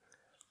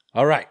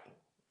All right.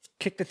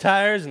 Kick the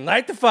tires and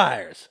light the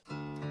fires.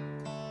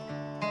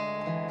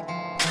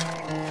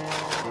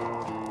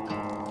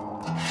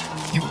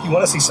 You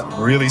want to see something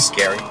really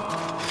scary?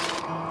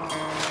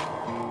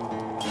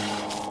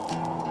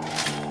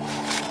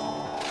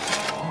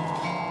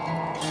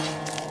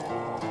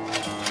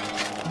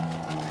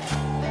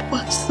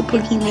 What's the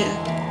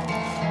boogeyman?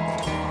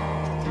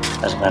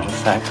 As a matter of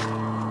fact,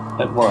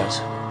 it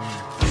was.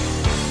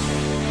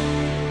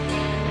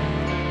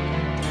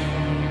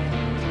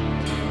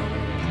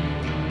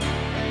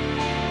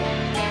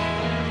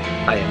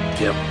 I am the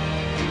devil,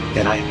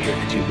 and I am here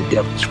to do the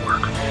devil's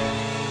work.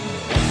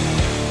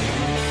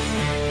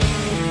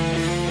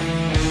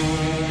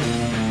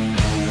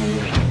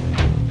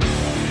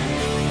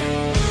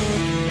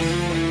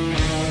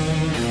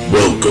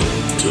 Welcome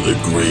to the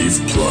Grave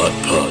Plot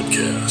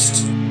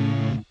Podcast.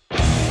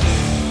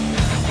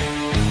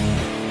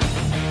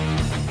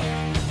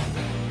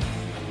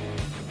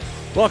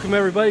 Welcome,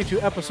 everybody,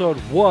 to episode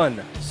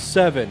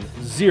 170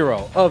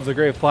 of the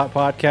Grave Plot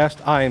Podcast.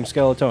 I am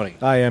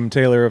Skeletoni. I am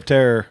Taylor of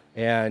Terror.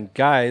 And,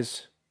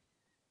 guys,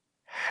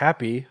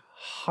 happy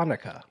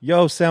Hanukkah.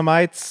 Yo,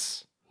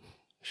 Semites.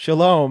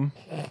 Shalom.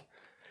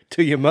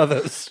 To your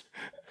mothers.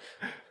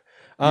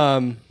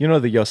 You know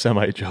the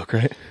Yosemite joke,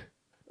 right?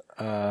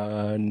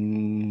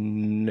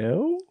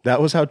 No.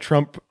 That was how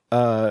Trump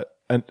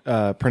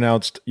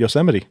pronounced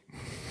Yosemite.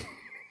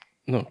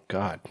 Oh,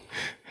 God.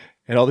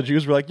 And all the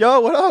Jews were like,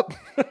 yo, what up?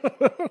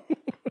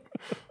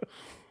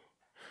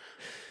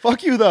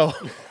 Fuck you, though.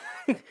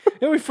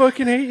 Yeah, we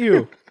fucking hate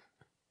you.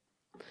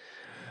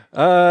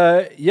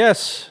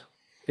 Yes,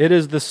 it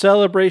is the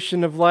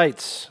celebration of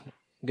lights,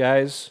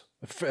 guys.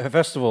 A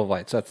festival of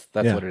lights. That's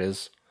Yeah. what it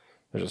is.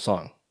 There's a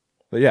song.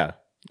 But yeah,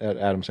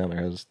 Adam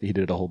Sandler he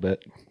did a whole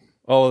bit.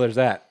 Oh, there's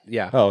that.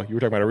 Yeah. Oh, you were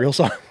talking about a real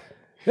song?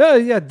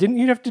 Yeah. Didn't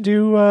you have to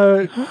do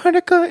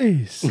Hanukkah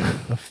is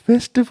a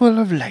festival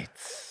of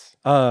lights.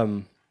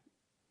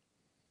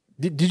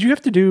 Did you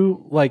have to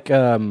do like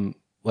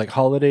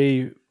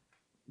holiday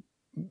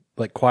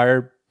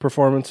choir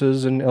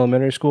performances in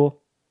elementary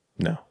school?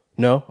 No.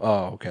 No?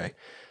 Oh, okay.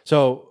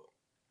 So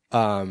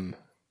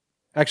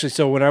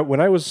actually, when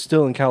I was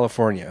still in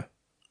California,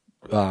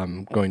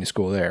 going to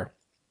school there,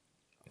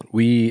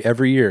 we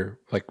every year,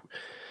 like,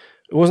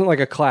 it wasn't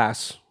like a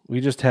class. We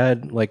just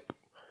had like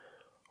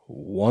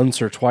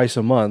once or twice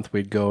a month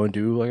we'd go and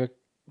do like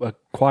a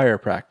choir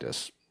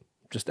practice,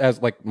 just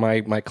as like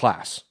my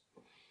class.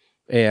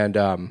 And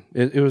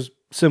it was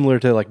similar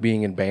to like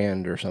being in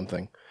band or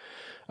something.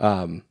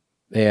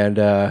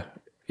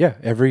 Yeah,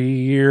 every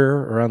year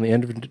around the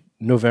end of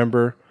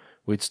November,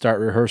 we'd start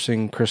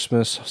rehearsing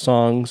Christmas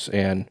songs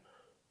and,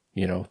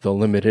 you know, the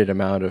limited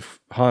amount of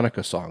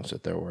Hanukkah songs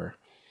that there were.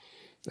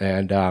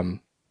 And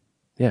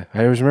yeah,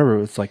 I always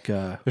remember it's like...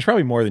 There's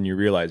probably more than you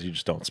realize. You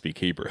just don't speak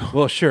Hebrew.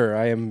 Well, sure,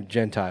 I am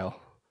gentile.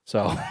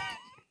 So,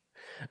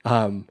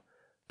 but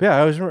yeah,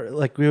 I always remember,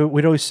 like,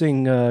 we'd always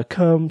sing,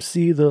 come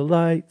see the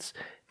lights,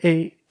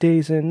 8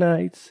 days and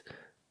nights.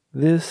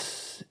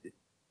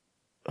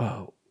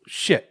 Oh,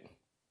 shit.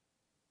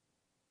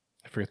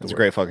 I forget the It's a word.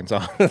 great fucking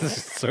song. This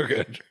is so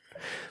good.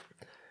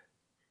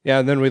 Yeah,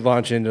 and then we'd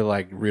launch into,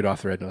 like,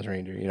 Rudolph the Red-Nosed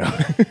Reindeer, you know?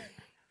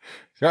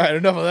 All right,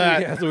 enough of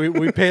that. Yeah, so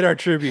we paid our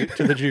tribute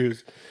to the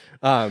Jews.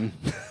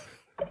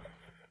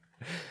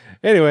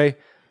 Anyway,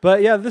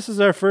 but yeah, this is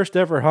our first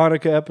ever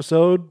Hanukkah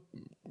episode.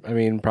 I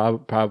mean,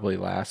 probably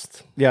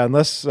last. Yeah,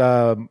 unless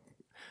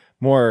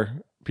more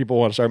people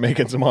want to start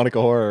making some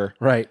Hanukkah horror.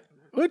 Right.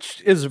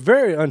 Which is a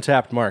very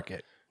untapped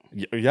market.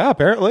 Yeah,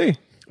 apparently.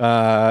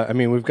 I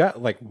mean, we've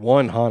got like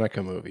one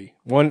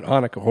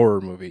Hanukkah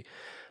horror movie.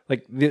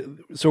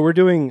 So we're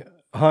doing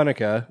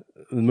Hanukkah,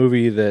 the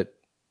movie that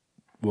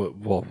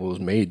was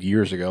made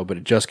years ago, but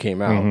it just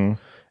came out. Mm-hmm.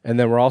 And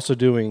then we're also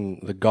doing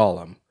the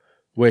Golem,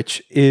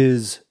 which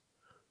is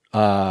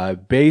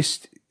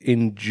based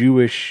in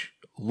Jewish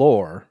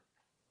lore,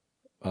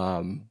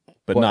 But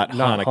not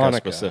Hanukkah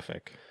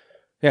specific.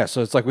 Yeah,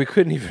 so it's like we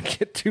couldn't even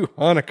get two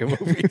Hanukkah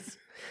movies.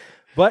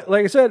 But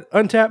like I said,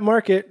 untapped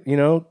market, you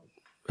know,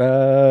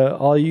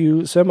 all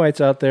you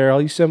Semites out there,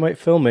 all you Semite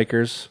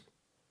filmmakers,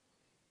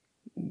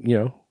 you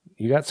know,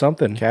 you got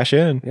something. Cash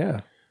in.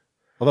 Yeah.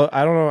 Although,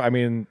 I don't know, I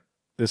mean,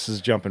 this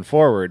is jumping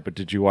forward, but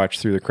did you watch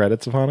through the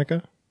credits of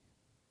Hanukkah?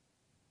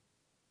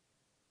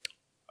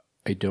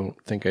 I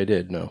don't think I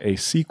did, no. A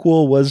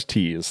sequel was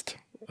teased.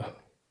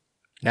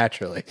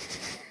 Naturally.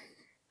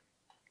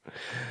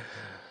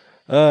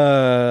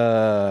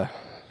 Okay.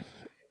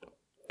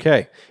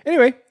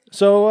 Anyway,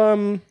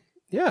 so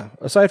yeah.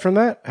 Aside from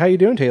that, how you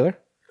doing, Taylor?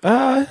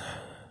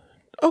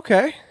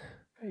 Okay.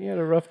 You had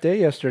a rough day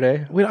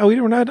yesterday.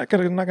 We're not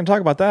gonna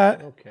talk about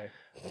that. Okay.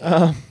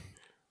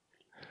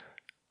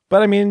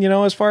 But I mean, you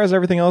know, as far as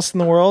everything else in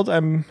the world,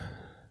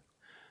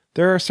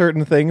 there are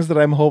certain things that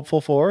I'm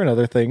hopeful for, and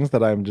other things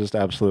that I'm just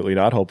absolutely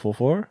not hopeful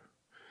for.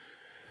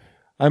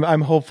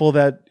 I'm hopeful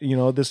that, you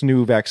know, this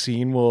new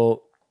vaccine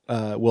will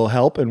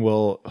help and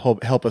will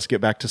help us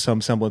get back to some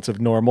semblance of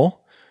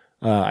normal.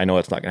 I know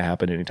it's not going to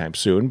happen anytime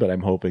soon, but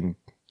I'm hoping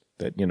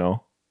that, you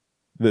know,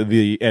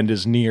 the end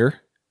is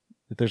near,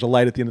 that there's a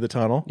light at the end of the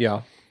tunnel.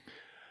 Yeah.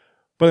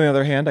 But on the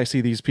other hand, I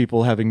see these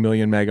people having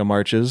million MAGA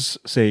marches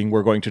saying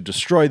we're going to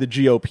destroy the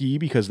GOP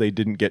because they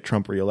didn't get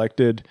Trump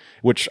reelected,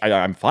 which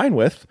I'm fine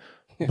with.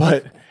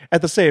 But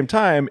at the same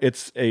time,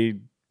 it's a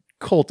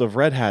cult of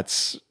red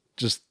hats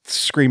just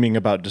screaming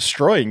about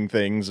destroying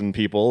things and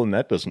people, and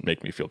that doesn't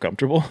make me feel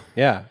comfortable.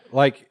 Yeah.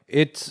 Like,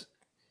 it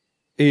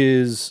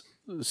is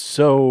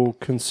so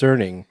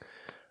concerning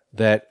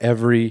that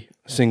every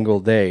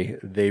single day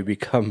they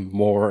become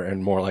more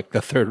and more like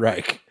the Third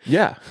Reich.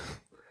 Yeah.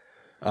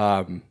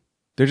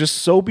 They're just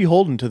so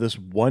beholden to this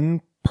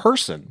one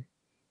person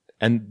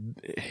and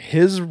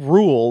his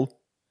rule,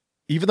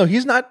 even though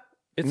he's not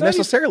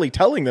necessarily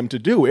telling them to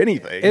do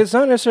anything. It's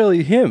not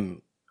necessarily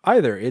him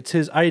either. It's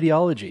his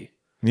ideology.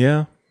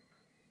 Yeah.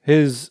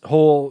 His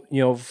whole,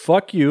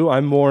 fuck you,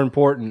 I'm more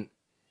important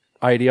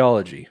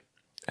ideology.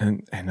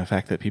 And the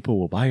fact that people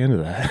will buy into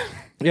that.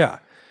 Yeah.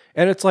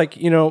 And it's like,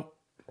 you've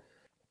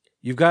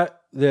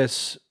got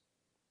this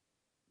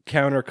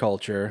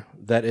counterculture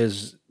that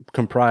is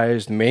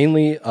comprised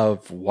mainly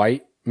of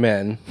white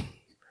men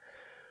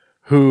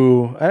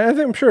who,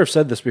 I'm sure I've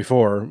said this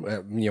before,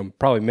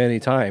 probably many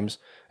times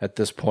at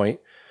this point.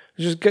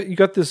 You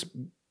got this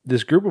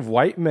group of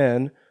white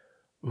men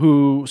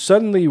who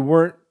suddenly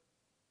weren't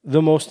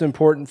the most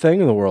important thing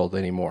in the world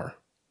anymore.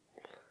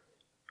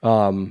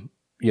 When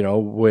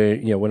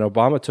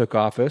Obama took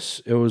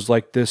office, it was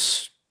like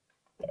this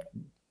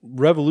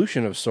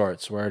revolution of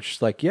sorts where it's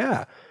just like,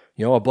 yeah,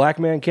 a black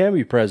man can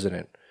be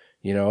president,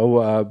 and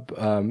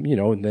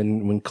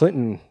then when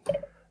Clinton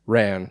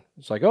ran,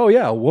 it's like, oh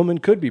yeah, a woman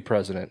could be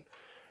president,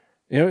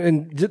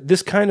 and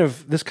this kind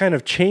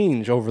of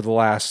change over the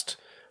last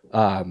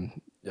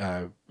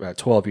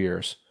 12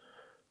 years.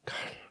 God,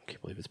 I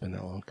can't believe it's been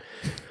that long.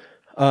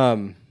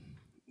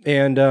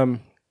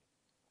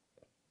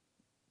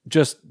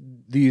 Just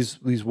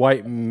these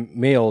white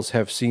males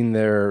have seen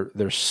their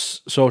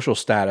social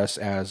status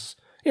as,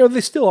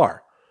 they still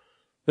are.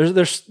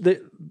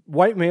 The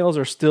white males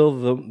are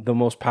still the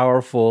most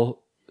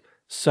powerful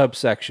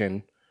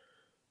subsection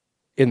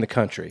in the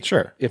country.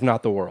 Sure. If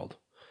not the world.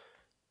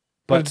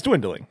 But it's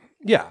dwindling.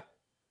 Yeah.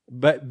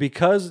 But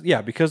because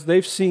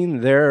they've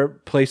seen their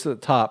place at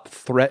the top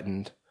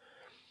threatened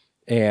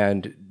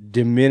and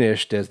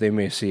diminished as they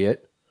may see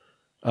it,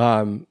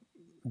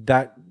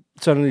 that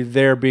suddenly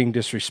they're being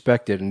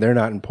disrespected and they're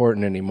not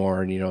important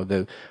anymore. And,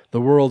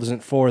 the world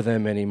isn't for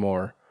them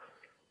anymore.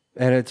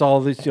 And it's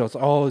all this,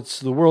 it's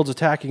the world's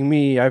attacking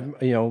me.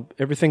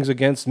 Everything's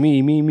against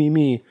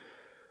me.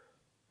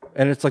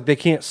 And it's like they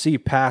can't see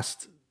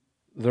past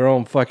their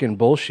own fucking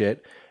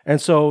bullshit. And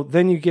so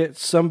then you get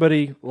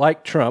somebody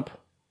like Trump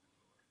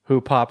who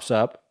pops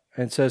up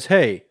and says,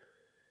 hey,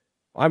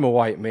 I'm a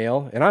white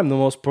male and I'm the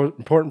most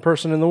important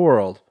person in the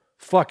world.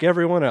 Fuck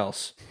everyone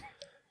else.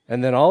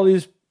 And then all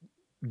these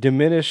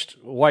diminished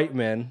white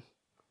men,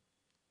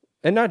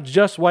 and not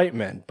just white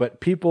men,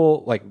 but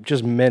people like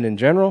just men in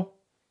general,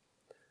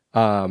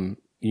 even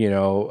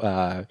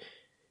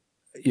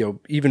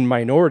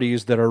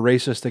minorities that are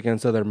racist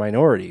against other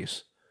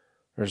minorities.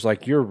 There's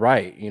like, you're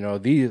right.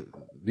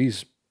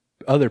 These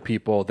other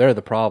people, they're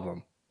the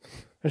problem.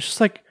 It's just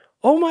like,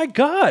 oh my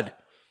God,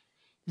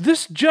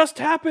 this just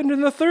happened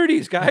in the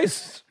 30s,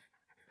 guys.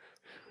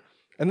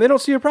 And they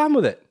don't see a problem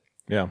with it.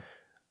 Yeah.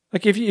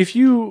 Like if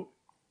you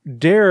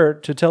dare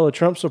to tell a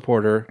Trump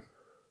supporter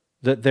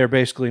that they're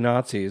basically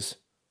Nazis,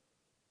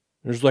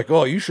 there's like,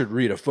 oh, you should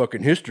read a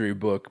fucking history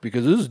book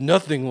because this is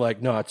nothing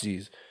like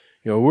Nazis.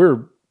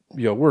 We're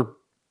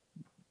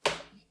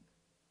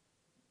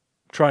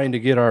trying to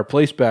get our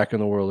place back in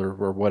the world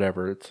or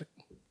whatever. It's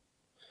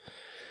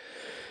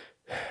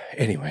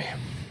anyway.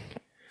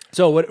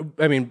 So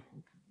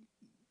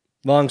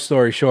long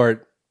story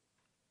short,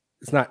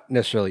 it's not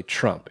necessarily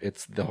Trump.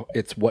 It's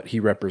what he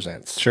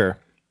represents. Sure.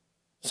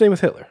 Same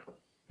with Hitler.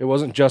 It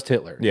wasn't just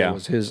Hitler. Yeah.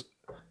 It was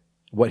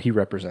what he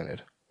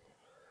represented.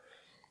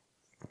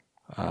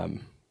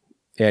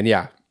 And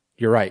yeah,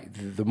 you're right.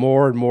 The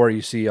more and more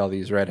you see all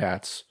these red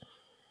hats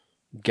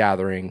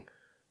gathering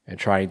and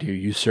trying to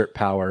usurp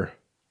power,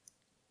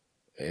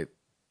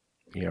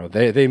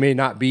 they may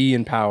not be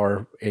in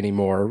power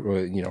anymore,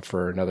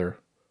 for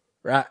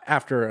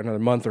after another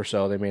month or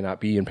so, they may not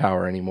be in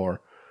power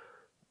anymore,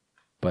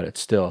 but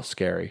it's still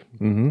scary.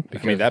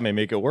 Mm-hmm. That may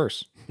make it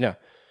worse. Yeah.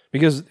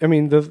 Because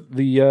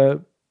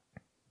the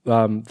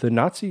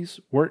Nazis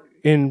weren't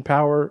in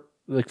power.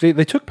 Like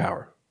they took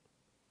power.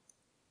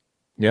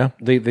 Yeah.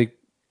 They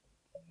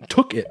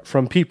took it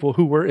from people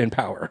who were in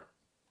power.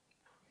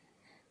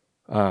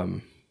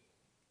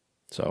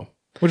 So,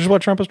 which is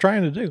what Trump is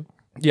trying to do.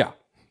 Yeah.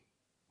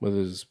 With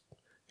his,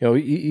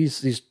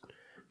 he's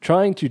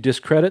trying to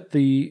discredit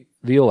the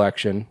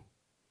election,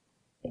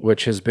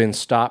 which has been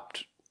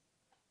stopped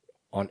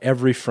on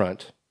every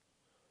front.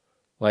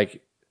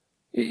 Like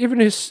even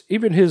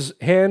his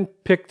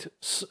hand-picked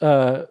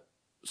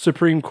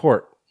Supreme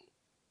Court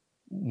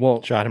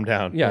won't shot him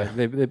down. Yeah.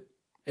 They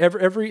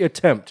every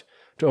attempt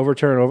to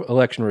overturn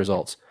election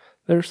results,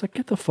 they're just like,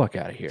 get the fuck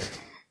out of here.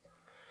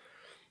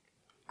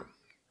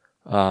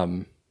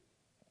 And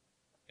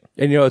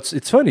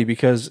it's funny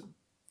because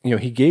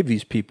he gave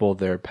these people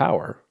their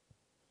power.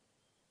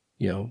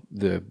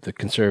 The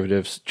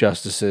conservatives,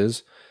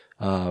 justices,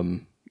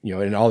 and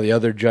all the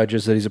other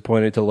judges that he's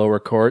appointed to lower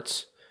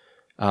courts.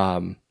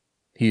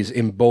 He's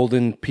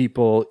emboldened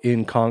people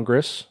in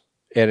Congress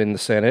and in the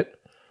Senate.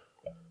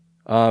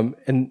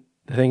 And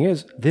the thing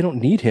is, they don't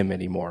need him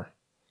anymore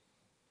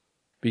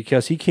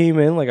because he came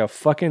in like a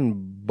fucking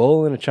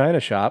bull in a china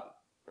shop,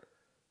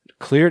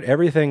 cleared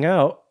everything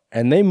out,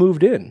 and they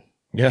moved in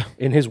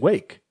his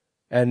wake.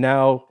 And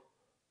now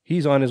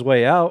he's on his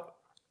way out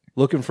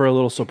looking for a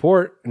little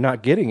support,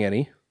 not getting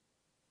any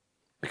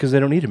because they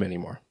don't need him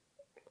anymore.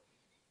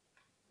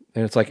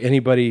 And it's like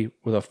anybody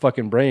with a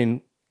fucking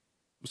brain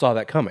saw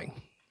that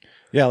coming.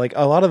 Yeah, like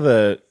a lot of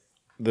the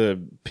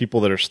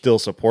people that are still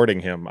supporting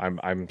him,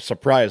 I'm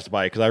surprised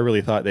by because I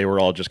really thought they were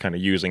all just kind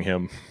of using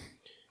him.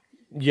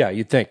 Yeah,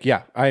 you'd think.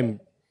 Yeah, I'm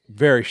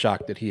very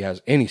shocked that he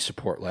has any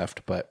support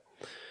left. But,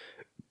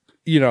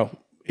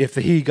 if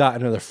he got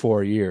another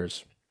 4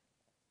 years,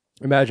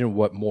 imagine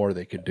what more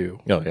they could do.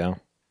 Oh, yeah.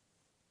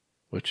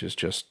 Which is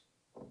just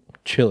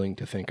chilling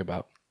to think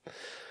about.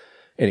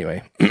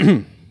 Anyway.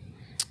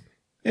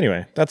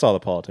 Anyway, that's all the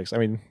politics. I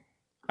mean,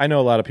 I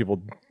know a lot of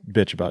people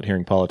bitch about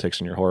hearing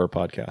politics in your horror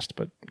podcast,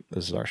 but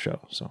this is our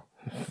show, so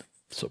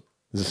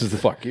this is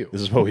fuck you.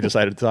 This is what we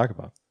decided to talk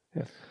about.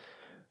 Yeah.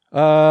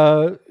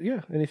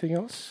 Anything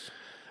else?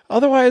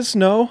 Otherwise,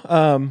 no.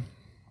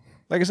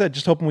 Like I said,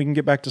 just hoping we can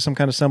get back to some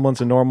kind of semblance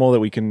of normal,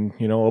 that we can,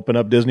 open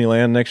up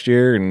Disneyland next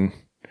year and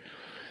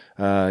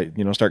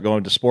start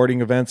going to sporting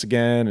events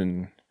again.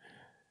 And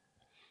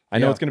I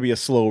know it's going to be a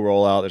slow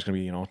rollout. There's going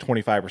to be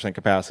 25%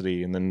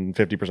 capacity and then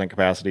 50%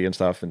 capacity and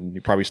stuff, and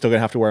you're probably still going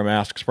to have to wear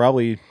masks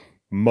probably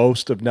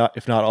most of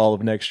if not all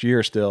of next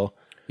year still.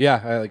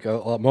 Yeah,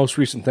 most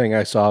recent thing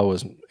I saw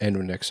was end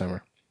of next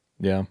summer.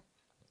 Yeah.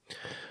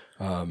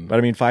 But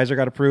I mean, Pfizer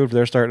got approved.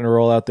 They're starting to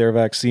roll out their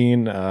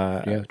vaccine.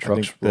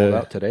 Trucks rolled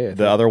out today.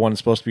 The other one's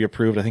supposed to be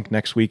approved, I think,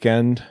 next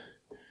weekend.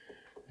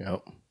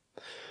 Yep.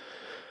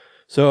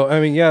 So, I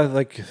mean,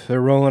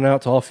 they're rolling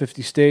out to all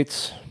 50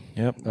 states.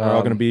 Yep. They're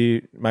all going to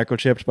be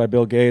microchipped by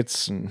Bill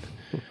Gates. And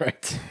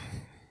right.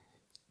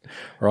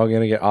 We're all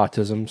going to get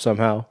autism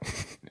somehow.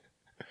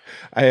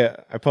 I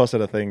posted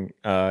a thing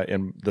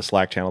in the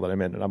Slack channel that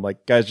I'm in, and I'm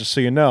like, guys, just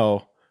so you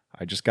know,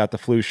 I just got the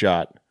flu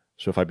shot.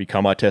 So if I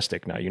become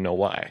autistic, now you know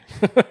why.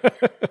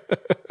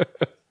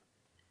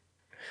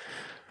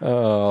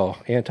 Oh,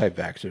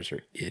 anti-vaxxers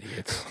are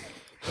idiots.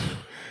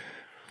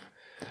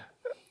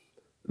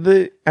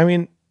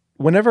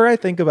 Whenever I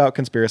think about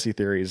conspiracy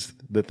theories,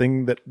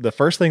 the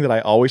first thing that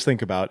I always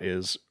think about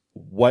is,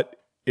 what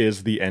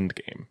is the end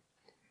game?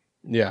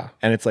 Yeah.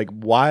 And it's like,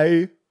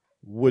 why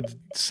would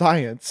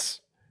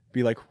science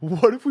be like,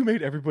 what if we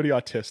made everybody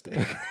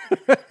autistic?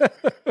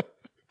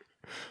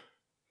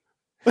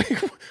 Like,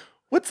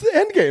 what's the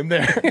end game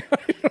there?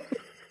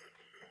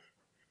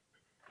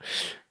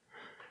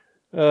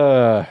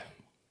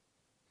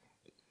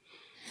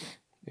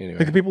 Anyway.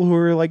 Like the people who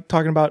are like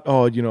talking about,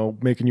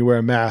 making you wear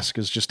a mask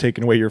is just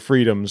taking away your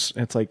freedoms.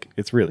 And it's like,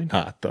 it's really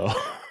not, though.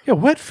 Yeah,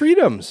 what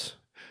freedoms?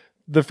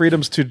 The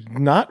freedoms to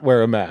not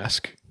wear a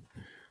mask.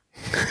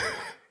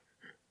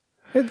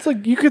 It's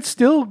like you could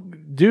still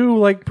do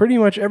like pretty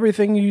much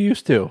everything you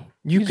used to.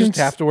 You just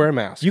have to wear a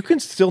mask. You can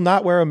still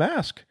not wear a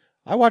mask.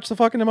 I watched the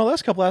fucking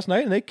MLS Cup last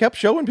night, and they kept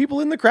showing people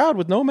in the crowd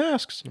with no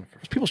masks.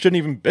 People shouldn't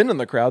even been in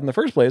the crowd in the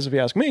first place, if you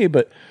ask me.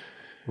 But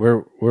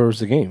where was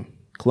the game?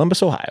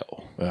 Columbus,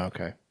 Ohio. Oh,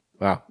 okay.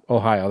 Wow,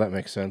 Ohio. That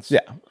makes sense. Yeah,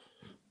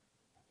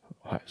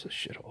 Ohio's a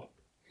shithole.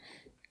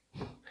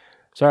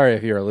 Sorry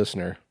if you're a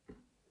listener.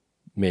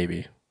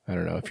 Maybe, I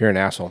don't know. If you're an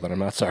asshole, then I'm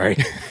not sorry.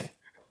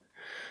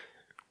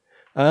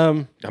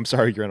 I'm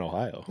sorry you're in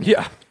Ohio.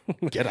 Yeah,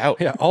 get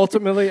out. Yeah,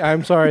 ultimately,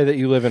 I'm sorry that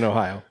you live in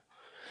Ohio.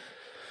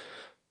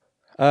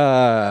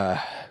 But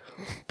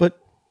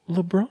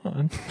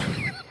LeBron.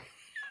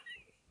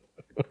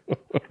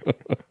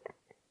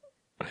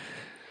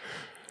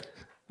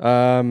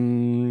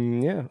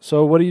 Yeah.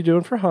 So what are you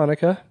doing for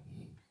Hanukkah?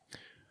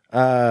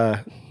 I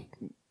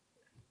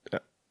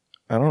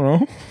don't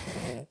know.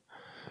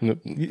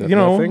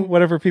 Nothing?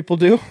 Whatever people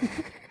do.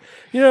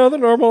 The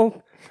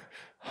normal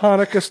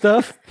Hanukkah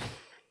stuff.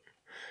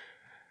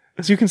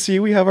 As you can see,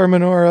 we have our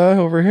menorah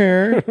over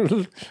here.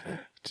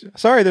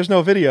 Sorry, there's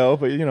no video,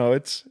 but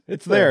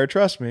it's there.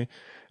 Trust me.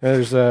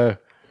 There's 1,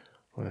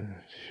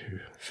 2,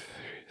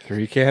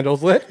 3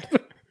 candles lit.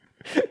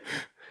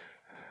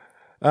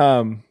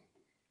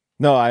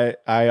 No,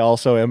 I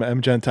also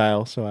am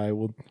gentile, so I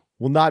will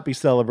not be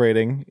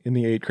celebrating in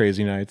the 8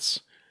 crazy nights.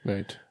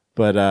 Right.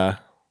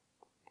 But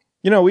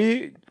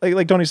we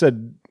like Tony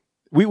said,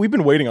 we've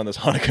been waiting on this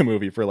Hanukkah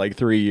movie for like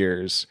 3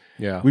 years.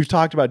 Yeah. We've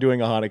talked about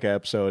doing a Hanukkah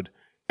episode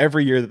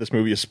every year that this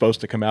movie is supposed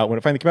to come out. When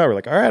it finally came out, we're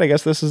like, all right, I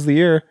guess this is the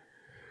year.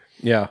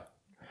 Yeah.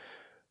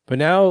 But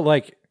now,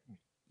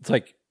 it's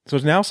like... So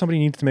now somebody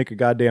needs to make a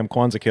goddamn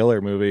Kwanzaa killer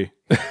movie.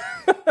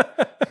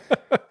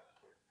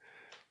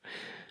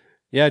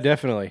 Yeah,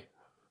 definitely.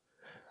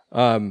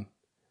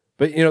 But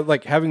But, you know,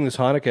 like having this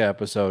Hanukkah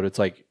episode, it's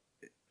like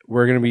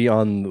we're going to be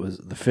on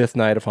the fifth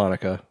night of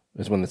Hanukkah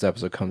is when this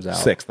episode comes out.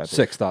 Sixth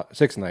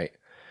night.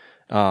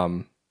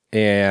 And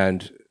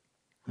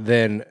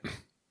then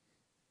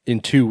in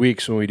 2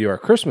 weeks when we do our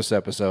Christmas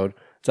episode,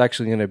 it's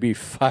actually going to be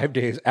 5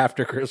 days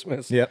after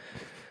Christmas. Yep.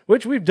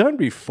 Which we've done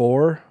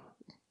before.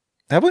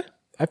 Have we?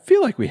 I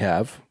feel like we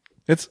have.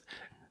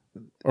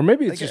 Or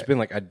maybe it's like just been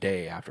like a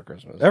day after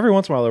Christmas. Every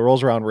once in a while it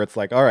rolls around where it's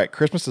like, all right,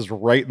 Christmas is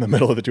right in the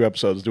middle of the two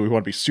episodes. Do we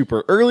want to be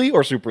super early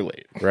or super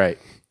late? Right.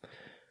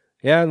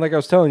 Yeah, and like I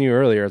was telling you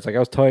earlier, it's like I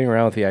was toying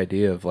around with the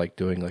idea of like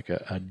doing like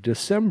a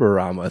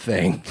December-rama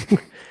thing.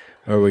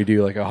 Or we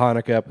do like a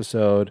Hanukkah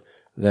episode,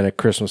 then a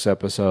Christmas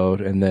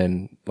episode, and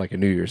then like a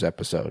New Year's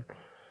episode.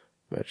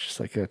 But it's just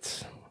like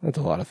that's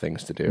a lot of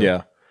things to do.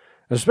 Yeah.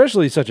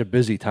 Especially such a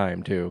busy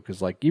time too, because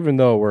like even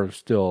though we're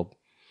still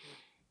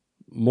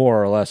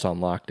more or less on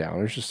lockdown,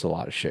 there's just a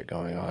lot of shit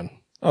going on.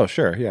 Oh,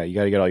 sure. Yeah, you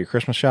got to get all your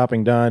Christmas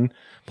shopping done.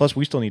 Plus,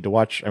 we still need to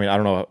watch, I mean, I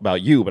don't know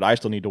about you, but I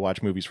still need to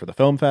watch movies for the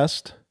film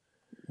fest.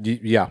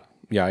 Yeah,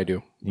 I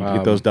do. You can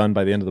get those done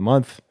by the end of the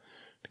month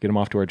to get them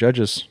off to our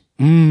judges.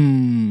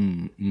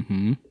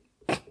 Mm-hmm.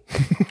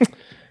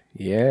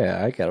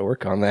 Yeah, I got to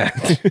work on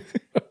that.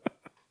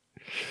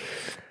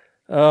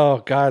 Oh,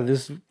 God,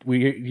 this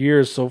year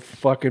is so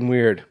fucking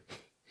weird.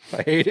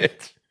 I hate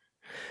it.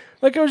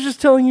 Like I was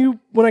just telling you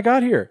when I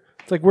got here.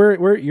 It's like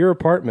we're at your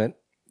apartment,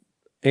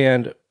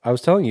 and I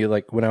was telling you,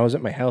 like, when I was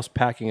at my house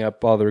packing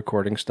up all the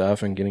recording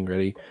stuff and getting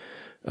ready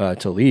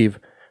to leave, I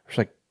was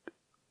like,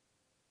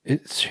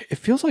 it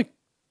feels like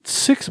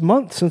 6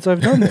 months since I've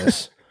done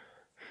this.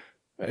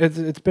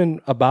 It's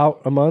been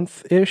about a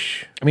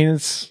month-ish. I mean,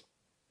 it's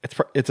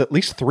at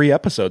least 3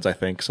 episodes, I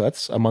think, so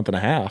that's a month and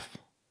a half.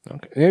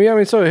 Okay. Yeah, I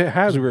mean, so it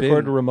has We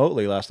recorded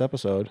remotely last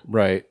episode.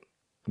 Right.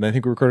 And I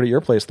think we recorded at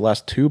your place the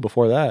last 2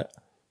 before that.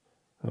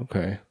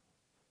 Okay.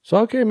 So,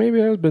 okay,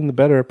 maybe that's been the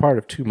better part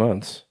of 2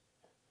 months.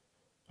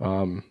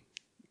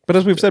 But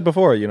as we've said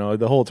before, you know,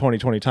 the whole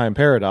 2020 time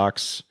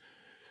paradox,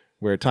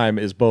 where time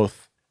is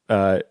both,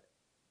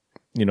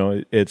 you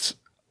know, it's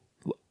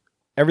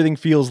everything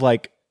feels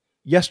like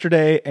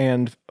yesterday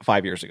and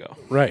 5 years ago.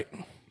 Right.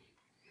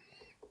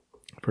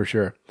 For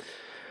sure.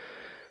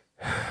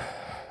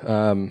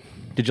 Did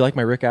you like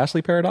my Rick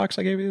Astley paradox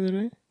I gave you the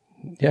other day?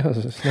 Yeah,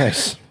 it's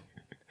nice.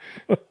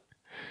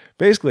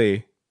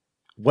 Basically,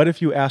 what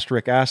if you asked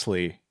Rick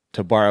Astley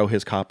to borrow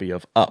his copy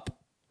of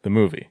Up, the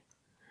movie?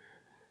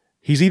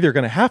 He's either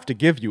going to have to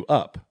give you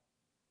Up,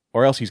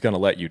 or else he's going to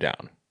let you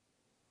down.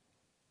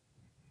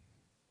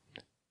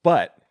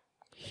 But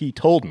he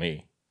told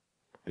me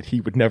that he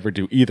would never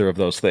do either of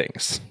those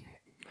things.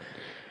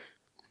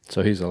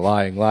 So he's a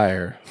lying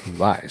liar who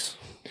lies.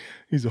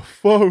 He's a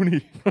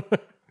phony.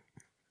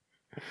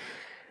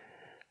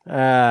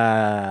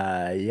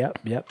 Yep.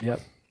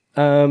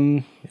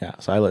 Yeah,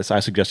 so I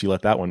suggest you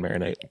let that one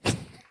marinate.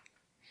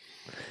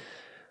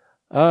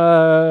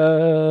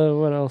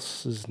 What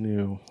else is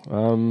new?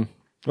 Well,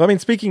 I mean,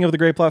 speaking of the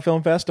Grave Plot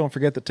Film Fest, don't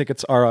forget that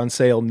tickets are on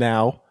sale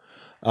now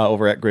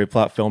over at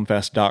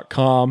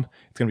graveplotfilmfest.com.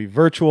 It's going to be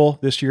virtual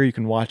this year. You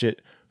can watch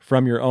it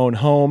from your own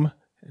home,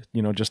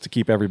 you know, just to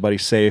keep everybody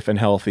safe and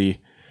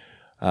healthy.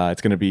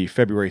 It's going to be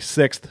February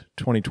 6th,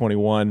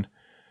 2021,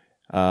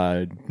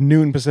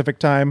 noon Pacific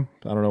time.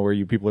 I don't know where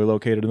you people are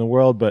located in the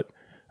world, but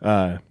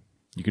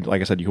you can,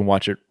 like I said, you can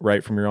watch it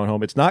right from your own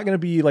home. It's not going to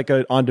be like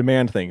an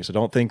on-demand thing, so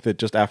don't think that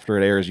just after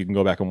it airs, you can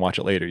go back and watch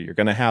it later. You're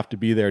going to have to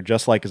be there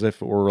just like as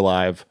if it were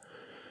live.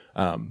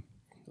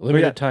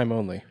 Limited time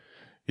only.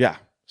 Yeah.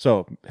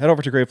 So head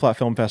over to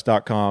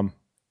graveplotfilmfest.com,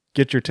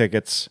 get your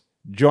tickets,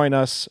 join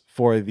us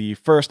for the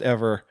first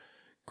ever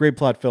Grave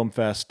Plot Film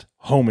Fest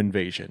home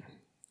invasion.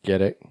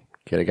 Get it?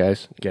 Get it,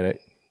 guys? Get it?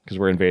 Because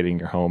we're invading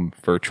your home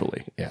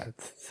virtually. Yeah,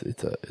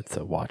 it's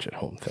a watch at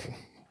home thing.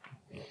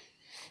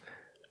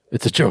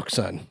 It's a joke,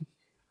 son.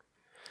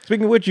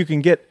 Speaking of which, you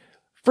can get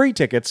free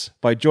tickets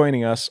by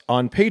joining us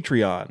on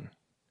Patreon.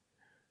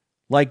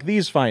 Like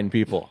these fine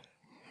people.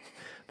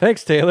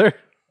 Thanks, Taylor.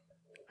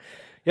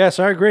 Yes,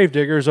 our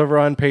gravediggers over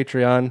on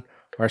Patreon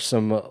are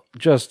some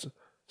just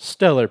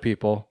stellar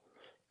people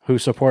who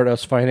support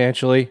us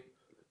financially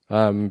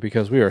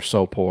because we are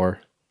so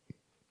poor.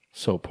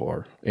 So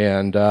poor.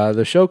 And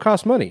the show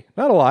costs money.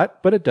 Not a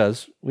lot, but it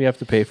does. We have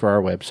to pay for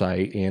our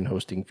website and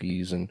hosting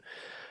fees and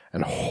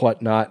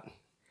whatnot.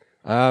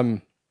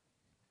 And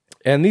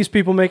these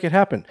people make it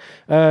happen.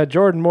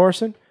 Jordan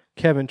Morrison,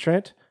 Kevin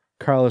Trent,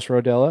 Carlos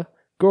Rodella,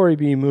 Gory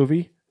B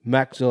Movie,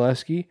 Max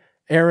Zaleski,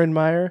 Aaron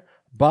Meyer,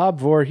 Bob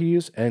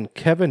Voorhees, and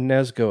Kevin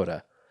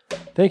Nesgoda.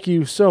 Thank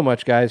you so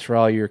much, guys, for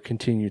all your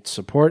continued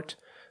support.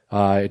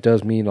 It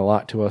does mean a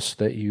lot to us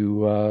that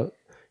you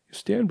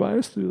stand by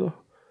us through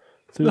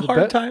the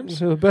hard times,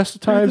 through the best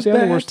of times, and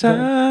the worst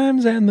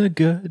times, and the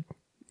good.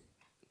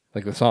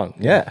 Like the song,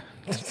 yeah.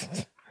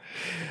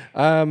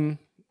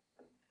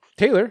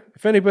 Taylor,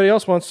 if anybody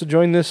else wants to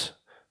join this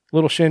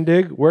little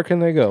shindig, where can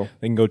they go?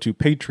 They can go to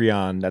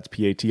Patreon. That's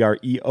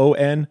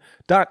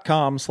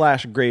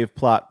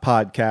Patreon.com/Graveplot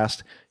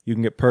Podcast. You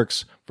can get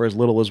perks for as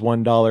little as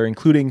 $1,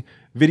 including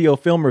video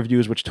film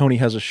reviews, which Tony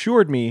has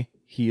assured me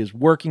he is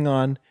working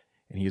on,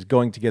 and he is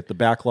going to get the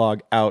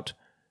backlog out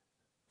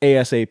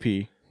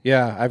ASAP.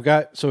 Yeah,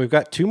 we've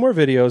got 2 more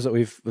videos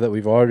that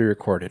we've already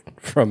recorded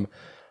from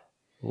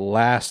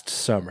last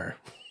summer.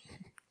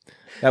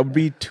 That would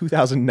be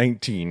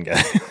 2019,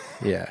 guys.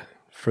 Yeah,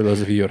 for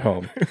those of you at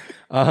home.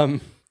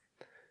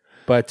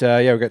 But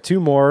we've got 2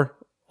 more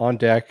on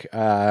deck.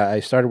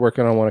 I started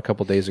working on one a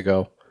couple days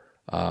ago.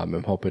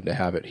 I'm hoping to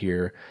have it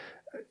here.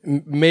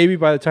 Maybe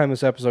by the time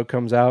this episode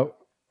comes out,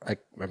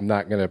 I'm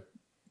not going to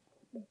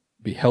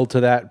be held to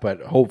that,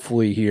 but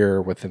hopefully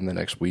here within the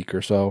next week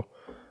or so,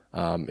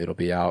 it'll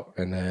be out.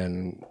 And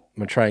then I'm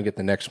going to try and get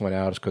the next one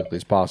out as quickly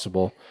as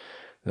possible.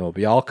 Then we'll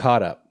be all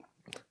caught up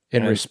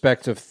in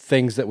respect of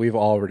things that we've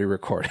already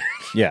recorded.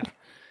 Yeah.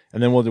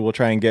 And then we'll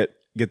try and get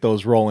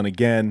those rolling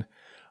again.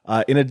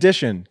 In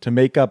addition, to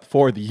make up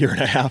for the year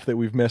and a half that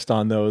we've missed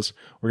on those,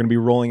 we're going to be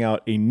rolling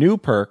out a new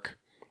perk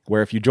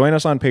where if you join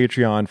us on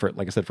Patreon for,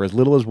 like I said, for as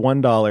little as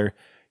 $1,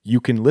 you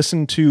can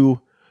listen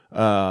to,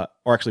 or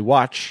actually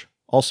watch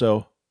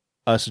also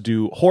us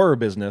do Horror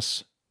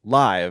Business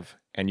live,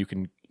 and you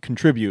can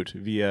contribute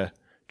via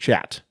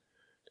chat.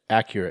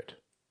 Accurate.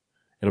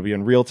 It'll be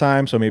in real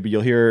time, so maybe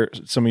you'll hear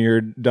some of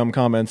your dumb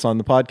comments on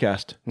the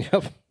podcast.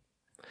 Yep.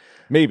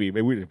 Maybe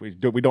we're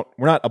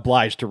not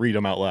obliged to read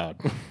them out loud.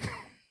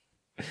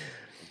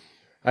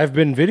 I've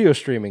been video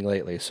streaming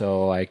lately,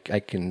 so I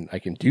can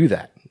do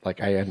that. Like,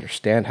 I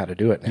understand how to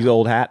do it now. He's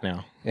old hat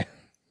now. Yeah.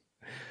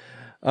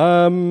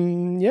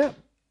 Yeah.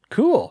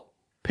 Cool.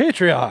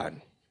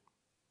 Patreon.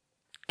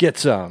 Get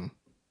some.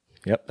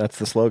 Yep, that's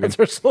the slogan. That's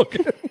our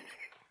slogan.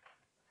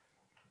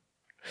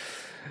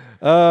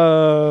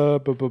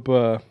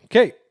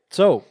 Okay.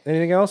 So,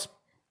 anything else?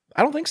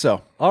 I don't think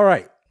so. All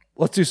right.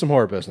 Let's do some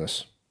horror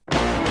business.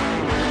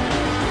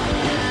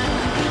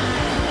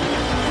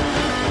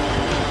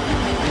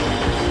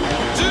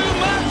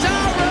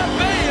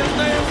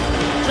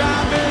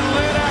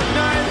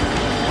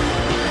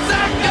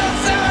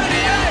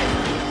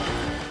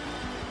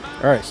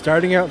 All right,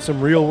 starting out some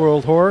real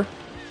world horror.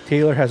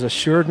 Taylor has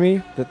assured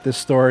me that this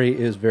story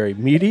is very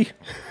meaty,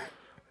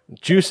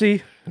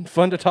 juicy, and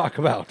fun to talk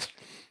about.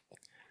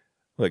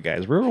 Look,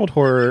 guys, real world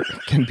horror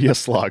can be a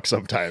slog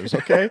sometimes,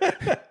 okay?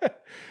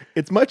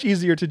 It's much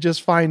easier to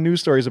just find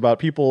news stories about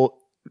people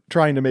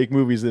trying to make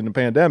movies in a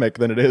pandemic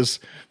than it is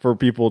for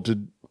people to,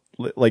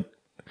 like...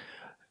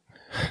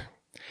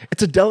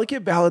 It's a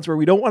delicate balance where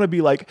we don't want to be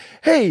like,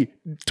 hey,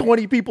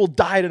 20 people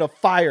died in a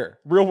fire.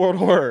 Real world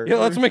horror. Yeah,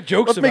 let's make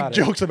jokes about it. Let's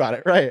make jokes about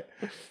it, right?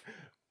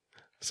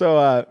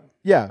 So,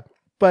 yeah.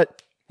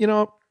 But,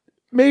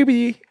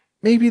 maybe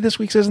this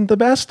week's isn't the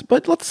best,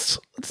 but let's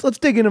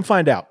dig in and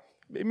find out.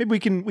 Maybe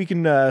we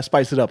can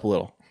spice it up a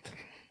little.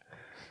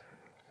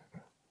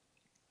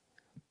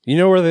 You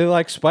know where they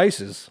like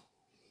spices?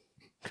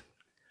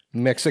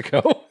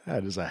 Mexico.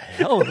 That is a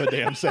hell of a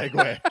damn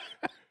segue.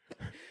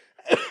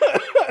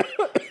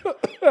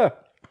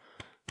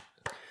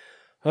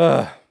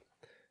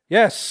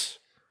 Yes,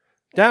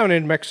 down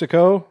in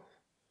Mexico.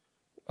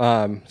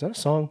 Is that a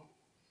song?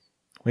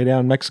 Way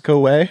down Mexico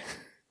way.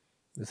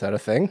 Is that a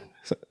thing?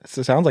 It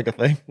sounds like a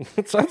thing.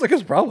 It sounds like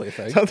it's probably a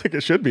thing. Sounds like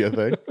it should be a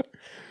thing.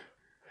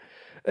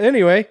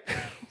 Anyway,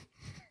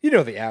 you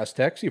know the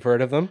Aztecs. You've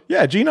heard of them.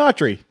 Yeah, Gene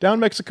Autry, down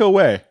Mexico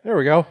way. There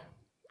we go.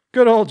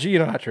 Good old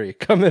Gene Autry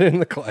coming in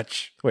the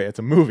clutch. Wait, it's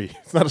a movie.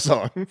 It's not a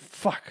song.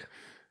 Fuck.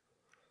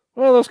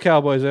 Well, those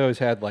cowboys always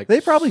had like...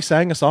 They probably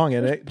sang a song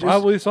in it.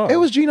 Probably a song. It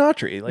was Gene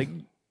Autry. Like,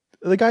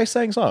 the guy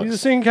sang songs. He's a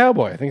singing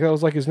cowboy. I think that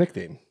was like his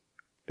nickname.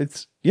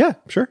 Yeah,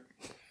 sure.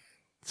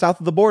 South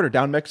of the Border,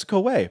 Down Mexico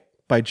Way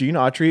by Gene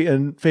Autry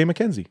and Faye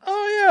McKenzie.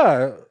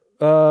 Oh,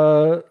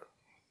 yeah.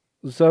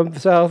 Some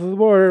south of the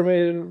border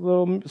made a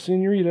little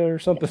senorita or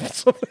something.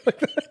 Something like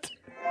that.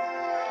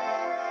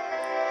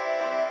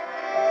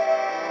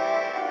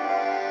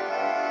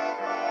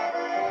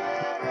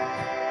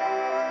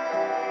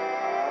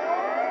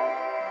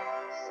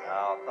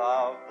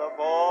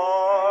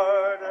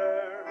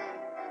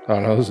 Oh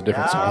no, this is a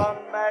different song.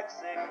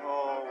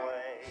 Mexico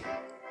way.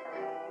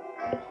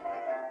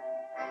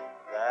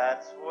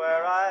 That's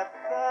where I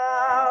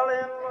fell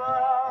in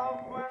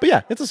love. But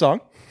yeah, it's a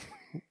song.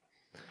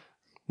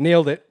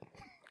 Nailed it.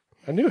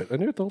 I knew it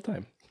the whole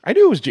time. I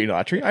knew it was Gene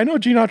Autry. I know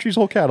Gene Autry's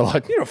whole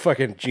catalog. You know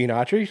fucking Gene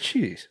Autry.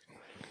 Jeez.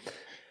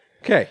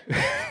 Okay.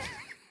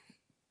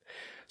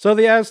 So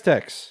the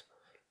Aztecs,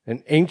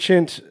 an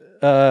ancient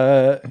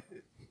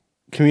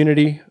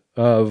community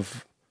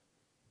of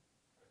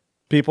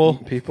people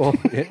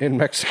in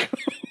Mexico.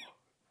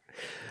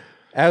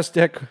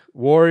 Aztec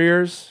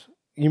warriors.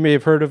 You may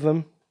have heard of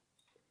them.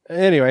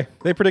 Anyway,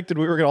 they predicted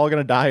we were all going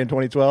to die in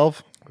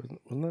 2012.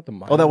 Wasn't that the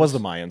Mayans? Oh, that was the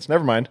Mayans.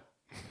 Never mind.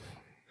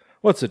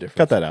 What's the difference?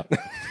 Cut that out.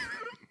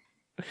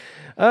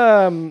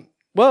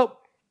 Well,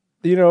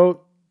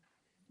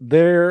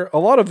 a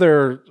lot of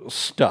their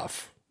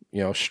stuff,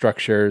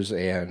 structures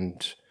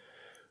and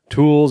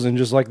tools and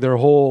just like their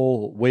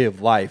whole way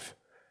of life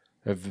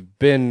have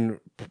been,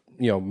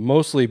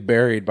 mostly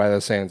buried by the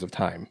sands of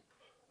time.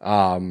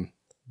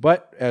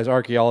 But as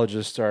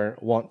archaeologists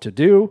want to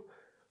do,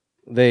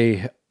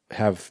 they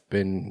have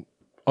been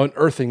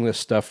unearthing this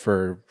stuff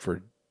for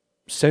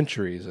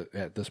centuries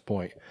at this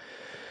point.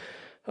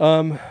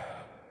 So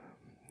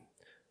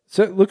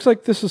it looks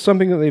like this is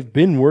something that they've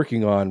been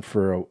working on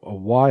for a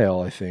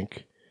while, I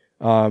think.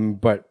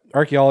 But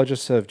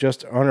archaeologists have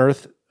just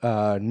unearthed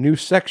new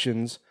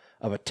sections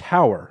of a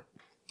tower.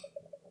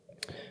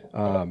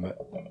 Okay,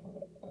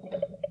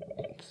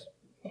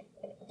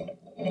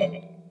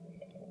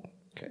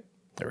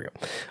 there we go.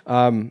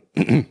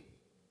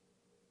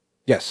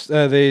 Yes,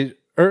 they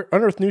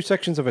unearthed new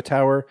sections of a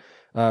tower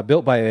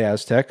built by the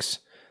Aztecs.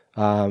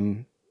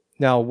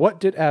 Now, what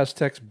did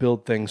Aztecs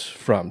build things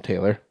from,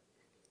 Taylor?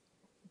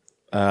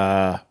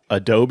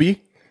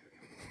 Adobe.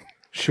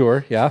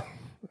 Sure, yeah.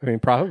 I mean,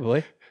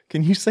 probably.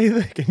 Can you say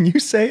that? Can you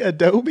say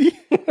Adobe?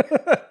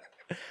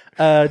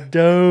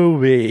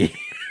 Adobe.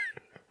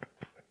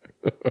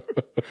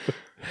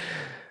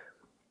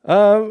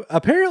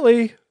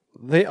 Apparently,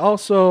 they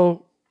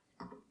also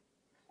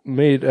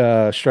made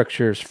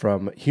structures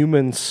from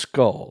human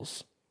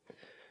skulls,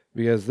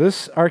 because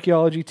this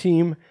archaeology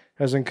team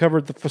has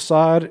uncovered the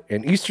facade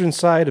and eastern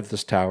side of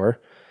this tower,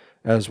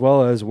 as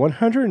well as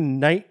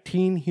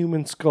 119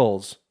 human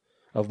skulls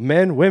of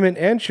men, women,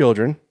 and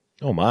children.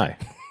 Oh my.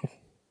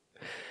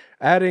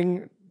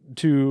 Adding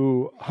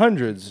to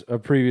hundreds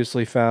of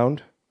previously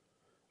found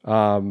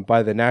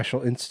by the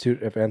National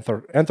Institute of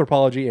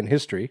Anthropology and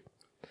History.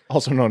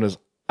 Also known as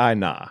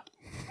INA.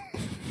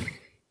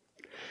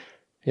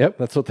 Yep,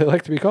 that's what they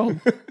like to be called.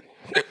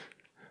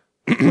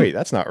 Wait,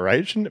 that's not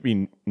right. Shouldn't it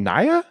be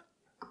Naya?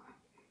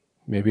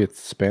 Maybe it's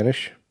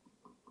Spanish.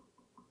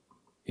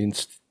 Maybe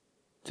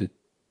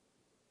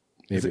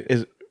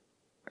Is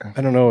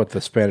I don't know what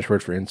the Spanish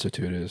word for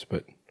institute is,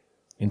 but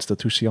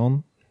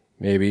Institución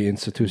maybe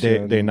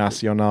Institución de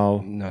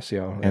Nacional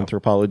Nacional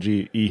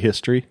Anthropology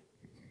History.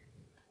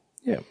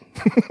 Yeah,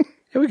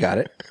 yeah, we got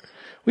it.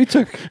 We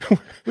took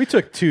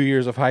 2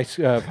 years of high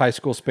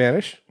school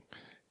Spanish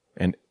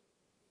and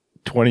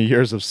 20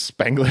 years of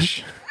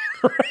Spanglish.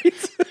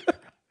 right?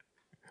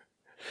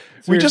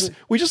 we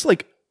just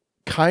like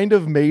kind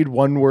of made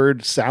one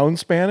word sound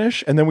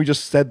Spanish, and then we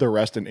just said the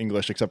rest in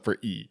English except for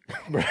E.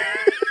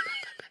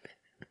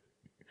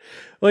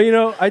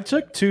 Well, I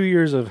took 2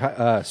 years of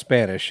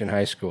Spanish in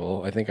high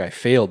school. I think I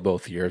failed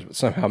both years, but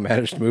somehow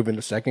managed to move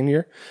into second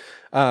year.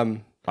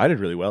 I did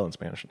really well in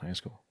Spanish in high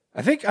school.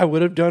 I think I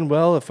would have done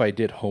well if I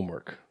did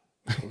homework.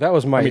 That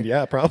was my I mean,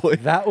 yeah, probably.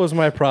 That was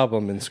my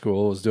problem in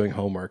school, was doing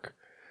homework.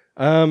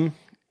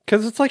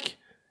 Because it's like,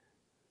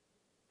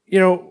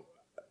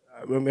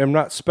 I'm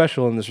not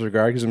special in this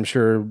regard, because I'm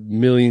sure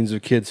millions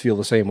of kids feel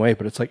the same way,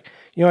 but it's like,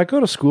 I go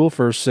to school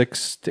for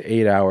 6 to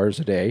 8 hours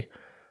a day.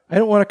 I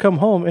don't want to come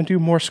home and do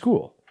more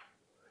school.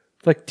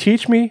 Like,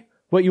 teach me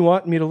what you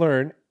want me to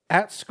learn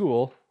at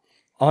school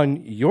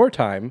on your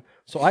time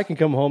so I can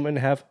come home and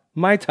have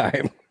my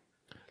time.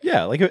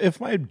 Yeah, like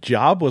if my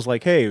job was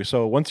like, hey,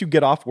 so once you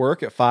get off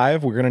work at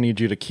 5, we're going to need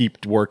you to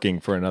keep working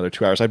for another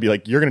 2 hours. I'd be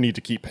like, you're going to need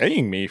to keep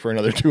paying me for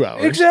another 2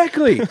 hours.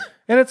 Exactly.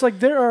 And it's like,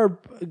 there are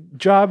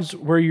jobs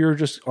where you're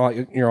just,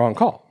 you're on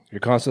call. You're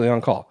constantly on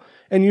call.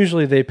 And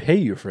usually they pay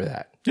you for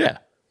that. Yeah.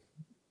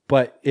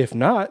 But if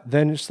not,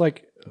 then it's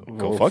like,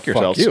 Go fuck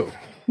yourselves. You.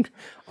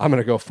 I'm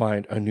going to go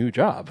find a new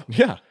job.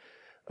 Yeah.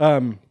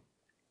 And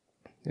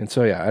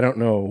so, yeah, I don't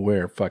know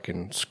where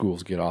fucking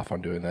schools get off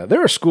on doing that.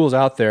 There are schools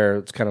out there,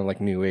 it's kind of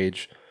like New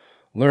Age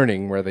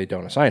learning, where they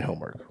don't assign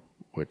homework,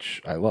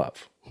 which I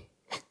love.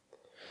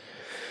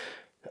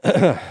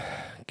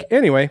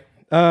 Anyway,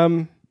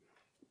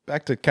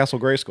 back to Castle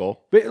Grayskull.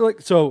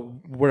 But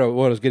so what I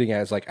was getting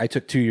at is, like, I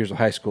took 2 years of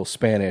high school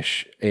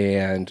Spanish,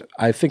 and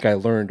I think I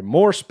learned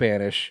more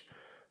Spanish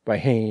by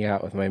hanging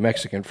out with my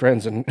Mexican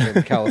friends in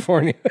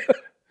California.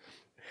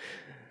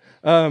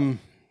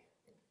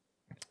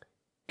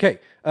 Okay,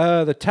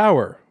 the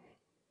tower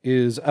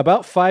is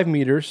about 5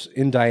 meters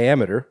in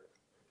diameter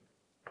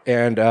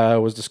and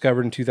was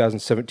discovered in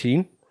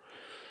 2017.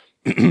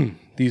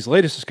 These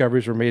latest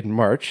discoveries were made in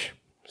March,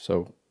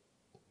 so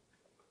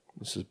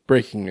this is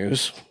breaking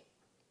news.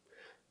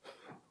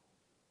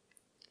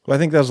 Well, I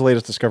think that was the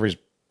latest discoveries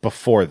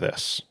before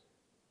this.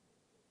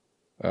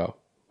 Oh,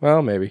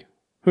 well, maybe.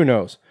 Who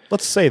knows?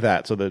 Let's say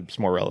that so that it's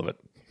more relevant.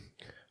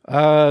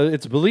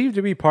 It's believed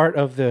to be part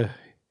of the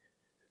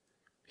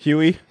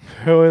Huey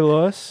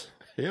Lewis.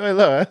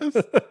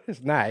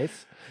 It's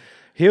nice.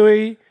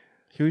 Huey's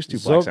too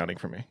black sounding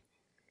for me.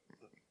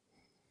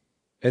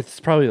 It's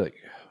probably like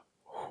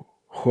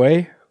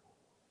Hui.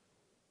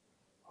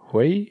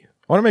 I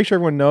want to make sure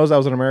everyone knows that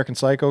was an American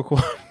Psycho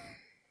quote.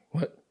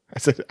 What? I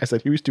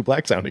said Huey's too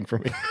black sounding for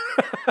me.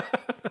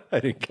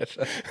 I didn't catch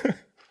that.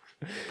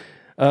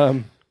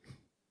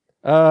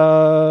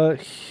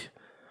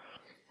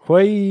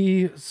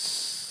 Hui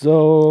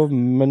so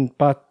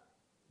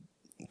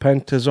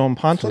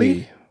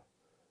Pantizompantli?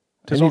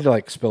 I need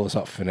to spell this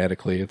out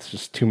phonetically. It's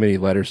just too many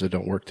letters that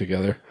don't work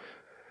together.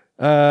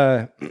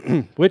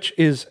 Which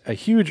is a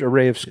huge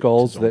array of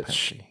skulls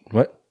that...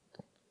 What?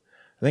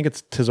 I think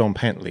it's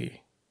Tizompantli.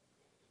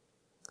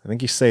 I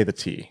think you say the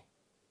T.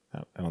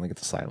 I don't think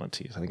it's a silent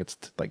T. I think it's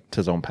like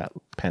Tizome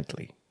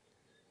Pantly.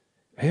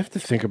 I have to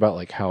think about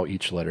like how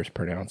each letter is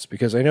pronounced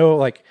because I know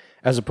like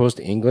as opposed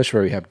to English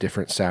where we have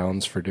different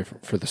sounds for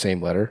the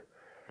same letter.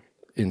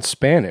 In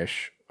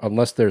Spanish,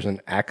 unless there's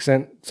an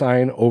accent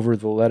sign over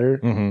the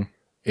letter,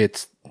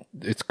 it's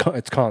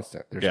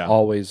constant. There's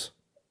always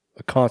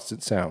a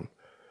constant sound.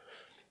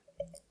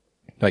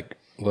 Like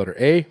letter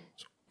A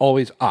is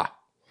always ah,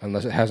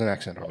 unless it has an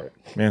accent over it.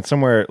 Man,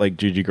 somewhere like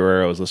Gigi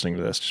Guerrero is listening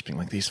to this, just being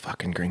like, these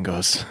fucking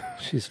gringos.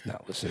 She's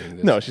not listening to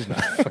this. No, she's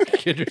not. Fucking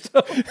kid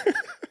yourself.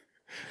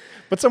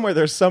 But somewhere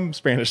there's some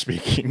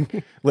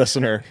Spanish-speaking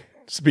listener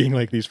just being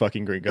like, these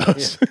fucking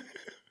gringos.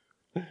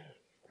 Yeah.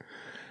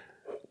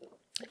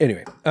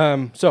 Anyway,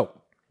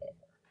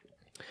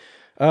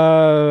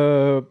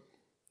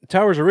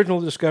 Tower's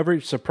original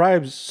discovery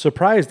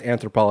surprised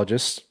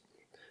anthropologists.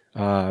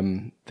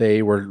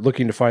 They were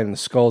looking to find the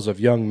skulls of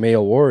young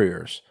male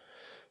warriors.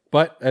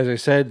 But, as I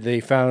said,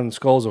 they found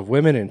skulls of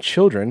women and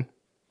children,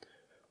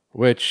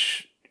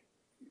 which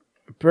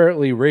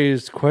apparently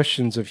raised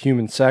questions of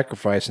human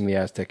sacrifice in the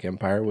Aztec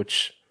Empire,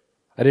 which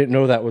I didn't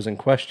know that was in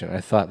question.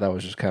 I thought that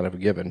was just kind of a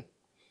given.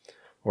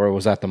 Or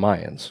was that the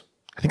Mayans?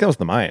 I think that was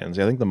the Mayans.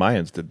 Yeah, I think the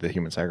Mayans did the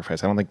human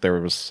sacrifice. I don't think there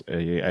was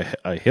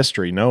a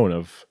history known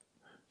of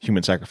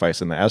human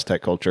sacrifice in the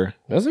Aztec culture.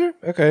 Was there?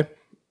 Okay.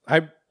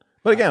 But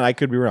again, I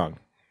could be wrong.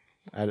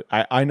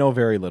 I know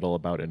very little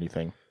about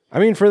anything. I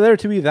mean, for there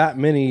to be that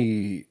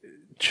many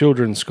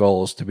children's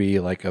skulls to be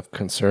like of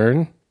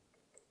concern,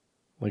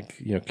 like,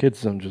 you know,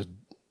 kids don't just,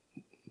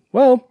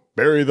 well,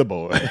 bury the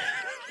boy.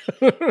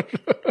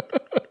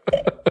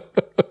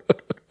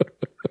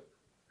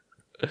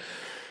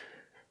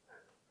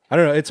 I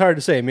don't know. It's hard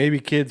to say.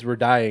 Maybe kids were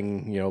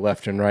dying, you know,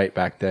 left and right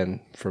back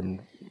then from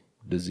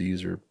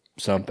disease or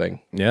something.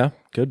 Yeah,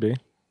 could be.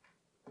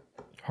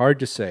 Hard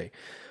to say.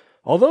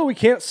 Although we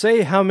can't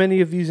say how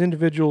many of these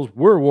individuals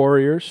were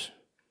warriors.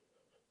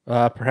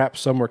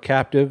 Perhaps some were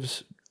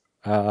captives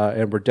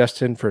and were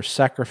destined for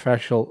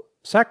sacrificial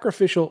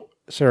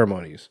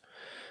ceremonies,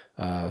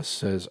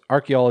 says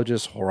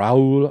archaeologist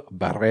Raul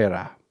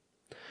Barrera.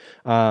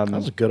 That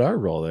was a good art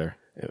roll there.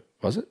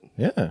 Was it?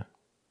 Yeah.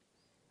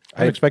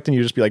 I'm expecting you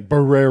to just be like,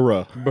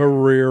 Barrera.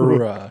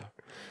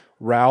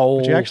 Raul.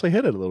 But you actually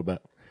hit it a little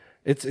bit.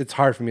 It's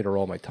hard for me to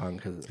roll my tongue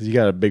because you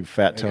got a big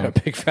fat I tongue. got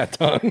a big fat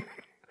tongue.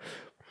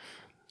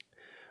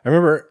 I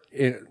remember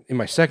in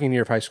my second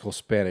year of high school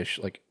Spanish,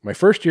 like my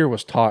first year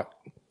was taught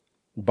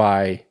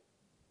by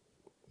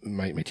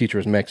my teacher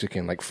was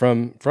Mexican, like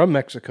from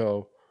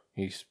Mexico.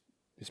 His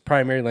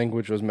primary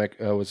language was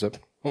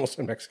almost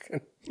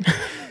Mexican,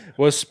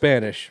 was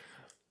Spanish,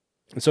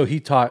 and so he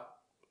taught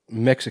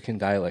Mexican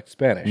dialect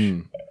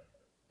Spanish.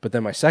 But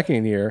then my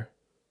second year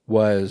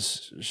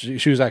was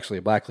she was actually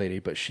a black lady,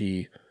 but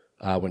she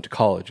went to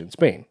college in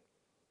Spain.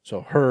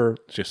 So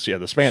she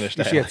had the Spanish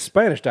dialect. She had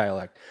Spanish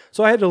dialect.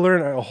 So I had to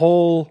learn a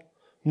whole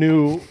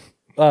new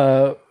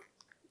type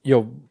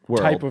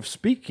of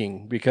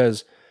speaking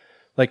because,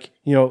 like,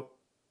 you know,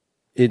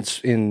 it's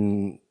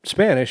in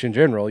Spanish in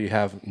general you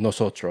have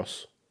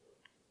nosotros.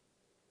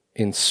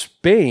 In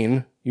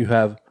Spain you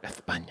have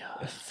España.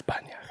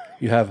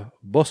 You have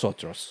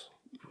vosotros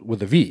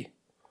with a V.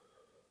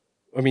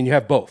 I mean, you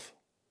have both,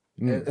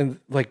 and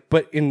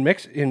but in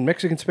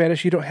Mexican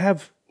Spanish you don't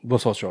have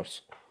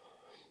vosotros.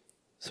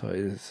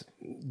 So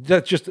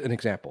that's just an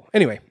example.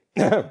 Anyway,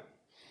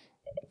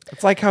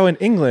 it's like how in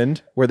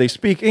England, where they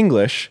speak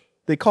English,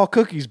 they call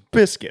cookies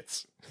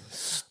biscuits.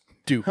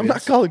 Stupid. I'm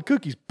not calling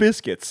cookies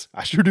biscuits.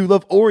 I sure do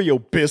love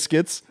Oreo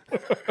biscuits.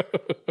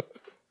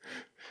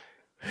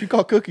 If you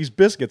call cookies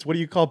biscuits, what do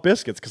you call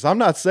biscuits? Because I'm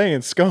not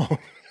saying scone.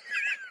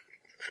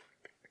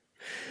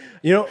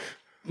 You know,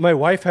 my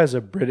wife has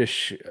a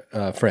British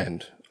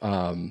friend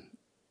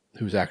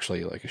who's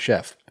actually like a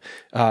chef.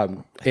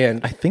 And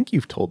I think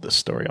you've told this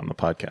story on the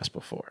podcast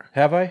before.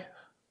 Have I?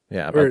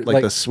 Yeah, about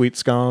like the sweet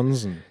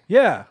scones.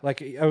 Yeah,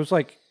 like I was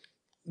like,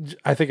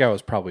 I think I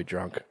was probably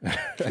drunk. I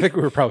think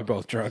we were probably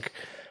both drunk.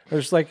 I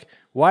was like,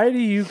 why do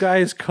you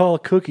guys call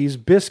cookies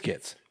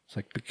biscuits? It's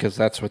like, because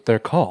that's what they're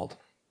called.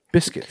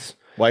 Biscuits.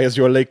 Why is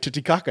your Lake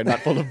Titicaca not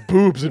full of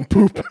boobs and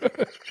poop?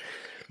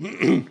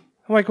 I'm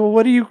like, well,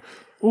 what do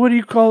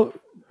you call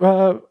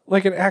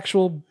like an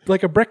actual,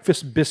 like a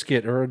breakfast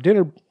biscuit or a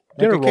dinner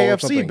like a roll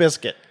KFC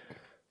biscuit?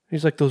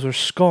 He's like, those are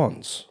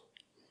scones.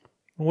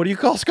 What do you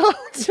call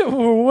scones? Yeah,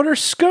 well, what are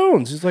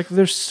scones? He's like,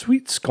 they're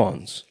sweet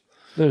scones.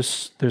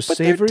 There's but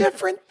savory. They're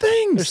different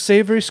things. There's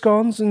savory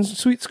scones and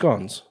sweet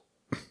scones.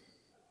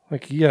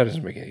 Like, yeah, it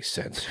doesn't make any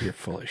sense. You're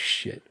full of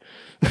shit.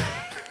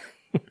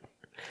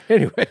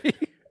 Anyway.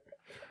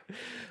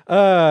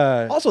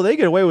 Also, they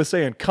get away with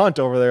saying cunt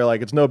over there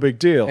like it's no big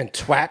deal. And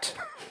twat.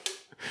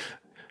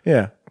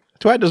 Yeah.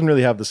 Twat doesn't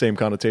really have the same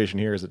connotation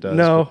here as it does.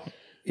 No. But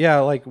yeah,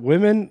 like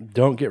women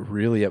don't get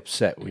really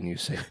upset when you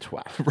say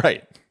twat.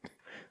 Right.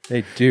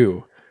 They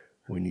do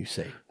when you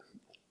say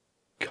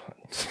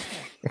cunt.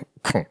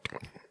 Cunt.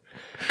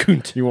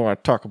 Cunt. You want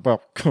to talk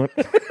about cunt?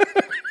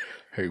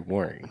 Hey,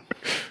 Warren.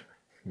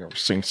 Never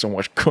seen so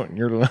much cunt in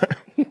your life.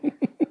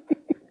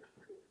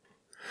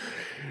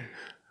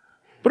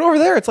 But over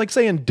there, it's like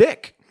saying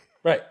dick.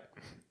 Right.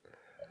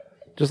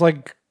 Just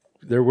like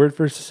their word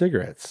for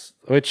cigarettes,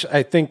 which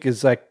I think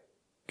is like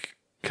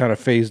kind of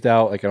phased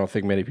out. Like I don't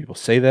think many people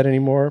say that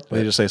anymore. But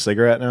They just say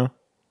cigarette now?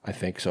 I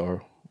think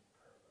so.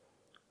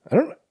 I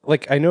don't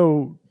like. I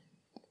know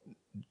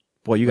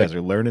Boy, you guys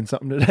are learning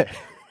something today.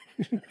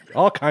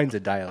 all kinds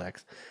of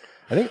dialects.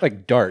 I think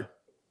like dart.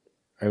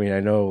 I mean, I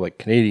know like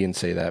Canadians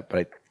say that, but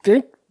I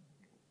think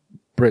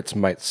Brits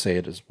might say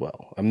it as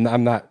well.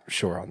 I'm not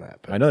sure on that.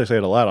 But I know they say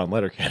it a lot on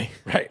Letterkenny.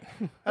 right.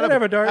 I don't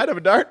have a dart. I'd have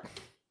a dart.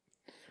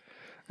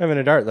 Having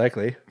a dart,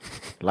 likely.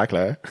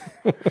 Likely.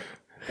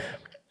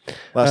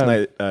 Last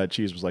night,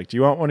 Cheese was like, "Do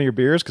you want one of your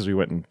beers?" Because we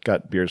went and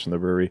got beers from the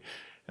brewery.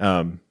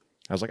 I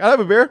was like, "I'll have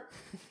a beer."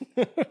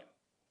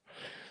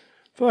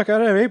 Fuck, I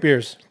don't have 8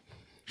 beers.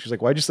 She's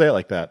like, "Why'd you say it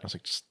like that?" I was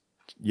like,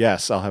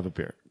 "Yes, I'll have a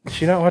beer." Did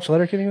she not watch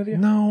Letterkenny with you?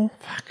 No.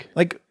 Fuck.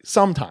 Like,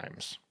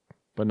 sometimes.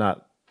 But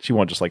not, she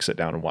won't just like sit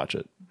down and watch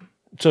it.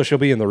 So she'll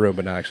be in the room,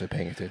 but not actually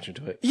paying attention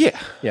to it. Yeah.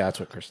 Yeah, that's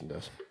what Kristen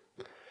does.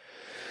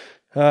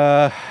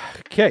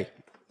 Okay.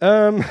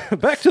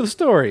 Back to the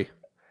story.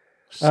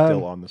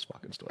 Still on this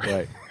fucking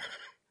story.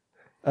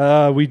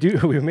 Right.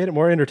 We've made it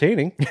more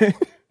entertaining.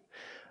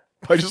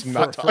 By just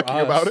not for talking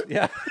us. about it.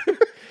 Yeah.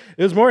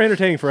 It was more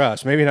entertaining for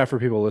us. Maybe not for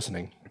people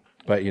listening.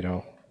 But, you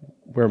know,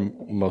 we're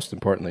most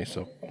importantly,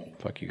 so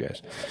fuck you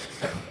guys.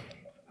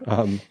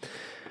 Join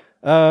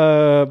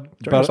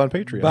us on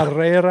Patreon.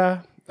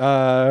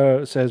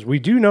 Barrera says, we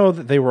do know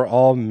that they were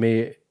all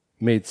made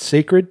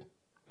sacred.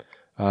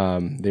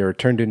 They were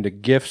turned into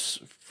gifts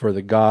for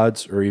the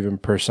gods or even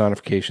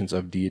personifications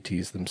of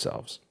deities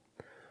themselves.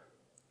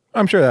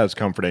 I'm sure that was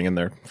comforting in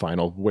their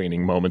final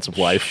waning moments of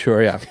life.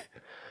 Sure, yeah.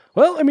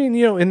 Well, I mean,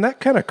 you know, in that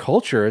kind of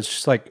culture, it's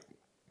just like,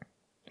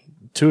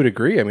 to a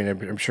degree, I mean,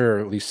 I'm sure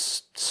at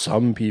least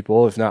some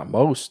people, if not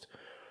most,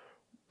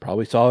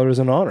 probably saw it as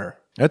an honor.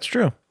 That's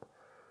true.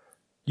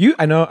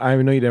 I know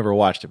you never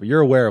watched it, but you're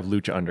aware of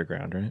Lucha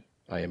Underground, right?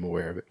 I am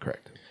aware of it,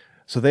 correct.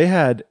 So they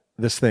had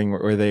this thing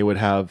where they would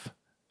have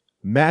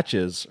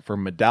matches for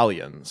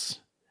medallions.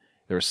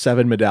 There were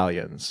 7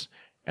 medallions,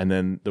 and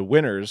then the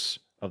winners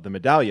of the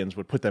medallions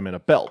would put them in a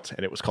belt,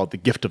 and it was called the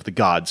Gift of the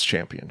Gods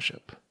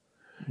Championship.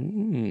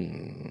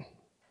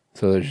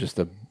 So there's just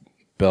a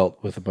belt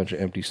with a bunch of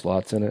empty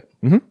slots in it?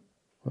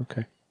 Mm-hmm.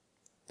 Okay.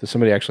 Does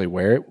somebody actually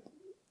wear it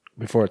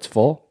before it's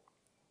full?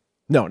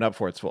 No, not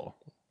before it's full.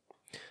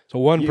 So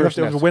one You have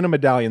person to win a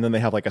medallion, then they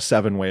have like a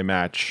 7-way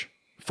match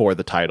for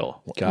the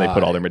title. And they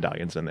put all their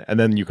medallions in it. And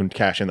then you can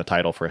cash in the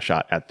title for a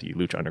shot at the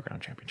Lucha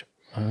Underground Championship.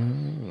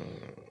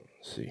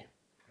 Let's see.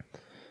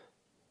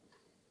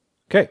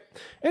 Okay.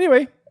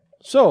 Anyway,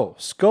 so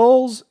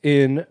skulls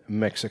in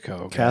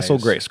Mexico. Guys. Castle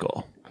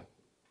Grayskull.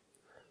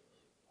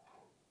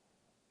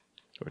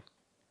 Or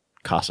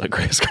Casa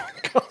Grayskull.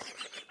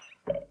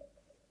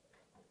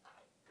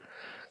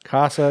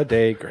 Casa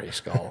de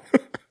Grayskull.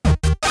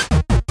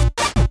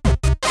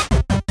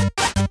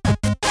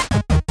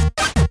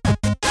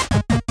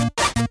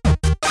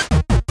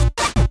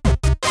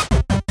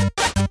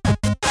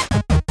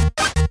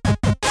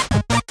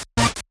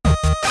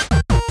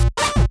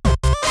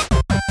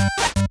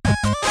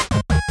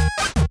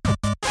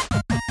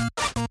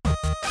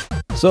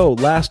 So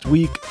last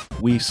week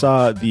we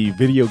saw the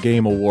Video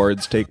Game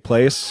Awards take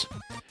place,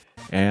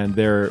 and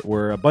there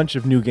were a bunch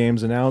of new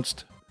games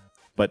announced,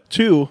 but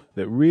 2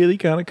 that really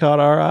kind of caught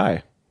our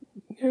eye.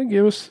 Yeah,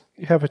 give us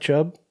half a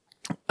chub.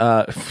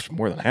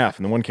 More than half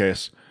in the one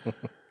case.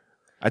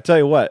 I tell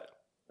you what,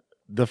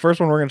 the first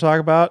one we're going to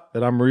talk about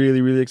that I'm really,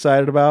 really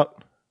excited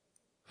about,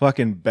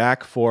 fucking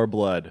Back 4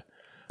 Blood.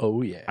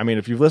 Oh, yeah. I mean,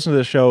 if you've listened to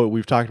the show,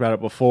 we've talked about it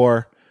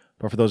before,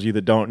 but for those of you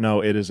that don't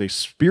know, it is a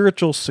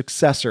spiritual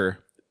successor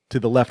to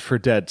the Left 4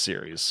 Dead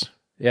series.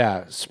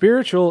 Yeah,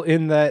 spiritual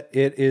in that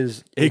it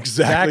is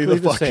Exactly the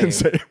fucking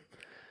same.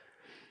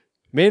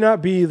 May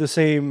not be the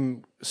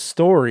same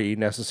story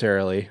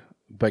necessarily,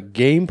 but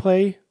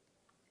gameplay,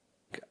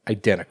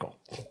 identical.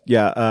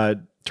 Yeah,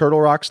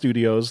 Turtle Rock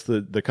Studios,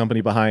 the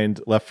company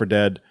behind Left 4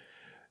 Dead,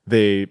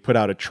 they put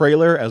out a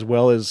trailer as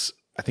well as,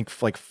 I think,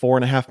 like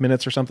 4.5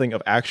 minutes or something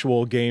of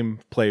actual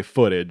gameplay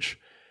footage.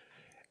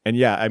 And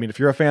yeah, I mean, if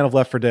you're a fan of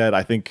Left 4 Dead,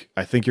 I think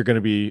you're going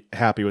to be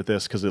happy with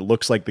this because it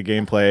looks like the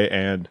gameplay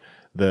and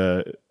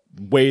the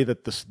way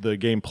that the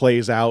game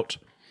plays out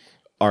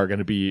are going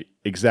to be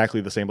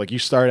exactly the same. Like you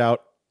start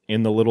out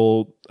in the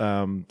little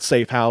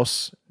safe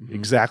house,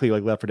 exactly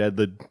like Left 4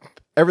 Dead.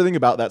 Everything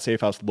about that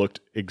safe house looked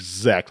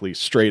exactly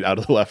straight out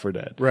of the Left 4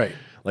 Dead. Right.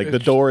 Like the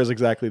door is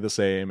exactly the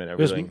same and It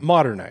was everything.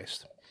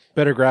 modernized,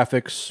 better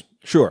graphics,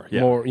 Sure,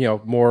 yeah.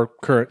 more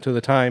current to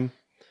the time.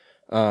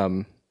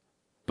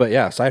 But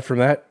yeah, aside from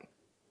that,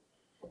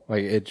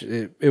 like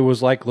it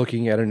was like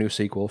looking at a new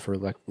sequel for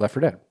Left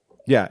 4 Dead.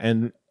 Yeah,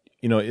 and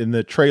in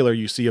the trailer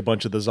you see a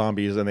bunch of the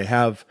zombies, and they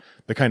have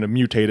the kind of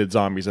mutated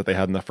zombies that they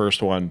had in the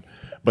first one,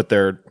 but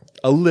they're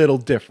a little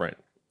different.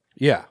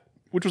 Yeah,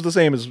 Which was the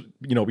same as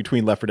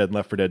between Left 4 Dead and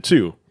Left 4 Dead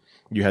 2.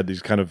 You had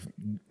these kind of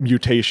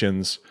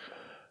mutations.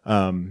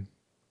 In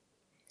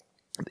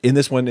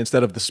this one,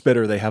 instead of the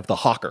spitter, they have the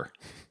hawker.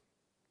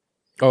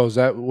 Oh, is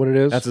that what it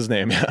is? That's his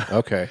name. Yeah.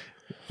 Okay.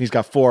 He's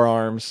got 4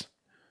 arms.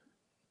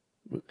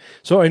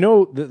 So I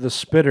know that the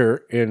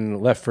spitter in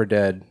Left 4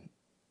 Dead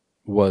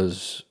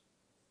was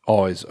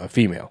always a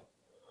female.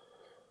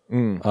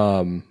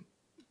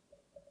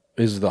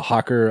 Is the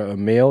hawker a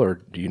male, or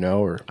do you know?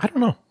 Or I don't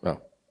know.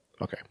 oh,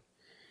 okay.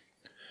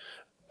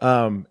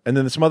 And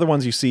then some other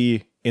ones you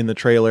see in the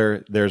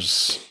trailer.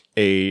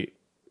 It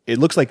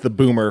looks like the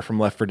boomer from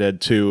Left 4 Dead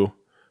 2,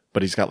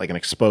 but he's got like an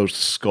exposed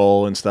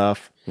skull and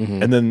stuff.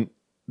 Mm-hmm. And then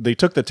they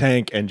took the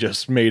tank and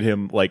just made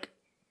him like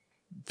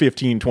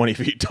 15, 20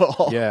 feet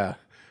tall. Yeah.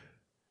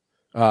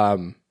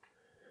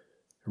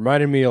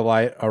 Reminded me a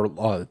lot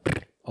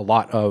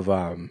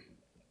of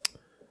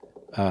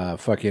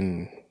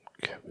fucking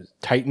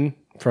Titan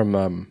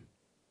from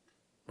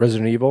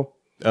Resident Evil.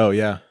 Oh,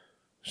 yeah.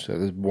 So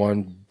there's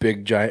one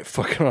big giant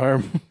fucking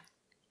arm.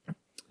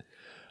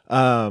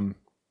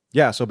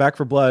 Yeah, so Back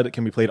 4 Blood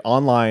can be played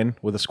online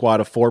with a squad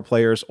of 4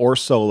 players or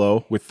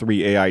solo with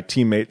 3 AI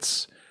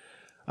teammates.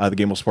 The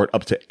game will support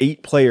up to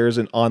 8 players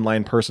in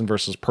online person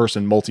versus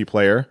person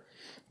multiplayer.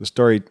 The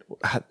story,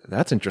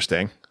 that's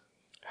interesting.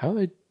 How do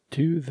they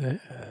do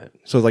that?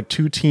 So like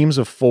 2 teams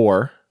of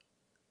 4,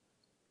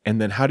 and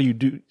then how do you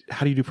do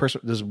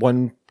person? Does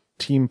one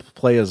team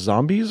play as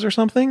zombies or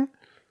something?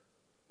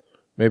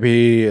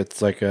 Maybe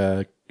it's like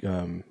a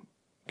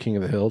King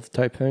of the Hill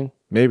type thing.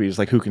 Maybe it's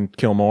like who can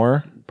kill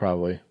more.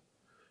 Probably.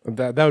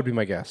 That would be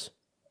my guess.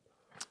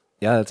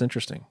 Yeah, that's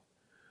interesting.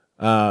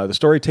 The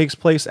story takes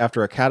place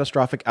after a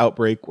catastrophic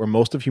outbreak where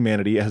most of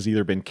humanity has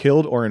either been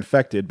killed or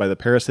infected by the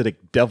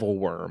parasitic devil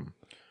worm.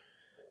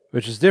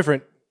 Which is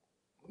different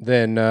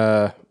than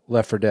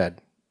Left 4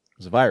 Dead.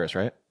 It's a virus,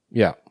 right?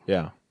 Yeah.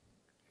 Yeah.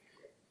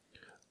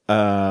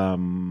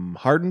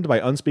 Hardened by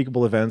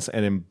unspeakable events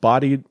and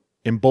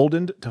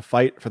emboldened to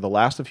fight for the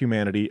last of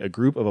humanity, a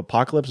group of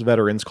apocalypse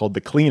veterans called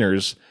the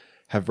Cleaners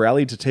have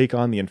rallied to take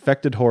on the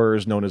infected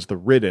horrors known as the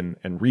Ridden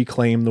and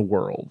reclaim the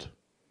world.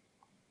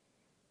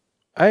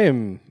 I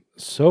am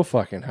so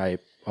fucking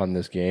hype on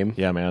this game.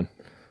 Yeah, man.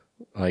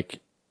 Like,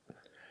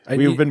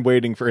 We've been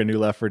waiting for a new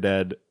Left 4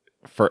 Dead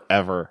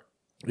forever.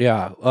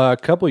 Yeah. A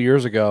couple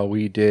years ago,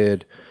 we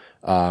did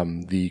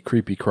the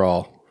creepy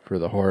crawl for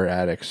the horror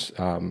addicts.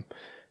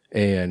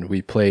 And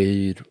we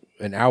played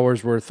an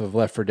hour's worth of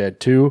Left 4 Dead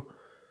 2.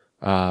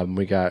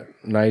 We got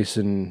nice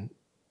and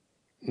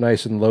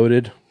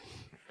loaded.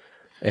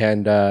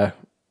 And that's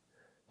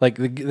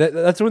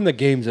when the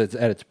game's at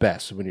its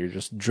best, when you're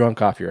just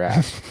drunk off your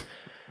ass.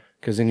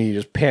 Because then you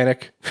just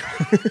panic.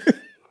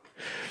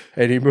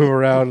 And you move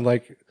around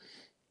like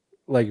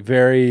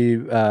very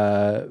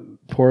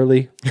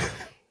poorly.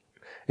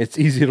 It's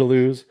easy to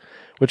lose,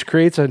 which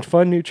creates a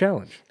fun new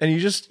challenge. And you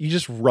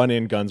just run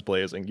in guns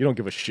blazing. You don't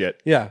give a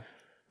shit. Yeah.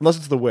 Unless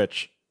it's the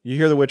witch. You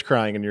hear the witch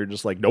crying and you're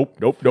just like, nope.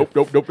 Yeah,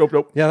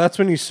 that's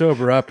when you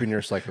sober up and you're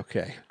just like,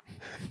 okay.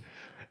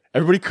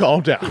 Everybody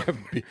calm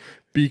down.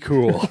 Be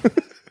cool.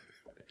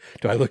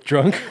 Do I look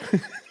drunk?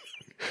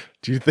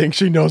 Do you think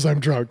she knows I'm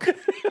drunk?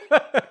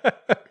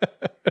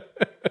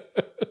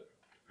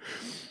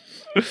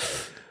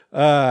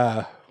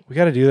 We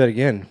got to do that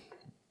again.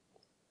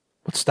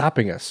 What's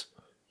stopping us?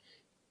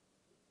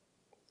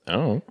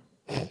 Oh.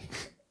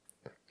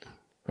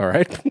 All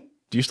right.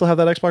 Do you still have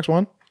that Xbox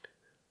One?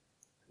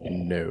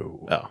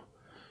 No. Oh.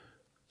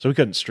 So we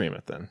couldn't stream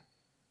it then.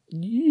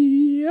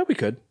 Yeah, we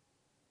could.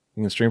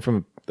 You can stream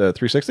from the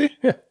 360?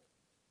 Yeah.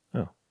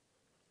 Oh.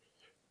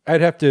 I'd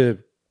have to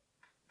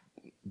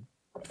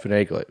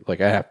finagle it.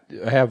 Like I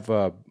have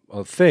a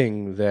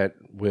thing that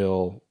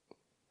will,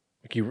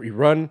 like you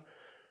run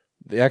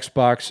the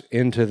Xbox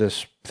into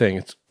this thing.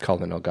 It's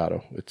called an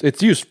Elgato.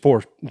 It's used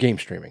for game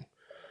streaming.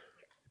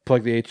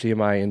 Plug the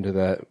HDMI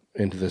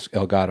into this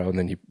Elgato, and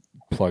then you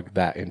plug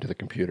that into the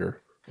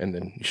computer, and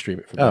then you stream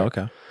it from there. Oh,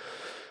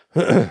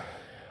 okay.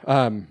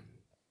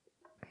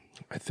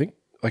 I think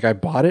like I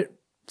bought it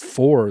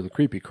for the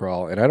creepy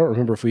crawl, and I don't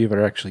remember if we even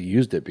actually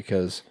used it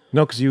because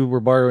No, because you were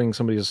borrowing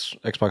somebody's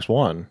Xbox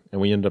One, and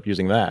we ended up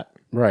using that.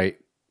 right.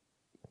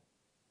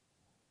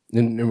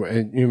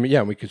 And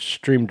yeah, we could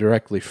stream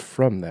directly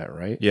from that,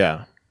 right?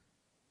 Yeah.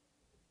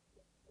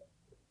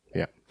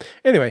 Yeah.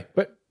 Anyway,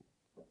 but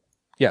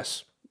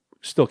yes,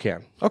 still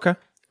can. Okay.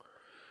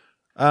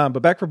 But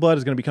Back 4 Blood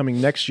is going to be coming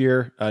next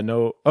year. I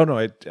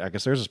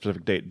guess there's a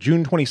specific date.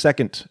 June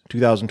 22nd,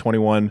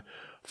 2021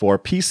 for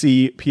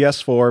PC,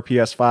 PS4,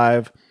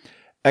 PS5,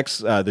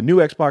 the new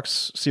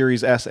Xbox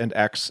Series S and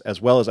X,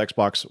 as well as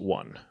Xbox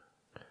One.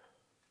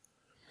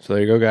 So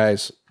there you go,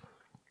 guys.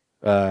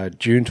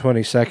 June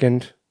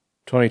 22nd,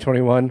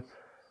 2021.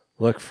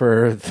 Look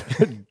for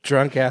the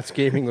Drunk Ass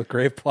Gaming with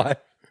Grave Plot.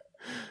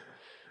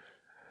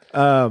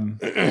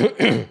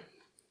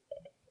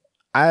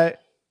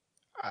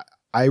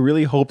 I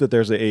really hope that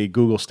there's a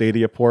Google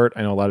Stadia port.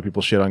 I know a lot of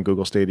people shit on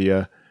Google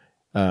Stadia,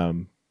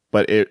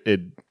 but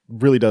it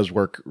really does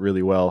work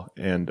really well,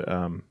 and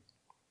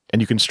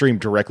you can stream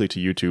directly to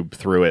YouTube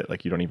through it.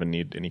 Like you don't even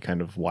need any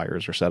kind of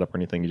wires or setup or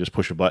anything. You just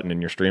push a button and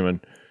you're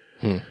streaming.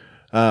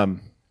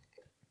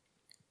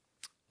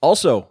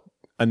 Also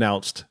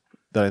announced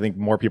that I think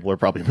more people are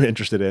probably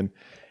interested in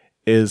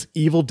is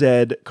Evil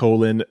Dead: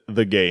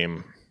 The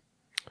Game.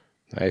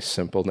 Nice,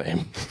 simple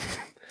name.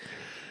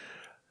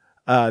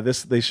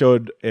 They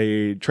showed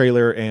a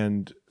trailer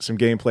and some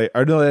gameplay.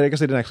 Or no, I guess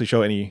they didn't actually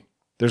show any.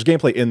 There's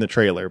gameplay in the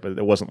trailer, but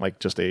it wasn't like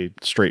just a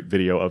straight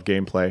video of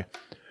gameplay.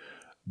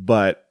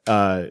 But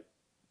the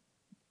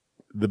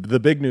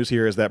big news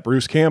here is that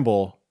Bruce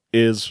Campbell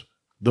is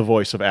the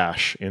voice of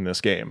Ash in this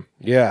game.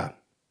 Yeah.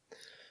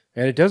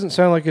 And it doesn't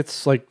sound like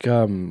it's like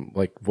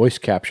voice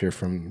capture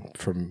from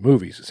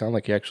movies. It sounded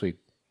like he actually...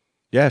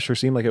 Yeah, it sure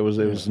seemed like it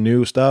was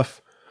new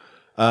stuff.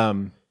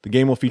 The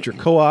game will feature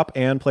co-op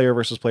and player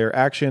versus player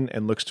action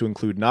and looks to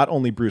include not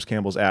only Bruce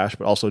Campbell's Ash,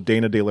 but also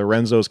Dana De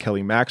Lorenzo's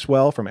Kelly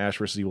Maxwell from Ash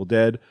vs. Evil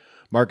Dead,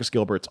 Marcus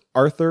Gilbert's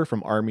Arthur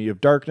from Army of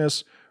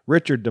Darkness,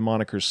 Richard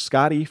DeMoniker's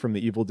Scotty from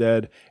The Evil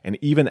Dead, and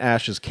even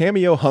Ash's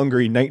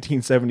cameo-hungry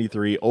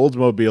 1973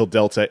 Oldsmobile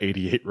Delta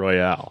 88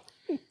 Royale.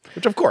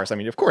 Which, of course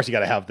you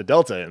got to have the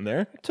Delta in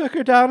there. Took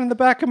her down in the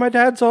back of my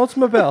dad's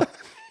Oldsmobile.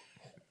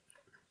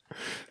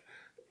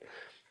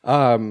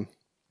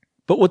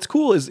 But what's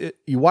cool is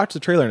you watch the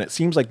trailer and it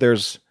seems like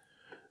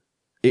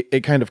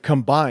it kind of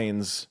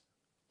combines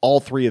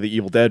all three of the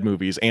Evil Dead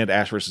movies and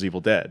Ash vs.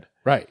 Evil Dead.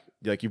 Right.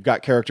 Like you've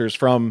got characters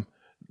from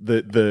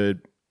the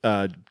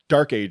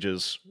Dark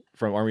Ages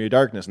from Army of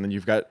Darkness, and then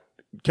you've got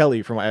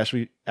Kelly from Ash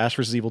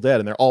vs. Evil Dead,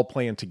 and they're all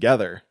playing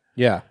together.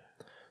 Yeah.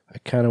 I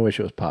kind of wish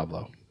it was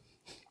Pablo.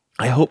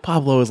 I hope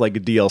Pablo is like a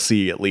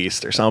DLC at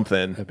least or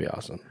something. That'd be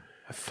awesome.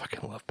 I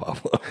fucking love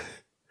Pablo.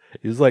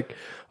 He's like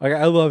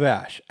I love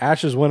Ash.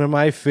 Ash is one of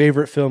my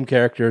favorite film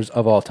characters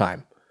of all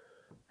time.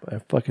 But I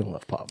fucking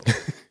love Pablo.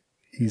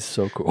 He's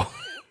so cool.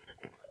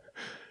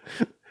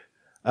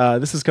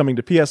 This is coming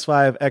to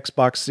PS5,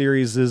 Xbox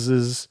Series,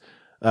 PS4,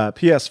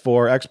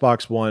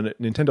 Xbox One,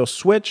 Nintendo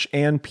Switch,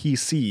 and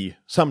PC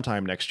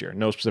sometime next year.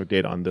 No specific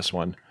date on this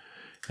one.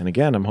 And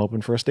again, I'm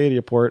hoping for a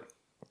Stadia port.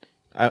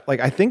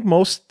 I think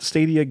most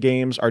Stadia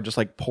games are just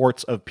like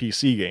ports of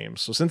PC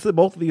games. So since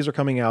both of these are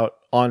coming out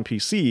on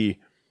PC,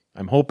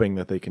 I'm hoping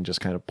that they can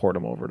just kind of port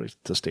them over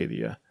to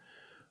Stadia.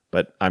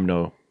 But I'm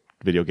no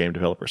video game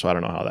developer, so I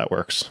don't know how that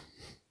works.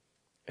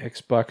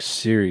 Xbox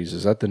Series,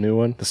 is that the new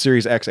one? The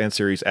Series X and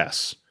Series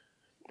S.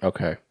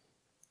 Okay.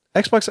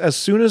 Xbox, as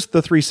soon as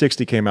the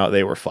 360 came out,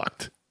 they were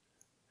fucked.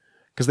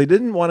 Because they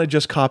didn't want to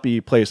just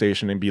copy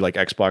PlayStation and be like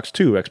Xbox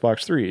 2,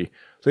 Xbox 3.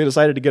 So they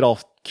decided to get all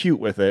cute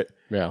with it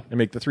and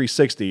make the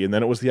 360. And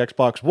then it was the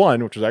Xbox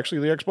One, which was actually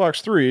the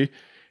Xbox 3.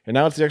 And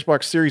now it's the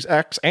Xbox Series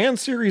X and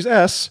Series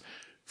S.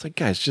 It's like,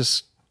 guys,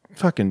 just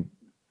fucking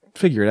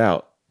figure it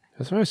out.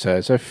 That's what I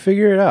said. So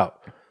figure it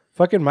out.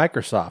 Fucking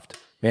Microsoft,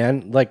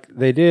 man. Like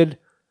they did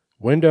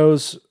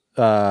Windows,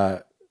 they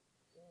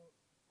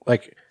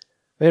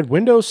had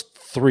Windows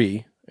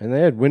 3 and they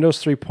had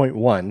Windows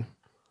 3.1.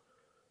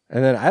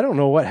 And then I don't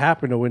know what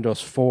happened to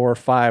Windows 4,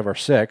 5, or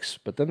 6,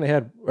 but then they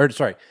had, I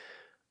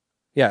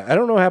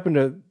don't know what happened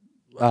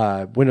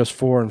to Windows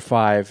 4 and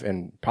 5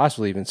 and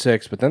possibly even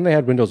 6, but then they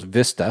had Windows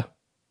Vista.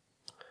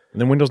 And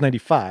then Windows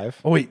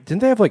 95. Oh, wait,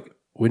 didn't they have like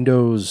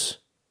Windows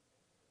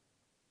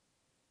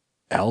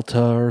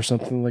Alta or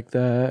something like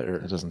that? Or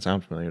it doesn't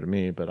sound familiar to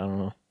me, but I don't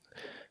know.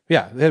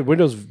 Yeah, they had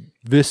Windows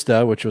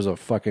Vista, which was a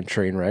fucking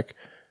train wreck.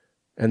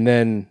 And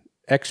then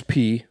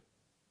XP.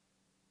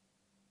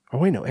 Oh,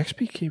 wait, no,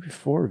 XP came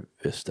before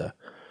Vista.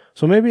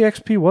 So maybe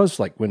XP was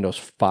like Windows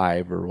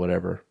 5 or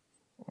whatever.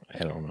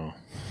 I don't know.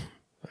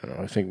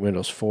 I think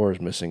Windows 4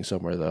 is missing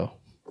somewhere, though.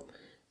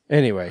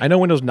 Anyway. I know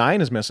Windows 9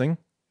 is missing.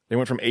 They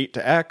went from 8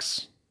 to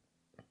X.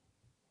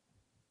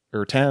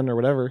 Or 10 or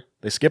whatever.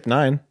 They skipped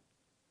 9.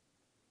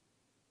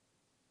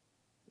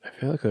 I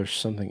feel like there's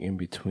something in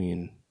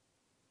between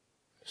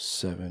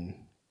 7.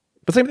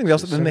 But same thing.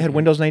 Then they had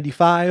Windows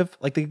 95.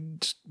 Like, they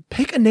just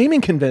pick a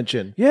naming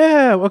convention.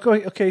 Yeah.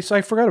 Okay. So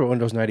I forgot about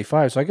Windows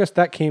 95. So I guess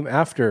that came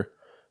after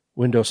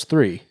Windows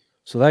 3.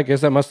 So I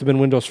guess that must have been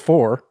Windows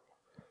 4.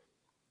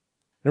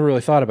 Never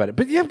really thought about it.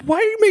 But yeah, why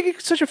are you making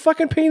such a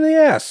fucking pain in the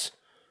ass?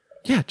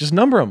 Yeah, just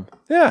number them.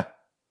 Yeah.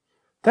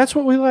 That's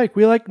what we like.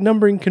 We like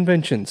numbering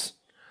conventions.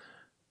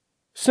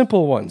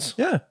 Simple ones.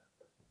 Yeah.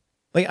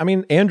 Like, I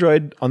mean,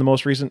 Android on the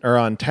most recent, or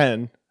on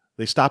 10,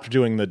 they stopped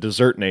doing the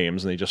dessert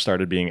names and they just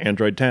started being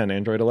Android 10,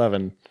 Android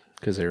 11.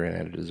 Because they ran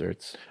out of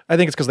desserts. I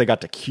think it's because they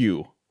got to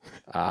Q.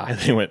 And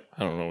they went,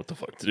 I don't know what the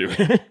fuck to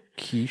do.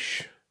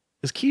 Quiche.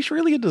 Is quiche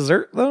really a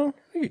dessert, though?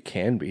 I think it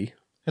can be.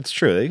 It's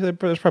true.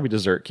 There's probably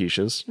dessert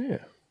quiches. Yeah.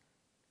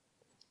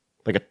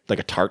 Like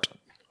a tart.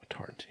 A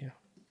tart, yeah.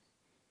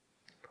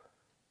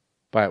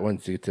 But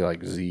once you get to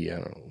like Z,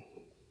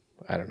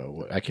 I don't know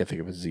what. I can't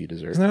think of a Z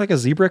dessert. Isn't there like a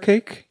zebra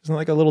cake? Isn't it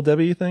like a Little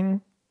Debbie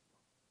thing?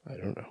 I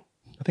don't know.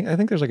 I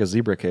think there's like a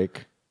zebra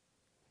cake.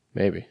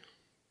 Maybe.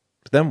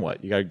 But then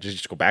what? You gotta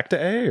just go back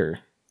to A, or?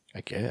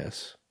 I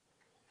guess.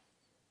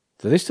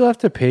 Do they still have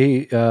to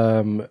pay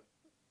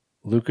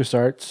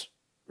LucasArts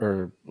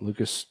or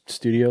Lucas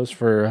Studios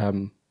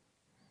for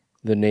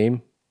the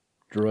name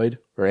Droid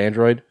or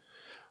Android?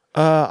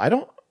 I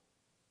don't.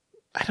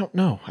 I don't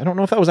know. I don't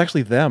know if that was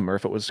actually them or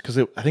if it was because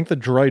I think the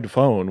Droid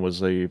phone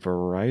was a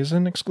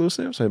Verizon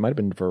exclusive, so it might have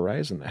been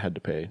Verizon that had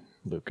to pay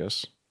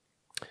Lucas.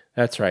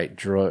 That's right.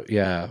 Droid.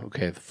 Yeah.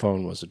 Okay. The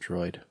phone was a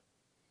Droid.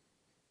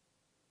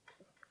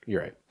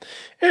 You're right.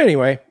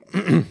 Anyway,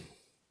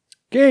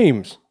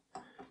 games.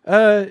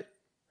 I'm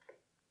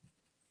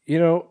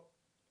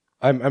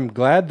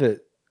glad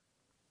that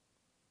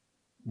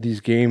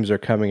these games are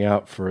coming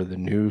out for the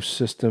new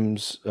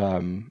systems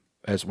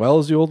as well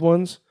as the old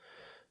ones,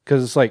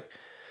 because it's like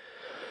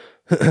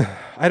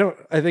I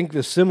think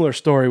the similar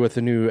story with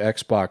the new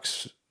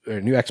Xboxes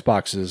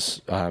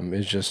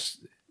is just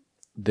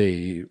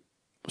they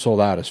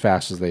sold out as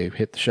fast as they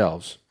hit the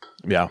shelves.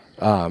 Yeah.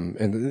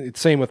 And it's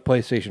same with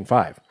PlayStation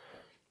 5.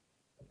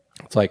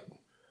 It's like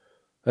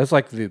that's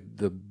like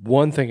the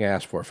one thing I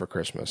asked for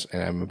Christmas,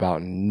 and I'm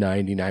about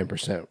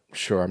 99%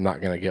 sure I'm not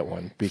going to get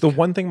one. The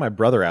one thing my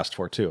brother asked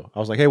for too. I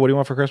was like, "Hey, what do you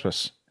want for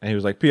Christmas?" And he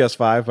was like,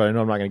 "PS5," but I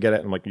know I'm not going to get it.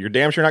 And I'm like, "You're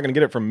damn sure not going to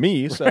get it from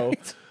me." So,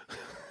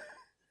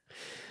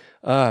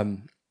 right?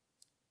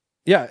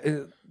 Yeah,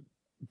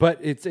 but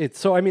it's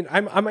so. I mean,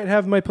 I might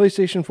have my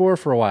PlayStation 4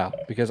 for a while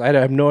because I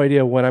have no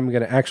idea when I'm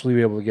going to actually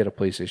be able to get a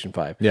PlayStation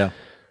 5. Yeah,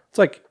 it's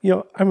like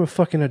I'm a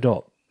fucking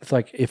adult. It's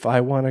like if I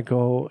want to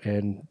go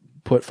and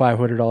put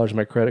 $500 in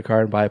my credit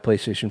card and buy a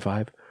PlayStation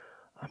 5,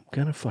 I'm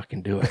gonna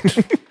fucking do it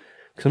because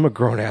I'm a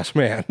grown ass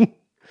man.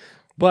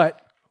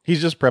 But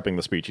he's just prepping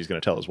the speech he's going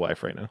to tell his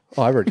wife right now.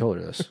 Oh, I've already told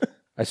her this.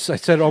 I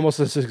said almost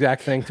this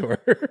exact thing to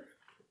her.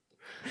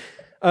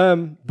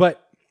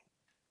 But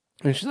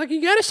and she's like, "You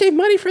got to save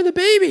money for the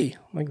baby."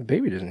 I'm like, the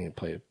baby doesn't even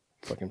play a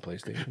fucking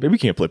PlayStation. Baby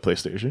can't play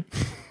PlayStation.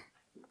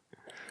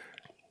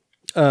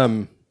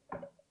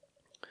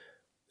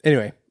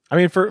 Anyway. I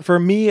mean, for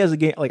me as a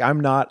game, like I'm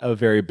not a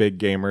very big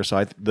gamer,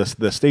 so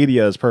the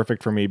Stadia is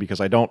perfect for me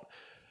because I don't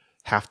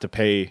have to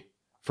pay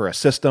for a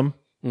system.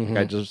 Mm-hmm.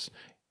 Like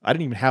I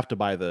didn't even have to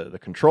buy the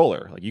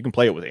controller. Like you can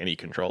play it with any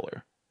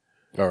controller.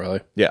 Oh, really?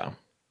 Yeah.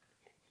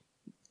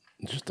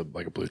 It's just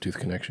like a Bluetooth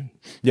connection.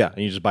 Yeah,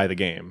 and you just buy the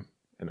game,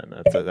 and then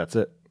that's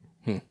it.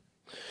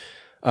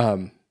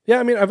 Yeah,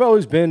 I mean, I've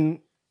always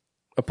been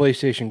a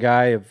PlayStation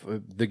guy. Of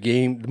the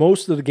game,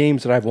 most of the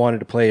games that I've wanted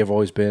to play have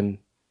always been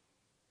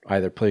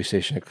either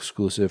PlayStation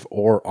exclusive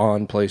or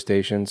on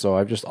PlayStation. So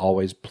I've just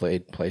always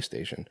played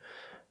PlayStation.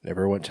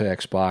 Never went to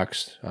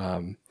Xbox.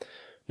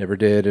 Never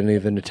did any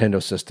of the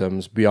Nintendo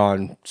systems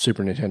beyond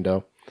Super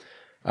Nintendo.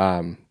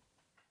 And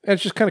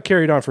it's just kind of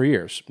carried on for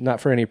years.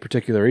 Not for any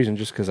particular reason,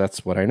 just because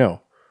that's what I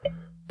know.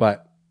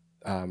 But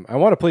I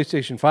want a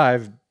PlayStation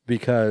 5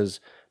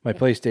 because my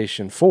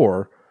PlayStation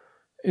 4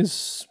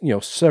 is,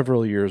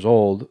 several years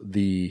old.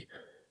 The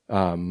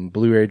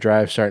Blu-ray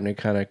drive starting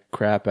to kind of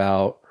crap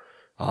out.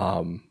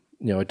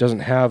 It doesn't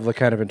have the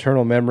kind of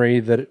internal memory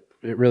that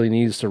it really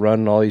needs to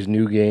run all these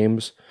new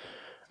games.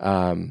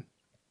 And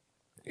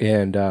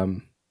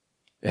it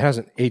has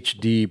an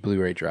HD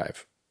Blu-ray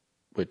drive,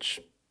 which,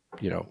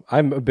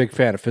 I'm a big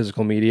fan of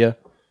physical media.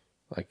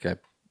 Like I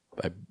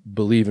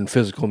believe in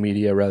physical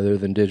media rather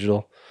than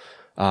digital.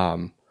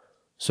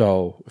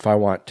 So if I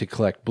want to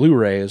collect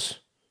Blu-rays,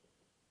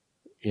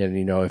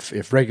 and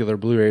if regular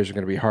Blu-rays are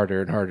going to be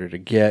harder and harder to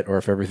get, or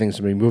if everything's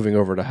going to be moving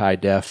over to high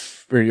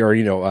def, or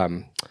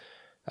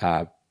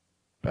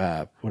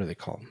what do they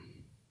call them?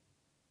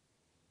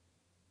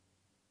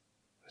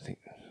 I think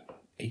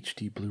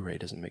HD Blu-ray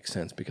doesn't make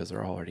sense because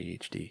they're already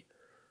HD.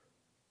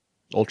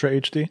 Ultra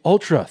HD?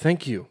 Ultra,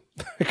 thank you.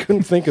 I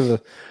couldn't think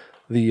of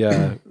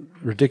the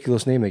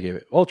ridiculous name they gave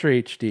it. Ultra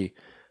HD.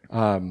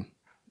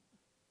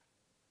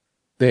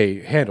 They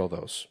handle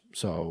those,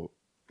 so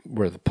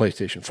where the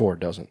PlayStation 4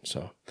 doesn't.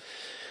 So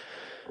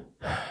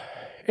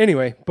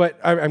anyway, but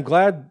I'm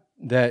glad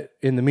that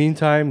in the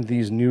meantime,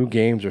 these new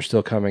games are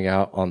still coming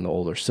out on the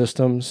older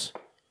systems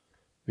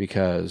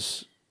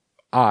because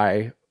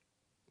I,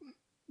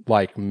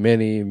 like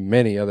many,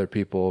 many other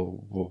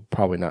people, will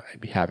probably not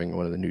be having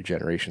one of the new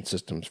generation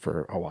systems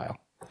for a while.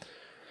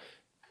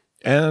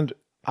 And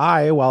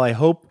while I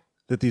hope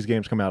that these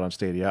games come out on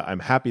Stadia,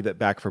 I'm happy that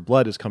Back 4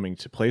 Blood is coming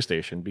to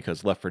PlayStation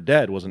because Left 4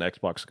 Dead was an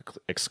Xbox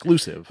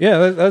exclusive.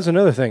 Yeah, that's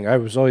another thing. I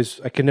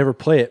could never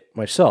play it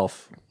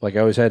myself. Like I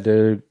always had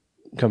to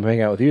come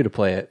hang out with you to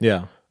play it.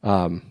 Yeah.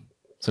 So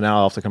now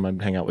I'll have to come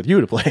and hang out with you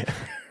to play it.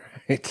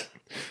 Right.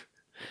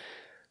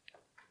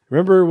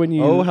 Remember when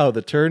you... Oh, how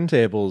the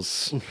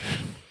turntables.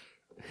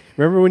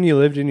 Remember when you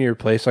lived in your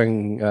place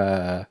on,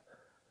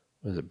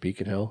 was it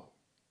Beacon Hill?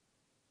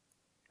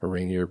 Or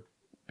Rainier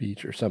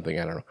Beach or something,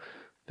 I don't know.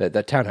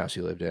 That townhouse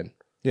you lived in.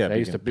 Yeah. I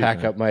used to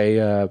pack up my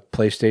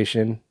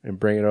PlayStation and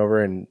bring it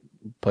over and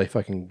play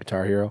fucking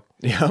Guitar Hero.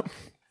 Yeah.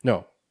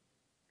 No.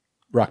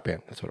 Rock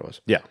Band, that's what it was.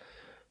 Yeah.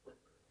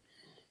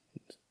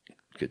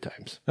 Good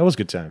times. That was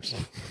good times.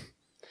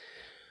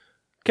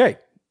 Okay.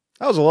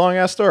 That was a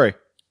long-ass story.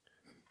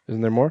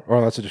 Isn't there more?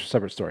 Or that's a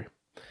separate story.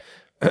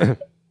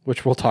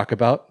 Which we'll talk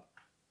about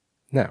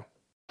now.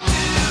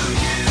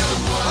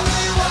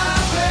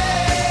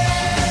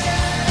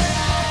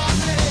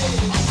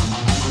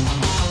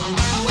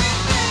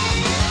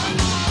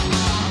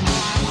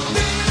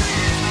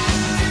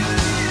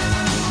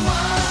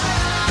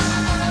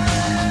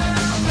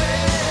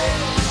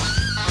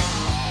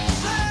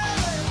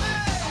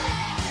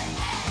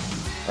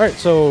 All right,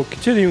 so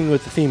continuing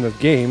with the theme of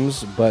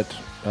games, but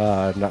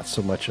not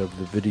so much of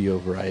the video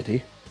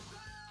variety.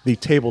 The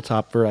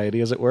tabletop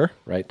variety, as it were.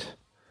 Right.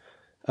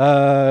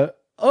 The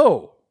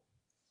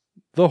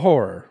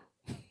horror.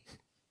 I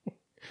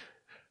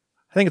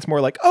think it's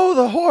more like, oh,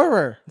 the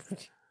horror.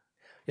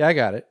 Yeah, I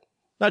got it.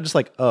 Not just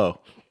like, oh,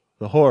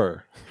 the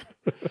horror.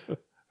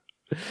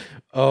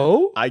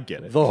 Oh? I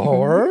get it. The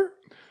horror?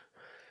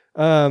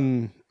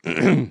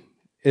 It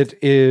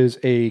is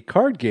a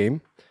card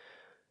game.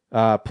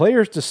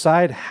 Players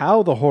decide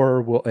how the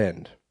horror will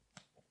end.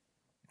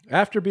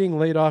 After being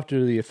laid off due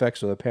to the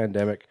effects of the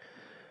pandemic,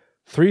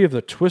 3 of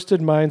the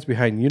twisted minds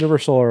behind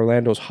Universal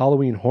Orlando's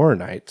Halloween Horror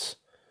Nights,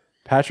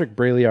 Patrick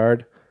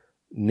Braillard,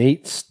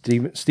 Nate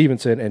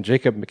Stevenson, and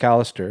Jacob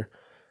McAllister,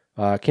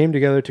 came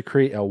together to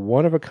create a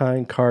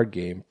one-of-a-kind card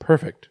game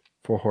perfect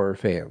for horror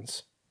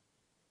fans.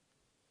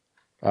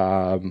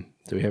 Do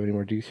we have any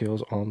more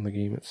details on the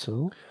game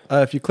itself?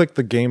 If you click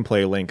the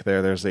gameplay link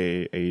there, there's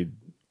a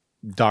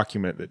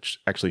document that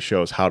actually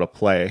shows how to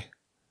play.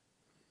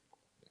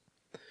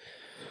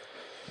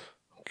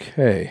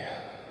 Okay.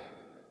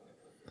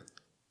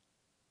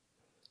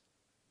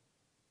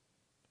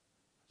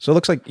 So it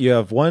looks like you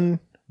have one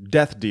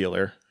death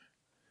dealer,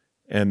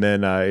 and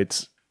then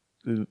it's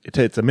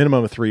a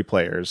minimum of 3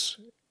 players.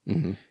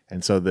 Mm-hmm.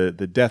 And so the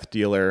death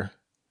dealer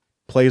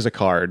plays a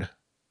card,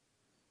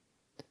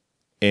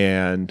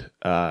 and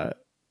it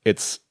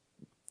looks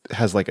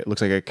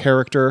like a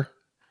character,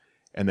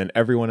 and then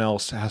everyone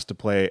else has to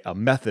play a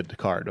method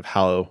card of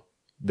how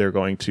they're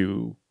going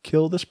to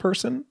kill this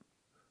person,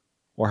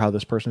 or how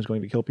this person is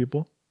going to kill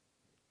people.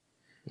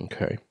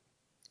 Okay.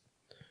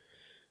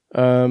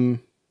 So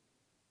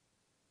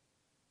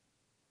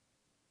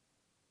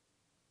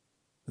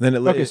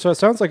it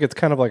sounds like it's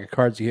kind of like a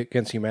Cards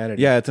Against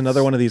Humanity. Yeah, it's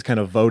another one of these kind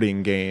of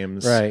voting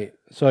games. Right.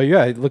 So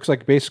yeah, it looks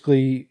like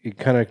basically you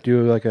kind of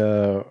do like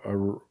a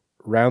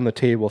round the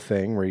table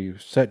thing where you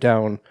set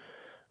down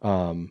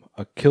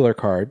a killer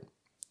card.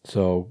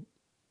 So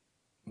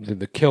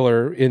the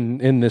killer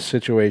in this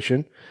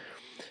situation,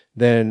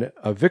 then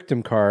a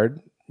victim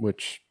card,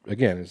 which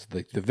again is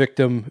the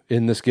victim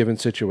in this given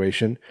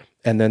situation,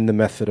 and then the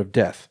method of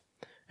death.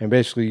 And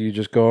basically, you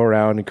just go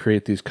around and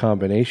create these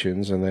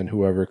combinations, and then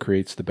whoever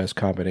creates the best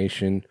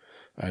combination,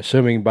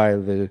 assuming by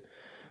the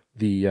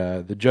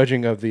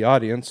judging of the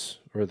audience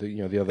or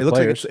the other players. It looks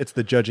like it's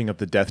the judging of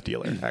the death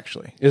dealer,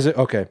 actually. Is it?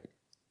 Okay.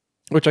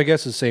 Which I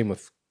guess is same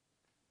with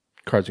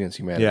Cards Against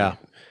Humanity. Yeah.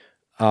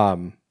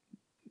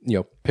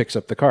 Picks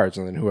up the cards,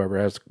 and then whoever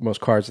has the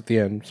most cards at the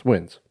end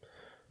wins.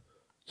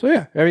 So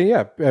yeah, I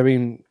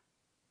mean,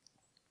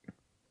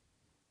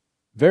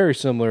 very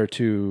similar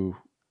to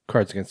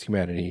Cards Against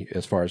Humanity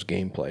as far as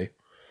gameplay.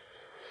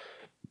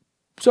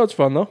 So it's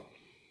fun though.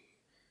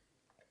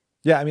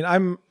 Yeah, I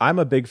mean, I'm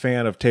a big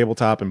fan of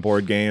tabletop and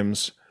board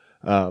games,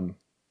 and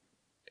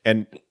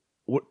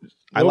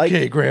I like.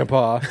 Okay,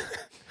 Grandpa.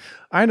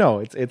 I know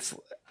it's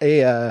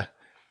a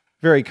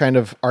very kind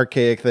of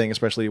archaic thing,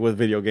 especially with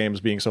video games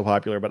being so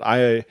popular. But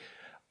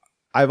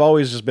I've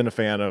always just been a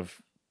fan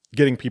of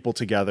getting people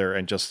together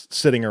and just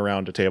sitting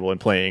around a table and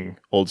playing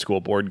old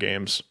school board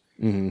games.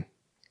 Mm-hmm.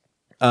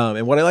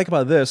 And what I like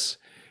about this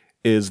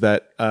is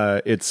that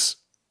it's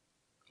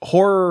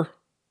horror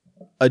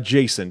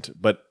adjacent,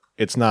 but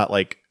it's not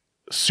like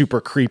super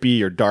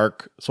creepy or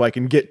dark. So I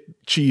can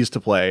get Cheese to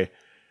play,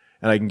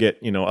 and I can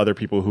get other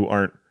people who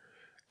aren't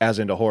as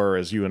into horror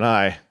as you and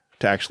I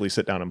to actually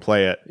sit down and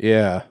play it.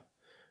 Yeah.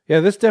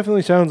 This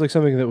definitely sounds like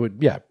something that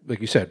would, like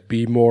you said,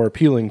 be more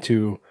appealing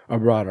to a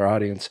broader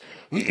audience,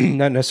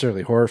 not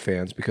necessarily horror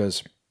fans,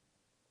 because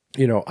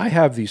I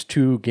have these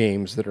 2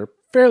 games that are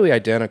fairly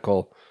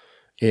identical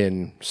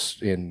in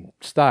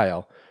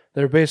style.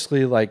 They're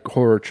basically like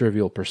horror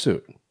Trivial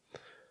Pursuit.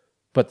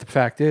 But the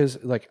fact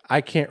is, like,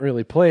 I can't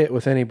really play it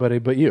with anybody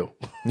but you.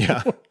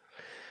 Yeah.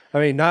 I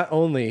mean, not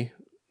only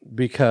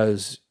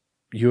because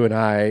you and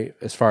I,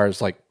 as far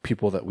as like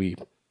people that we,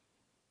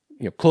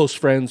 close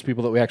friends,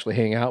 people that we actually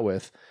hang out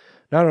with,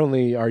 not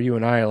only are you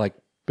and I like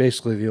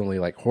basically the only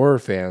like horror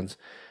fans,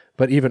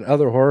 but even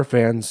other horror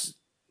fans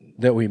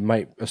that we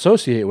might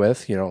associate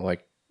with,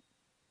 like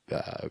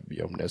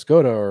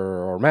Nesgoda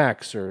or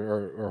Max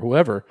or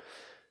whoever,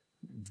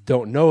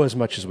 don't know as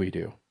much as we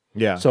do.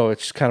 Yeah. So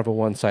it's kind of a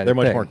one-sided They're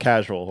much thing. more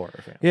casual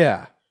horror fans.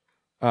 Yeah.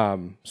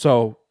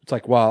 So it's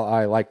like, while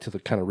I like to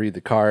kind of read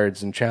the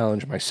cards and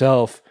challenge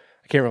myself,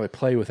 I can't really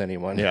play with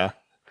anyone. Yeah.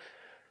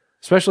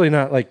 Especially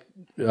not like,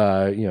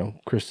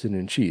 Kristen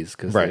and Cheese,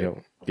 because they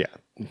don't. Yeah.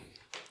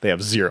 They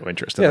have zero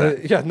interest in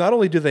that. Yeah. Not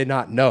only do they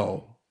not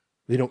know,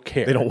 they don't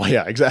care. They don't.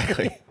 Yeah,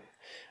 exactly.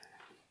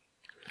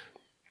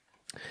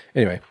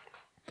 Anyway.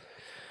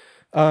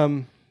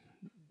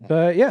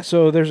 But yeah,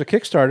 so there's a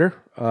Kickstarter.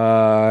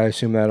 I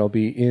assume that'll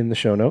be in the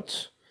show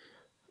notes.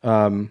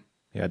 Yeah,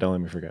 don't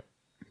let me forget.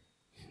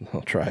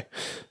 I'll try.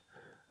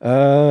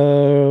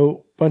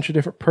 Bunch of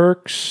different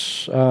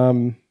perks.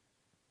 So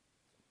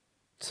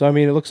I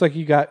mean, it looks like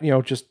you got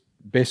just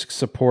basic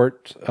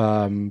support,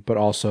 but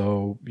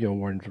also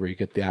ones where you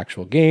get the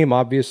actual game.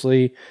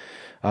 Obviously,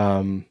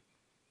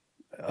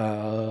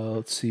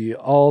 let's see,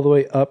 all the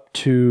way up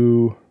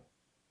to.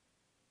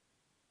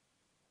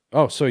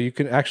 Oh, so you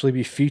can actually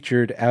be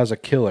featured as a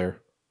killer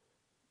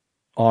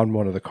on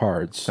one of the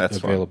cards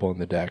available in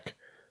the deck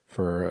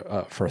for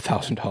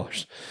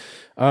 $1,000.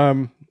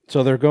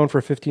 So they're going for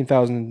a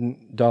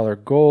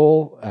 $15,000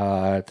 goal.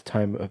 At the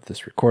time of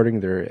this recording,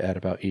 they're at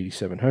about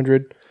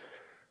 $8,700.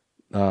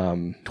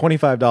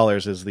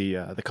 $25 is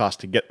the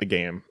cost to get the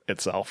game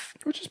itself,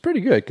 which is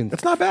pretty good.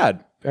 It's not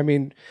bad. I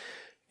mean,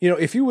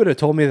 if you would have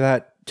told me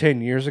that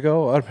 10 years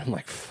ago, I'd have been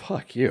like,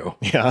 fuck you.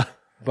 Yeah.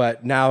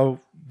 But now,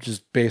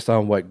 just based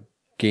on what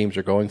games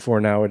are going for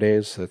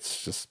nowadays,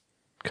 that's just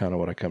kind of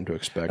what I come to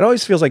expect. It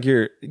always feels like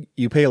you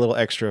pay a little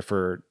extra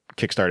for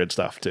Kickstarted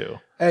stuff too.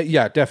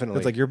 Yeah, definitely.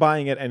 It's like you're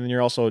buying it and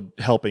you're also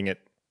helping it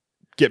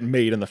get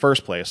made in the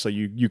first place, so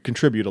you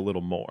contribute a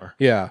little more.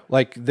 Yeah,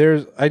 like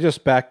I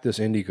just backed this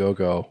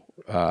Indiegogo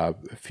a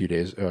few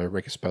days, I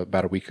guess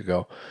about a week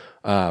ago.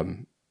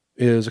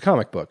 It was a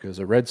comic book. It was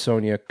a Red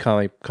Sonja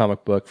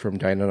comic book from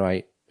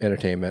Dynamite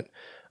Entertainment.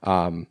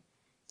 And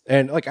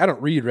like I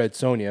don't read Red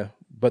Sonja,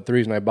 but the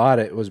reason I bought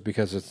it was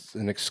because it's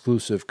an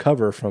exclusive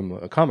cover from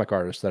a comic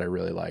artist that I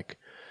really like.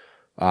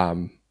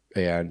 I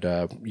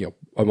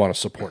want to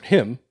support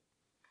him,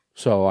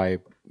 so I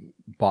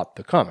bought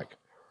the comic.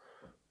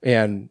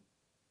 And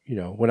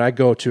when I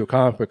go to a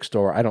comic book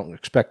store, I don't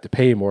expect to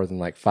pay more than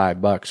like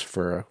 $5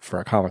 for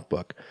a comic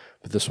book,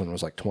 but this one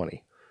was like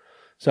 $20.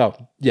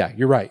 So yeah,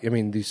 you're right. I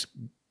mean, these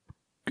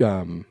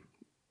crowdsourced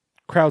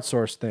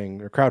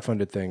thing or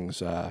crowdfunded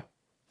things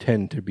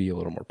tend to be a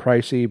little more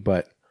pricey,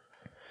 but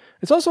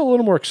it's also a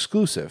little more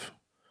exclusive.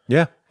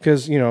 Yeah,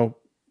 because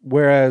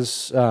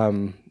whereas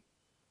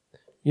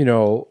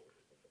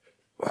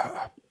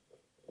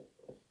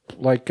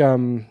like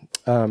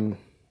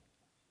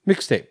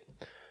Mixtape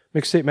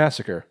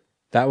Massacre.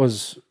 That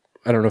was,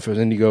 I don't know if it was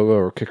Indiegogo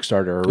or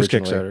Kickstarter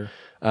originally. It was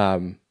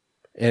Kickstarter.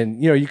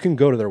 And you can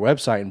go to their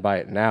website and buy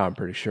it now, I'm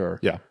pretty sure.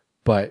 Yeah.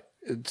 But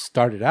it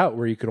started out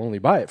where you could only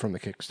buy it from the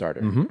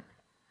Kickstarter. Mm-hmm.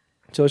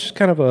 So it's just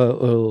kind of a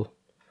little,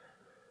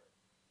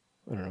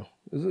 I don't know.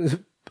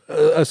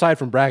 Aside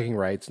from bragging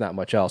rights, not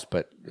much else,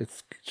 but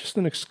it's just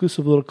an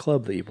exclusive little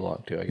club that you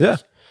belong to, I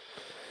guess. Yeah.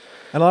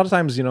 And a lot of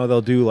times,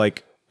 they'll do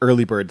like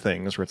early bird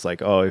things where it's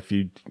like, oh, if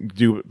you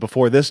do it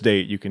before this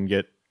date, you can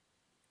get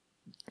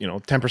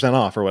 10%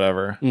 off or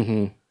whatever.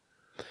 Mm-hmm.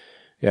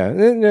 Yeah,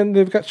 and then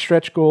they've got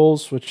stretch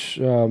goals, which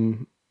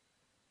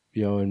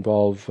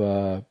involve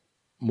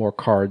more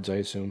cards, I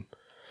assume.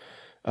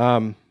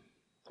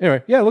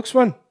 Anyway, yeah, it looks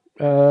fun.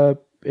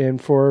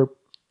 And for,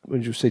 what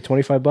did you say,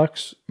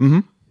 $25? Mm-hmm.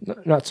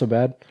 Not so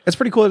bad. It's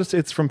pretty cool.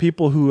 It's from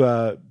people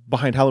who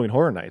behind Halloween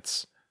Horror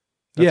Nights.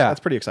 That's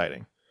pretty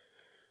exciting.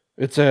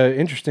 It's a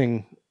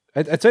interesting.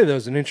 I'd say there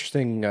was an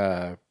interesting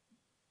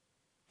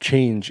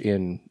change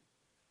in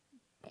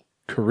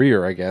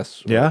career, I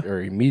guess,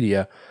 or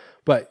media,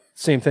 but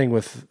same thing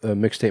with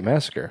Mixtape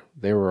Massacre.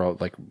 They were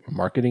like a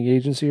marketing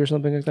agency or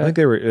something like that. I think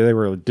they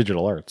were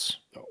digital arts.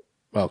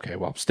 Oh, okay,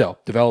 well, still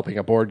developing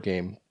a board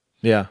game.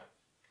 Yeah,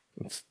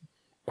 it's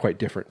quite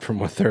different from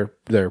what their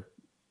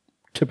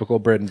typical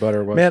bread and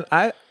butter was. Man,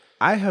 I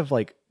have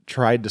like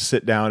tried to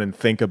sit down and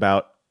think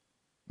about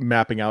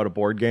mapping out a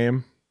board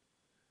game.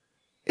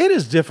 It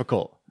is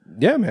difficult.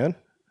 Yeah, man.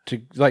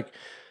 To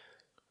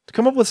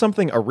come up with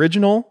something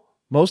original,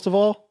 most of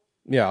all.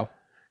 Yeah.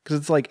 Because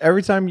it's like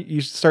every time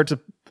you're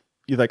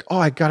like, oh,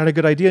 I got a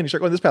good idea. And you start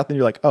going this path and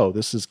you're like, oh,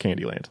 this is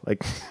Candyland.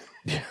 Like,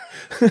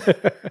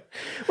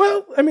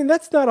 well, I mean,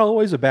 that's not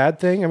always a bad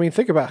thing. I mean,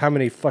 think about how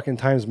many fucking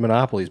times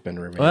Monopoly's been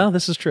remade. Well,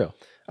 this is true.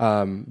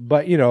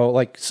 But,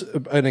 like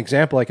an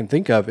example I can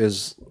think of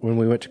is when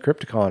we went to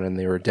Crypticon and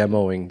they were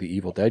demoing the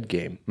Evil Dead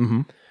game.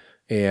 Mm-hmm.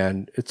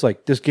 And it's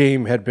like this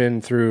game had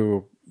been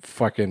through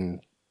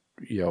fucking,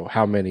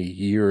 how many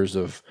years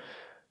of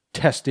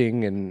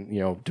testing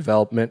and,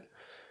 development.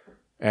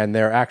 And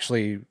they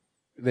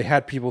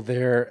had people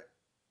there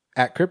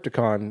at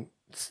Crypticon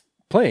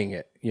playing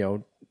it,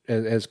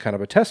 as kind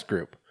of a test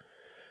group.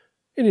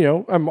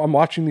 And, I'm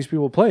watching these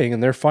people playing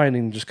and they're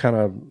finding just kind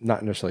of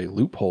not necessarily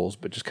loopholes,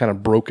 but just kind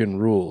of broken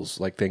rules,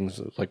 like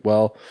things like,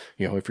 well,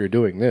 if you're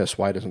doing this,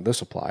 why doesn't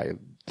this apply?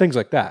 Things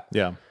like that.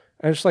 Yeah.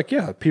 And it's like,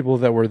 yeah, people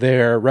that were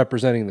there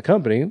representing the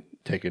company,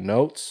 taking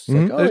notes.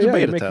 It's like, oh, yeah, you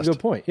make a good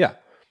point. Yeah.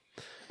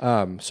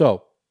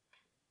 So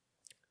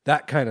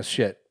that kind of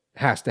shit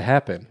has to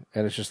happen.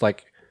 And it's just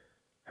like,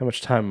 how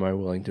much time am I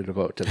willing to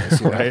devote to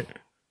this? Right.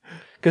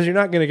 Because you're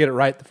not going to get it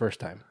right the first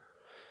time.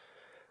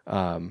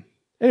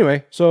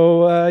 Anyway,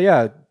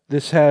 so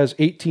this has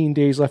 18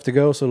 days left to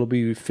go. So it'll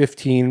be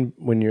 15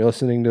 when you're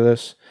listening to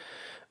this.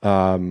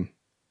 I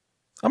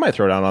might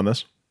throw down on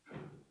this.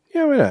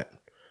 Yeah, why not?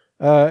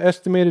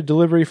 Estimated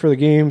delivery for the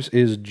games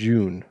is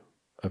June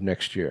of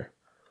next year.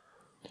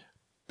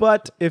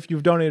 But if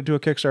you've donated to a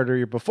Kickstarter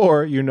year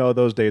before,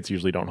 those dates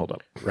usually don't hold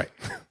up. Right.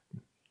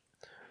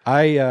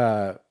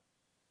 I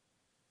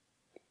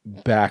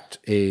backed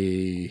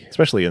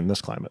especially in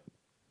this climate.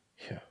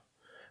 Yeah.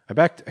 I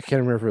can't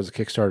remember if it was a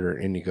Kickstarter or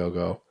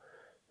Indiegogo.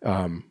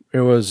 It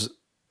was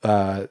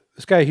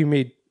this guy who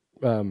made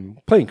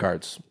playing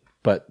cards,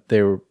 but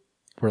they were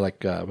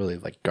like really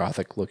like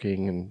gothic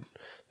looking and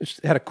it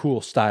had a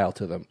cool style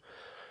to them.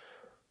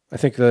 I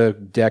think the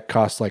deck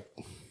cost like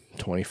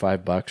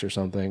 $25 or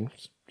something.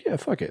 Yeah,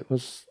 fuck it. It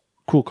was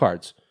cool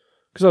cards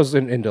because I was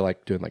into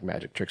like doing like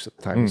magic tricks at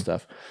the time and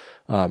stuff.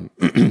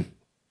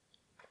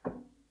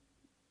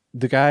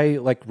 The guy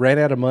like ran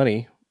out of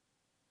money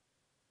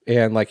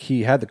and like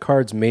he had the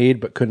cards made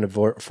but couldn't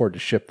afford to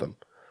ship them.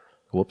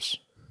 Whoops.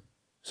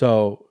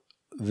 So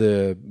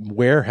the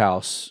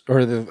warehouse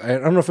or I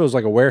don't know if it was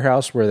like a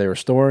warehouse where they were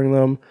storing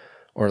them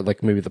or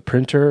like maybe the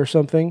printer or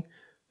something.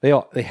 They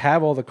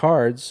have all the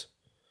cards.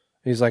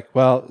 He's like,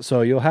 well,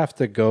 so you'll have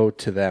to go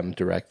to them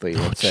directly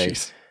and say,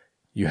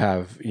 you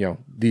have,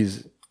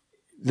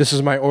 this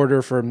is my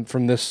order from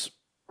this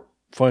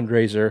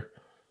fundraiser.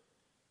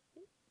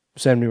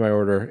 Send me my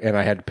order. And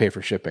I had to pay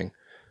for shipping.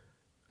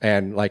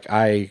 And like,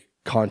 I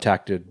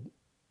contacted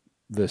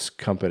this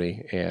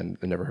company and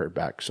I never heard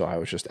back. So I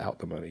was just out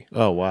the money.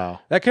 Oh, wow.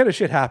 That kind of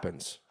shit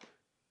happens.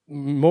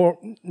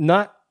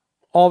 Not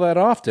all that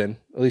often,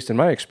 at least in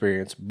my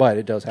experience, but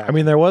it does happen. I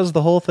mean, there was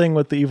the whole thing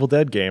with the Evil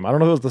Dead game. I don't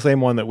know if it was the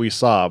same one that we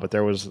saw, but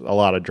there was a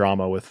lot of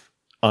drama with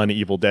an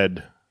Evil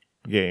Dead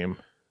game.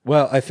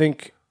 Well, I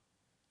think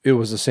it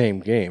was the same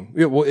game.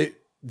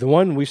 The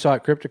one we saw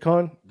at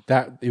Crypticon,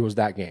 it was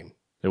that game.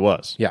 It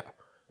was. Yeah.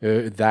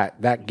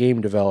 That game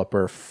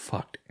developer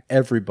fucked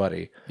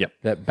everybody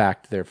that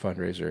backed their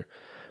fundraiser.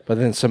 But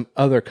then some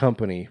other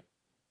company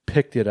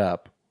picked it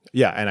up.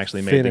 Yeah, and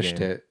actually made finished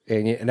the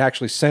game. it and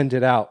actually sent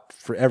it out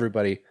for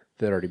everybody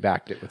that already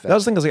backed it with that. That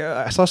was the thing.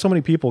 I saw so many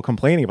people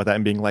complaining about that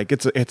and being like,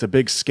 it's a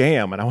big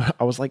scam. And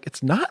I was like,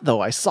 it's not though.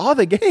 I saw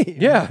the game.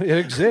 Yeah, it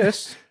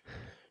exists.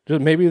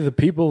 Just maybe the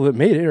people that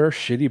made it are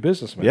shitty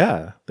businessmen.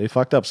 Yeah, they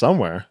fucked up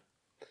somewhere.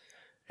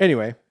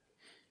 Anyway.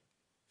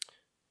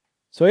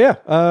 So yeah.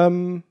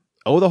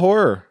 Oh, the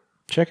horror.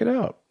 Check it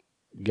out,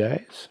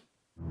 guys.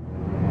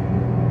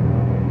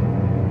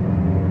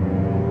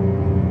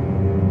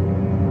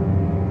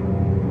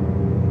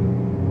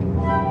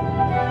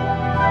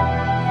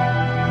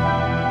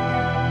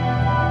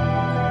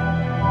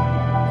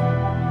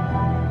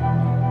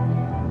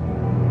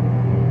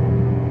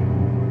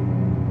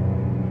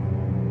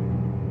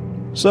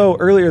 So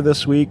earlier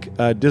this week,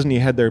 Disney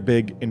had their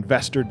big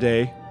investor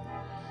day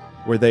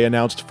where they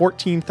announced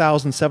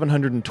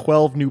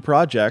 14,712 new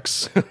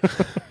projects.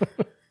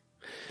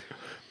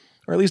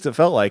 Or at least it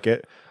felt like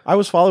it. I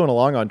was following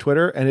along on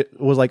Twitter and it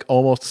was like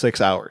almost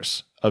 6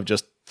 hours of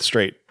just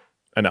straight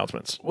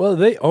announcements. Well,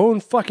 they own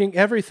fucking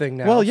everything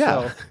now. Well,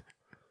 yeah.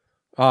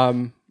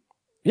 So,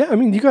 yeah, I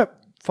mean, you got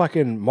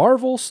fucking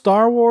Marvel,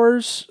 Star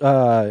Wars,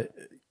 their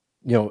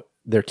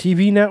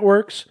TV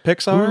networks.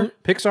 Pixar,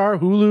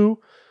 Hulu.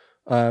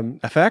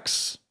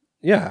 FX.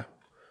 Yeah.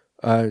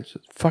 It's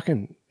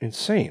fucking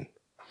insane.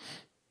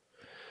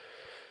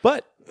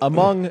 But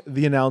among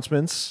the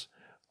announcements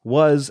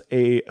was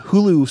a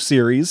Hulu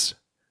series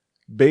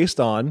based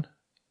on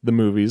the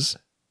movies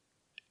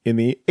in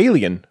the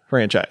Alien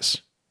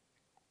franchise.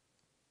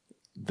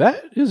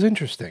 That is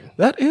interesting.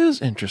 That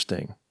is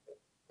interesting.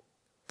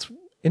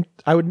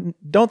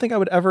 Don't think I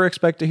would ever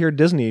expect to hear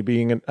Disney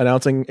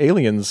announcing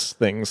Aliens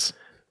things.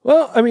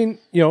 Well, I mean,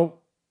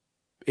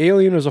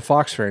 Alien was a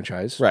Fox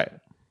franchise. Right.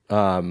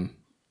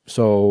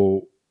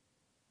 So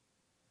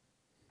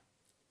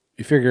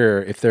you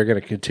figure if they're going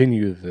to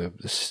continue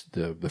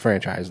the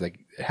franchise, like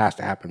it has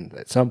to happen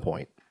at some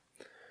point.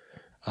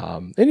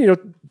 And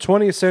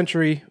 20th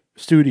Century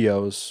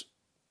Studios,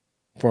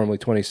 formerly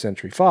 20th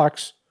Century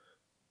Fox,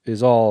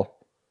 is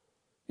all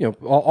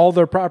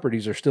their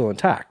properties are still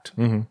intact.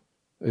 Mm-hmm.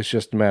 It's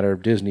just a matter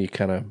of Disney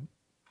kind of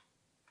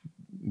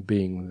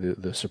being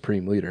the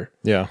supreme leader.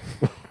 Yeah.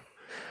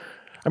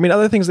 I mean,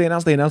 other things they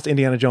announced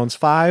Indiana Jones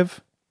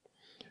 5.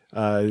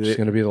 It's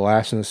going to be the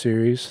last in the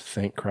series.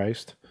 Thank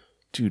Christ.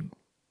 Dude,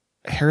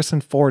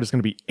 Harrison Ford is going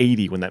to be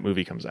 80 when that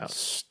movie comes out.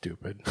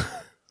 Stupid.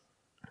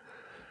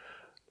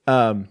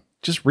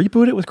 Just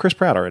reboot it with Chris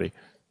Pratt already.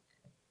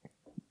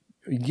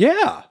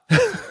 Yeah.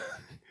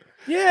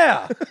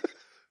 Yeah.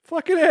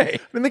 Fucking A. I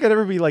didn't think I'd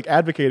ever be like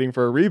advocating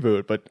for a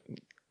reboot, but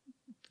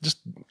just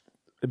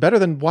better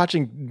than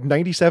watching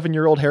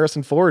 97-year-old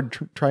Harrison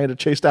Ford trying to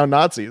chase down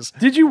Nazis.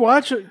 Did you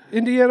watch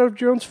Indiana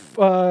Jones?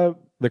 The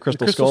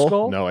Crystal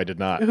Skull? No, I did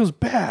not. It was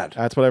bad.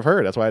 That's what I've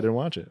heard. That's why I didn't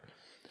watch it.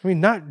 I mean,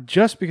 not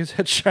just because it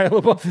had Shia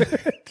LaBeouf in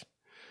it.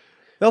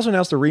 They also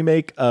announced a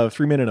remake of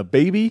 3 Men and a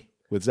Baby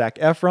with Zac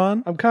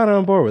Efron. I'm kind of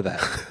on board with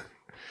that.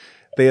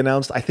 They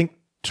announced, I think,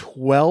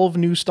 12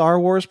 new Star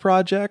Wars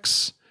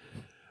projects.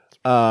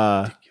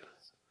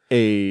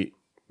 A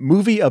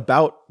movie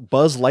about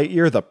Buzz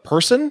Lightyear, the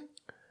person.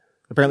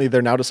 Apparently,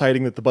 they're now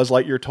deciding that the Buzz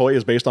Lightyear toy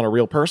is based on a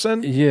real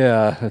person.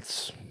 Yeah,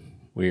 that's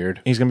weird.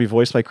 He's going to be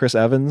voiced by Chris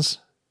Evans.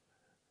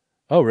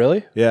 Oh,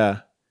 really? Yeah.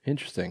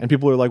 Interesting. And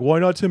people are like, why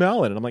not Tim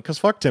Allen? And I'm like, because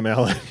fuck Tim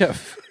Allen. Yeah.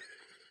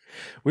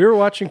 We were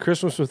watching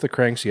Christmas with the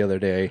Cranks the other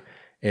day,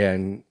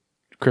 and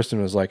Kristen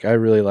was like, I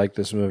really like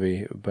this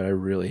movie, but I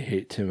really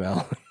hate Tim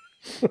Allen.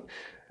 I'm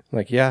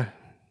like, yeah,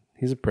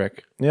 he's a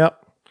prick.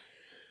 Yep.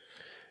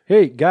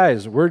 Hey,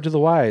 guys, word to the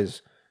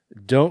wise.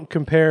 Don't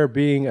compare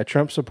being a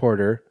Trump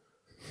supporter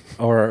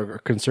or a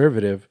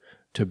conservative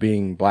to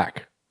being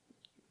black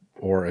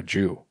or a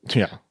Jew.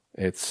 Yeah.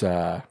 It's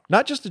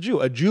Not just a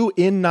Jew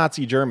in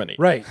Nazi Germany.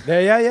 right.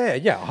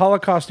 Yeah.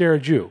 Holocaust era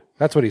Jew.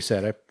 That's what he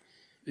said.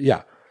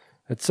 It's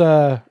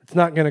not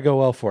going to go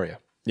well for you.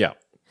 Yeah.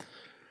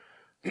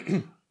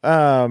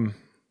 The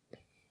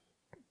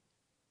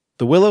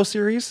Willow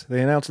series,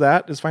 they announced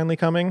that is finally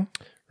coming.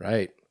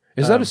 Right.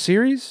 Is that a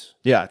series?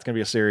 Yeah, it's going to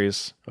be a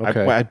series.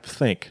 Okay. I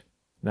think.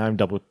 Now I'm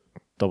double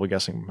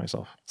guessing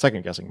myself.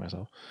 Second guessing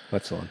myself.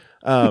 That's the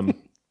one.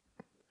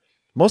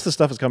 Most of the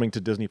stuff is coming to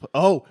Disney.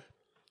 Oh,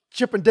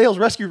 Chip and Dale's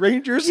Rescue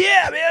Rangers?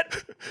 Yeah, man.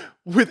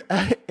 With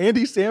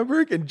Andy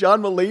Samberg and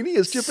John Mulaney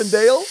as Chip and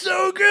Dale?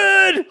 So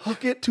good.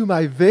 Hook it to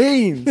my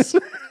veins.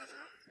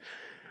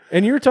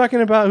 And you were talking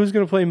about who's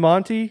going to play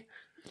Monty?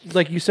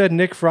 Like you said,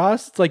 Nick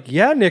Frost. It's like,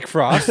 yeah, Nick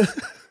Frost.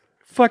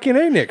 Fucking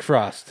A, Nick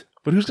Frost.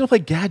 But who's going to play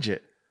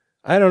Gadget?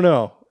 I don't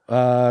know.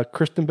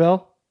 Kristen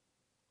Bell?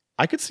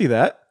 I could see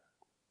that.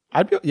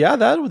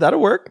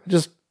 That'll work.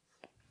 Just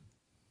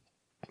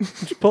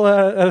pull it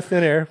out of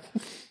thin air.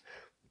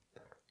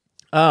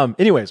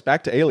 Anyways,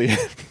 back to Alien.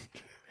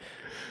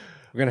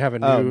 We're going to have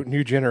a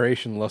new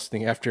generation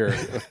lusting after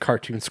a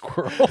cartoon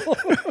squirrel.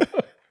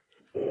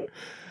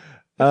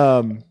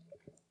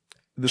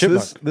 This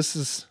Chipmunk.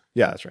 is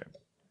that's right.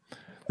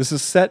 This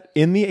is set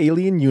in the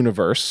Alien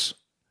universe,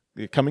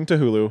 coming to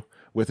Hulu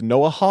with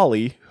Noah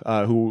Hawley,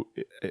 who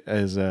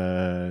is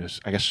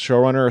I guess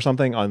showrunner or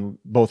something on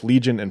both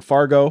Legion and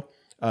Fargo,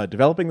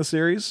 developing the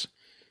series.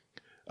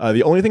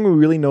 The only thing we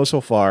really know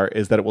so far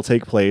is that it will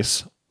take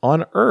place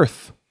on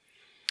Earth.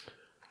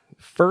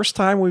 First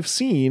time we've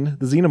seen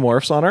the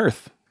xenomorphs on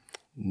Earth.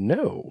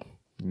 No.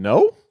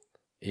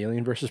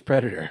 Alien versus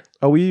Predator.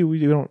 Oh, we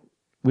don't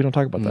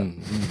talk about that.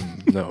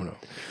 No.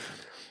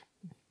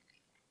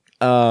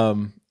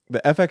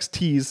 The FX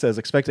tease says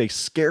expect a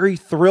scary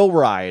thrill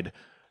ride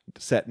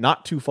set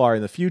not too far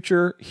in the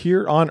future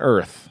here on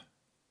Earth.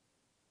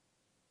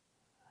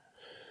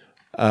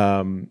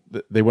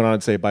 They went on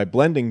to say by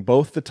blending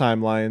both the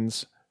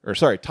timeless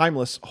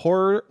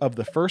horror of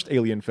the first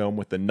Alien film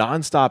with the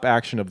nonstop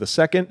action of the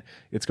second,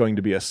 it's going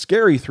to be a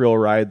scary thrill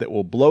ride that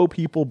will blow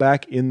people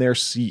back in their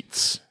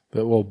seats.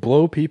 That will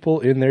blow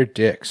people in their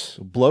dicks.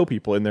 Blow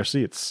people in their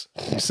seats.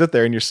 You sit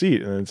there in your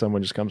seat, and then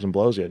someone just comes and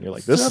blows you, and you're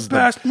like, "This is the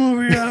best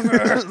movie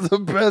ever. the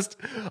best.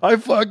 I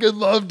fucking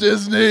love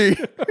Disney."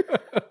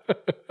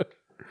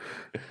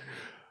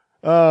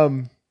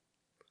 And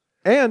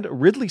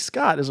Ridley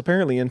Scott is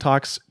apparently in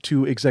talks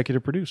to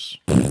executive produce.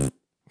 In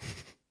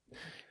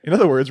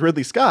other words,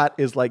 Ridley Scott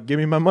is like, "Give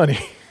me my money."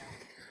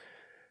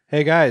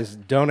 Hey guys,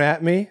 don't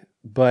at me,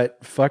 but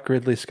fuck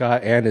Ridley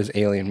Scott and his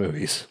Alien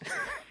movies.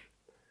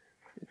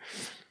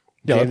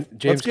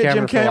 Let's get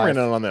Jim Cameron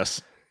in on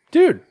this.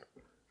 Dude,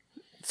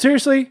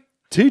 seriously,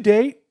 to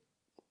date,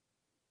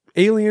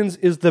 Aliens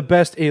is the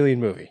best Alien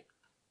movie.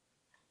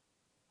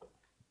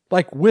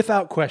 Like,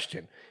 without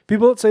question.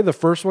 People that say the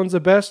first one's the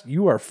best,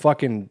 you are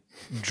fucking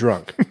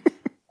drunk.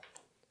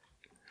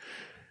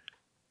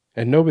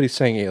 And nobody's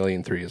saying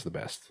Alien 3 is the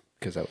best,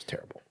 because that was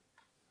terrible.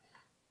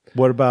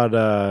 What about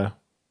the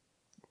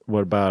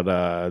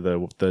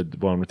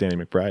one with Danny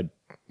McBride?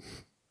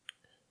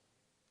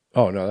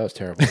 Oh, no, that was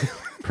terrible.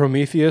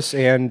 Prometheus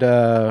and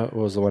what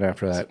was the one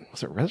after that?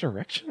 Was it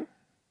Resurrection?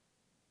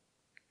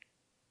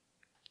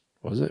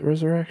 Was it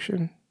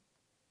Resurrection?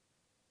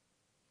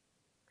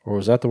 Or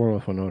was that the one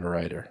with Winona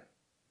Ryder?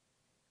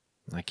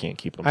 I can't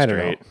keep them I straight.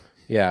 don't know.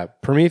 Yeah,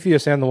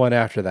 Prometheus and the one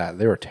after that.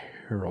 They were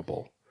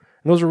terrible.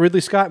 And those are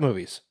Ridley Scott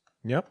movies.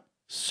 Yep.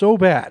 So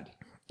bad.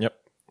 Yep.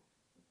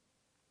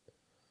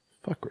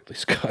 Fuck Ridley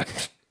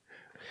Scott.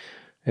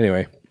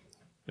 Anyway.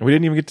 We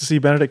didn't even get to see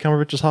Benedict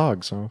Cumberbatch's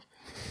hog, so...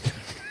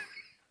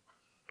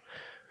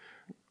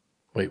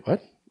 Wait,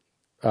 what?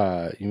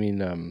 You mean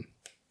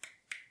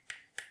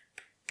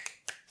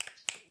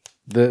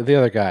the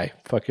other guy,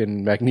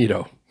 fucking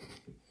Magneto,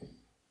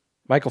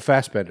 Michael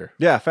Fassbender.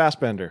 Yeah,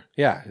 Fassbender.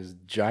 Yeah, his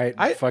giant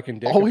fucking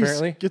dick. Always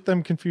Apparently, get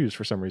them confused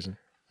for some reason.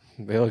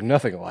 they look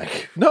nothing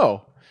alike.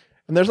 No,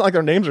 and there's not like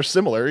their names are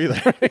similar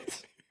either.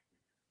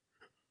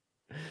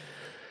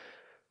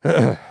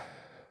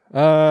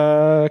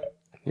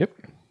 Yep.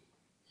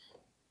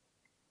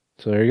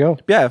 So there you go.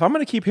 Yeah, if I'm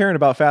going to keep hearing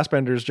about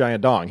Fassbender's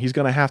giant dong, he's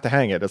going to have to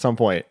hang it at some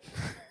point.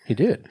 He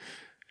did.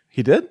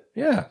 He did?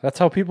 Yeah, that's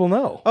how people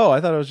know. Oh,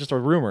 I thought it was just a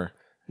rumor.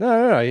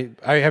 No.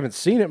 I haven't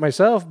seen it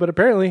myself, but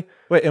apparently,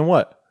 Wait, and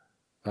what?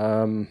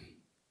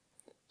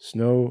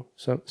 Snow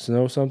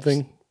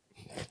something.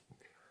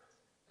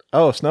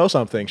 Oh, Snow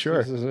something,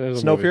 sure. There's a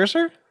movie.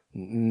 Snowpiercer?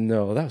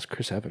 No, that was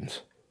Chris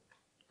Evans.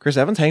 Chris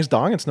Evans hangs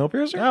dong in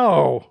Snowpiercer?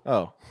 No.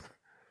 Oh.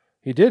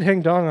 He did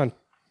hang dong on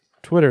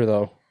Twitter,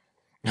 though,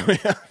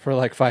 Yeah. for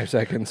like 5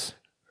 seconds.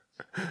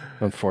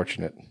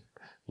 Unfortunate.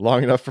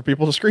 Long enough for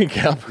people to screen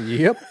cap.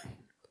 Yep.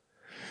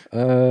 I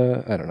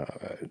don't know.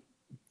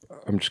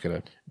 I'm just going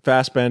to...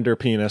 Fassbender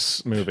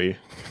penis movie.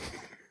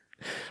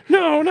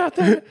 No, not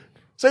that.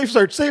 Safe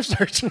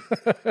search.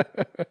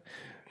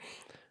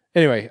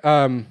 Anyway,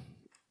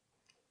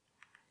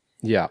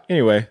 yeah.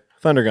 Anyway,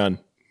 Thunder Gun.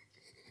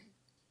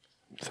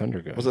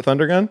 Thunder Gun. Was it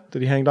Thunder Gun?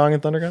 Did he hang dong in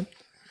Thunder Gun?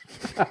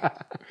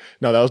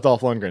 No, that was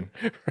Dolph Lundgren.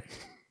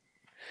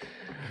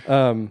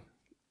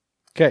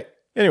 Okay.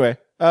 Anyway,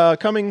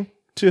 coming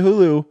to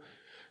Hulu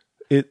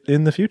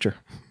in the future.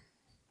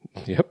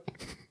 Yep.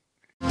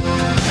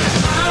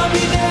 I'll be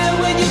there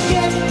when you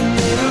get it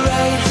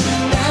right.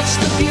 That's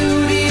the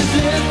beauty of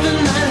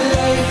living my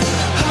life.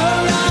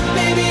 Alright,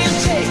 baby, I'm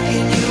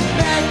taking you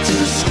back to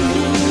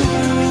school.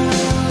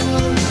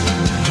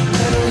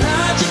 And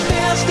logic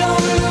fails,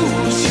 don't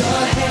lose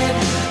your head.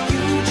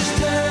 You just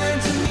turn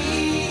to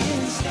me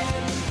instead.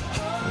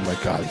 Oh my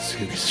God, this is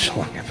going to be such a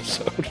long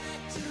episode.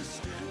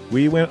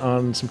 We went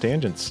on some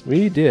tangents.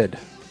 We did.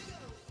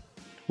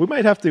 We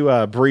might have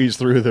to breeze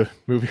through the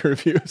movie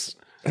reviews.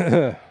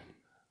 It's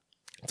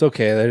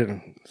okay.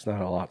 It's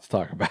not a lot to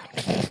talk about.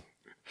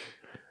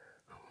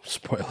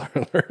 Spoiler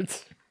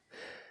alerts.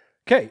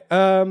 Okay.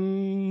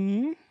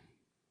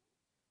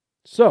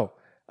 So,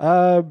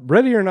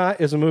 Ready or Not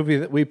is a movie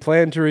that we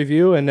planned to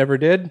review and never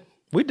did.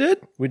 We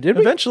did. We did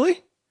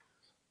Eventually.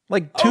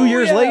 Like 2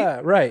 years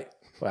late. Right.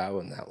 Well, it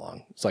wasn't that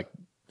long. It's like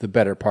the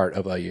better part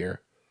of a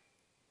year.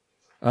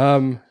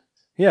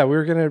 Yeah, we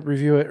were going to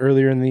review it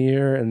earlier in the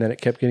year, and then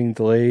it kept getting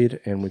delayed,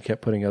 and we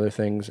kept putting other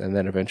things, and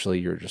then eventually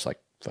you were just like,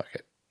 fuck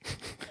it.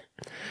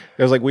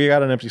 It was like, we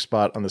got an empty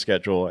spot on the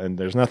schedule, and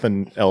there's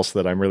nothing else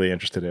that I'm really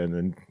interested in,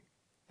 and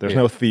there's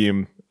no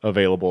theme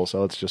available,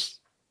 so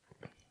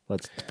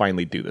let's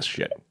finally do this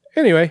shit.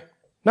 Anyway,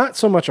 not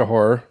so much a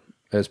horror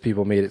as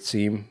people made it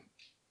seem.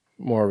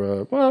 More of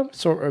a, well,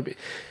 sort of.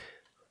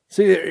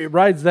 See, it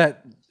rides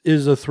that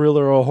is a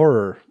thriller or a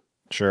horror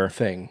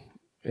thing.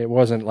 It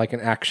wasn't like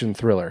an action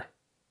thriller.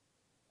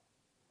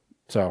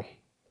 So,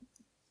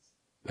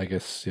 I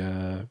guess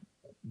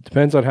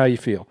depends on how you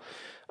feel.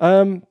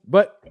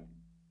 But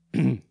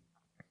the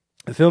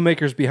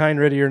filmmakers behind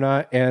Ready or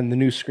Not and the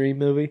new Scream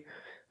movie.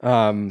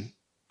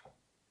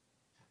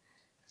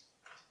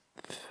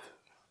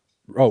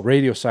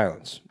 Radio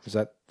Silence. Is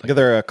that? Like,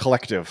 they're a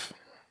collective.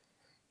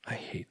 I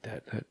hate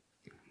that.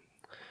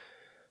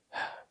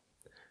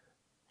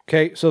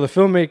 Okay, so the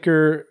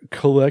filmmaker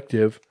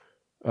collective,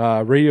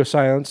 Radio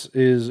Silence,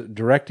 is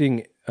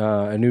directing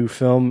a new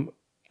film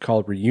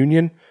called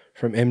Reunion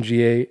from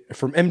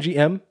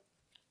MGM.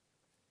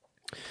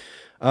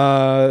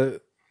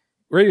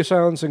 Radio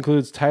Silence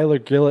includes Tyler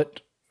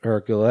Gillett,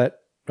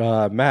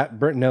 Matt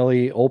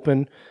Bertinelli,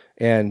 Olpen,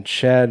 and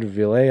Chad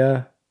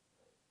Vilea.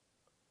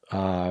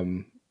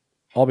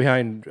 All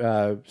behind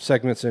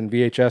segments in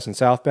VHS and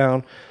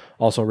Southbound,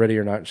 also Ready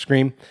or Not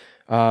Scream.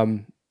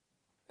 And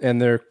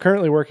they're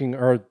currently working,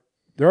 or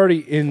they're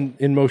already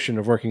in motion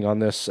of working on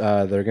this.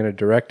 They're going to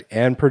direct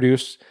and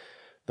produce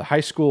the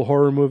high school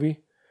horror movie.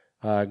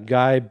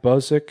 Guy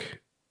Busick,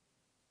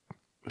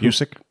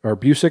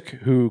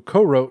 who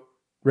co-wrote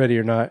Ready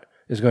or Not,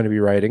 is going to be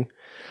writing.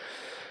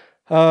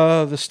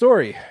 The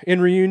story.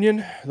 In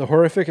Reunion, the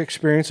horrific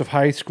experience of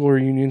high school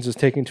reunions is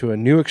taken to a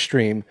new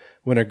extreme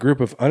when a group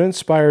of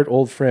uninspired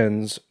old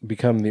friends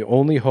become the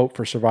only hope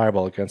for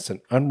survival against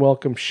an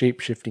unwelcome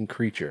shape-shifting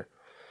creature.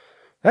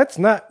 That's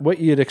not what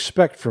you'd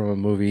expect from a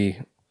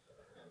movie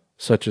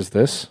such as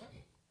this.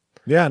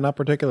 Yeah, not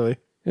particularly.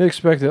 You'd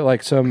expect that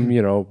like some,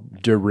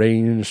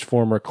 deranged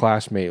former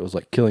classmate was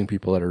like killing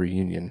people at a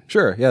reunion.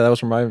 Sure, yeah, that was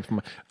from my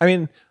I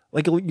mean,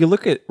 like you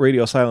look at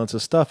Radio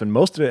Silence's stuff, and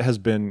most of it has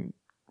been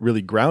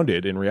really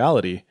grounded in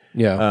reality.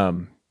 Yeah.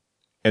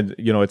 And,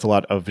 it's a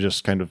lot of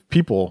just kind of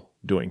people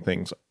doing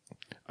things.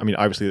 I mean,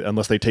 obviously,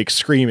 unless they take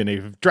Scream in a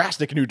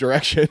drastic new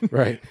direction.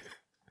 Right.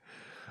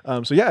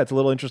 So, yeah, it's a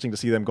little interesting to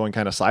see them going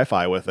kind of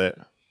sci-fi with it.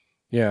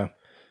 Yeah.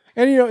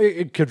 And,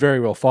 it could very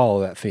well follow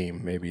that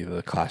theme. Maybe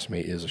the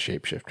classmate is a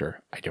shapeshifter.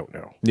 I don't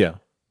know. Yeah.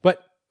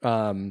 But,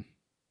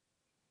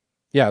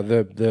 yeah,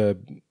 the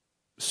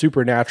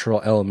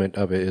supernatural element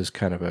of it is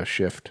kind of a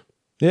shift.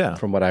 Yeah.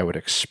 From what I would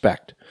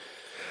expect.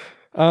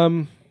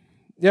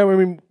 Yeah, I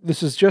mean,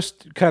 this is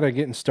just kind of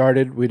getting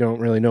started. We don't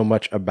really know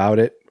much about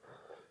it.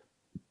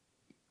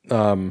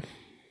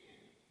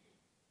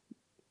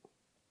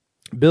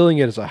 Billing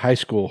it as a high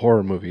school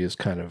horror movie is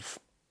kind of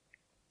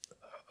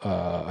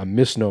a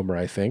misnomer,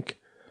 I think,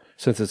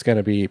 since it's going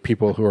to be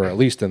people who are at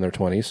least in their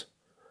 20s.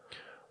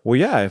 Well,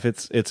 yeah, if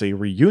it's a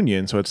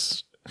reunion, so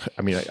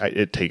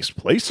it takes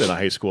place in a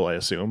high school, I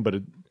assume,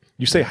 but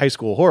you say high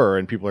school horror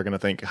and people are going to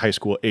think high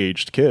school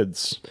aged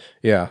kids.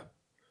 Yeah.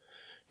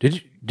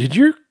 Did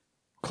your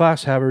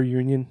class have a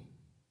reunion?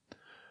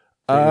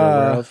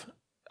 I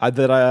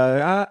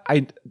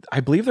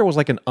believe there was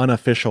like an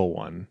unofficial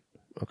one.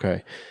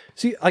 Okay.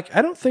 See, like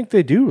I don't think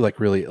they do like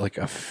really like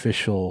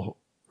official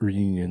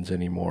reunions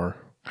anymore.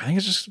 I think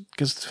it's just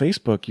because it's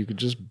Facebook. You could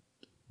just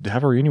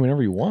have a reunion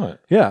whenever you want.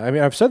 Yeah, I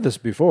mean, I've said this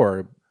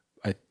before.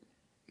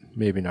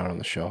 Maybe not on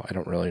the show. I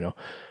don't really know,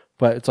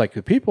 but it's like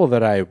the people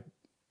that I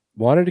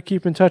wanted to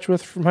keep in touch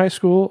with from high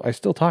school, I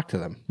still talk to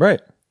them.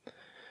 Right.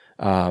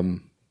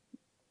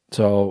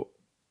 So,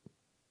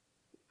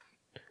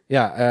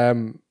 Yeah.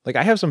 Like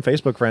I have some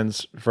Facebook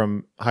friends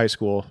from high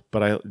school,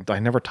 but I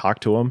never talk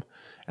to them,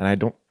 and I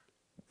don't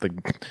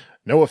like.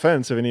 No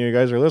offense if any of you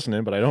guys are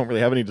listening, but I don't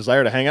really have any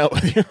desire to hang out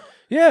with you.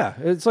 Yeah,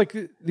 it's like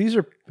these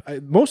are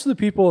most of the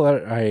people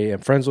that I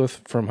am friends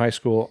with from high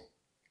school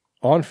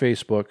on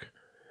Facebook.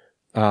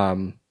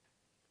 Like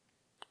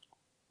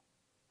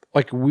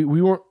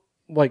we weren't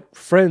like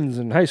friends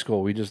in high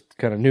school. We just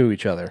kind of knew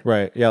each other.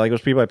 Right. Yeah, like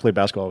those people I played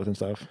basketball with and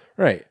stuff.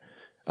 Right.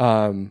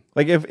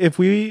 Like if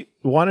we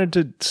wanted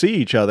to see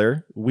each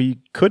other, we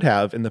could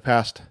have in the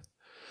past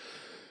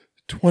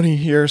 20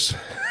 years.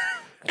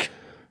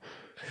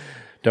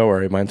 Don't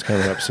worry, mine's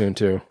coming up soon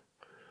too.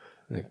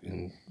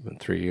 In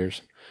 3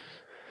 years.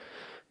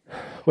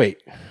 Wait,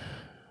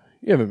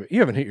 you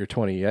haven't hit your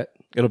 20 yet.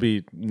 It'll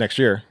be next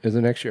year. Is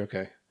it next year?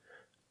 Okay,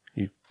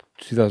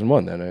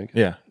 2001 then. I think.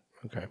 Yeah.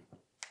 Okay.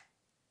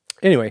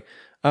 Anyway,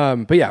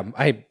 but yeah,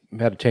 I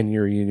had a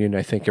 10-year reunion.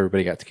 I think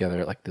everybody got together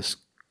at like this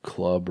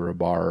club or a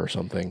bar or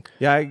something.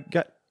 Yeah, I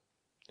got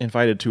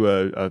invited to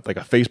a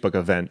Facebook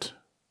event,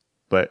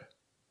 but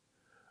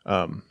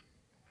I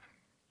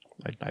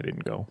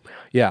didn't go.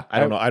 Yeah, I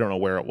don't know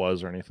where it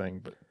was or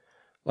anything, but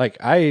like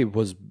I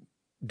was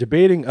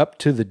debating up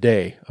to the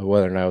day of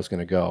whether or not I was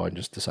going to go, and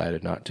just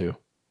decided not to.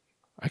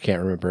 I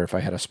can't remember if I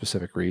had a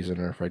specific reason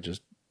or if I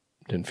just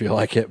didn't feel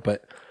like it.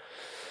 But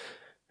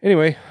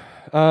anyway,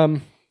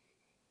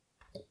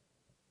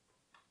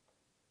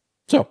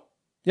 so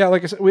yeah,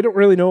 like I said, we don't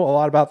really know a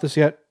lot about this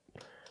yet,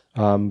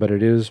 but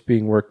it is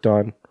being worked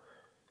on,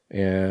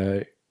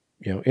 and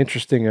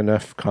interesting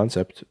enough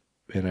concept,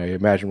 and I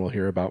imagine we'll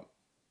hear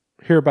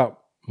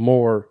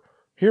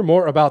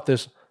more about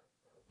this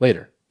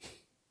later.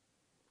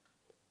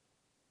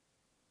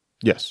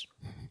 yes.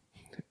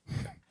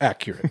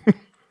 Accurate.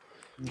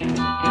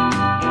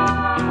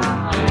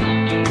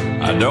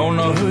 I don't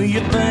know who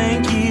you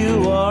think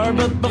you are,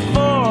 but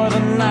before the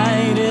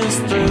night is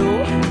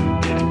through,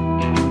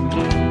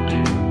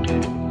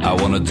 I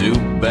want to do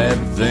bad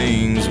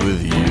things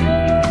with you.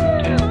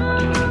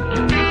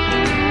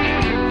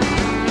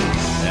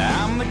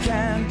 I'm the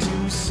kind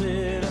to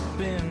sit up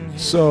in.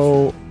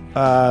 So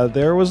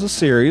there was a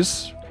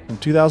series from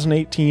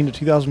 2018 to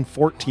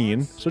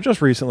 2014, so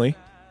just recently,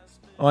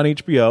 on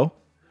HBO.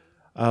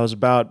 It was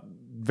about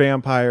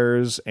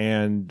vampires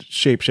and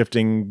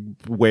shape-shifting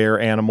were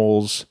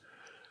animals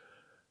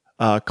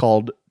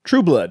called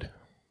True Blood.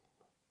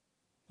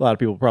 A lot of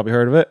people probably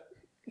heard of it.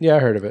 Yeah, I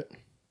heard of it.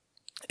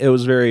 It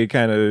was very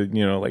kind of,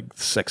 like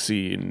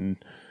sexy and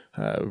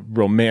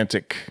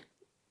romantic,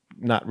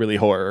 not really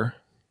horror.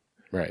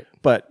 Right.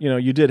 But,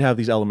 you did have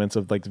these elements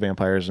of like the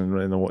vampires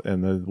and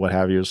the what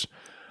have yous.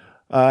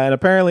 And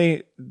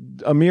apparently,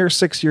 a mere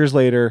 6 years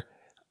later,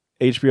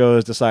 HBO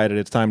has decided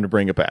it's time to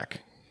bring it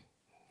back.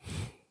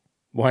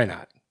 Why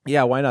not?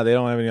 Yeah, why not? They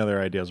don't have any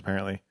other ideas,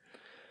 apparently.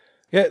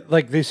 Yeah,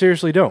 like they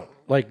seriously don't.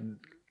 Like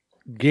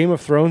Game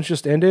of Thrones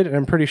just ended, and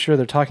I'm pretty sure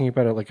they're talking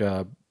about it like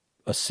a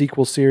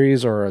sequel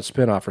series or a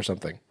spin-off or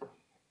something.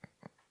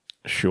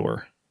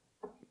 Sure.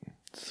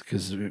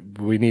 Because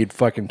we need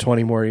fucking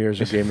 20 more years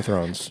of Game of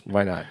Thrones.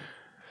 Why not?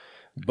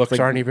 Books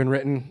aren't even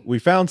written. We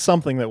found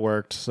something that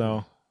worked,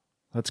 so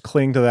let's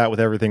cling to that with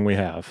everything we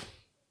have.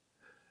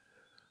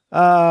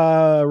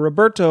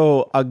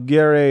 Roberto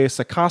Aguirre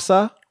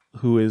Sacasa,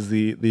 who is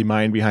the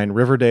mind behind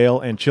Riverdale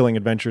and Chilling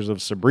Adventures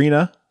of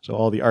Sabrina, so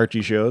all the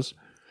Archie shows,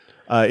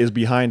 is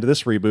behind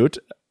this reboot.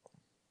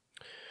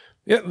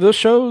 Yeah, those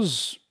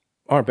shows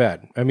aren't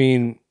bad. I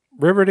mean,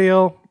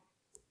 Riverdale,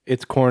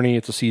 it's corny.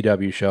 It's a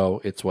CW show.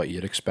 It's what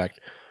you'd expect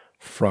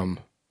from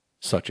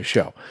such a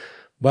show.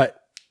 But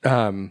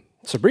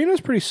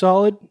Sabrina's pretty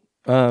solid.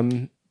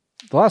 The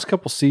last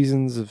couple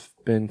seasons have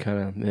been kind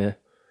of meh.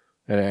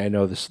 And I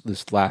know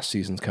this last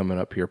season's coming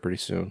up here pretty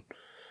soon.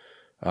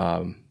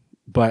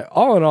 But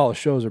all in all, the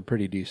shows are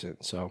pretty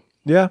decent. So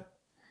yeah.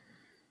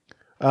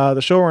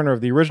 The showrunner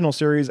of the original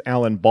series,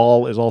 Alan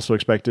Ball, is also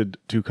expected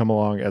to come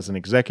along as an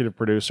executive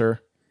producer.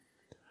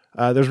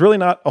 There's really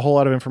not a whole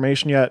lot of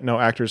information yet. No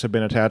actors have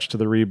been attached to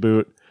the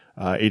reboot.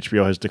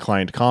 HBO has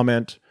declined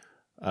comment.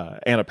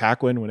 Anna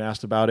Paquin, when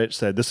asked about it,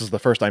 said, "This is the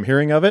first I'm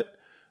hearing of it."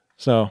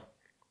 So,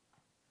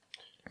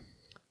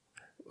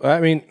 I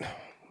mean,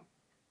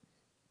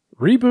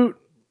 reboot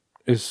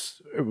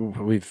is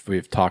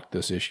we've talked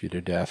this issue to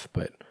death,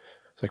 but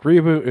it's like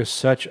reboot is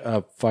such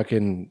a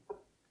fucking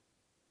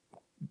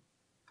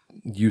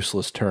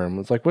useless term.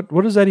 It's like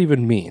what does that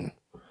even mean?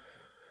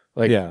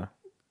 Like, yeah.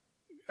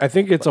 I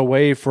think it's a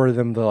way for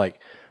them to like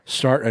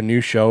start a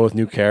new show with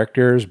new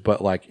characters, but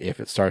like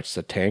if it starts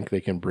to tank, they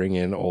can bring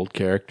in old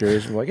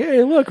characters and like,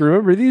 hey, look,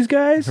 remember these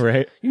guys?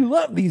 Right. You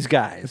love these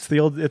guys.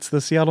 It's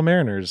the Seattle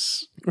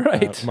Mariners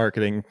right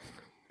marketing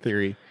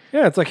theory.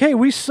 Yeah, it's like, hey,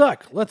 we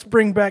suck. Let's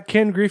bring back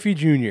Ken Griffey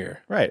Jr.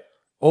 Right.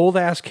 Old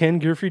ass Ken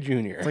Griffey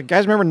Jr. It's like,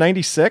 guys, remember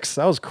 96?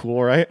 That was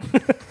cool, right?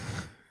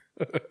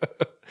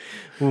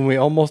 When we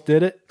almost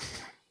did it.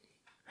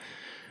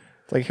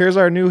 It's like, here's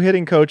our new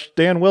hitting coach,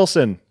 Dan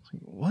Wilson.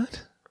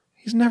 What?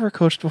 He's never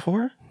coached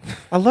before.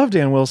 I love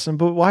Dan Wilson,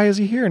 but why is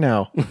he here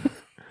now?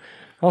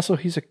 Also,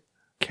 he's a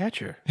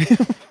catcher.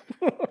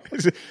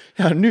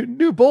 Yeah,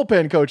 new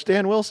bullpen coach,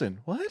 Dan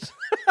Wilson. What?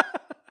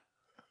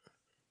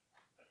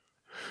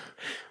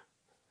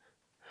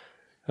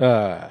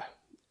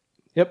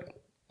 Yep.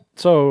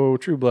 So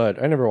True Blood.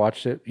 I never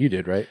watched it. You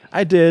did, right?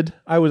 I did.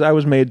 I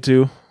was made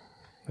to.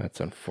 That's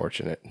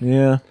unfortunate.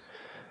 Yeah.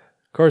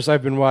 Of course,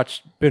 I've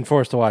been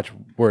forced to watch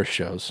worse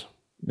shows,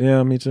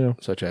 Yeah, me too.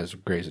 such as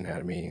Grey's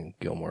Anatomy and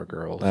Gilmore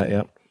Girls.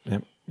 Yep.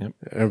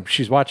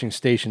 She's watching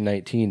Station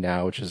 19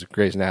 now, which is a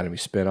Grey's Anatomy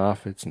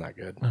spinoff. It's not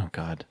good. Oh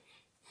God.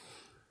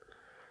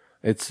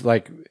 It's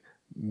like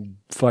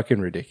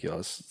fucking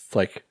ridiculous. It's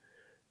like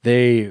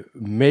they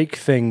make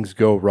things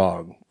go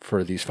wrong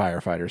for these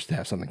firefighters to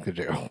have something to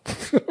do.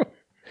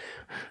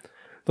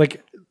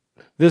 Like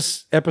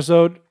this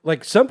episode,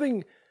 like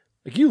something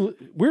like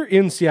we're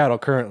in Seattle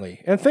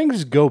currently and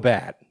things go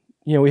bad.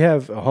 You know, we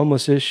have a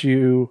homeless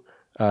issue.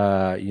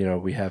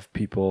 We have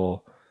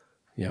people,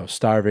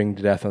 starving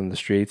to death on the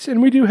streets,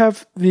 and we do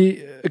have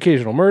the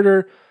occasional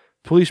murder.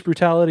 Police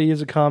brutality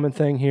is a common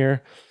thing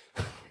here.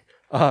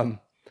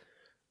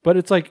 But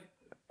it's like,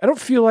 I don't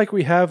feel like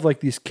we have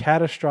like these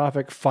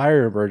catastrophic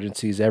fire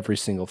emergencies every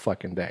single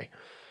fucking day.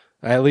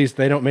 At least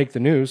they don't make the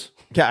news.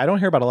 Yeah, I don't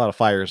hear about a lot of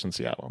fires in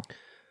Seattle.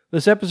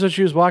 This episode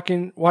she was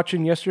watching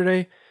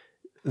yesterday,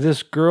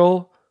 this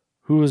girl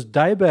who was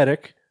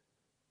diabetic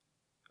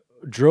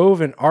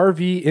drove an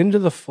RV into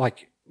the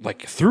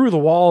like through the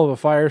wall of a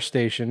fire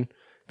station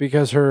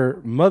because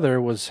her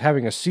mother was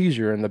having a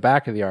seizure in the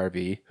back of the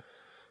RV.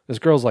 This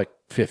girl's like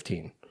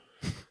 15.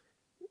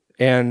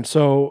 And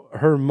so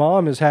her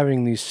mom is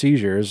having these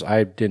seizures.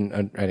 I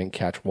didn't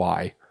catch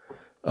why.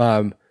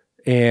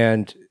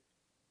 And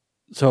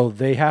so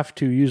they have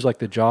to use like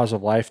the jaws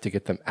of life to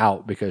get them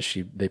out because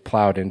they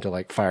plowed into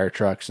like fire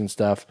trucks and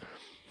stuff.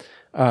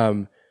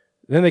 Then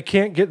they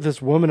can't get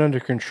this woman under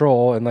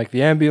control, and like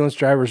the ambulance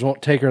drivers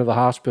won't take her to the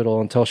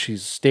hospital until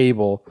she's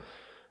stable.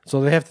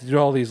 So they have to do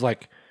all these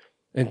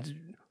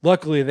and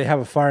luckily they have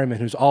a fireman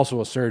who's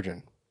also a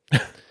surgeon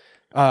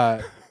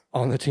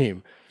on the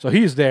team. So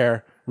he's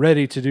there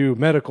ready to do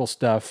medical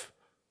stuff.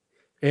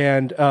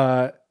 And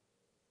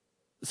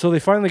so they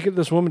finally get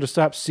this woman to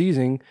stop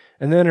seizing,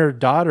 and then her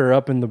daughter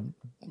up in the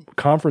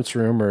conference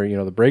room or,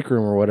 the break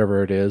room or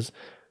whatever it is,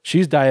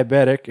 she's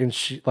diabetic, and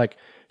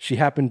she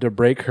happened to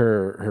break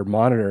her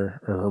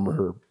monitor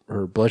or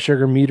her blood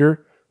sugar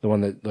meter, the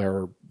one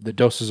that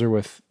doses her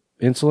with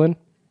insulin.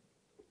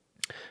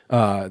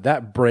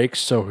 That breaks,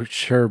 so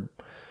her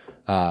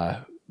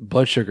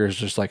blood sugar is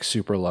just like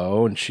super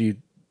low, and she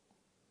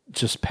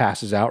just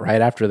passes out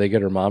right after they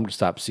get her mom to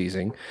stop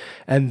seizing.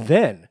 And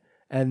then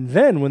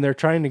when they're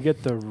trying to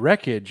get the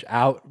wreckage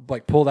out,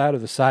 like pulled out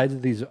of the sides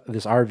of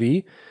this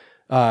RV,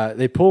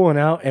 they pull one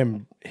out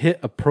and hit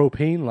a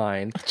propane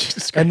line.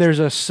 And there's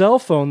a cell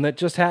phone that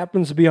just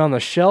happens to be on the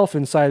shelf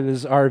inside of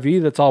this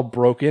RV that's all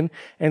broken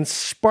and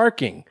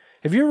sparking.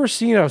 Have you ever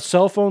seen a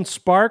cell phone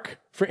spark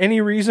for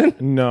any reason?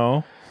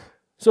 No.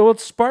 So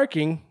it's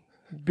sparking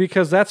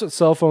because that's what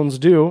cell phones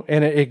do,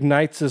 and it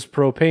ignites this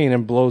propane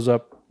and blows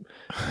up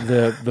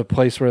the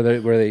place where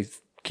they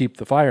keep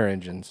the fire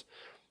engines.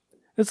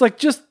 It's like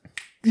just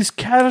these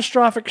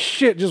catastrophic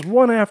shit, just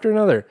one after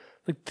another.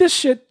 Like this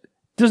shit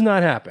does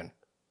not happen.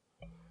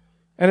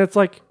 And it's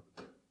like,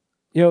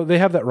 they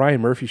have that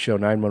Ryan Murphy show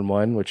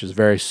 911, which is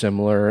very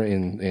similar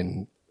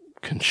in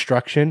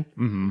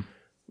construction,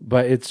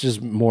 but it's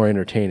just more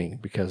entertaining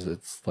because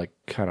it's like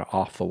kind of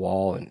off the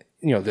wall and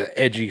the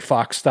edgy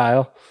Fox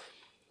style.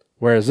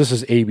 Whereas this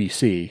is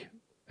ABC,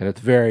 and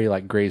it's very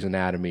like Grey's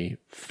Anatomy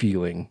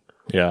feeling.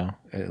 Yeah.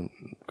 And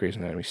Grey's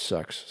Anatomy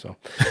sucks. So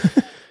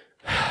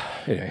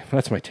anyway,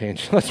 that's my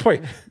tangent. That's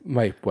my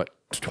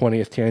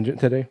 20th tangent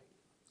today.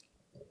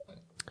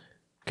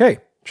 Okay,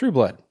 True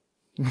Blood.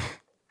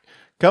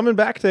 Coming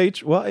back to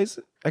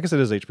I guess it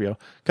is HBO.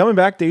 Coming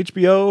back to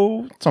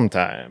HBO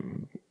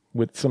sometime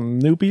with some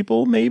new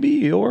people,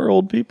 maybe, or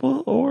old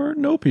people, or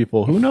no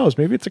people. Who knows?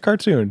 Maybe it's a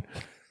cartoon.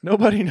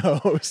 Nobody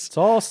knows. It's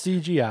all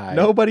CGI.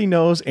 Nobody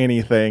knows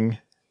anything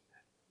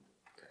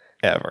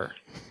ever.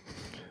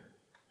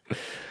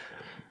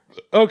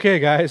 Okay,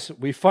 guys,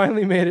 we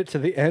finally made it to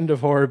the end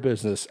of horror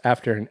business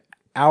after an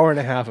hour and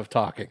a half of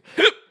talking.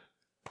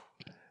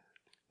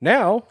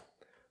 Now,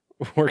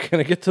 we're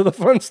going to get to the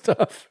fun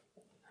stuff.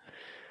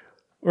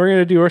 We're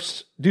going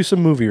to do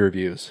some movie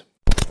reviews.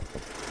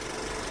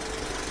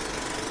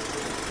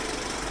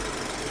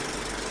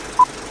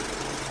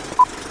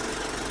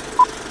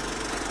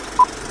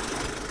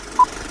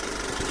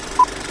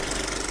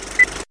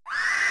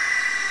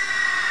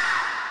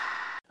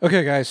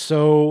 Okay, guys,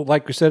 so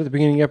like we said at the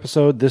beginning of the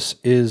episode, this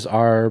is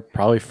our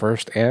probably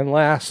first and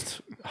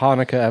last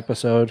Hanukkah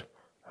episode,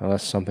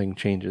 unless something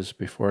changes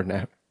between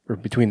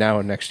now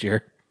and next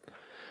year.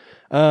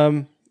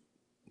 And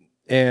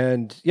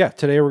yeah,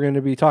 today we're going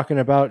to be talking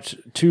about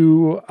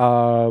two,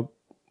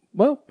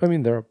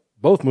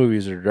 both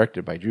movies are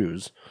directed by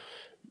Jews,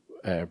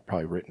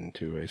 probably written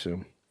too, I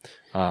assume.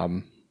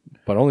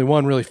 But only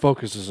one really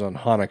focuses on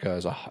Hanukkah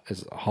as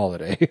a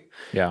holiday.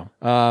 Yeah.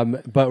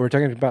 But we're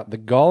talking about the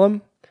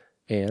Golem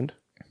and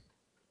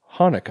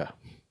Hanukkah.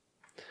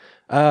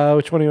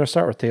 Which one do you want to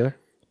start with, Taylor?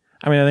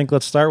 I mean, I think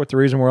let's start with the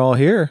reason we're all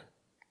here.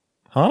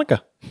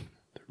 Hanukkah.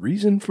 The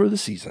reason for the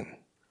season,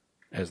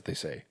 as they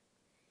say.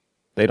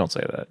 They don't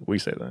say that. We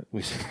say that.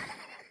 We say.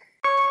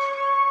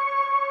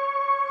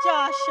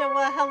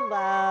 Joshua,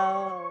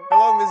 hello.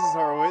 Hello, Mrs.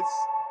 Horowitz.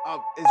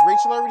 Is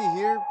Rachel already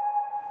here?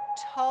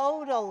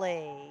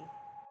 Totally.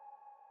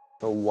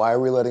 So why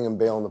are we letting him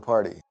bail on the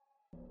party?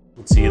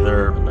 It's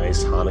either a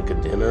nice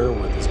Hanukkah dinner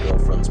with his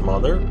girlfriend's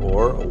mother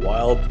or a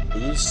wild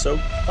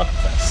booze-soaked puck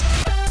fest.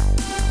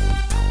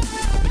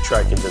 We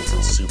tried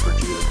convincing Super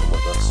Jew to come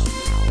with us.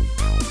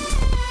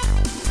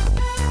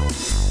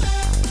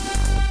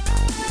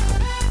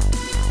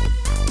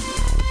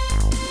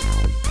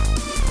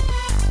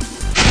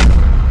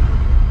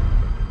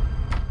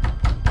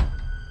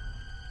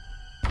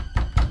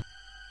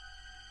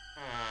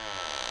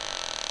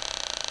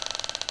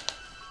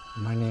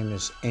 My name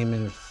is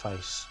Eamon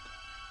Feist.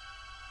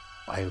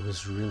 I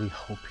was really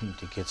hoping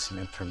to get some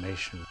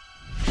information.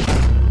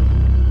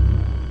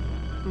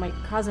 My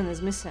cousin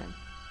is missing.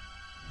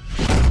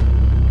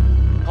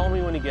 Call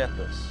me when you get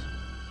this.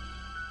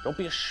 Don't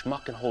be a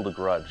schmuck and hold a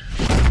grudge.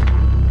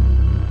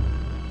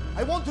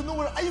 I want to know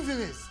where Ivan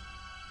is.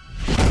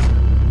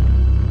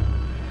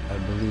 I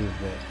believe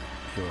that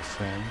your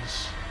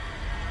friends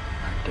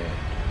are dead.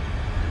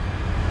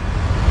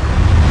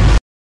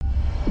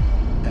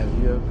 Have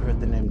you ever heard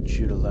the name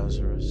Judah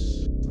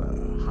Lazarus,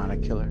 the Hana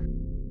killer?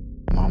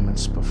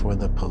 Moments before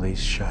the police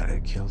shot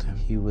and killed him,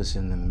 he was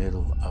in the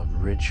middle of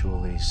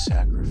ritually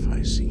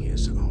sacrificing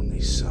his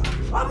only son.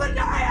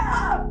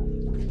 Obadiah!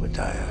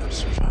 Obadiah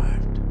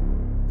survived.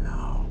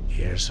 Now,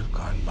 years have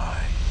gone by.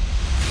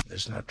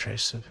 There's no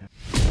trace of him.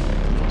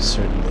 I'm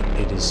certain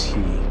that it is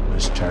he who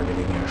is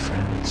targeting your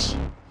friends.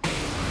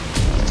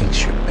 He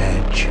thinks you're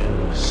bad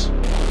Jews.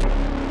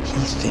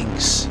 He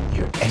thinks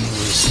you're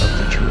enemies of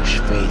the Jewish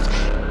faith,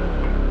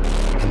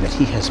 and that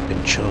he has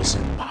been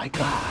chosen by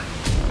God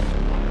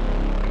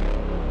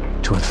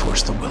to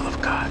enforce the will of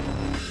God.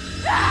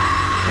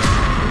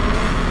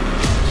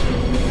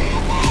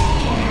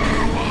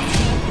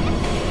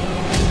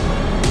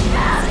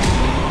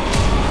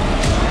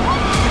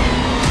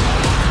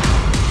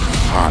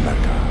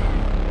 Hanukkah.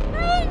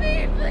 Help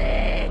me,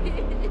 please.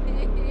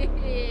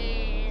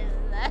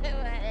 I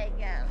want to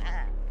come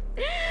out.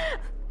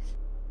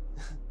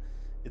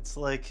 It's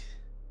like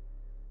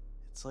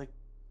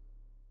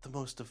the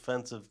most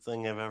offensive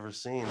thing I've ever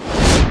seen.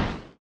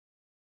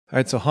 All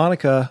right, so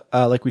Hanukkah,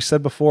 like we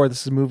said before, this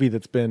is a movie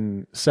that's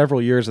been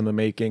several years in the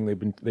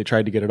making. They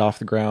tried to get it off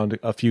the ground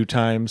a few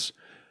times.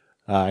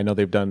 I know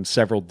they've done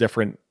several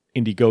different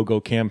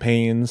Indiegogo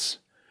campaigns.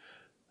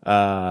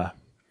 Some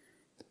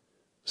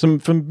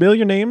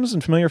familiar names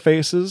and familiar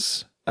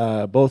faces,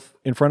 both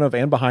in front of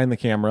and behind the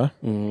camera.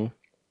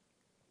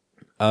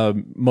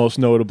 Mm-hmm. Most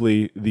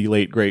notably, the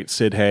late great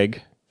Sid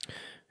Haig.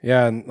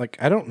 Yeah, and like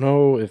I don't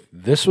know if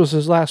this was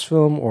his last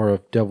film or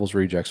if Devil's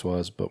Rejects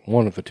was, but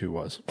one of the two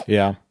was.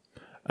 Yeah.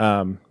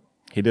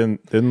 He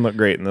didn't look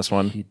great in this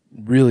one. He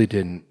really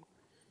didn't.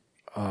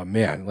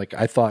 Man, like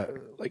I thought,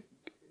 like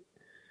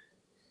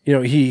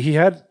he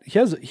had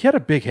a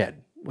big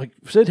head. Like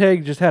Sid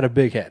Haig just had a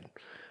big head,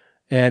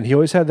 and he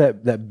always had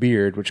that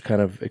beard, which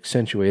kind of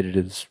accentuated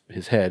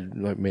his head,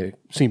 like made it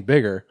seem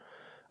bigger.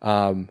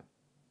 And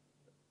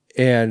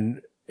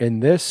in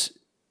this,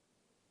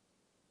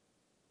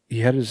 he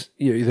had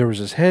there was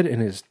his head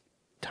and his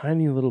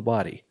tiny little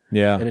body.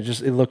 Yeah, and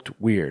it looked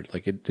weird.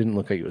 Like it didn't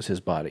look like it was his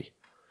body.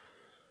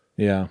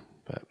 Yeah.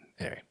 But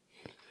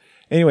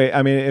anyway,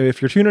 I mean,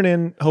 if you're tuning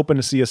in hoping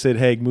to see a Sid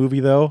Haig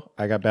movie, though,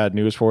 I got bad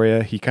news for you.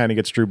 He kind of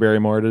gets Drew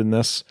Barrymore'd in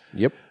this.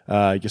 Yep.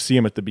 You see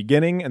him at the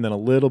beginning and then a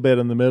little bit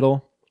in the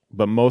middle,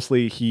 but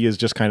mostly he is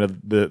just kind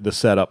of the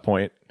setup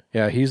point.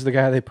 Yeah, he's the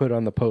guy they put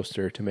on the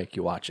poster to make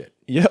you watch it.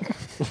 Yep.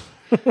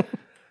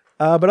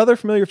 But other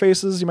familiar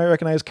faces, you might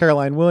recognize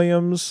Caroline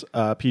Williams,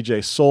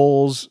 PJ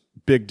Souls,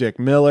 Big Dick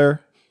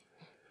Miller.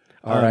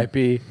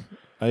 R.I.P.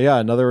 Yeah,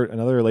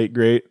 another late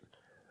great.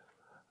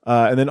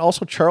 And then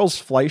also Charles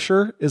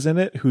Fleischer is in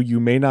it, who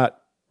you may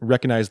not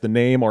recognize the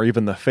name or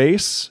even the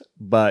face,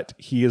 but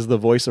he is the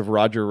voice of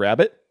Roger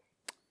Rabbit.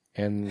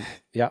 And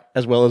yeah,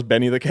 as well as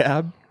Benny the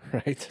Cab.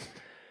 Right.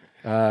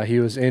 He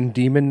was in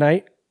Demon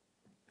Knight.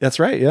 That's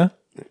right, yeah.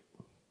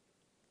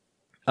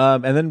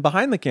 And then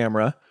behind the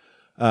camera,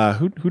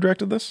 who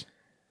directed this?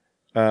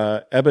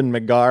 Eben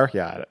McGar.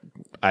 Yeah,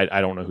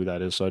 I don't know who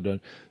that is, so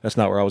that's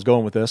not where I was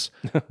going with this.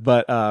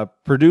 But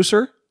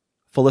producer,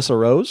 Felissa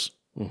Rose.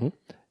 Mm-hmm.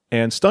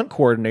 And stunt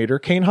coordinator,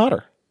 Kane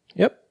Hodder.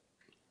 Yep.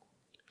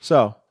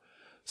 So,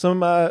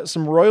 some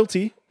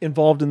royalty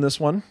involved in this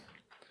one.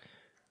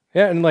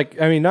 Yeah, and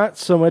not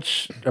so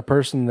much a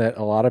person that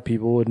a lot of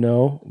people would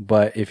know,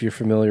 but if you're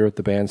familiar with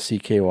the band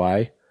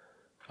CKY,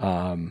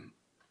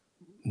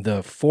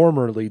 the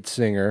former lead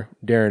singer,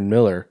 Darren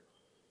Miller,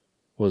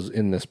 was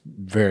in this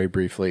very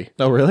briefly.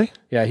 Oh, really?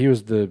 Yeah, he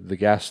was the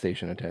gas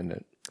station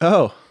attendant.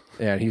 Oh.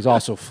 And he's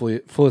also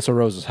Felissa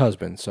Rose's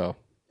husband, so.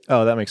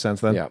 Oh, that makes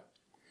sense then. Yeah.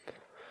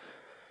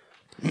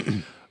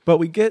 But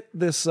we get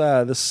this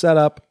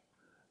setup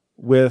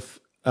with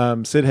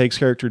Sid Haig's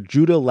character,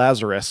 Judah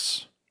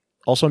Lazarus,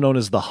 also known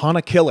as the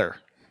Hanukkah Killer.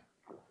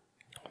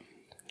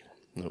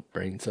 No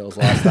brain cells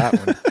lost that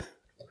one.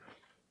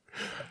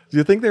 Do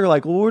you think they were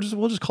like, well,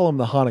 we'll just call him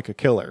the Hanukkah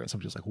Killer? And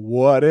somebody's like,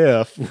 what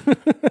if?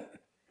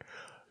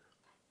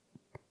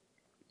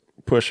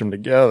 Push them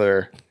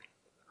together.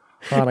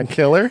 Hanukkah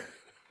Killer?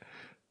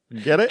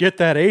 Get it? Get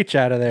that H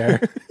out of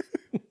there.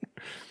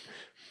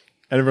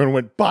 And everyone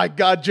went, by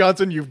God,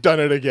 Johnson, you've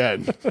done it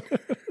again.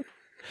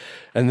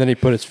 And then he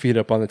put his feet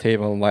up on the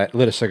table and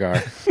lit a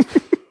cigar.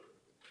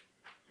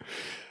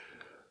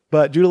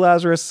 But Judah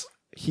Lazarus,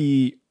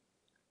 he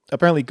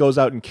apparently goes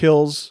out and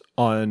kills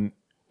on,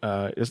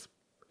 is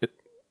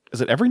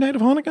it every night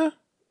of Hanukkah?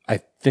 I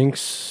think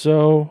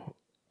so.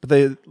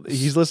 But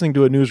he's listening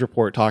to a news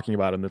report talking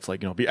about him that's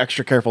like, be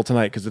extra careful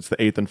tonight because it's the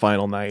 8th and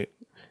final night.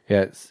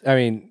 Yeah, I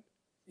mean,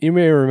 you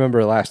may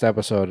remember last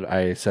episode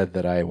I said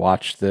that I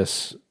watched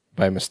this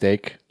by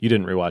mistake. You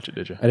didn't rewatch it,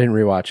 did you? I didn't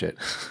rewatch it.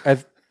 I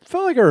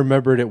felt like I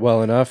remembered it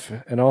well enough,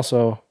 and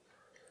also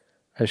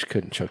I just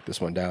couldn't choke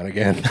this one down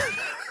again.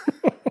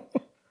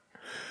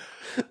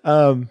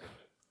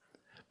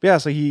 Yeah,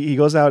 so he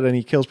goes out and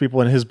he kills people,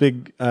 and his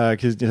big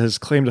his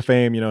claim to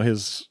fame,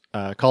 his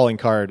calling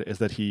card is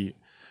that he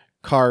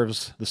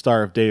carves the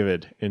Star of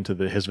David into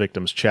his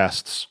victims'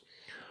 chests,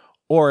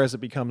 or as it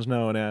becomes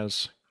known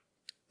as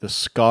the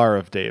Scar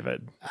of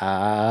David.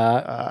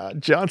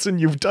 Johnson,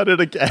 you've done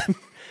it again.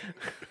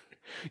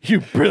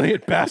 You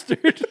brilliant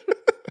bastard.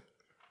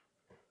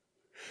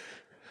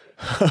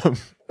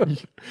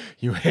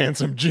 You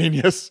handsome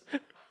genius.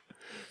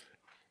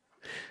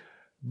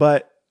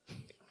 But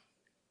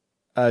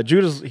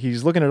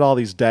he's looking at all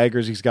these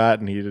daggers he's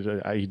got, and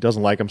he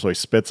doesn't like them, so he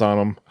spits on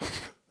them.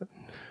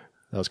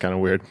 That was kind of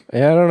weird.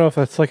 Yeah, I don't know if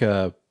that's like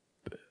a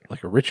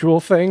ritual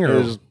thing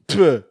or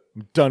I'm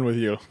done with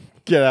you.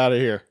 Get out of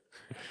here.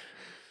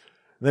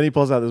 Then he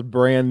pulls out this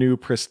brand new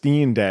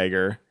pristine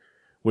dagger,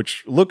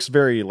 which looks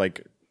very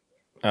like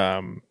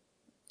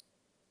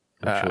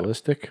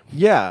ritualistic.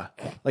 Yeah,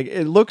 like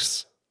it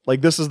looks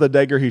like this is the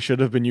dagger he should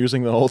have been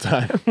using the whole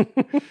time.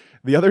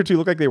 The other two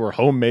look like they were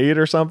homemade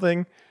or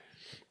something.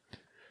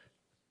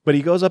 But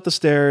he goes up the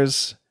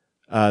stairs.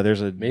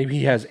 Maybe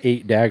he has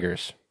 8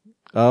 daggers.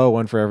 Oh,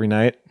 one for every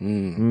night.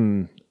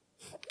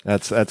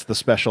 That's the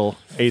special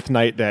 8th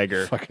night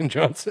dagger. Fucking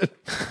Johnson.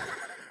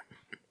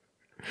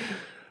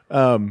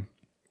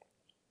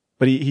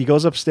 But he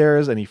goes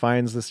upstairs and he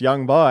finds this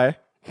young boy.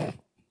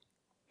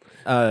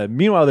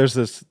 Meanwhile, there's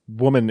this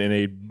woman in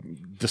a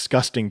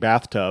disgusting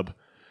bathtub,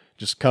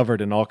 just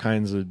covered in all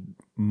kinds of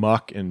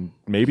muck and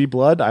maybe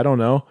blood. I don't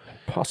know.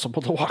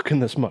 Possible to walk in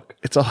this muck.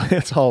 It's all.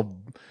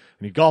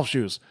 I need golf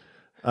shoes.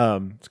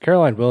 It's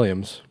Caroline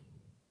Williams.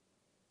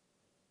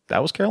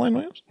 That was Caroline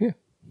Williams? Yeah.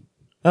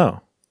 Oh.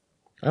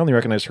 I only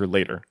recognized her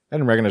later. I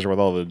didn't recognize her with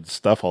all the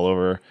stuff all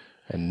over her.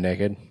 And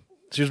naked.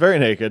 She was very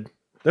naked.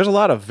 There's a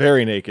lot of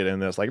very naked in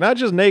this. Like, not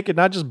just naked,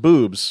 not just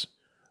boobs,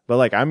 but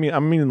like, I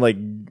mean like,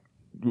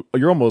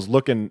 you're almost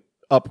looking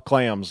up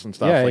clams and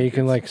stuff. Yeah, like, you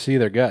can like see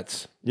their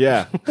guts.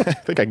 Yeah. I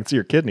think I can see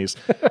her kidneys.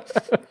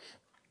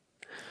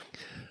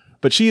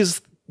 But she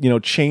is,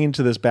 chained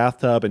to this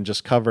bathtub and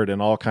just covered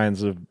in all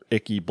kinds of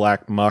icky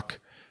black muck.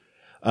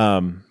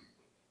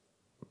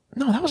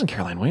 No, that wasn't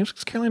Caroline Williams,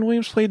 because Caroline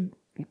Williams played.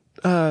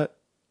 Oh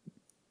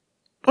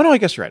no, I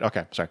guess you're right.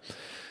 Okay, sorry.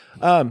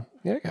 Yeah,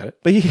 I got it.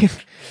 But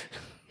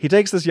he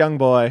takes this young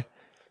boy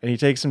and he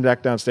takes him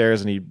back downstairs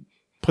and he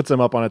puts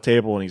him up on a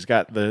table and he's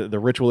got the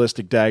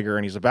ritualistic dagger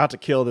and he's about to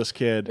kill this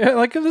kid. Yeah,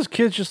 like this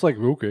kid's just like,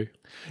 okay.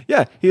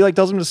 Yeah, he like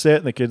tells him to sit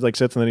and the kid like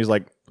sits and then he's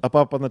like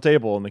up on the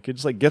table and the kid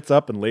just like gets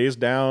up and lays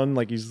down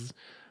like he's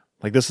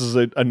like this is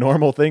a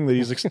normal thing that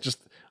he's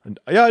just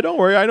yeah, don't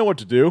worry, I know what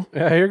to do.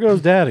 Yeah, here goes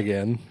dad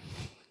again.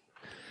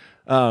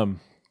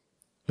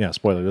 Yeah,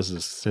 spoiler, this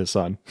is his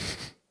son.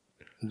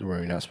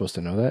 Were we not supposed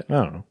to know that? I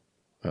don't know.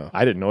 Oh.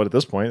 I didn't know it at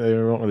this point. They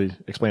won't really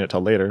explain it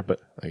till later,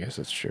 but I guess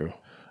that's true.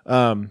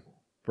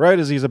 Right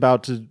as he's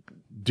about to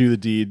do the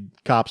deed,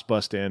 cops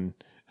bust in.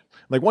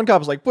 Like one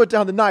cop is like, put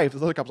down the knife. The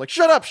other cop's like,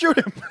 shut up, shoot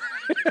him.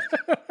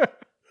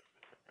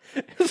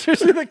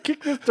 Seriously, they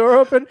kick this door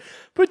open,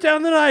 put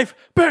down the knife,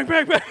 bang,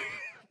 bang, bang.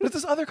 But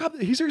this other cop,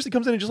 he seriously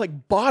comes in and just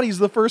like bodies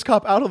the first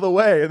cop out of the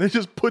way and then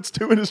just puts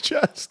 2 in his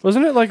chest.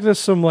 Wasn't it like this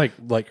some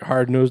like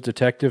hard-nosed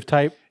detective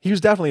type? He was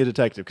definitely a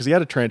detective because he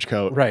had a trench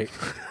coat. Right.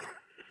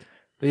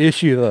 They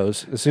issue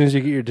those. As soon as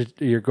you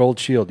get your gold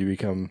shield, you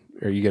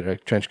get a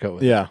trench coat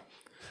with it. Yeah.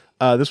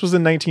 This was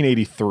in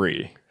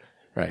 1983.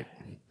 Right.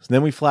 So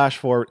then we flash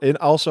forward. And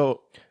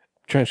also...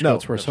 Trench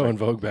coats were so in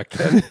vogue back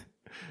then.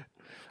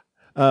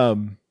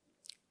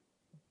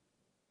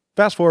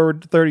 Fast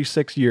forward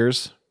 36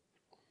 years.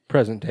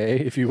 Present day,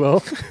 if you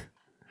will.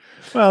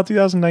 Well,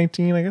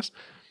 2019, I guess.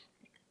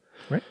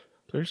 Right?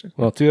 36?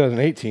 Well,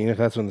 2018, if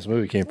that's when this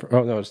movie came from.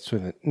 Oh, no, it's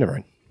never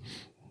mind.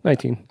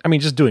 19. I mean,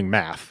 just doing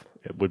math,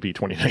 it would be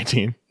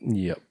 2019.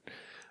 Yep.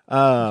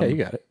 Okay, you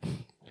got it.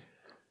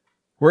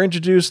 We're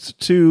introduced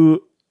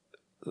to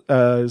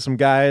some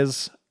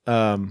guys.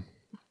 What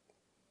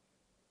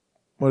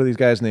are these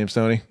guys' names,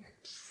 Tony?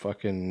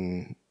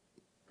 Fucking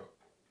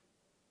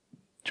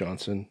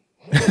Johnson.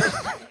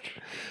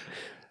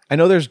 I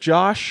know there's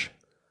Josh.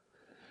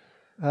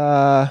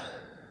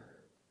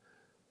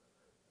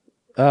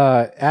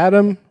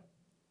 Adam,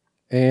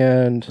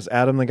 and is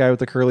Adam the guy with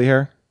the curly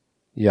hair?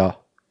 Yeah.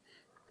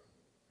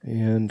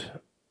 And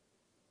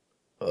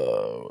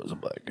what was the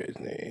black guy's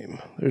name?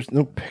 There's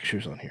no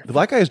pictures on here. The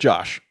black guy is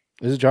Josh.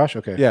 Is it Josh?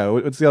 Okay. Yeah,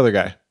 what's the other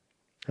guy?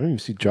 I don't even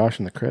see Josh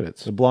in the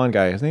credits. The blonde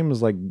guy. His name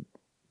is like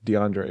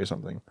DeAndre or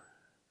something.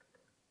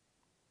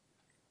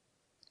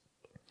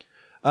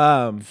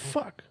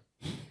 Fuck.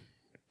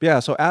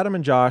 Yeah, so Adam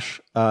and Josh,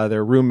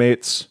 they're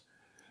roommates.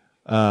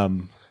 I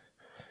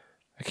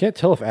can't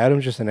tell if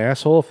Adam's just an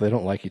asshole if they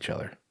don't like each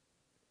other.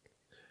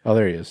 Oh,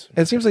 there he is.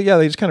 It seems like, yeah,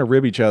 they just kind of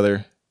rib each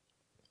other.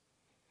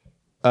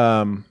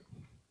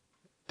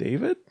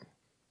 David?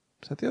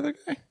 Is that the other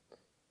guy?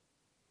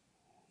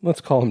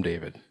 Let's call him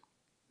David.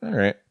 All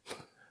right.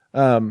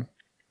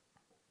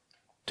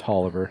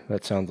 Tolliver.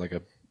 That sounds like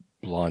a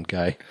blonde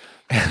guy.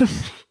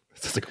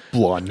 It's like a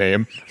blonde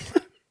name.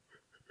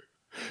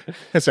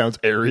 That sounds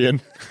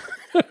Aryan.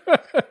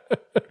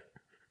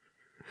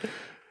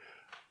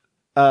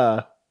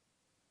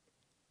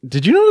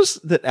 Did you notice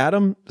that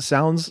Adam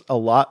sounds a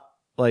lot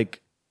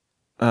like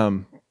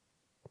Brian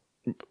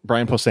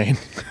Posehn?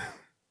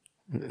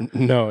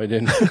 No, I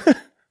didn't.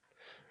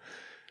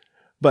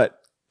 But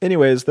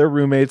anyways, they're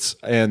roommates,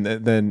 and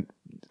then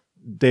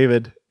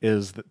David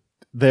is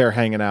there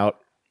hanging out,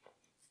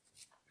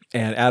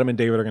 and Adam and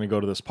David are going to go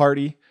to this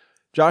party.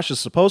 Josh is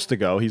supposed to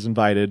go; he's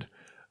invited,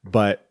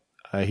 but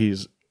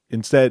he's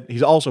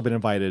also been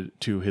invited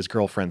to his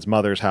girlfriend's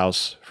mother's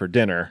house for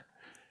dinner.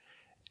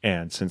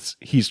 And since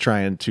he's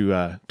trying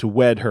to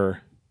wed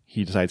her,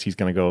 he decides he's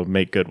going to go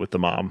make good with the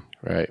mom.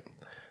 Right.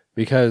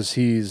 Because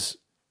he's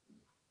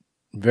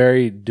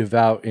very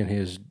devout in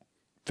his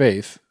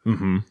faith.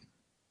 Mm-hmm.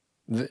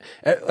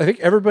 I think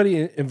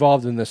everybody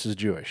involved in this is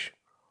Jewish.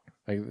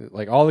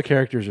 Like all the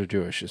characters are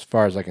Jewish, as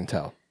far as I can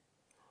tell.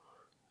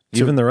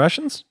 Even the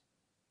Russians?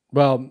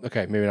 Well,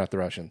 okay, maybe not the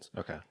Russians.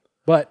 Okay.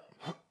 But,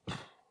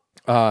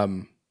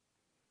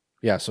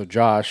 yeah, so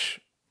Josh,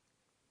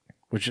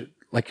 which,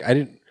 like,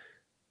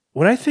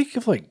 when I think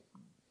of, like,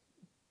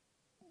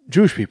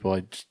 Jewish people,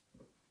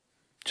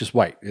 just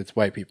white. It's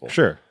white people.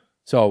 Sure.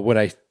 So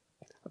I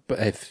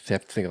have to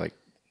think of, like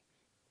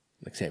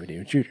Sammy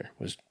Davis Jr.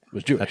 was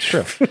Jewish. That's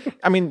true.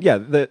 I mean,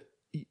 yeah,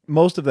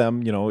 most of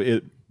them,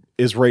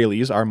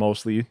 Israelis are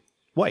mostly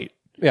white.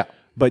 Yeah.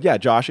 But yeah,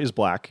 Josh is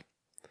black.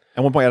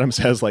 At one point, Adam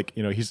says, like,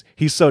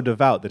 he's so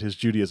devout that his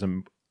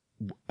Judaism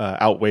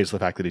outweighs the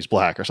fact that he's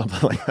black or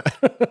something like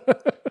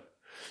that.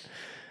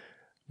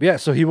 Yeah,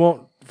 so he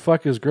won't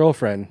fuck his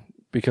girlfriend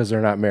because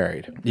they're not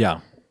married. Yeah.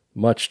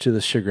 Much to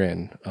the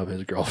chagrin of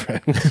his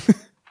girlfriend.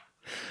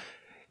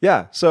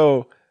 Yeah,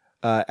 so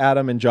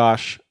Adam and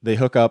Josh, they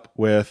hook up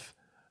with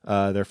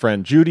their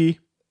friend Judy,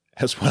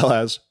 as well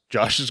as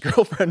Josh's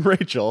girlfriend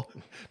Rachel,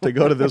 to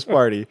go to this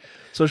party.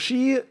 So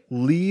she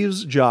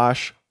leaves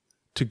Josh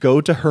to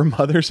go to her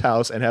mother's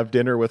house and have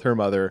dinner with her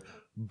mother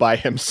by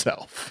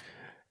himself.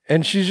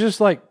 And she's just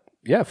like,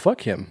 yeah,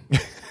 fuck him.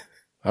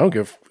 I don't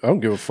give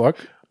a fuck.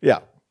 Yeah.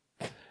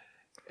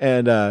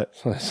 And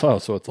so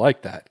it's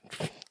like that.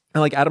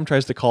 And like Adam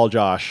tries to call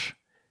Josh,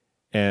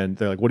 and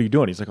they're like, what are you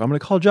doing? He's like, I'm going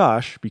to call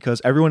Josh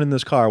because everyone in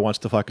this car wants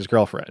to fuck his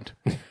girlfriend.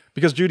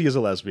 Because Judy is a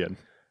lesbian.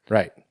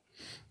 Right.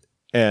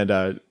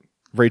 And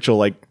Rachel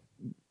like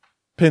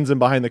pins him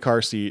behind the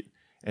car seat.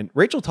 And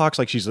Rachel talks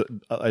like she's a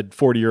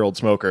 40-year-old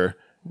smoker,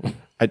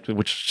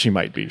 which she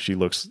might be. She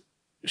looks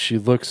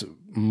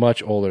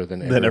much older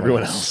than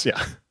everyone else.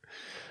 Yeah.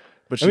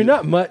 But I mean,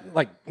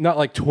 not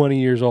like 20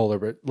 years older,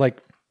 but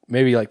like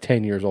maybe like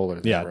 10 years older.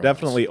 Than yeah,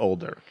 definitely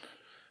older.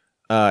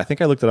 I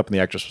think I looked it up and the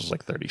actress was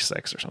like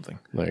 36 or something.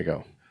 There you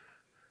go.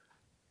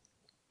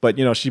 But,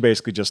 she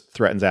basically just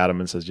threatens Adam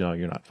and says, you're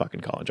not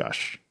fucking calling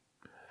Josh.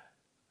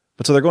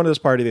 But so they're going to this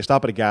party. They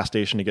stop at a gas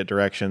station to get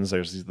directions.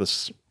 There's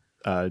this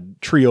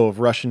trio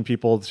of Russian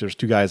people. There's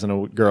two guys and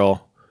a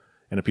girl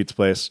in a pizza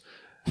place.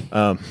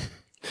 But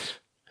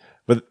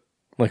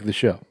like the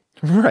show.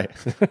 Right.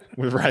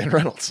 With Ryan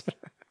Reynolds.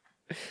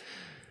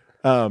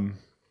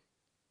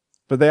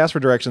 But they ask for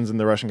directions, and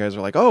the Russian guys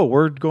are like, oh,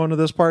 we're going to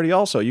this party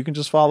also. You can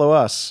just follow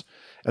us.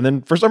 And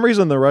then for some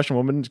reason, the Russian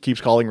woman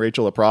keeps calling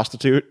Rachel a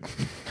prostitute.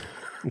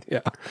 Yeah.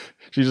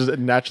 She just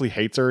naturally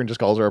hates her and just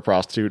calls her a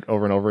prostitute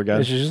over and over again.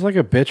 Yeah, she's just like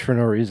a bitch for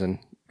no reason.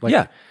 Like,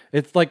 yeah.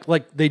 It's like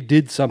they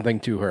did something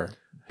to her.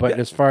 But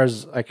as far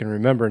as I can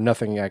remember,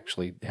 nothing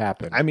actually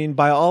happened. I mean,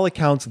 by all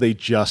accounts, they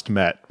just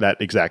met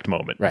that exact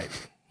moment. Right.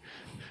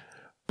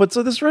 But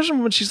so this Russian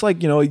woman, she's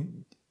like,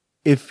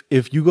 if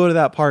you go to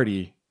that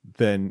party,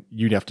 then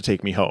you'd have to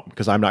take me home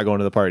because I'm not going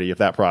to the party if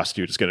that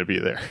prostitute is going to be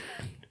there.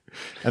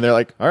 And they're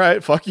like, all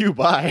right, fuck you,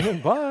 bye.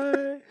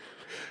 Bye.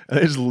 And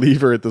they just leave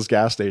her at this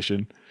gas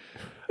station.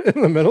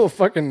 In the middle of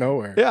fucking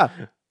nowhere. Yeah.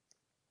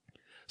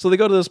 So they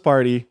go to this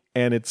party,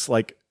 and it's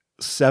like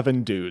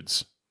 7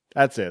 dudes.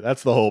 That's it.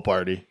 That's the whole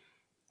party.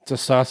 It's a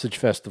sausage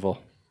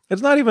festival.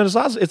 It's not even a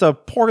sausage. It's a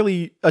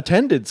poorly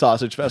attended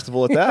sausage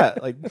festival at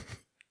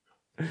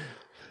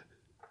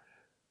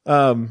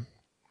that.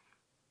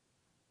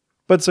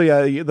 But so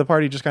yeah, the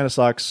party just kind of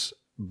sucks.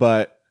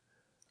 But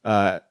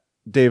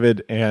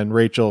David and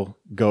Rachel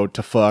go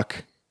to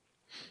fuck.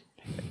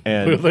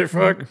 And Will they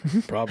fuck?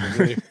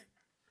 Probably.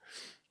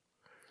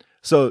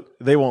 So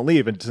they won't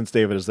leave, and since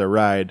David is their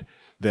ride,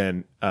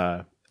 then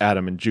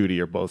Adam and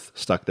Judy are both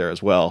stuck there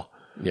as well.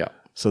 Yeah.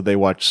 So they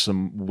watch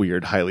some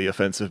weird, highly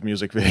offensive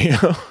music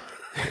video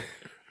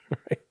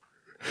Right.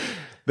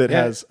 that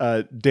has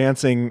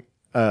dancing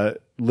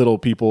little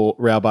people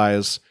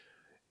rabbis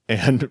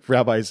and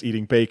rabbis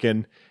eating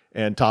bacon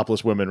and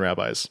topless women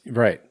rabbis.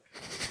 Right.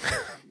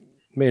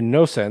 Made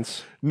no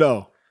sense.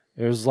 No.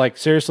 It was like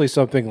seriously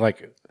something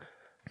like it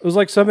was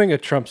like something a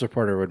Trump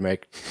supporter would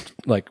make,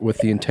 like with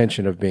the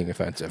intention of being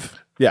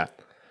offensive. Yeah.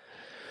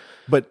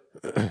 But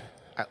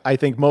I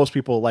think most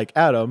people like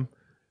Adam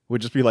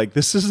would just be like,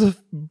 this is the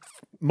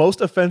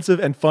most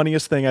offensive and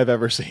funniest thing I've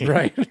ever seen.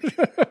 Right.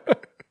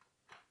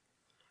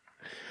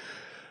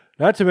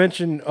 Not to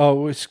mention,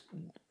 you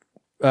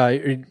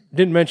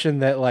didn't mention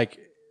that like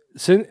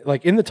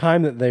in the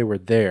time that they were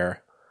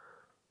there,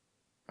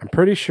 I'm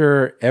pretty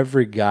sure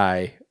every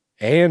guy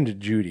and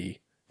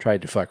Judy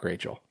tried to fuck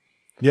Rachel.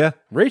 Yeah.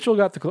 Rachel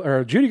got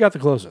Judy got the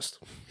closest,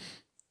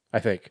 I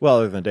think. Well,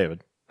 other than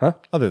David. Huh?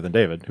 Other than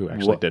David, who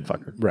actually did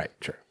fuck her. Right,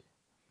 sure.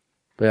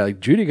 But yeah, like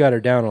Judy got her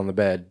down on the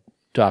bed,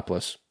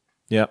 topless.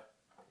 Yep.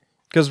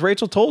 Because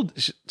Rachel told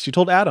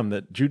Adam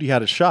that Judy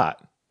had a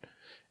shot.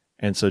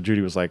 And so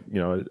Judy was like,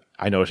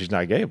 I know she's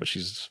not gay, but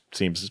she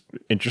seems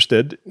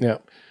interested. Yeah.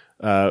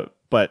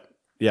 But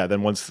yeah,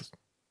 then once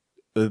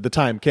the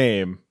time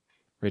came,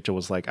 Rachel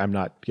was like, I'm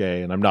not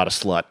gay and I'm not a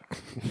slut.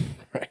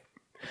 Right.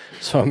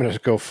 So I'm going to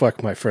go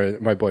fuck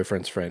my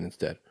boyfriend's friend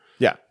instead.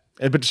 Yeah.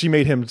 But she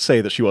made him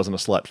say that she wasn't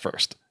a slut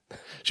first.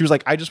 She was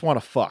like, I just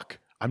want to fuck.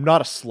 I'm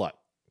not a slut.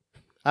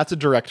 That's a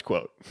direct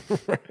quote.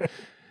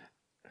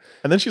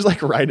 And then she's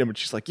like riding him and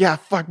she's like, yeah,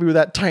 fuck me with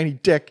that tiny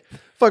dick.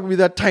 Fuck me with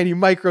that tiny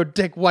micro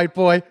dick, white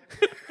boy.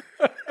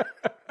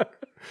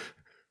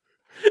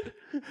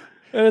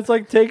 And it's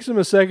like takes him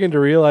a second to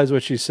realize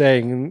what she's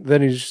saying. And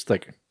then he's just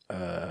like,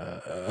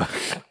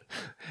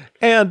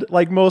 And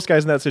like most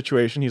guys in that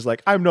situation, he's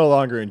like, I'm no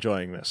longer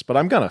enjoying this, but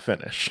I'm going to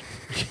finish.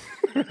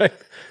 Right.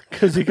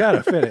 Because you got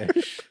to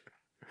finish.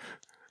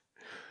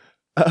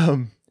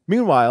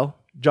 Meanwhile,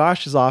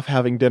 Josh is off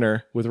having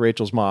dinner with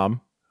Rachel's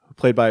mom,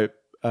 played by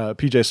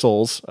PJ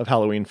Souls of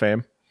Halloween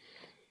fame.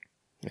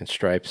 And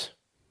Stripes.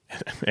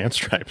 And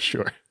Stripes,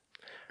 sure.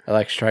 I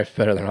like Stripes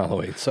better than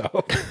Halloween,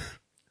 so.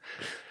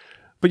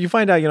 But you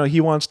find out, he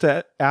wants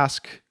to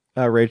ask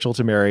Rachel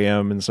to marry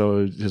him, and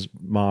so his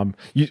mom...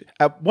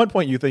 at one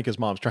point, you think his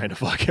mom's trying to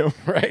fuck him.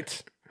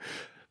 Right.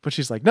 But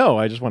she's like, no,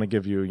 I just want to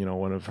give you,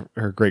 one of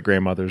her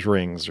great-grandmother's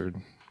rings or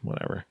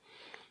whatever.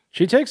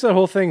 She takes that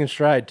whole thing in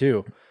stride,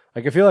 too.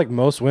 Like, I feel like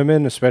most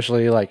women,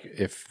 especially, like,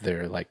 if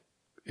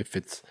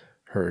it's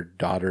her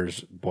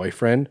daughter's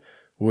boyfriend,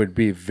 would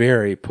be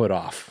very put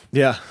off.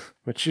 Yeah.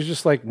 But she's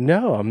just like,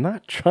 no, I'm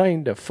not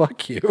trying to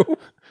fuck you,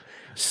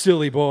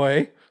 silly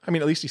boy. I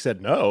mean, at least he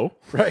said no.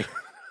 Right.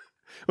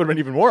 Would have been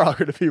even more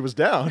awkward if he was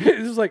down.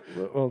 It's just like,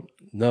 well,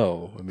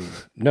 no. I mean,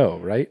 no,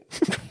 right?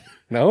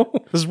 No?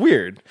 This is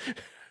weird.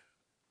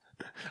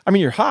 I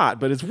mean, you're hot,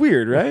 but it's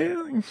weird, right?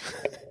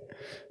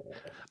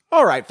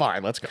 All right,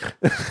 fine, let's go.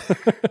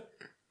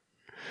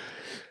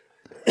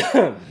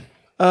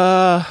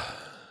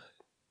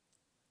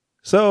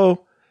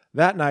 So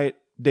that night,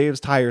 Dave's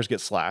tires get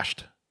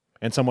slashed,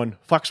 and someone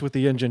fucks with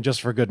the engine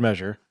just for good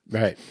measure.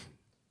 Right.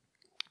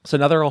 So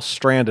now they're all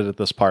stranded at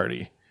this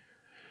party.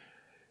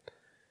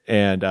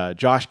 And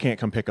Josh can't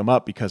come pick them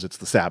up because it's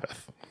the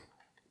Sabbath.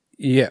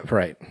 Yeah,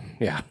 right.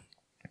 Yeah.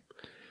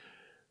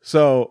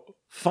 So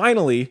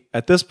finally,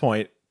 at this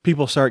point,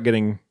 people start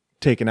getting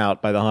taken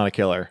out by the Hanukkah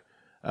killer.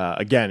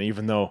 Again,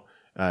 even though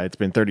it's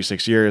been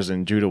 36 years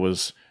and Judah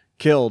was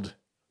killed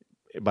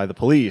by the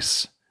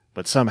police,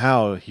 but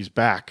somehow he's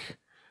back.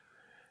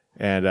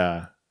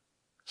 And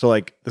so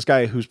like this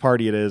guy whose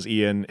party it is,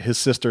 Ian, his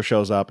sister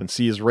shows up and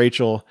sees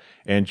Rachel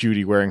and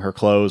Judy wearing her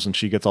clothes, and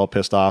she gets all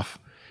pissed off.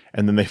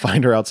 And then they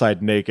find her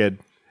outside naked.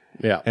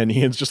 Yeah. And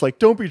Ian's just like,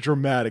 don't be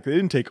dramatic. They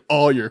didn't take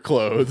all your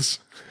clothes.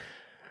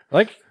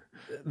 Like,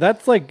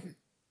 that's like,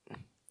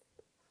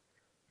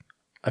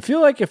 I feel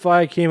like if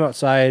I came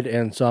outside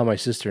and saw my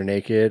sister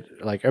naked,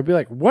 like, I'd be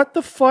like, what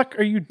the fuck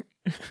are you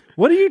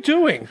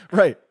doing?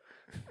 Right.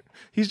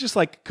 He's just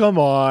like, come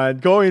on,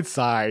 go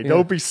inside. Yeah.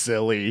 Don't be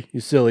silly.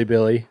 You silly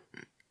Billy.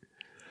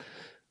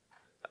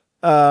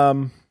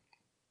 And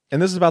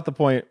this is about the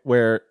point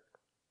where,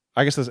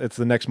 I guess it's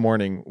the next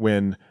morning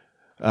when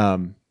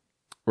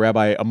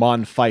Rabbi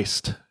Amon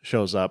Feist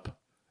shows up,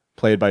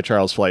 played by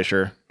Charles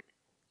Fleischer.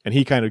 And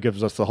he kind of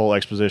gives us the whole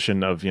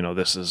exposition of,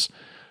 this is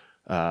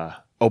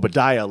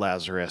Obadiah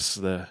Lazarus,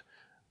 the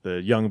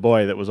young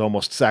boy that was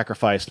almost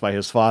sacrificed by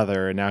his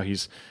father, and now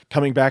he's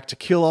coming back to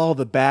kill all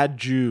the bad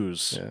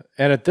Jews. Yeah.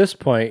 And at this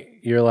point,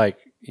 you're like,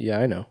 yeah,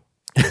 I know.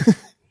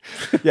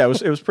 Yeah,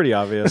 it was pretty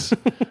obvious.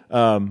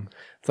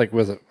 It's like,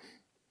 was I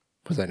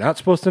not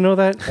supposed to know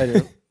that? I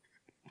didn't.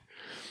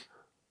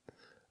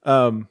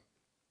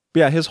 But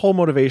yeah, his whole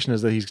motivation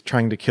is that he's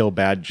trying to kill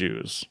bad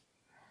Jews.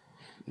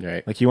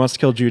 Right. Like he wants to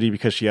kill Judy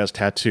because she has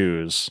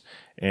tattoos,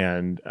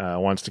 and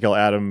wants to kill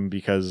Adam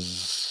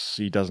because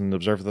he doesn't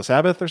observe the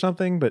Sabbath or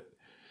something. But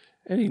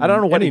I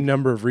don't know what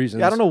number of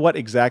reasons. I don't know what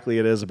exactly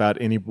it is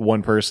about any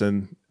one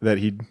person that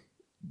he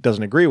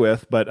doesn't agree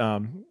with. But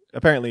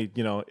apparently,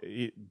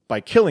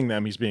 by killing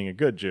them, he's being a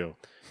good Jew.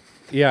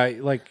 Yeah,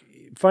 like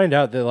find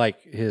out that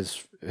like his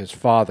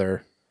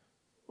father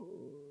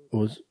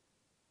was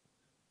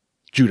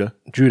Judah.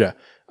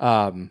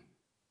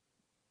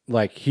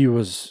 Like he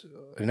was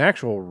an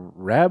actual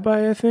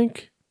rabbi, I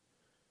think,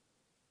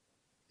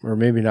 or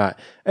maybe not.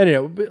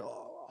 Anyway,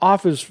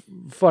 off his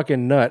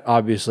fucking nut,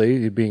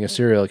 obviously being a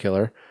serial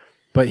killer,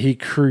 but he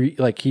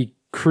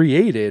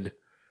created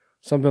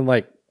something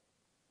like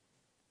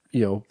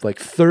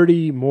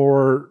 30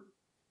 more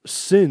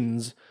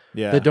sins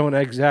that don't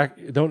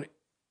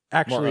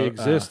actually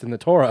exist in the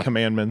Torah.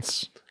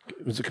 Commandments.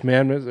 Was it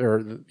commandments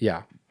or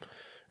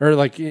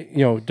like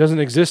doesn't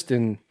exist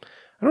in?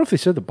 I don't know if they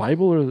said the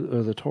Bible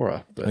or the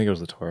Torah. But, I think it was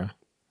the Torah.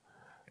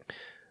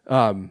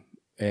 And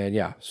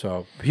yeah,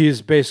 so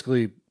he's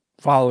basically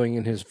following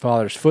in his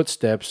father's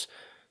footsteps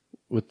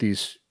with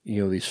these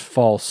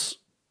false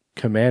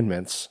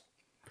commandments.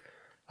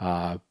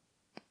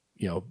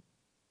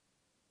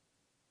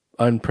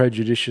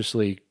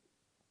 Unprejudiciously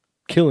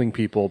killing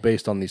people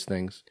based on these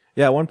things.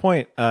 Yeah, at one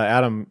point,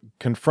 Adam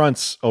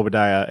confronts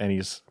Obadiah, and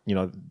he's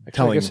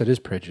telling. I guess it is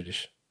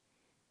prejudicial.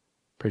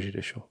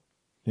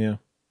 Yeah,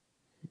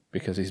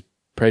 because he's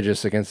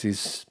prejudiced against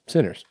these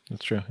sinners.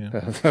 That's true. Yeah,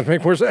 that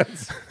make more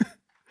sense.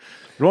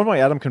 At one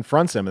point, Adam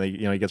confronts him, and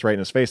he gets right in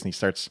his face, and he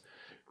starts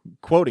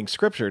quoting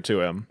scripture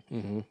to him.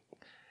 Mm-hmm.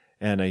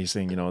 And he's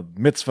saying,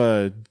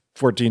 mitzvah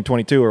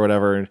 14:22 or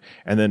whatever,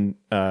 and then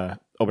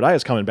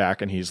Obadiah's coming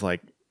back, and he's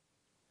like,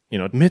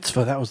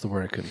 mitzvah. That was the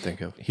word I couldn't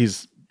think of.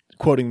 He's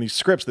quoting these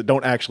scripts that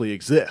don't actually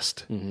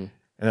exist, mm-hmm. and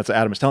that's what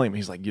Adam is telling him.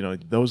 He's like,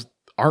 those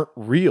aren't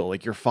real.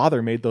 Like your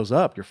father made those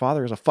up. Your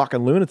father is a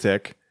fucking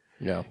lunatic.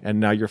 Yeah,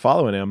 and now you're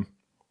following him.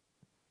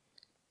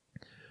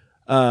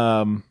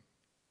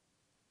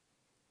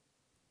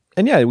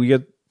 And yeah, we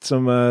get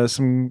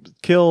some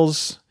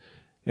kills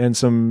and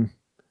some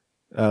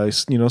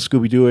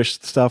Scooby-Doo-ish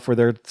stuff where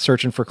they're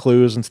searching for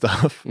clues and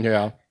stuff.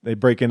 Yeah, they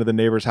break into the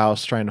neighbor's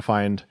house trying to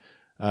find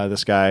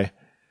this guy.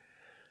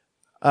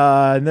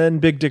 And then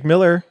Big Dick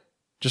Miller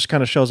just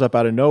kind of shows up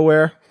out of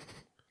nowhere.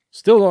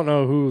 Still don't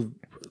know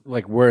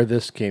where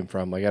this came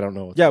from. Like, I don't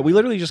know. Yeah, we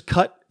literally just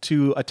cut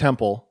to a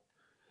temple,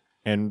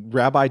 and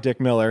Rabbi Dick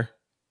Miller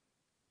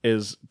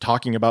is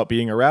talking about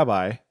being a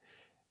rabbi,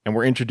 and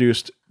we're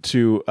introduced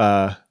to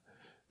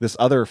this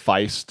other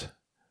Feist,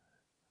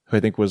 who I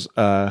think was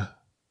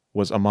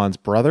Amon's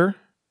brother.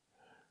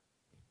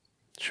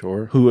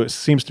 Sure. Who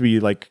seems to be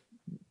like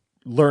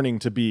learning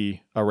to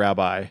be a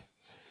rabbi.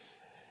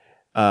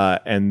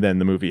 And then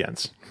the movie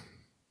ends.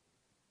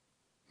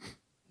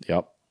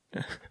 Yep.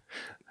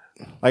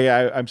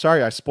 I'm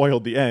sorry I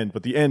spoiled the end,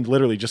 but the end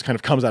literally just kind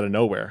of comes out of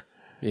nowhere.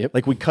 Yep.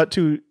 Like we cut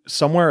to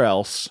somewhere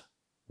else,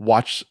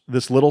 watch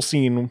this little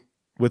scene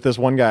with this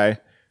one guy.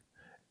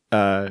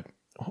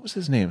 What was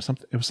his name?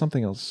 It was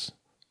something else.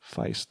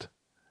 Feist.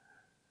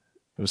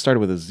 It started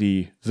with a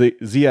Z.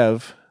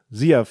 Ziev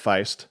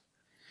Feist.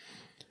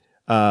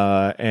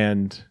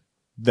 And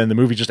then the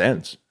movie just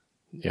ends.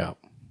 Yeah.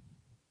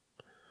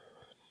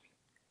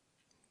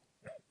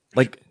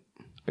 Like,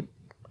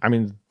 I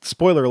mean,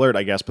 spoiler alert,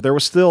 I guess, but there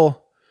was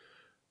still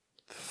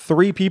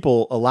 3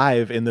 people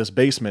alive in this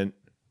basement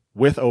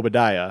with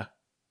Obadiah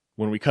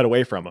when we cut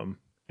away from him,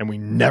 and we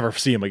never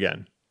see him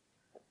again.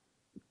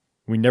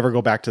 We never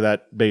go back to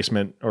that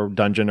basement or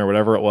dungeon or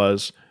whatever it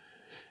was,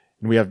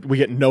 and we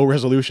get no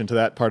resolution to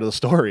that part of the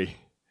story.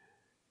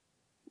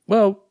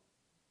 Well,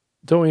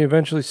 don't we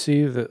eventually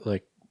see that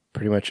like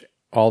pretty much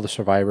all the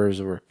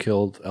survivors were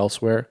killed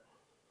elsewhere?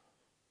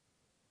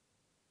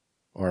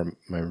 Or am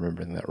I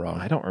remembering that wrong?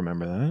 I don't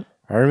remember that.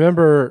 I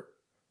remember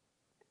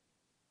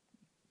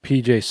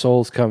PJ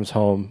Souls comes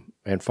home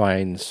and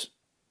finds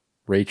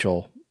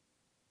Rachel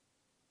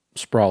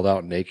sprawled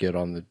out naked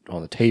on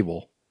the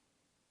table,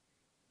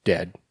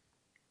 dead.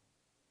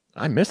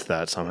 I missed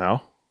that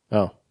somehow.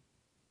 Oh.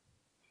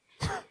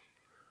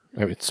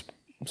 I mean,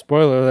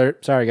 spoiler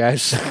alert. Sorry,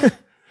 guys.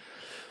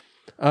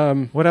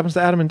 What happens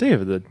to Adam and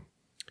David?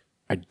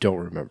 I don't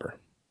remember.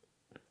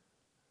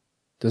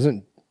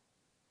 Doesn't...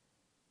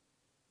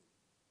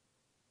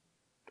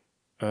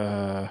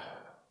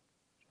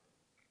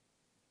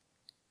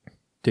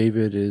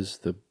 David is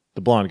the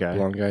blonde guy.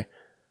 Blonde guy.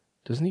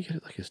 Doesn't he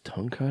get like his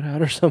tongue cut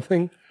out or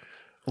something?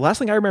 The last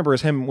thing I remember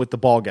is him with the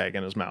ball gag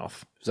in his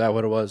mouth. Is that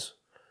what it was?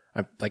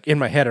 I'm like in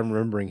my head. I'm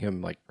remembering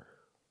him like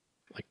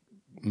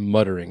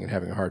muttering and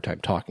having a hard time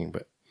talking,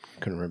 but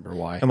couldn't remember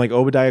why. And like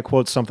Obadiah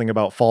quotes something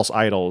about false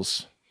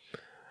idols,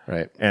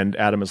 right? And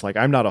Adam is like,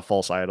 "I'm not a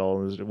false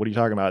idol." What are you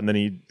talking about? And then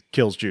he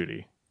kills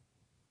Judy.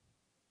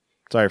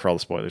 Sorry for all the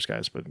spoilers,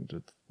 guys, but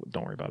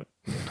don't worry about it.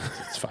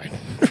 It's fine.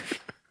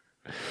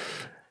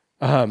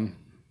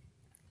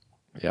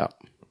 Yeah.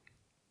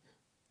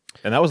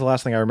 And that was the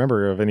last thing I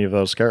remember of any of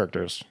those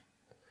characters.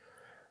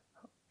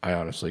 I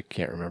honestly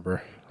can't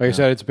remember. Like I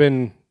said, it's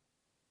been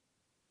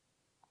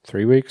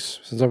 3 weeks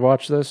since I've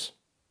watched this.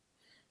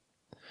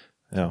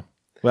 Yeah.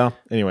 Well,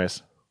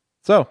 anyways.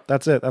 So,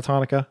 that's it. That's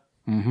Hanukkah.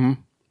 Mm-hmm.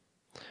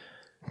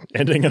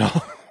 Ending it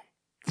all.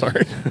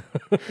 Sorry.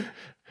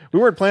 We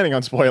weren't planning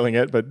on spoiling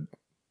it, but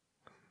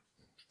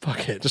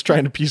fuck it. Just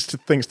trying to piece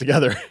things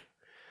together.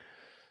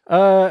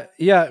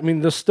 Yeah, I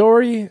mean, the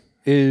story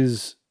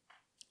is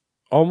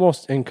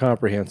almost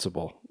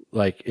incomprehensible.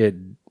 Like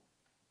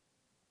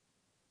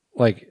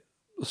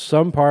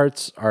some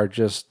parts are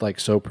just like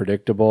so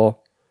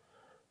predictable.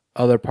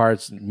 Other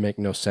parts make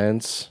no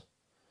sense.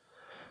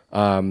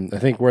 I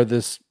think where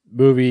this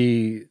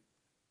movie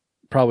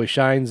probably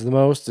shines the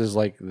most is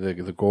like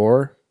the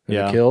gore and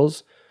the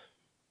kills.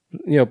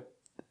 You know,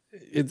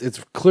 it's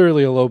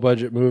clearly a low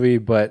budget movie,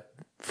 but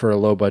for a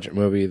low budget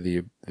movie,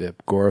 the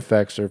gore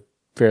effects are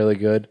fairly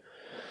good.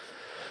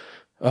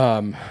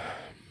 Lots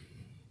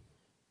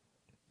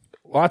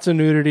of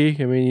nudity.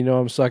 I mean,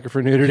 I'm a sucker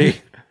for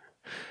nudity.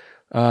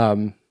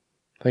 I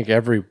think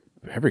every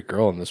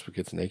girl in this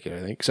gets naked, I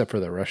think, except for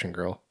the Russian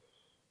girl.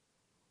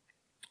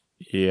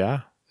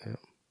 Yeah.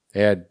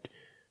 And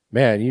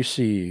man, you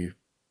see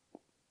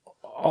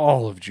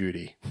all of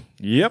Judy.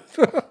 Yep.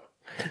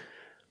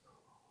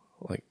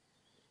 Like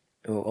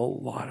a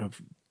lot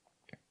of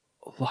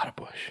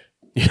bush.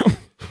 Yep.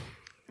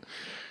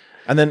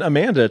 And then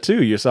Amanda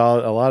too. You saw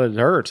a lot of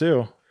her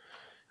too.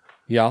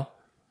 Yeah.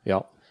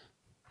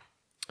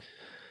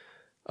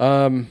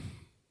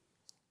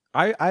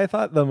 I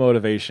thought the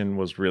motivation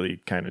was really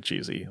kind of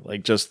cheesy.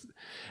 Like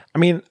I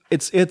mean,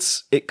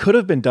 it could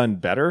have been done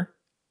better.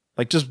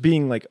 Like just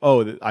being like,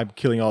 oh, I'm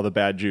killing all the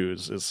bad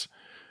Jews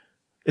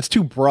it's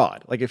too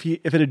broad. Like if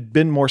it had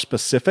been more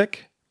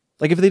specific,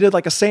 like if they did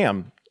like a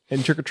Sam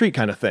in Trick or Treat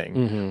kind of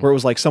thing, where it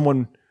was like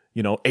someone,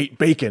 ate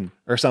bacon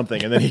or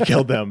something and then he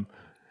killed them.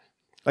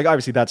 Like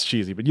obviously that's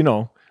cheesy, but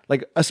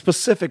like a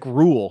specific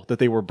rule that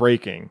they were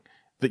breaking,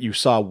 that you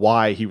saw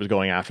why he was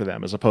going after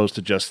them, as opposed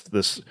to just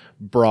this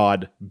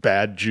broad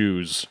bad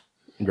Jews.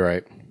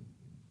 Right.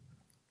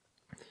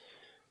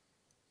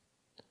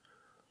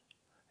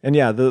 And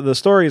yeah, the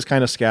story is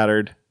kind of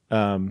scattered.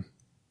 I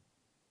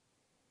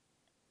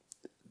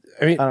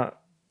mean,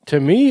 to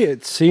me,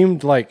 it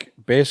seemed like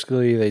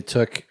basically they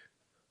took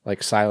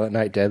like Silent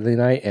Night, Deadly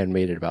Night and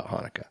made it about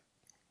Hanukkah.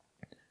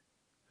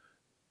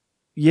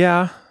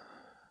 Yeah.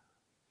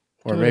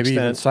 Or maybe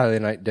even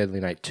Silent Night, Deadly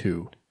Night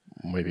 2.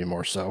 Maybe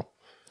more so.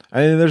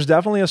 I mean, there's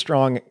definitely a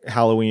strong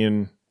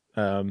Halloween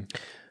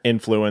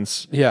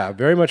influence. Yeah,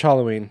 very much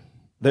Halloween.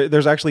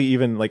 There's actually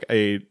even like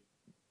a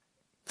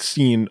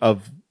scene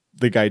of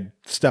the guy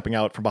stepping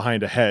out from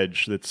behind a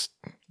hedge that's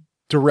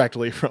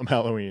directly from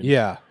Halloween.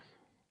 Yeah.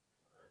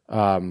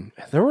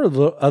 There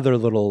were other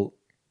little,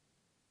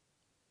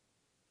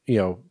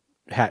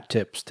 hat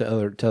tips to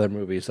other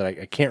movies that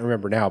I can't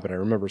remember now, but I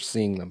remember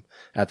seeing them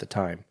at the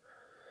time.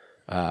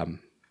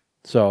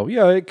 So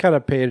yeah, it kind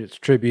of paid its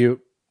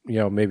tribute.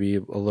 Maybe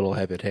a little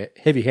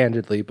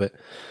heavy-handedly, but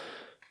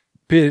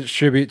paid its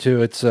tribute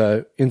to its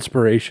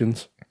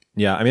inspirations.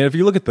 Yeah, I mean, if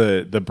you look at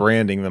the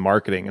branding, the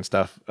marketing and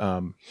stuff,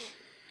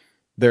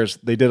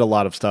 they did a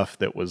lot of stuff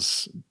that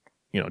was,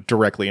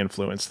 directly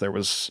influenced. There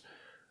was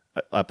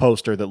a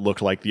poster that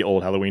looked like the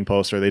old Halloween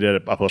poster. They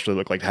did a poster that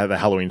looked like the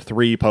Halloween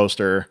 3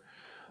 poster.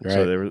 Right.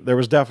 So there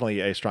was definitely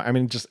a strong. I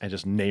mean,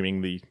 just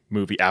naming the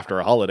movie after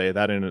a holiday,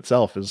 that in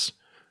itself is,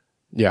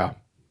 yeah.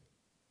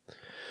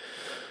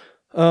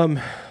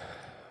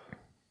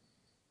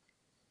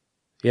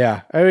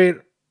 Yeah, I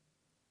mean,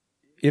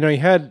 you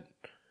had,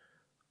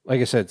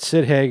 like I said,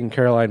 Sid Haig and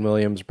Caroline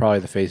Williams are probably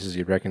the faces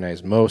you'd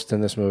recognize most in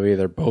this movie.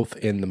 They're both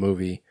in the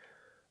movie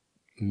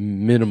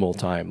minimal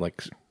time.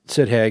 Like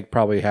Sid Haig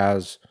probably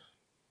has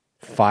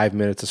 5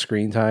 minutes of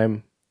screen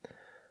time.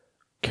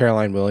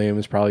 Caroline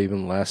Williams probably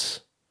even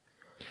less.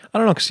 I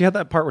don't know, because she had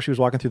that part where she was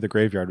walking through the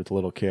graveyard with the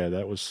little kid.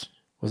 That was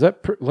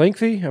that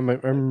lengthy?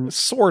 I'm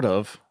sort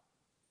of.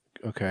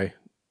 Okay.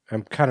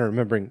 I'm kind of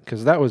remembering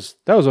because that was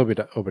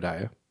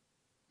Obadiah.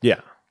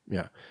 Yeah.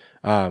 Yeah.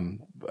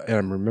 And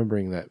I'm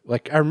remembering that,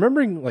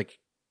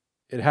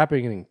 it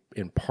happening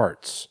in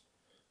parts,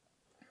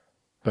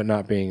 but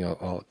not being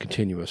a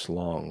continuous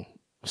long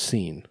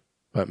scene.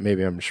 But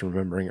maybe I'm just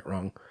remembering it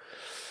wrong.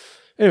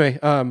 Anyway,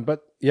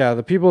 but yeah,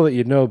 the people that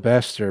you know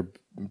best are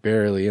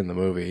barely in the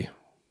movie,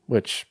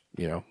 which,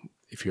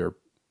 if you're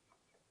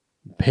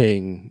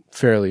paying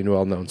fairly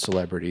well-known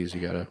celebrities,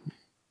 you gotta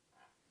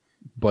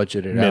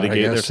budget it out.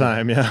 Mitigate their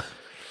time, yeah.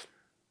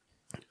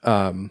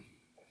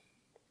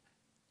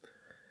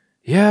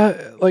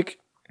 Yeah, like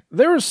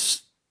there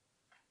was,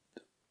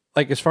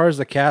 like as far as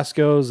the cast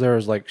goes, there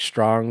was like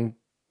stronger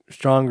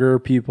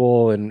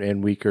people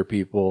and weaker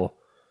people.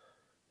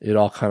 It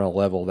all kind of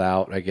leveled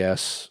out, I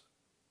guess.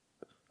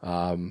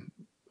 But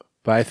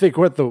I think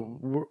what the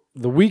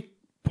weak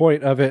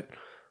point of it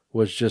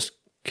was just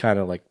kind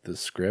of like the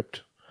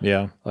script.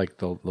 Yeah. Like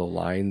the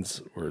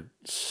lines were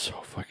so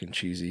fucking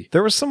cheesy.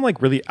 There was some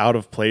like really out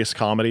of place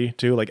comedy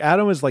too. Like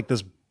Adam is like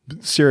this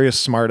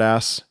serious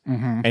smartass,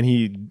 and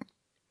he,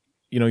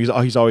 you know,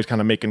 he's always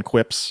kind of making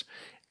quips,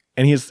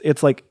 and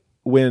it's like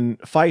when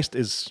Feist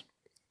is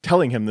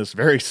telling him this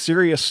very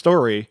serious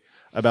story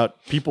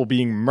about people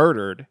being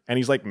murdered, and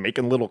he's like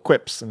making little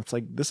quips, and it's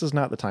like, this is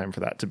not the time for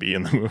that to be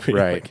in the movie.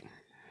 Right. Like,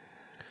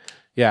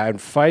 yeah, and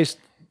Feist,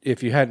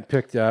 if you hadn't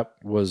picked up,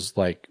 was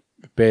like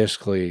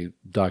basically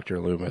Dr.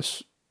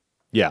 Loomis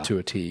to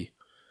a T.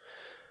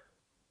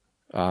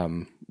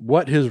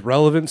 What his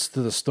relevance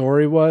to the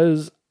story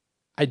was,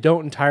 I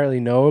don't entirely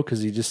know,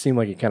 because he just seemed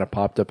like he kind of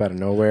popped up out of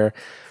nowhere.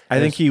 I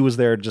think he was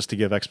there just to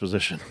give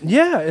exposition.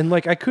 Yeah, and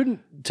like I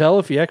couldn't tell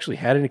if he actually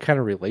had any kind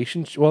of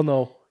relationship. Well,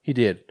 no, he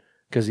did,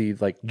 because he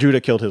like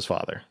Judah killed his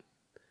father.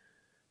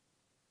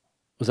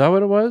 Was that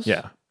what it was?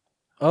 Yeah.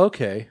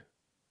 Okay.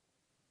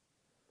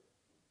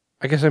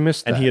 I guess I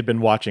missed that. And he had been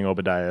watching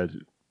Obadiah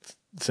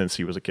since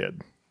he was a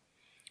kid.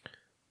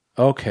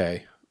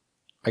 Okay.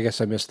 I guess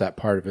I missed that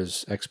part of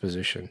his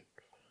exposition,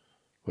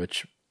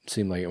 which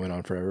seemed like it went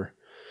on forever.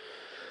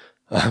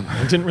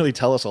 It didn't really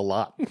tell us a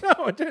lot.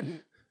 No, it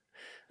didn't.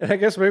 And I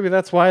guess maybe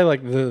that's why,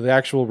 like, the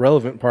actual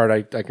relevant part,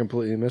 I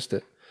completely missed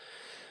it.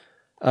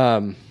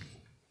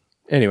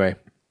 Anyway.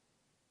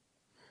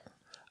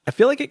 I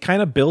feel like it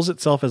kind of bills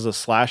itself as a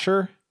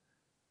slasher,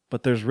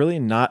 but there's really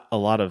not a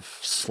lot of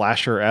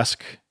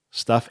slasher-esque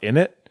stuff in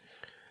it.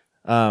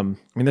 I mean,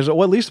 there's at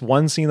least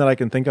one scene that I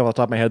can think of off the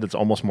top of my head that's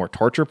almost more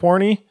torture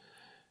porny.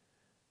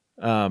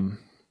 But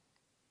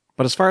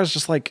as far as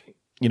just like,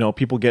 you know,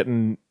 people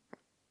getting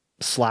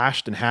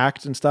slashed and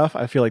hacked and stuff,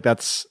 I feel like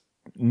that's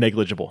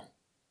negligible.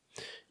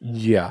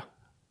 Yeah.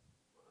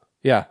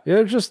 Yeah. It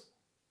was just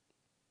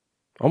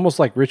almost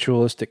like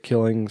ritualistic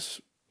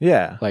killings.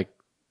 Yeah. Like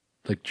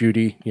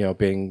Judy, you know,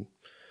 being,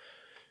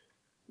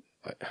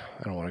 I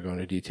don't want to go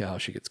into detail how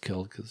she gets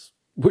killed because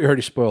we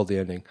already spoiled the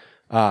ending.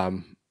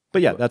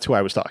 But yeah, that's who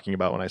I was talking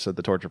about when I said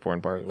the torture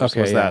porn part. Was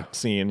that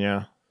scene,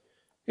 yeah.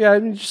 Yeah,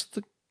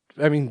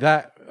 I mean,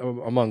 that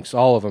amongst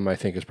all of them, I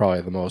think is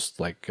probably the most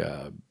like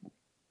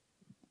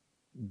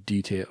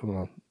detailed.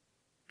 Well,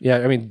 yeah,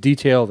 I mean,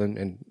 detailed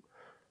and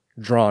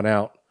drawn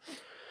out.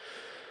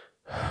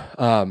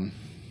 The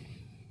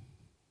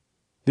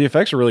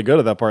effects are really good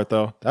at that part,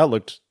 though. That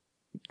looked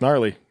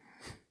gnarly.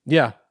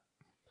 Yeah.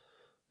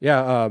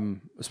 Yeah,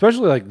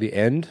 especially like the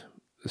end.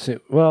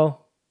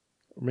 Well,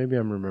 maybe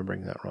I'm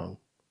remembering that wrong.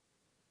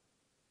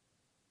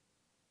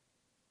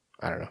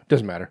 I don't know.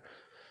 Doesn't matter.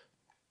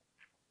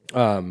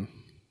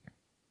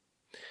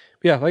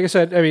 Yeah, like I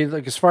said, I mean,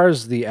 like as far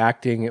as the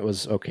acting, it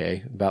was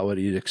okay, about what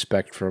you'd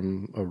expect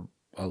from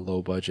a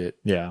low budget,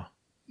 yeah,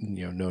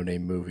 you know, no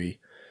name movie.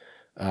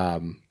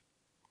 The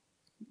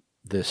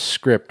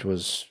script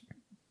was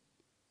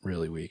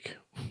really weak,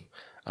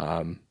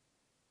 and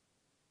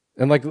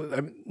like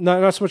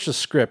not so much the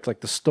script, like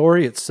the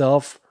story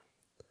itself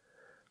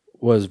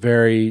was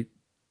very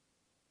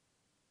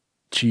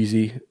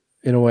cheesy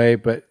in a way,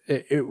 but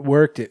it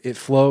worked. It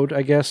flowed,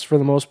 I guess, for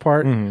the most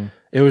part. Mm-hmm.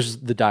 It was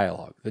the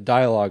dialogue. The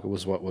dialogue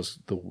was what was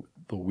the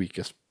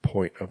weakest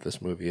point of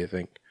this movie, I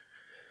think.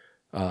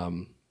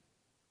 The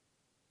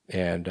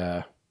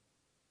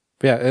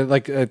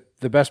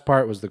best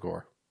part was the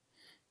gore.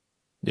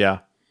 Yeah.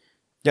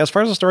 Yeah, as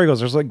far as the story goes,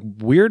 there's like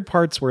weird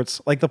parts where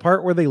it's like the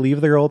part where they leave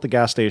the girl at the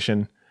gas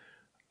station.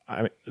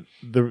 I mean,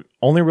 the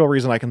only real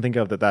reason I can think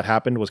of that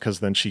happened was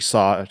because then she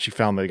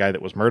found the guy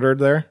that was murdered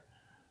there.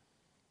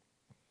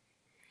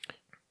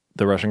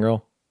 The Russian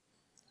girl.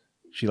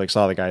 She like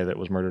saw the guy that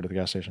was murdered at the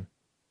gas station.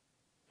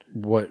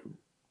 What?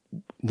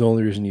 The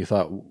only reason you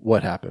thought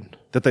what happened?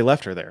 That they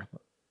left her there.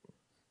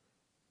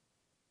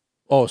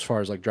 Oh, as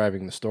far as like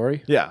driving the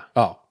story? Yeah.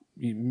 Oh,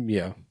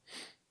 yeah.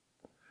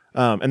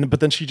 But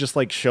then she just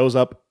like shows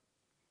up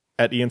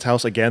at Ian's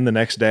house again the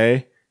next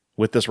day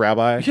with this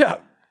rabbi. Yeah.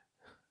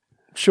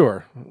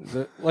 Sure.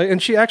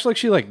 And she acts like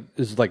she like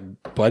is like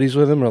buddies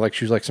with him, or like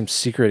she's like some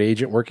secret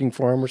agent working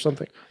for him or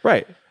something.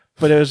 Right.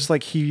 But it was just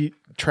like he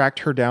tracked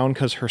her down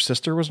because her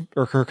sister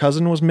or her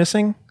cousin was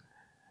missing.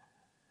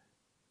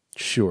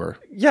 Sure.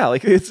 Yeah,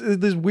 like it's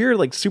these weird,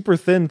 like super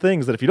thin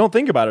things that if you don't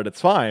think about it, it's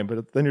fine.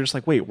 But then you're just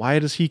like, wait, why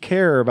does he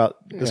care about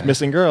this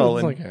missing girl?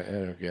 And like, I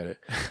don't get it.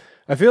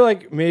 I feel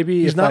like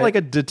maybe he's not like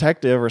a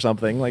detective or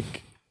something.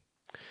 Like,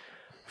 I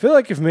feel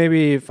like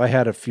if I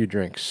had a few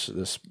drinks,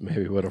 this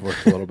maybe would have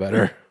worked a little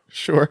better.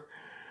 Sure.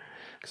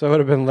 Because I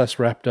would have been less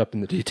wrapped up in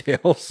the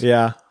details.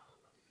 Yeah.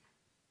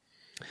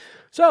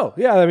 So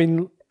yeah, I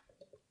mean,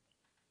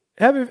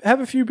 have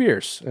a few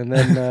beers and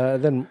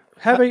then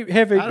have 8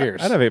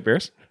 beers. I'd have 8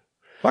 beers.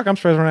 Fuck, I'm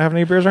surprised we're not having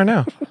 8 beers right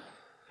now.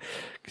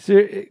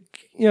 You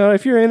know,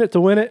 if you're in it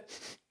to win it,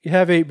 you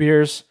have 8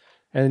 beers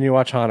and then you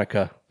watch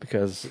Hanukkah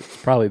because it's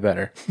probably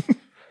better.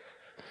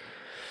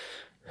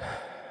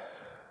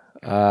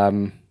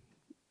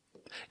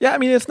 Yeah, I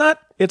mean, it's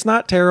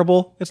not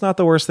terrible. It's not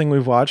the worst thing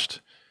we've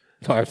watched.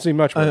 No, I've seen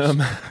much worse.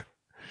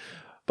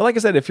 But like I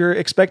said, if you're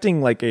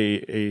expecting like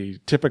a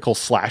typical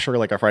slasher,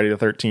 like a Friday the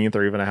 13th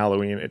or even a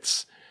Halloween,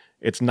 it's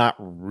not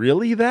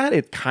really that.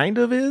 It kind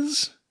of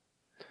is.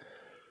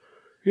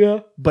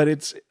 Yeah. But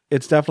it's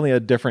definitely a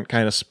different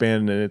kind of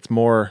spin, and it's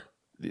more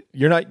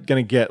you're not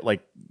going to get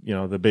like, you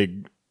know, the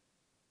big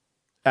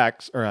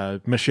axe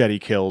or machete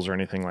kills or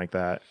anything like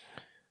that.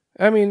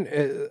 I mean,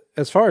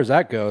 as far as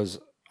that goes,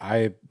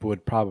 I'd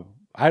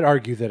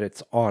argue that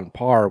it's on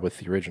par with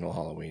the original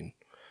Halloween,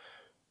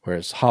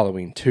 whereas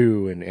Halloween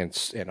 2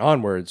 and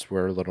onwards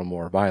were a little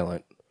more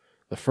violent.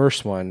 The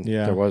first one,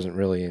 there wasn't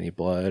really any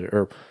blood,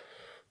 or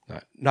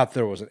not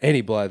there wasn't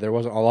any blood. There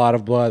wasn't a lot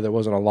of blood. There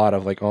wasn't a lot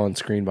of like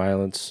on-screen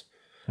violence.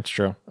 That's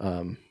true.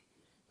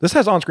 This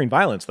has on-screen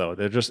violence though.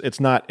 It's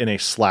not in a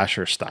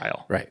slasher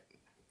style. Right.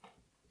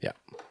 Yeah.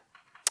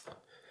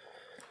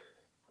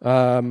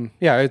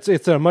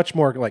 It's a much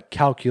more like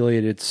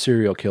calculated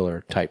serial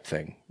killer type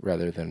thing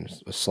rather than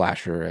a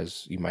slasher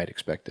as you might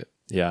expect it.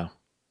 Yeah.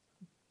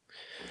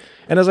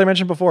 And as I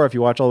mentioned before, if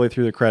you watch all the way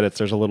through the credits,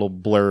 there's a little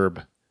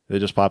blurb that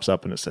just pops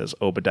up and it says,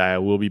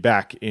 Obadiah will be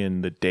back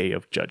in the day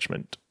of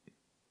judgment,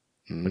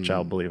 which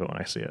I'll believe it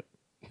when I see it.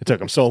 It took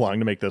them so long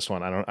to make this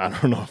one. I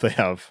don't know if they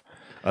have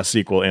a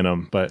sequel in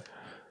them, but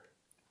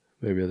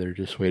maybe they're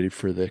just waiting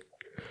for the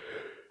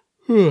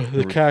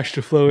cash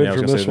to flow in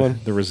from this one.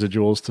 The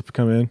residuals to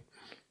come in.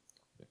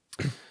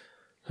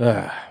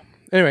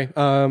 Anyway,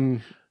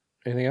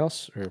 anything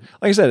else? Or?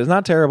 Like I said, it's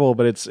not terrible,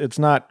 but it's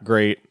not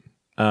great.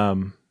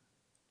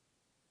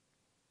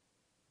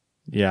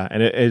 Yeah,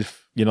 and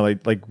if you know,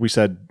 like we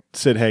said,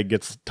 Sid Haig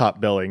gets top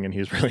billing, and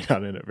he's really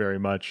not in it very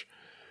much.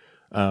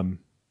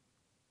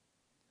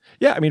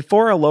 Yeah, I mean,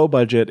 for a low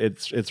budget,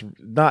 it's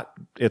not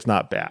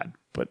bad,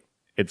 but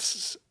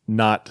it's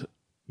not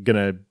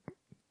gonna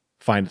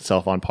find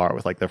itself on par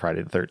with like the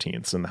Friday the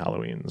 13th and the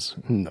Halloweens.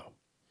 No.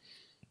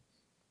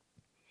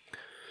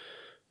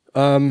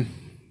 I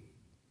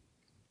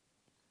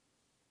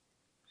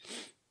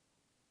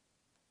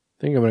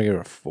think I'm gonna give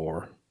it a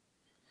 4.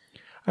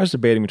 I was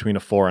debating between a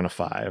 4 and a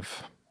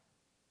 5.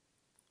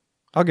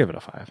 I'll give it a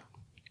 5.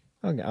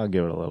 I'll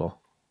give it a little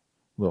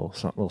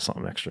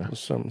something extra.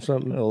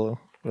 Something. A little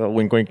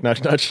wink, wink,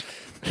 nudge, nudge.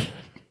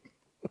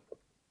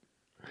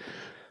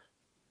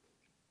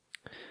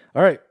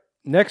 All right.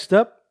 Next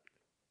up,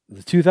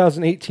 the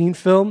 2018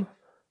 film,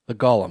 The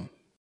Golem.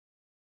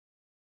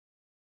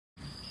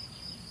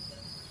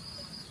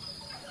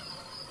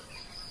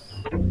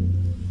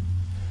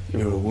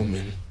 You're a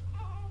woman,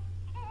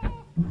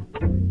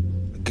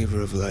 a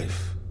giver of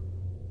life.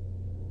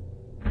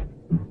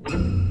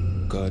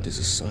 God has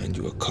assigned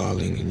you a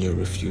calling and you're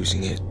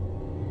refusing it.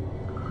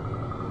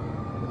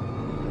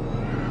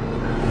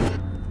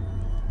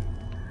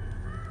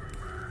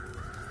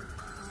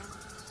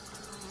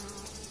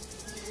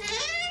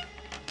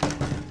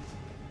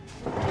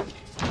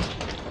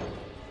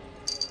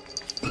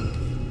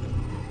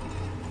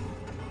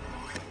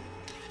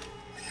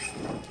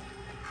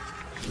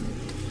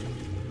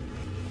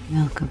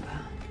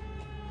 Merkaba,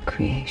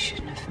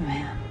 creation of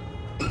man.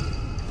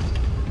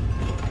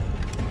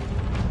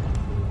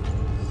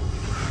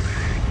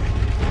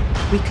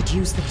 We could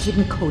use the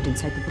hidden code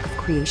inside the Book of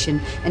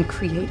Creation and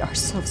create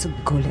ourselves a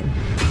golem.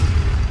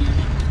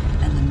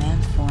 And the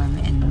man form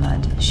in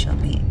mud shall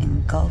be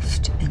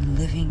engulfed in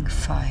living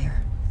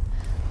fire.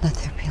 Let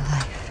there be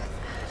life.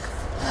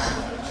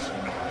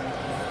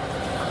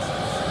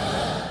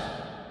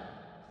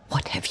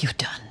 What have you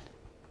done?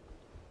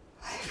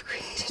 I've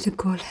created a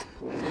golem.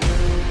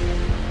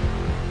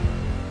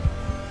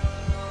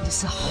 It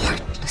is a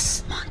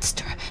heartless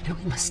monster, and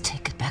we must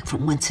take it back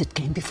from whence it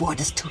came before it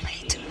is too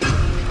late.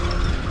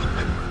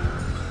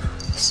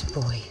 This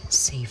boy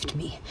saved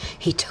me.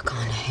 He took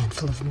on a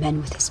handful of men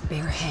with his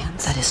bare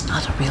hands. That is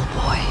not a real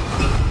boy.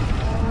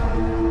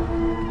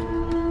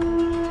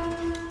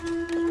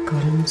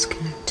 Golem is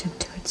connected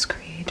to its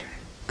creator.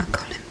 A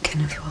golem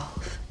can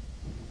evolve.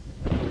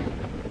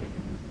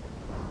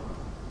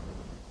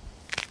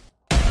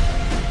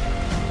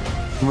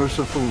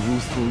 Merciful,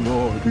 ruthful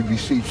Lord, we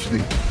beseech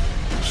thee.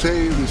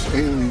 Save this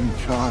alien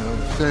child.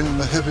 Send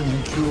the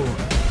heavenly cure.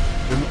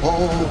 And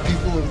all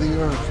people of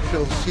the earth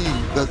shall see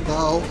that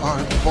thou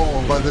art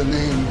called by the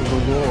name of the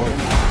Lord.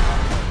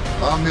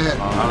 Amen.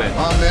 Amen.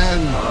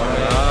 Amen.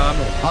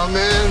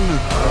 Amen.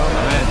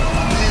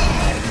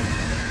 Amen.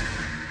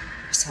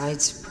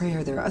 Besides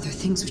prayer, there are other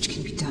things which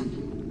can be done.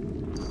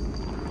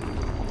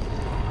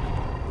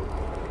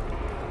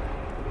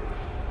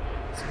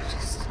 He's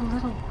just a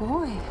little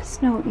boy.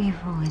 There's no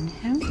evil in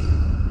him.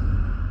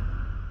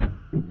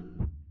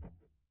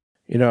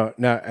 You know,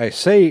 now I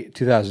say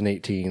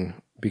 2018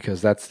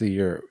 because that's the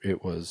year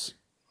it was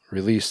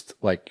released,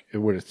 like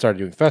when it started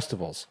doing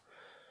festivals.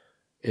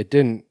 It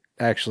didn't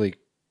actually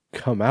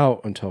come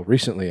out until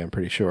recently, I'm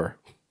pretty sure.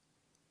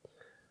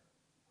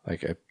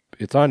 Like,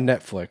 it's on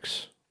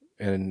Netflix,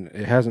 and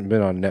it hasn't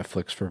been on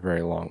Netflix for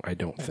very long, I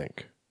don't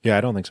think. Yeah,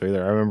 I don't think so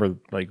either. I remember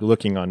like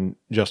looking on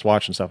Just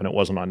Watch and stuff, and it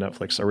wasn't on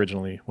Netflix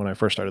originally when I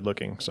first started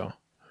looking, so.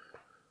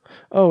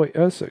 Oh, wait,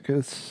 let's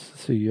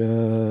see.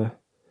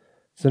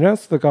 It's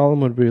announced the Golem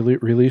would be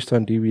released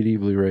on DVD,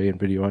 Blu-ray, and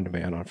video on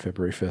demand on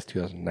February 5th,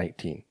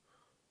 2019.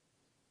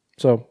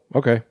 So,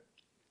 okay.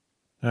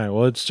 All right,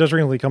 well, it's just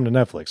recently come to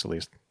Netflix, at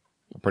least.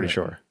 I'm pretty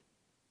sure.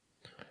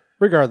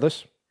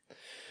 Regardless.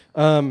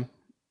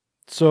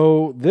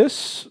 So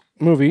this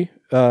movie,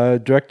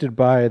 directed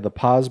by the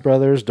Paz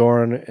brothers,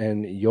 Doran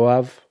and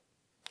Yoav.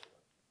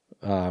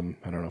 I don't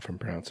know if I'm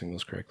pronouncing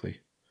this correctly.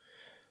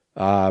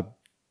 The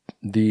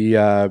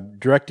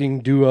directing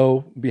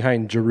duo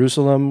behind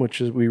Jerusalem, which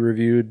we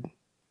reviewed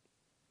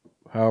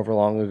however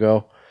long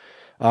ago,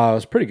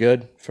 was pretty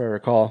good, if I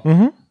recall.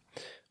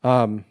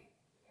 Mm-hmm.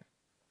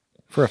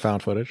 For a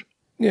found footage.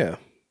 Yeah.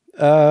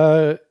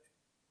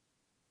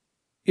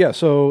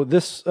 So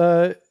this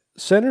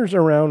centers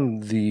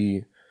around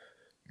the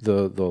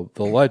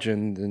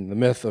legend and the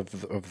myth of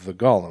the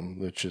Golem,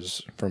 which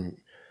is from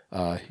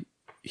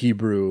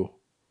Hebrew,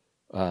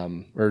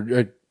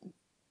 or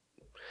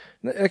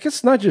I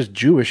guess not just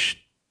Jewish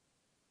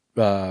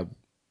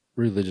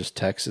religious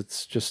texts.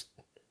 It's just,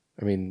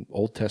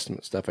 Old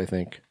Testament stuff, I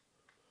think.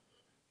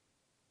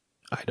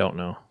 I don't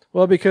know.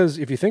 Well, because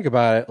if you think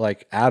about it,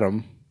 like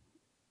Adam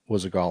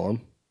was a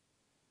golem.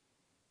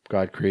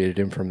 God created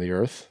him from the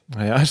earth.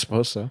 Yeah, I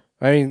suppose so.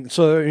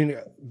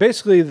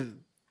 Basically,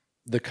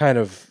 the kind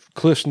of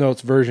Cliff's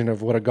Notes version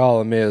of what a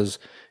golem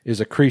is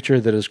a creature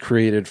that is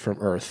created from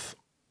earth.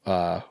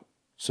 So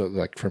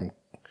like from,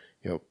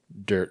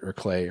 dirt or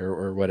clay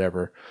or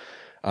whatever.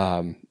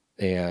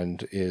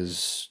 And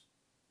is,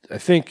 I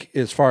think,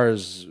 as far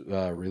as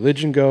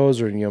religion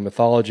goes, or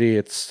mythology,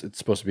 it's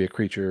supposed to be a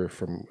creature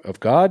of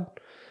God,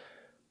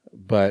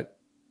 but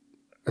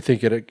I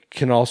think it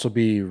can also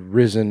be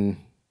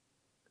risen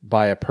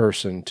by a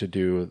person to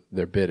do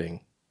their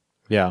bidding.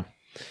 Yeah,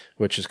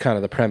 which is kind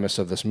of the premise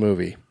of this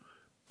movie.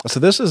 So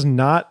this is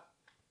not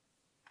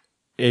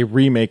a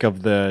remake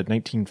of the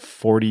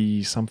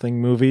 1940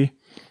 something movie,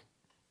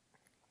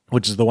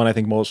 which is the one I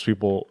think most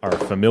people are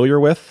familiar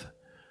with.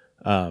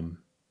 And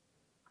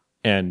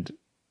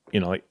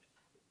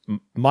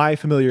my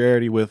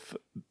familiarity with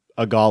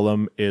a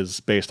golem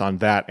is based on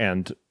that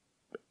and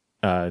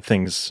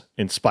things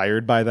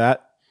inspired by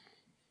that.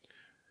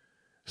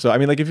 So,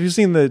 if you've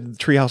seen the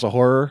Treehouse of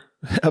Horror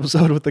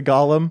episode with the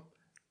Golem,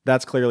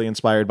 that's clearly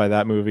inspired by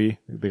that movie.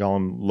 The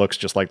Golem looks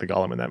just like the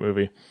Golem in that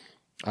movie.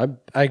 I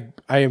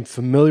am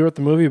familiar with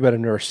the movie, but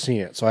I've never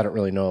seen it, so I don't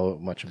really know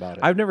much about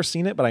it. I've never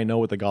seen it, but I know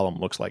what the Golem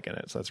looks like in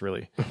it, so that's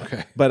really...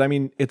 Okay. But,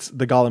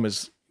 the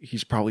Golem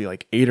he's probably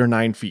like 8 or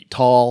 9 feet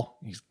tall.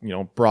 He's,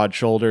 broad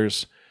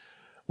shoulders.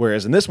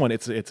 Whereas in this one,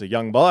 it's a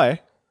young boy.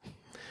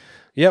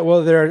 Yeah,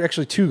 well, there are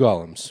actually 2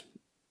 Golems.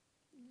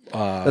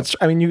 There's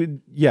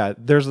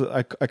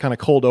a kind of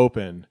cold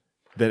open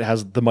that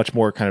has the much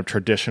more kind of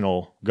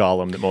traditional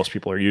golem that most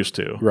people are used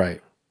to.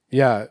 Right.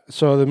 Yeah.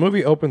 So the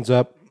movie opens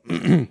up,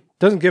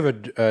 doesn't give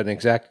an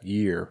exact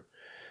year,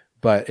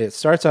 but it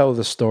starts out with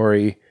a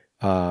story.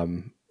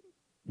 Does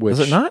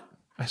it not?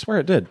 I swear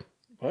it did.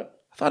 What?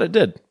 I thought it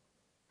did.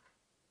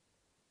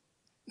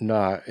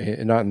 Not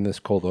in this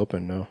cold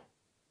open, no.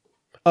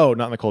 Oh,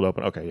 not in the cold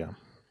open. Okay, yeah.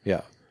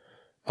 Yeah.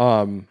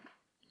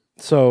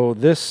 So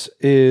this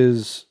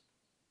is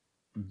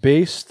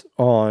based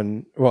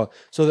on,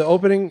 so the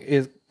opening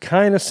is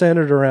kind of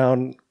centered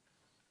around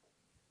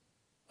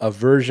a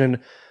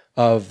version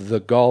of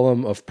the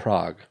Golem of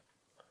Prague,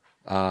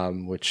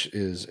 which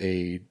is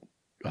a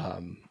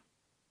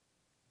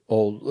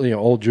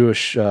old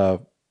Jewish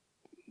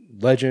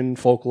legend,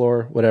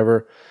 folklore,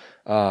 whatever,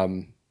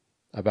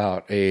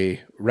 about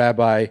a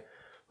rabbi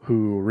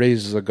who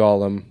raises a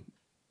golem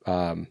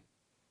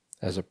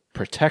as a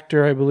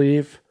protector, I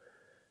believe.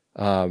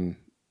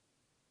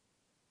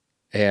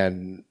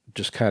 And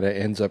just kind of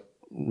ends up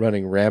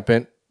running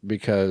rampant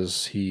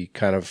because he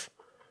kind of...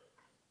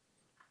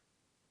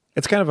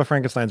 It's kind of a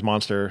Frankenstein's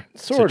monster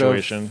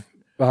situation.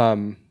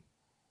 There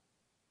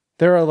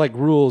are like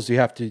rules you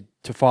have to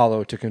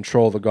follow to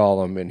control the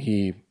golem, and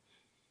he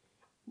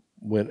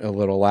went a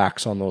little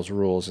lax on those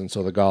rules, and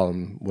so the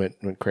golem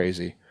went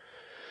crazy.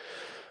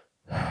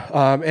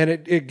 And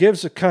it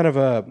gives a kind of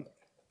a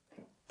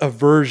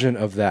version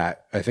of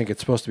that. I think it's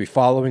supposed to be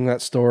following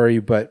that story,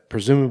 but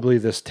presumably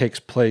this takes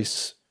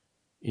place,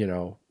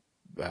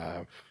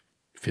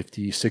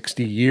 50,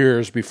 60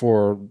 years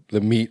before the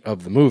meat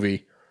of the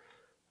movie.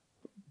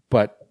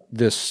 But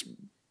this,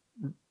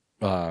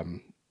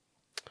 the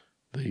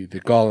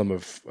Golem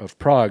of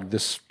Prague,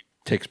 this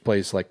takes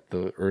place like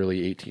the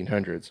early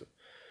 1800s.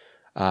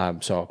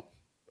 So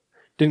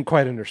didn't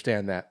quite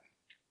understand that.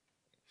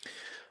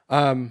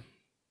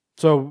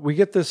 So we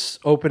get this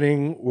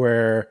opening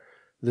where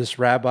this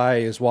rabbi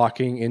is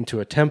walking into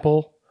a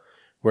temple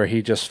where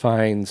he just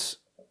finds,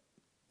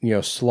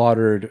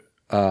 slaughtered,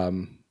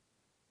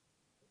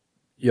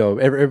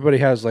 everybody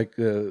has like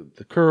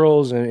the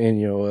curls and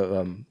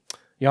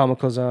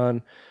yarmulkes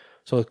on.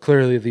 So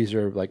clearly these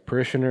are like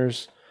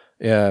parishioners.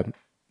 And,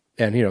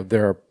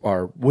 there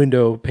are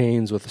window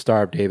panes with the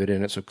Star of David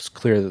in it. So it's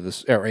clear that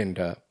this, I don't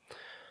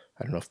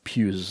know if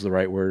pews is the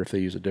right word, if they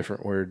use a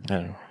different word. I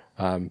don't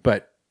know.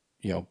 But,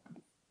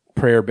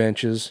 prayer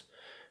benches.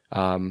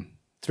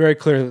 It's very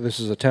clear that this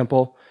is a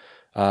temple.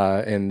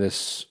 And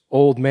this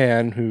old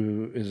man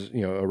who is,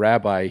 a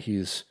rabbi,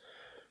 he's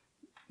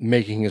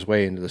making his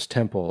way into this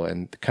temple,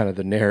 and kind of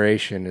the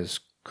narration is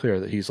clear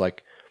that he's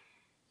like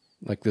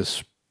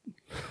this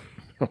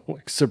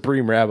like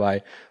supreme rabbi,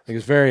 like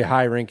this very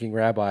high-ranking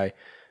rabbi,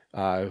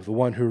 the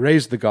one who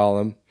raised the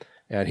golem,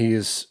 and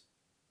he's,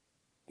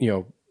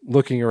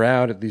 looking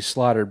around at these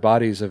slaughtered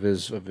bodies of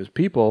his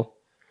people,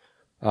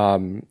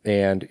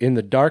 and in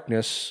the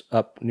darkness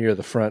up near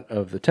the front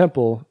of the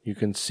temple, you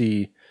can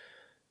see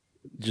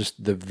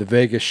just the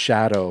vaguest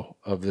shadow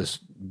of this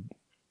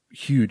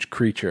huge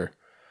creature,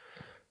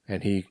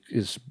 and he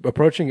is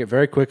approaching it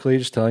very quickly,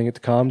 just telling it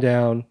to calm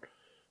down.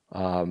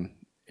 And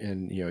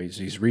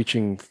he's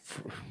reaching.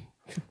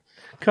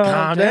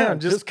 Calm down,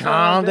 just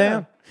calm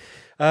down.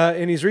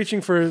 And he's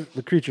reaching for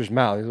the creature's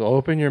mouth. He's like,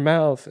 open your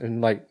mouth,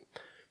 and like,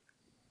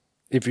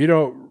 if you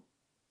don't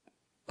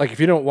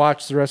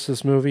watch the rest of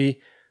this movie,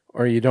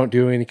 or you don't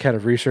do any kind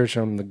of research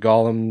on the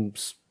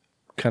golem's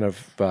kind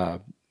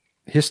of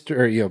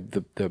history,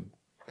 the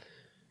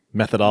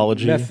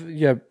methodology,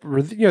 the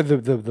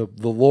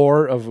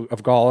lore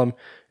of Golem,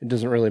 it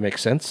doesn't really make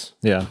sense.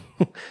 Yeah,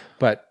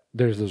 but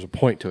there's a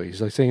point to it.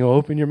 He's like saying,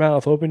 open your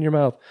mouth,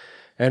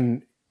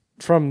 and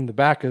from the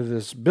back of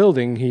this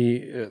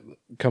building,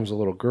 comes a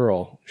little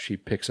girl. She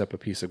picks up a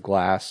piece of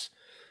glass.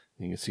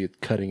 You can see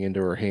it cutting into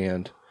her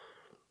hand.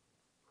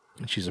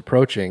 And she's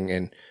approaching,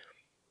 and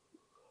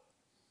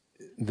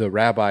the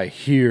rabbi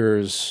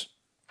hears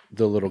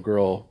the little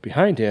girl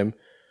behind him,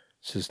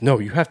 says, no,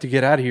 you have to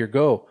get out of here,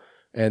 go.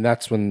 And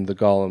that's when the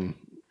golem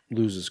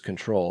loses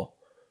control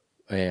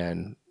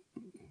and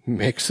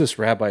makes this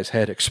rabbi's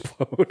head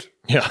explode.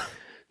 Yeah.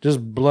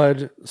 Just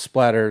blood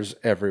splatters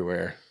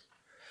everywhere.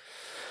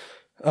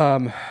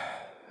 And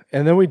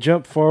then we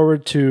jump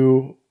forward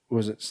to,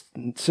 was it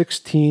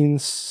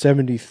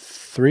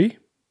 1673?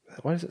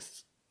 What is it?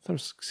 I thought it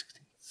was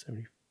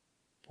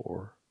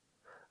 1674.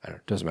 I don't know.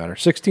 It doesn't matter.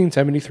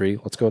 1673.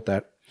 Let's go with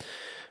that.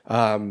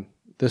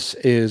 This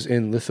is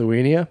in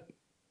Lithuania,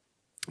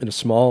 in a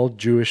small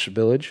Jewish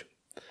village.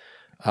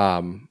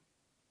 And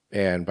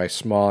by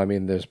small, I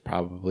mean there's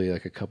probably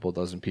like a couple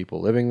dozen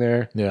people living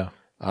there. Yeah.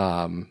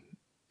 And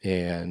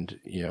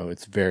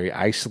it's very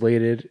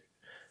isolated.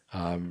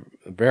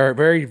 Very,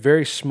 very,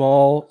 very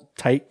small,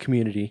 tight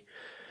community.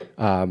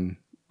 And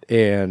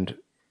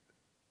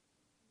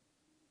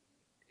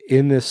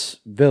in this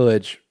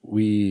village,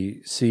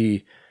 we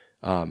see,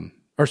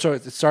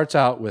 it starts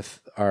out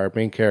with our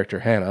main character,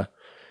 Hannah.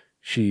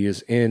 She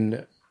is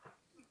in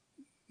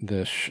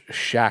the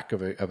shack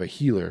of a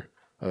healer,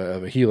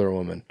 of a healer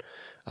woman.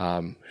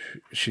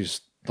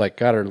 She's like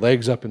got her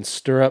legs up in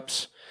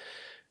stirrups,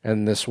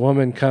 and this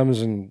woman comes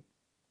and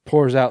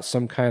pours out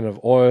some kind of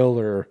oil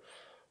or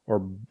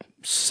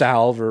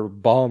salve or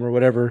balm or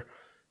whatever,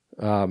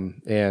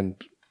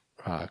 and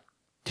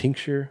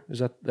tincture, is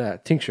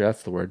that tincture?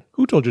 That's the word.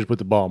 Who told you to put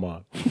the balm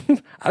on?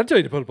 I didn't tell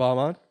you to put a balm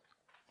on.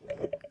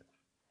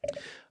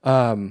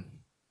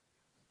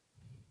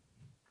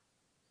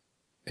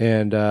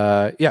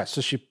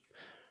 So she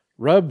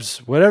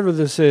rubs whatever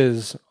this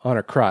is on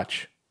her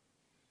crotch,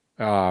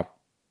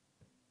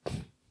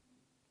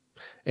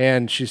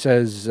 and she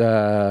says,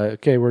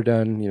 "Okay, we're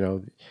done.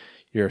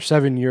 Your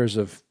 7 years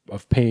of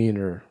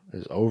pain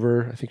is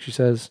over," I think she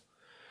says,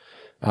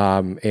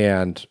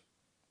 and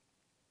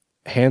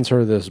hands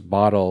her this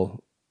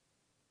bottle.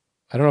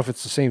 I don't know if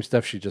it's the same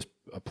stuff she just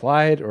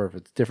applied or if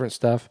it's different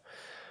stuff.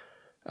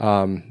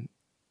 And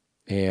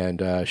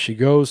she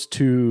goes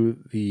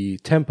to the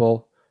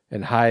temple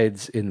and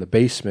hides in the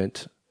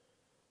basement,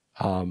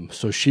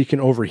 so she can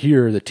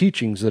overhear the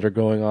teachings that are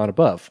going on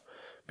above,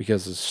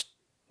 because it's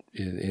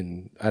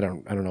I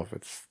don't know if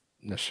it's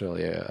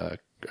necessarily a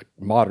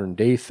modern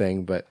day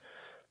thing, but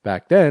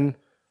back then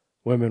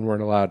women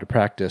weren't allowed to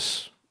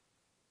practice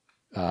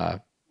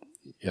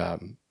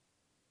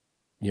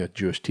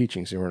Jewish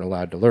teachings. They weren't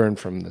allowed to learn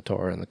from the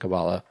Torah and the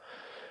Kabbalah.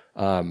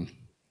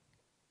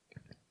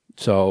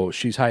 So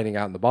she's hiding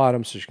out in the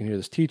bottom so she can hear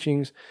these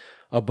teachings.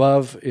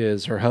 Above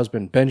is her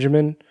husband,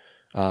 Benjamin,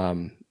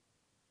 learning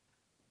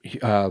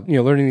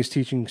these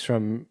teachings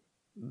from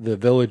the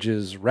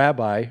village's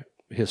rabbi,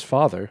 his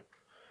father.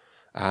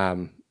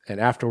 And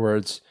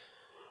afterwards,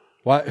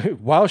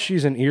 while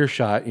she's in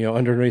earshot,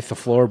 underneath the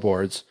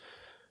floorboards,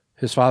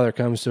 his father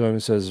comes to him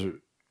and says,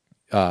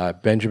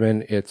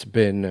 Benjamin, it's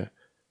been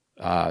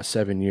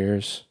 7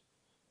 years.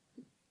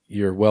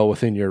 You're well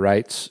within your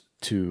rights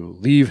to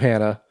leave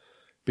Hannah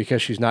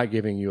because she's not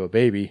giving you a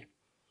baby,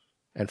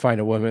 and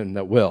find a woman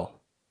that will.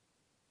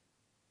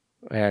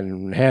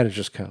 And Hannah's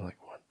just kind of like,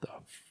 what the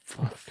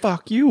fuck?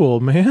 Fuck you,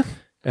 old man.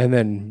 And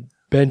then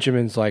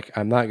Benjamin's like,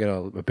 I'm not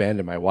going to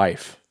abandon my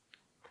wife.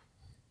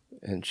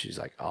 And she's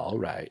like, all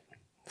right.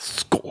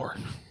 Score.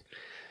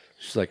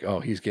 She's like,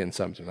 oh, he's getting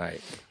some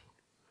tonight.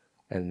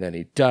 And then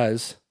he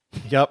does.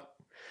 Yep.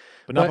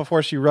 But not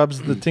before she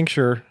rubs the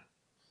tincture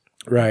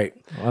right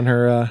on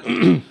her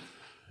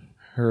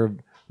her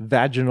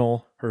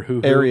vaginal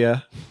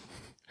area.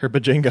 Her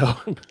bajingo.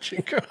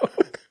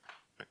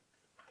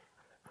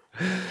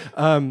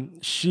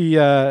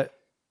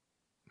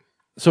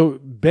 So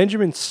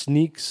Benjamin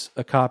sneaks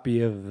a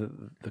copy of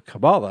the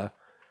Kabbalah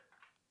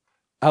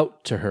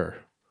out to her,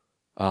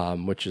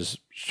 which is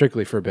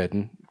strictly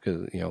forbidden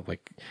because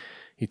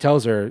he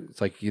tells her,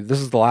 it's like, this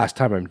is the last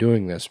time I'm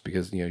doing this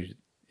because, you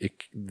know,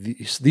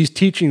 these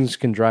teachings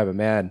can drive a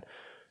man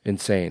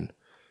insane,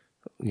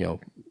 you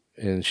know.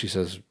 And she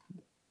says,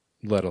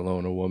 let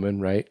alone a woman,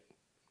 right?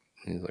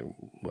 And he's like,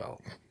 well,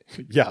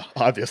 yeah,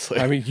 obviously.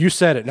 I mean, you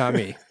said it, not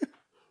me.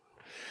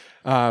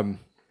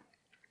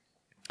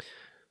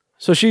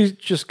 So she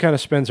just kind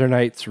of spends her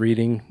nights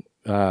reading,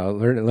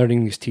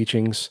 learning these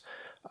teachings.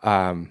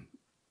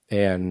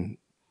 And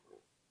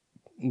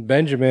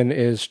Benjamin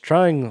is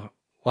trying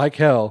like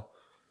hell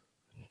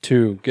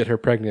to get her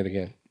pregnant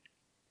again.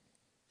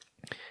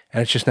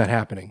 And it's just not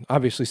happening.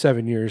 Obviously,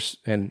 7 years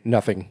and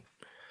nothing.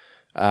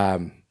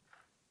 And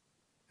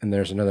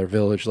there's another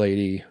village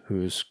lady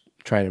who's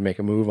trying to make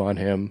a move on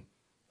him,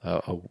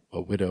 a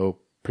widow,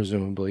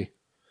 presumably.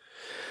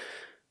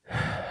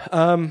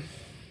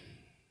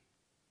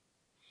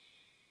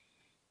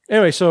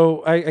 Anyway,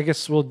 so I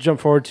guess we'll jump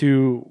forward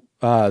to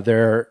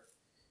her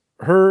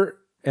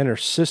and her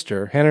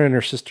sister. Hannah and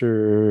her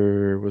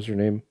sister, what's her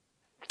name?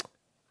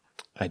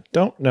 I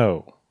don't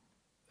know.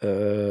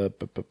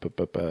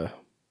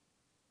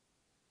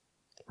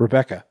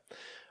 Rebecca.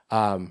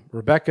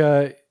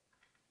 Rebecca,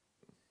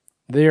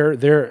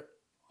 they're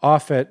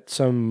off at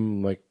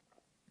some like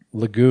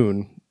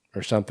lagoon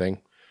or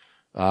something,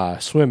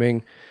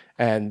 swimming,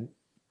 and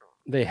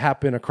they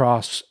happen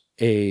across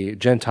a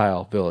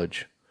Gentile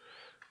village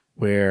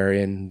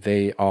wherein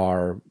they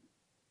are,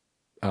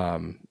 I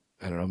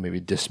don't know, maybe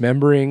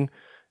dismembering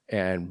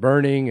and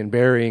burning and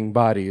burying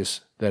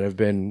bodies that have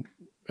been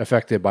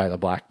affected by the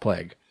Black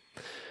Plague.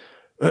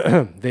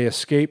 They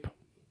escape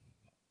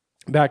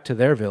back to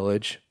their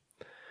village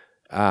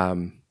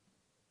and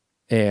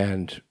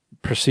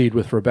proceed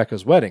with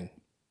Rebecca's wedding.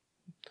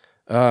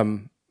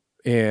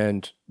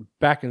 And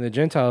back in the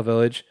Gentile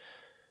village,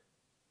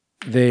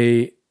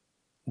 they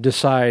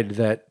decide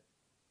that,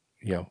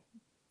 you know,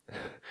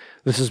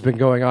 this has been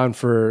going on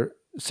for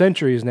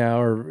centuries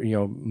now, or, you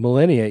know,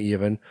 millennia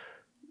even,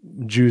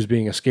 Jews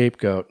being a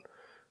scapegoat.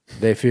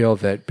 They feel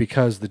that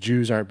because the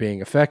Jews aren't being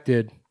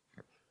affected,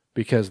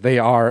 because they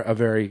are a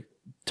very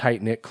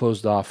tight-knit,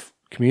 closed-off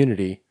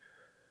community,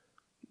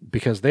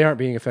 because they aren't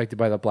being affected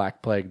by the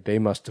Black Plague, they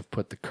must have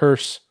put the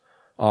curse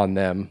on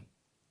them.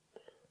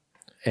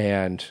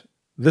 And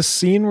this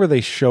scene where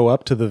they show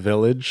up to the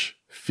village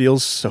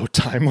feels so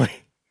timely.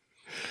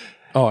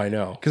 Oh, I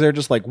know. Because they're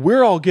just like,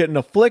 we're all getting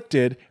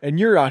afflicted and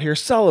you're out here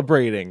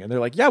celebrating. And they're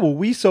like, yeah, well,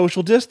 we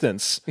social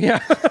distance.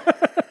 Yeah.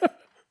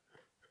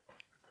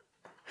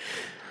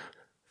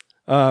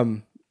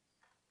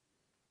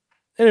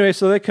 Anyway,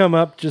 so they come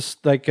up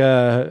just like, you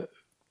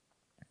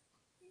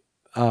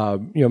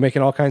know,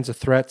 making all kinds of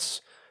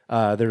threats.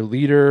 Their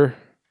leader,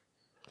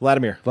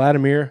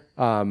 Vladimir,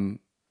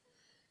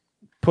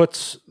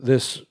 puts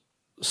this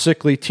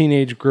sickly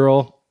teenage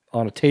girl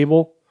on a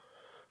table.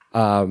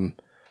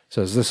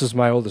 Says, this is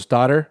my oldest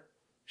daughter.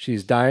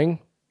 She's dying.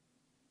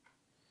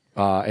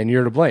 And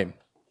you're to blame.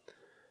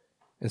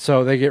 And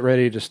so they get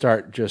ready to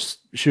start just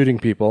shooting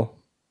people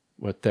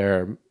with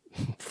their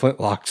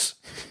flintlocks.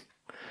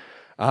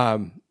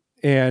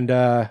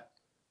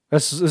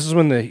 This is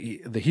when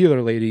the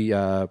healer lady,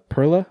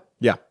 Perla.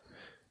 Yeah.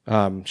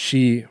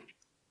 Perla.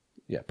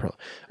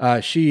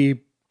 She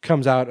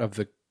comes out of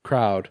the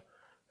crowd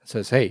and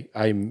says, hey,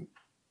 I'm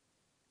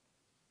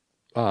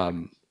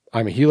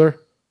a healer.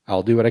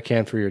 I'll do what I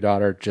can for your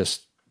daughter.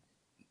 Just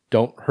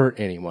don't hurt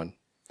anyone.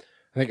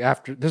 I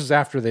think this is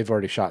after they've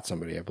already shot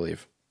somebody, I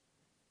believe.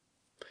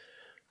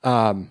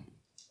 So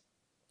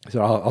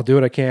I'll do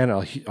what I can.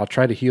 I'll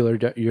try to heal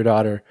your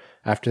daughter.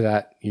 After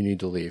that, you need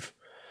to leave.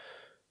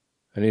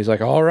 And he's like,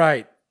 all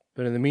right.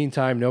 But in the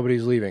meantime,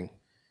 nobody's leaving.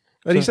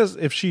 And he says,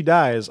 if she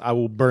dies, I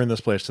will burn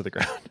this place to the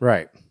ground.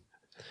 Right.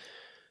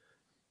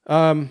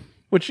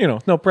 Which, you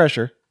know, no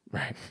pressure.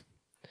 Right.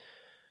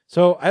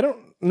 So I don't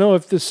know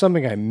if this is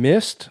something I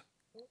missed,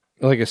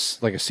 like a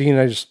scene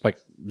I just like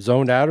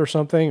zoned out or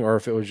something, or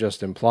if it was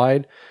just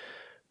implied.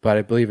 But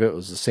I believe it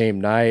was the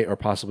same night or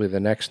possibly the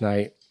next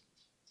night.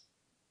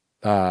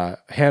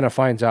 Hannah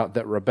finds out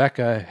that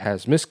Rebecca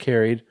has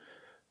miscarried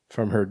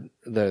from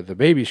the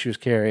baby she was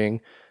carrying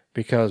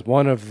because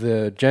one of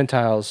the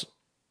Gentiles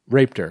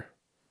raped her.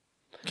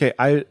 Okay,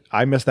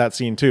 I missed that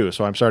scene too,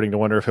 so I'm starting to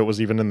wonder if it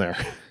was even in there.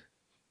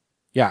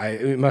 Yeah,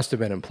 it must have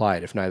been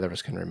implied if neither of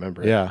us can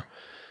remember it. Yeah.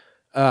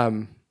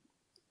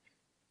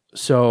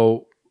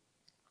 So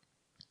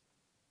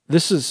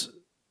this is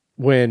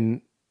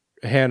when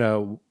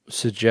Hannah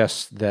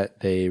suggests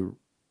that they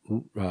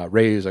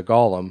raise a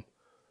golem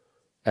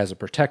as a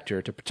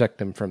protector to protect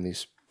them from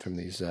these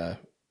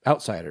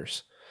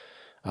outsiders.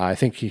 I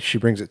think she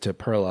brings it to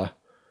Perla,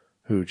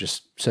 who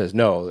just says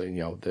no. You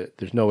know,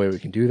 there's no way we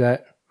can do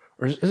that.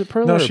 Or is it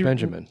Perla or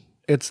Benjamin?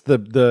 It's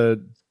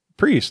the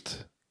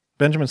priest,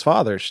 Benjamin's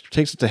father. She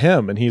takes it to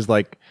him, and he's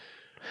like,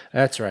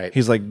 "That's right."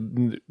 He's like,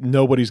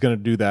 nobody's going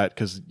to do that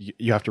because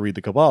you have to read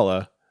the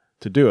Kabbalah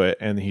to do it.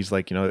 And he's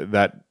like, you know,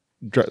 that,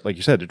 like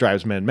you said, it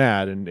drives men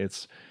mad. And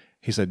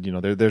he said, you know,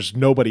 there's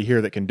nobody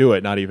here that can do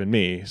it, not even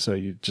me. So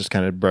you just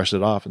kind of brush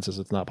it off and says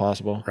it's not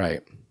possible.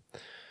 Right.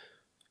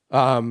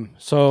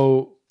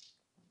 So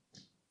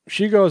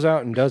she goes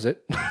out and does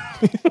it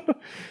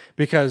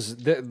because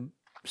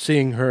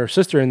seeing her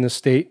sister in this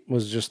state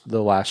was just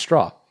the last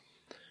straw.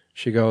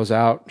 She goes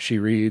out, she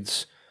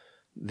reads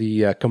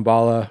the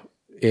Kabbalah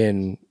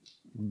in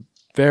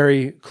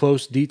very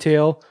close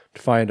detail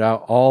to find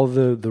out all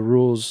the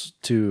rules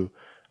to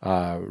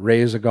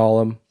raise a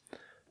golem,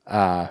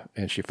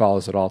 and she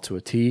follows it all to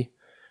a T.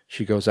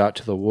 She goes out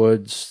to the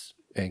woods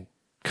and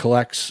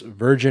collects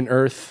virgin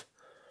earth,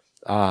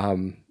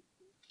 and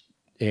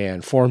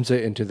forms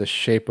it into the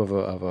shape of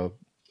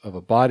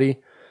a body,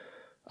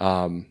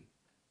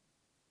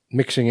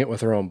 mixing it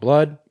with her own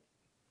blood.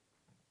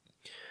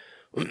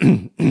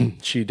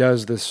 She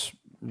does this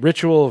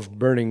ritual of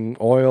burning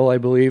oil, I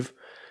believe,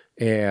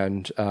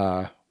 and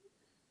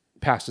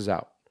passes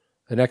out.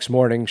 The next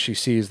morning, she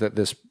sees that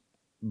the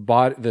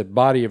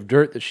body of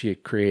dirt that she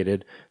had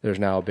created, there's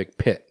now a big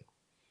pit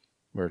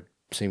where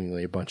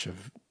seemingly a bunch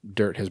of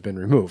dirt has been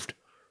removed.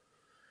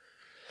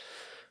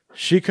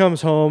 She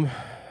comes home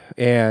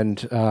and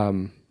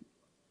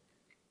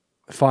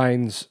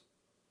finds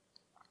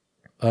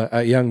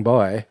a young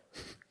boy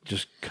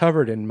just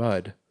covered in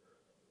mud,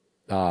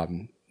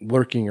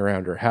 lurking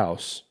around her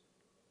house.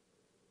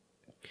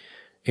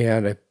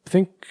 And I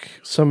think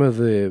some of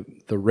the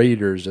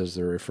raiders, as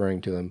they're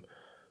referring to them,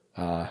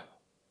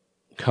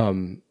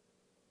 come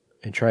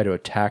and try to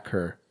attack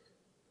her.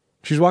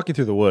 She's walking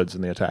through the woods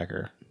and they attack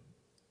her.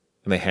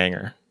 And they hang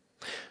her.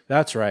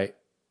 That's right.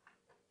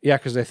 Yeah,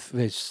 because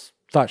they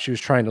thought she was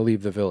trying to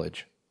leave the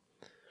village.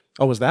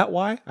 Oh, was that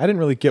why? I didn't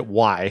really get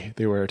why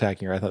they were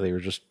attacking her. I thought they were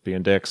just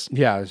being dicks.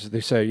 Yeah,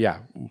 they say,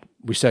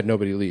 we said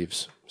nobody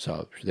leaves.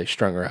 So they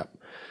strung her up.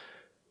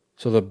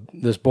 So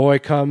this boy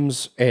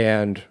comes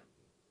and,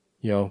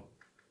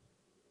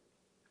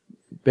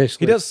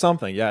 basically... He does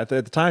something. Yeah, at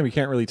the time, you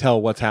can't really tell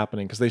what's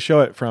happening because they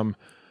show it from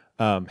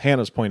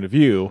Hannah's point of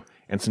view.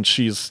 And since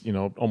she's,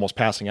 almost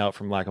passing out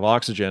from lack of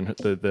oxygen,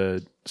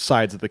 the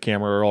sides of the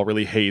camera are all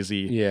really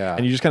hazy. Yeah.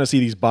 And you just kind of see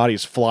these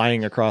bodies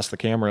flying across the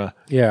camera.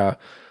 Yeah.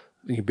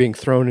 Being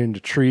thrown into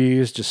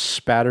trees, just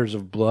spatters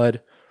of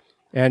blood.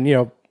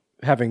 And,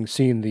 having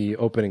seen the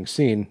opening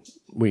scene,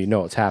 we know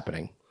what's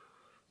happening.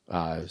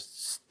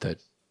 That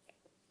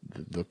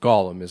the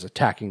golem is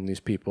attacking these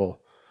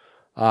people.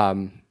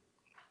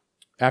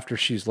 After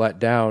she's let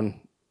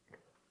down,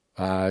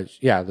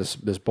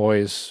 this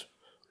boy's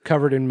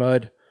covered in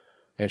mud.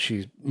 And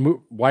she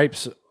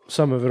wipes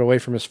some of it away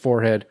from his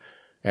forehead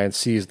and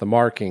sees the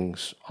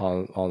markings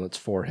on its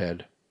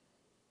forehead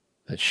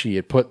that she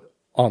had put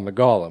on the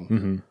golem.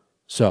 Mm-hmm.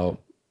 So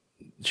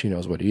she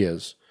knows what he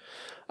is.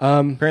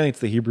 Apparently it's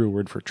the Hebrew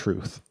word for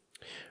truth.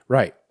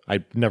 Right.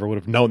 I never would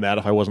have known that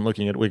if I wasn't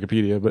looking at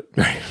Wikipedia, but...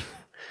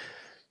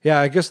 Yeah,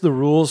 I guess the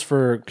rules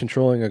for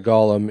controlling a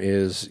golem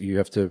is you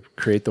have to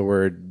create the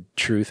word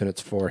truth in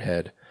its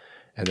forehead,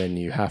 and then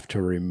you have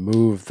to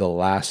remove the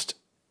last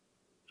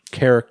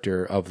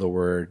character of the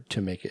word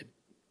to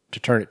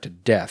turn it to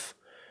death,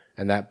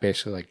 and that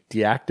basically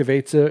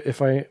deactivates it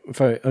if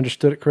I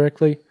understood it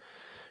correctly,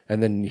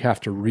 and then you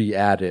have to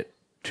re-add it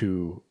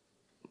to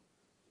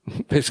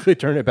basically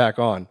turn it back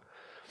on.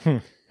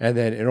 And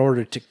then in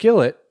order to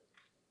kill it,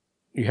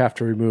 you have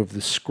to remove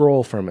the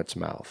scroll from its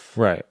mouth.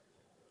 Right.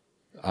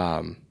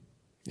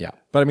 Yeah.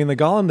 But I mean, the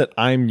golem that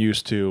I'm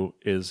used to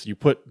is you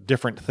put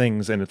different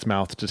things in its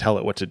mouth to tell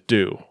it what to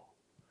do.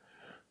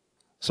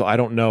 So I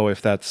don't know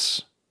if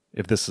this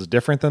is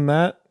different than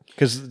that,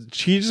 because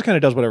she just kind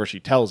of does whatever she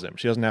tells him.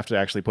 She doesn't have to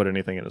actually put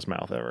anything in his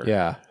mouth ever.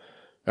 Yeah.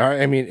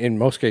 I mean, in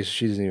most cases,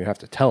 she doesn't even have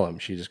to tell him.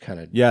 She just kind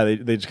of... Yeah,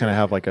 they just kind of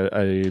have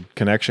a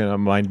connection, a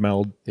mind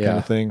meld kind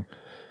of thing.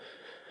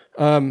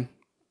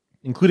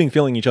 Including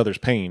feeling each other's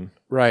pain.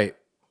 Right.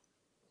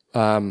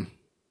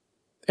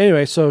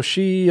 Anyway, so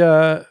she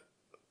kind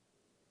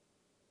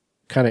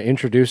of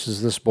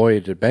introduces this boy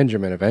to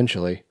Benjamin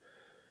eventually.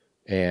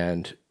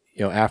 And,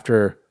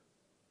 after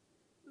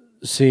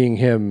seeing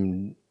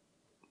him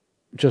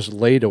just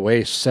laid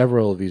away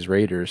several of these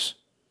raiders,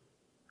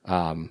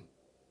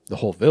 the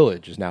whole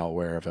village is now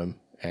aware of him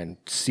and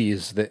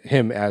sees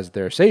him as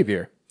their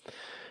savior.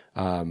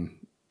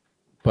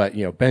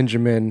 But,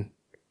 Benjamin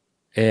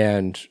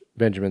and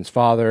Benjamin's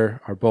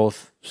father are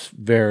both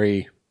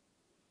very,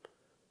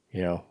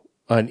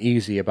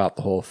 uneasy about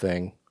the whole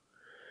thing,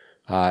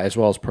 as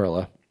well as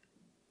Perla.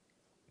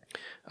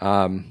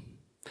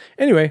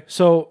 Anyway,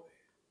 so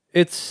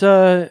it's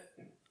the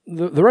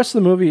rest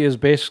of the movie is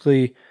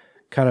basically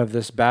kind of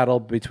this battle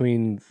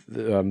between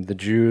the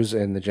Jews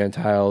and the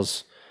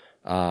Gentiles.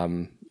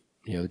 The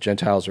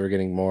Gentiles are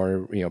getting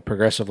more,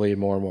 progressively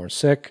more and more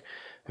sick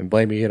and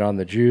blaming it on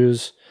the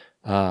Jews.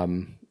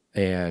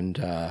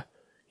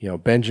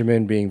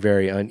 Benjamin being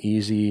very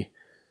uneasy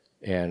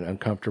and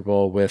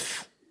uncomfortable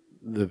with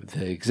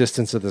the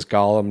existence of this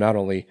golem, not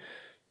only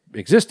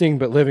existing,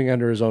 but living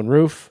under his own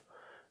roof.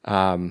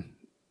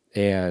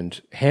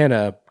 And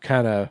Hannah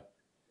kind of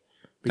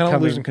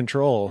losing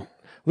control,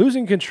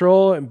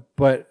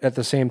 but at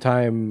the same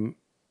time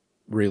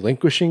being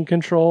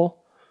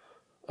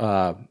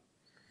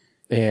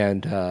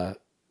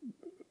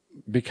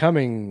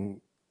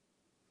becoming,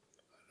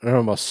 I don't know,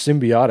 almost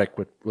symbiotic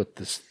with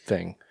this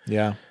thing.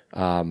 Yeah.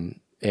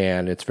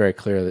 And it's very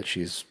clear that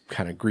she's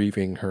kind of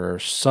grieving her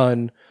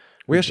son.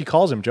 Well, yeah, she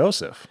calls him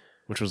Joseph,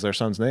 which was their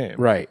son's name.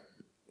 Right.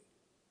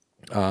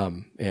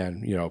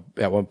 And, you know,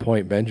 at one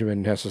point,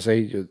 Benjamin has to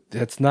say,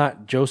 that's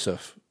not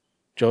Joseph.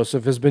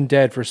 Joseph has been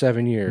dead for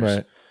 7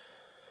 years.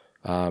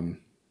 Right.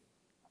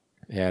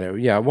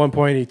 At one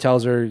point he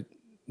tells her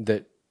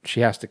that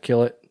she has to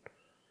kill it.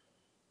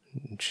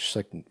 And she's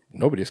like,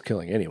 nobody's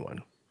killing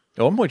anyone.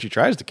 At one point she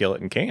tries to kill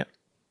it and can't.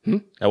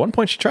 At one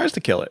point she tries to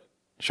kill it.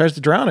 She tries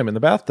to drown him in the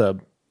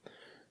bathtub.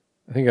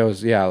 I think it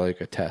was,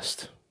 like a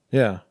test.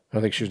 Yeah. I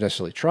don't think she was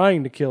necessarily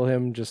trying to kill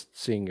him, just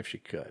seeing if she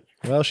could.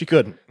 Well, she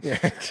couldn't.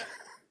 Yeah.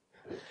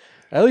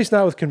 At least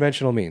not with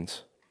conventional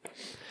means.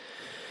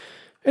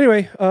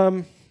 Anyway,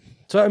 so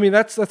I mean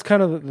that's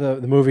kind of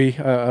the movie.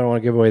 I don't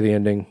want to give away the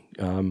ending,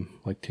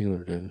 like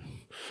Taylor did.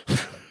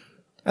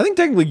 I think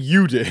technically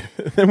you did.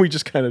 Then we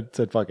just kind of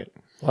said, fuck it.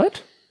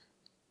 What?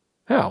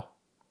 How?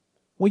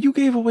 Well, you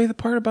gave away the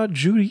part about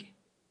Judy.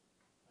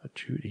 About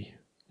Judy?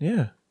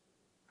 Yeah.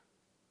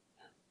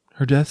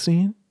 Her death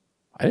scene?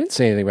 I didn't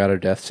say anything about her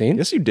death scene.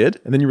 Yes, you did.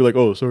 And then you were like,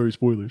 oh, sorry,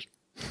 spoilers.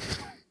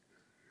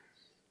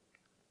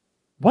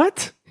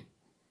 What?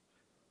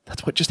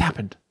 That's what just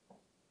happened.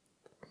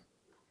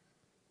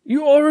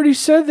 You already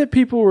said that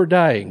people were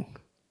dying.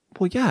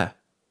 Well, yeah.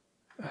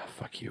 Oh,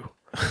 fuck you.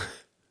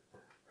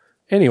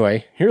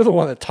 Anyway, you're the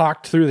one that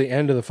talked through the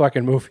end of the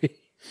fucking movie.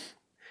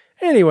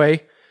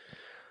 Anyway.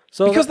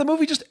 So because the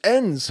movie just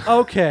ends.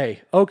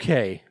 Okay,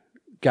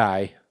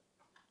 guy.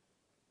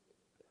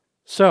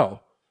 So,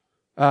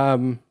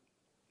 yeah,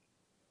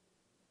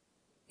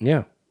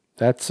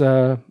 that's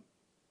the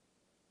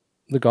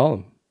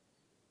Golem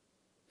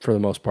for the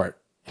most part.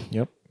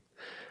 Yep.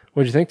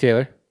 What'd you think,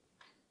 Taylor?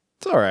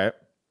 It's all right.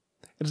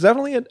 It's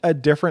definitely a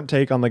different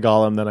take on the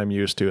Golem than I'm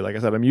used to. Like I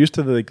said, I'm used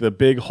to the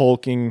big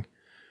hulking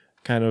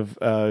kind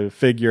of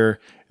figure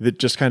that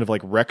just kind of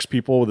like wrecks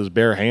people with his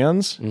bare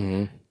hands.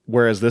 Mm-hmm.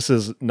 Whereas this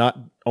is not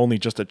only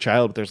just a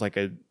child, but there's like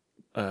a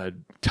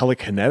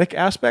telekinetic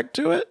aspect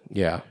to it.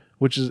 Yeah.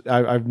 Which is,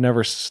 I've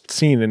never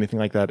seen anything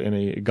like that in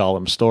a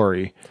Golem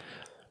story.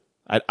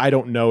 I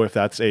don't know if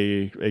that's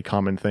a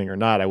common thing or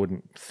not. I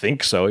wouldn't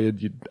think so. I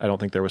don't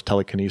think there was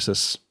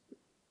telekinesis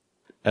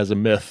as a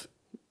myth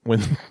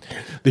when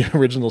the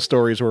original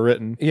stories were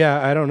written.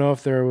 Yeah, I don't know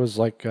if there was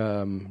like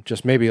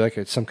just maybe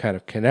like some kind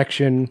of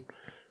connection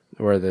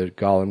where the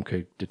Golem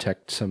could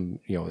detect some,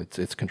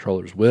 its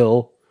controller's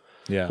will.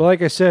 Yeah. But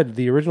like I said,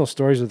 the original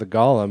stories of the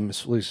Golem,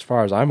 at least as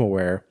far as I'm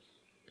aware,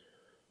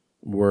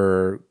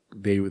 were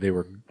they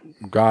were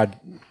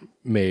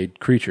God-made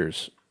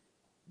creatures,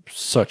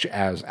 such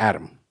as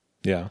Adam.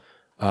 Yeah.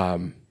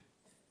 And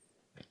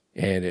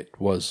it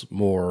was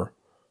more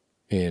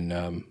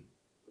in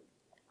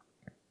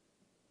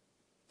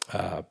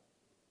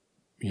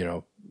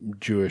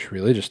Jewish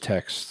religious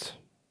texts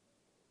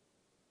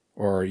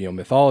or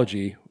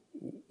mythology,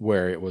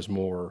 where it was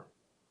more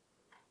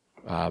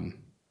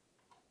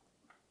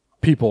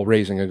people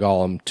raising a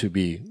golem to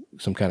be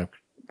some kind of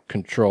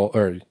control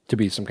or to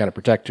be some kind of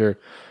protector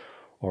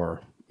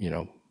or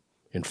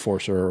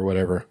enforcer or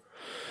whatever.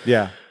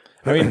 Yeah.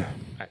 I mean,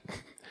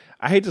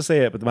 I hate to say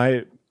it, but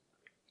my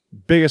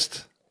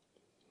biggest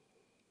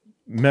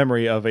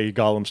memory of a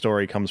Golem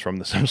story comes from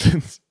The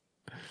Simpsons.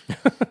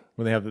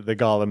 When they have the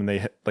Golem and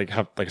they like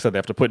I said, they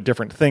have to put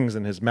different things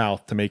in his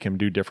mouth to make him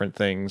do different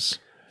things.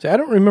 See, I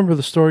don't remember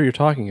the story you're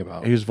talking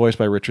about. He was voiced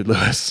by Richard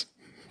Lewis.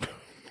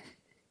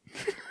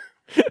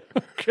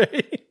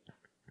 Okay.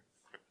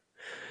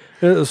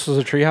 This was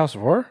a Treehouse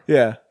of Horror?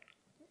 Yeah.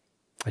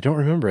 I don't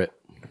remember it.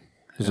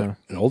 Is it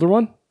an older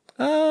one?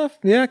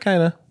 Yeah,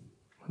 kind of.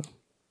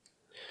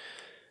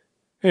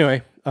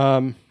 Anyway,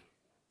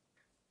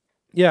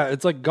 yeah,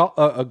 it's like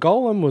a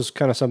Golem was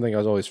kind of something I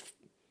was always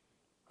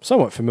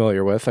somewhat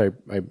familiar with.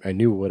 I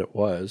knew what it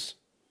was.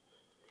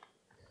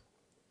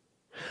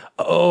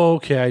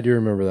 Okay, I do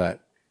remember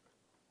that.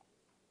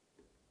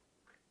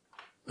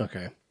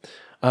 Okay.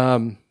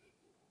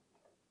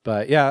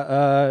 But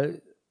yeah,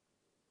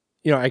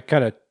 I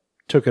kind of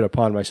took it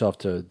upon myself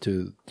to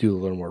do a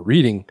little more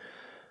reading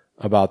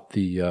about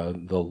the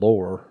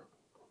lore,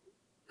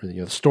 or,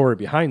 the story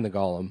behind the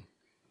Golem,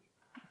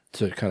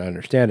 to kind of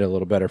understand it a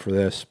little better for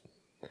this.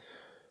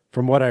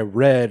 From what I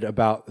read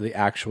about the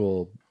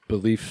actual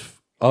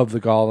belief of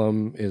the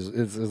Golem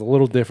is a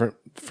little different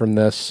from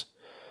this.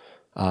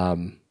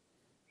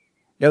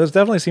 Yeah, this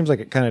definitely seems like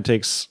it kind of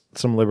takes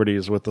some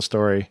liberties with the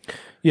story.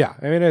 Yeah,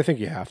 I mean, I think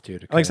you have to.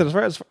 Like I said, as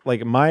far as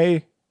like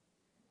my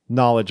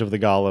knowledge of the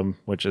Golem,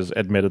 which is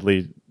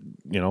admittedly,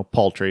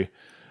 paltry,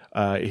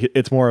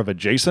 it's more of a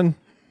Jason,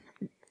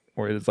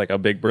 where it's like a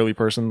big burly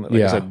person that,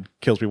 like I said,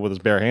 kills people with his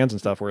bare hands and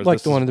stuff. Whereas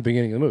like the one at the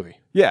beginning of the movie.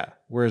 Yeah,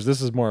 whereas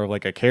this is more of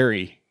like a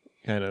Carrie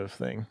kind of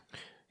thing.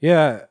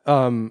 Yeah,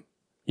 but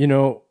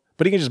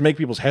he can just make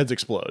people's heads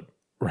explode,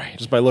 right?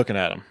 Just by looking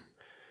at them.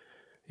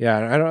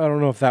 Yeah, I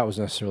don't know if that was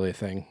necessarily a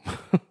thing.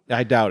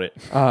 I doubt it.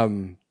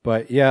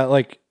 But yeah,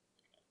 like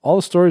all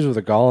the stories with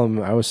the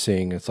Golem I was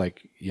seeing, it's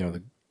like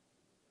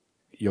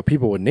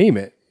people would name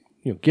it,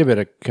 give it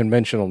a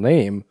conventional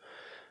name,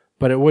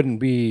 but it wouldn't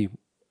be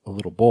a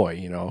little boy,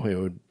 it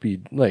would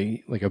be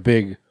like a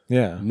big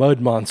mud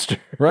monster.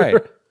 Right.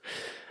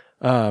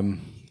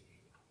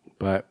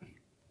 But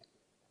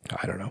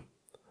I don't know.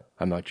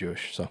 I'm not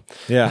Jewish, so.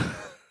 Yeah.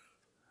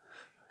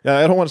 Yeah,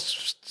 I don't want to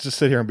just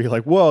sit here and be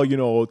like,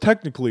 well,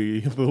 technically,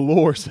 the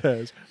lore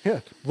says.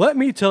 Yeah. Let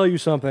me tell you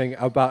something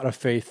about a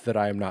faith that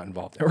I am not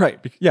involved in. Right.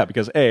 Yeah,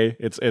 because A,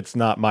 it's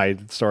not my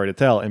story to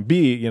tell. And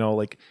B,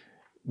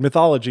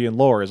 mythology and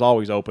lore is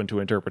always open to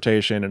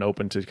interpretation and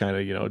open to kind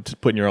of, to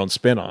putting your own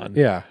spin on.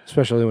 Yeah,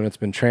 especially when it's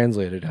been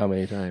translated how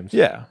many times.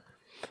 Yeah.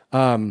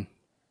 But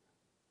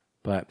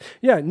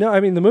yeah, no, I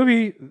mean, the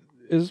movie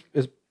is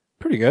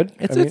pretty good.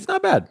 It's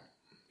not bad.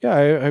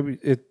 Yeah,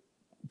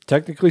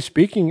 technically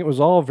speaking, it was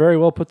all very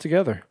well put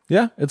together.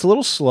 Yeah, it's a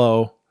little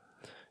slow.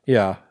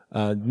 Yeah.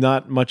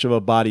 Not much of a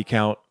body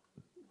count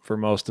for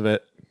most of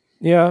it.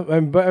 Yeah,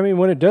 but I mean,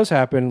 when it does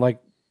happen,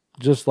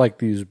 just like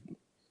these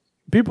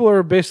people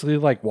are basically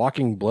like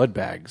walking blood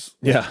bags.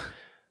 Yeah.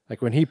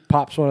 Like when he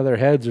pops one of their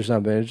heads or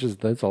something,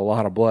 that's a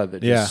lot of blood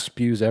that just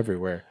spews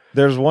everywhere.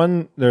 There's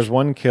one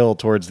kill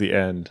towards the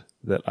end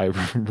that I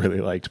really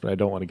liked, but I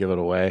don't want to give it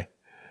away.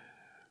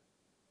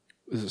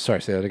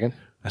 Sorry, say that again.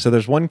 I said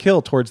there's one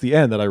kill towards the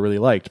end that I really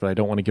liked, but I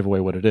don't want to give away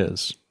what it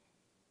is.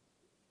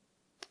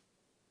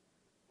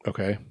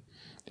 Okay.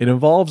 It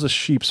involves a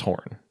sheep's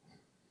horn.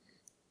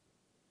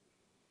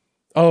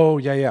 Oh,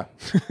 yeah. Yeah,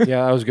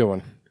 that was a good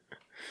one.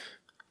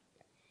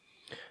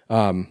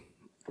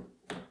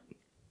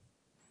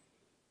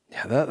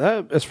 Yeah,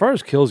 that as far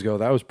as kills go,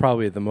 that was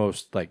probably the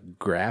most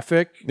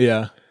graphic.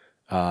 Yeah.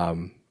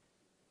 And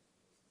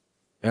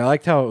I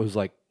liked how it was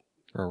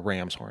or a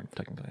ram's horn,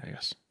 technically, I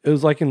guess. It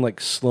was in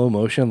slow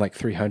motion,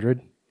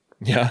 300.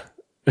 Yeah.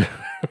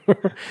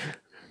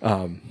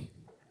 And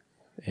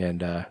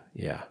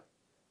yeah.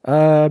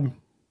 And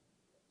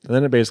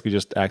then it basically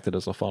just acted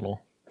as a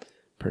funnel.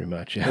 Pretty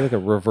much, yeah. Like a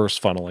reverse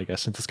funnel, I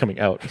guess, since it's coming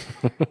out.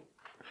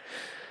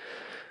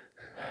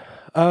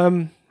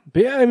 But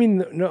yeah, I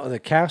mean, no, the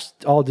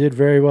cast all did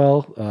very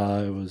well.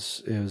 It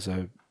was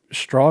a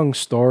strong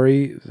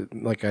story.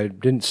 I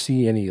didn't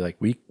see any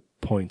weak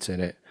points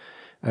in it.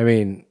 I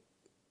mean,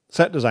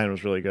 set design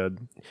was really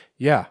good.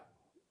 Yeah.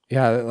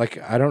 Yeah,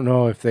 I don't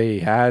know if they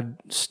had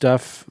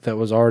stuff that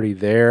was already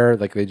there,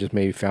 they just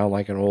maybe found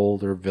an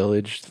older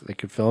village that they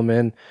could film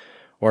in,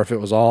 or if it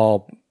was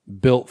all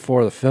built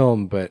for the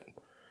film, but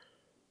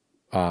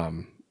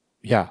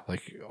yeah,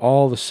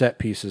 all the set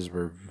pieces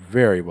were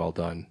very well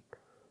done.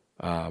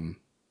 And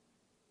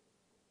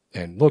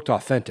looked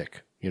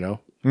authentic,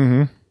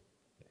 Mm-hmm.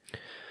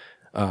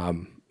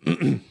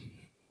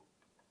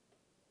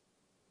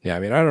 Yeah, I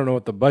mean, I don't know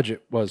what the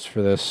budget was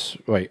for this.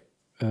 Wait,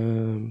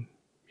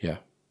 yeah.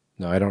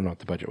 No, I don't know what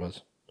the budget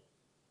was.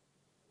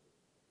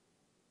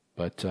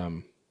 But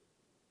so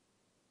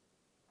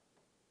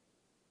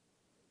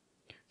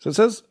it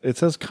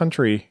says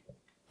country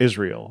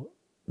Israel.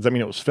 Does that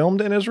mean it was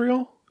filmed in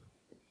Israel?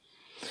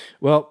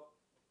 Well,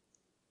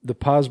 the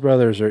Paz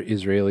brothers are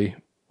Israeli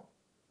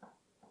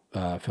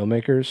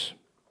filmmakers,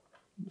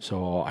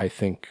 so I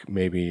think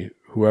maybe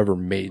whoever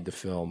made the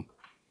film,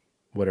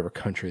 whatever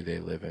country they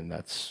live in,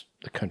 that's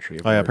the country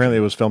of origin. Apparently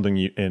it was filmed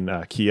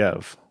in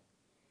Kiev.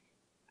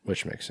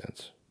 Which makes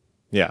sense.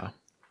 Yeah.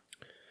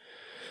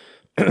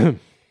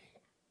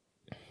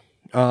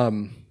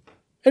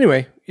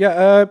 Anyway,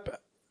 yeah.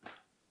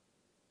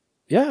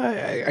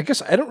 I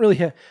guess I don't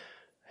really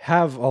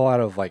have a lot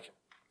of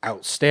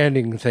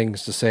outstanding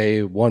things to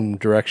say one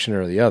direction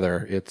or the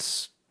other.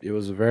 It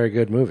was a very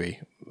good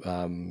movie.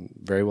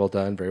 Very well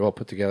done, very well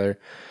put together.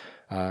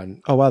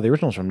 Oh wow, the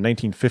original's from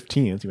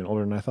 1915. It's even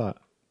older than I thought.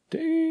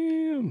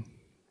 Damn.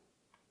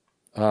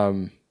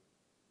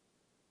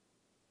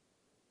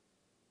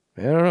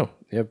 I don't know.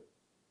 You have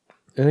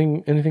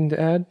anything to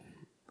add?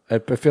 I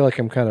feel like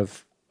I'm kind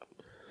of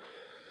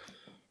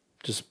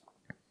just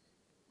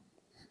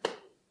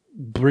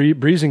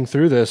breezing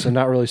through this and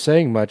not really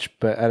saying much.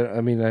 But I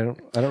don't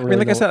really.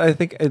 Like I said, I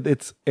think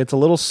it's a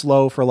little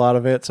slow for a lot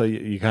of it, so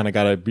you kind of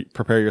got to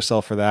prepare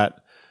yourself for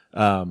that.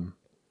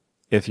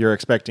 If you're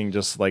expecting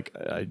just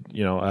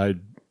a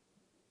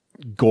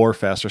gore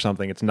fest or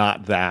something, it's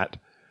not that.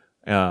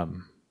 The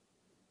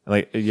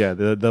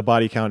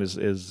body count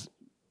is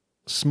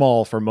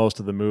small for most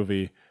of the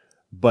movie,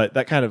 but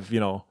that kind of,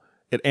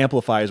 it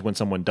amplifies when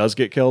someone does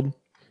get killed.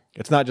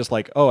 It's not just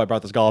I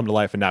brought this golem to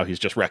life and now he's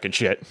just wrecking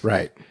shit.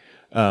 Right.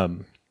 But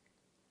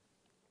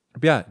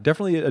yeah,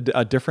 definitely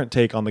a different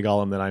take on the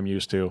golem than I'm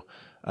used to,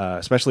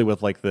 especially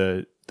with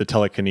the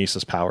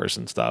telekinesis powers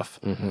and stuff.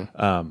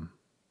 Mm-hmm.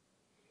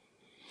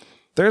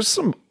 There's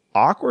some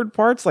awkward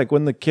parts, like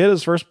when the kid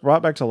is first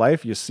brought back to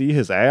life, you see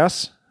his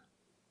ass.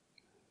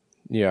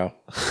 Yeah.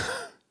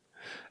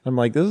 I'm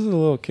like, this is a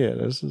little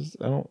kid. I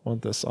don't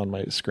want this on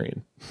my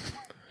screen.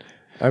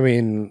 I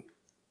mean,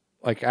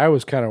 I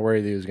was kind of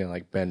worried that he was going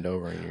to bend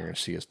over and you're going to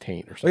see his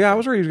taint or something. Yeah, I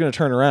was worried he was going to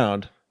turn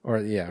around.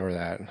 Or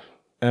that.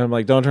 And I'm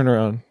like, don't turn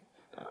around.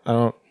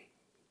 I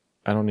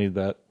don't need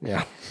that.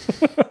 Yeah.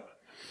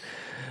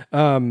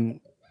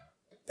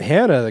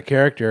 Hannah, the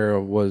character,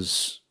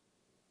 was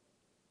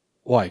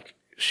like,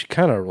 she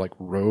kind of like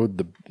rode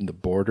the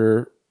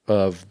border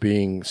of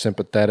being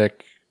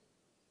sympathetic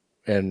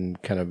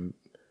and kind of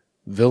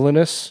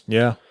villainous.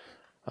 Yeah.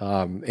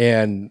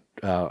 And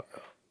I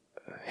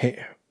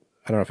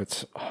don't know if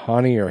it's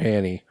Hani or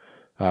Hanny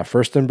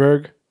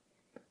Furstenberg,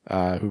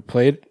 who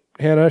played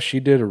Hannah. She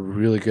did a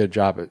really good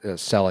job at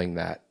selling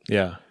that.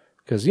 Yeah.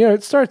 Because, you know,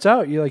 it starts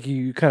out,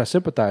 you kind of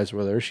sympathize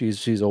with her.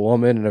 She's a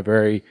woman in a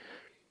very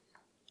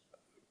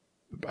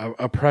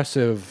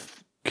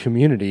oppressive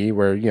community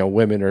where, you know,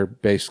 women are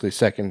basically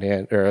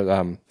second-rate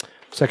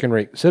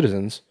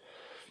citizens,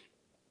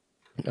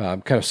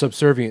 kind of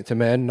subservient to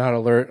men, not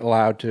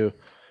allowed to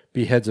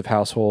be heads of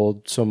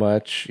household so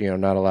much, you know,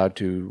 not allowed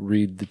to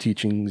read the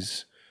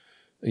teachings,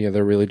 you know,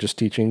 their religious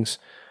teachings.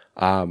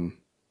 They're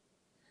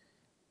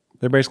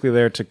basically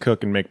there to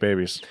cook and make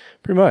babies.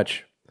 Pretty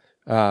much.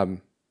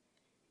 And,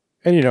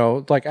 you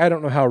know, like, I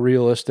don't know how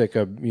realistic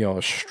a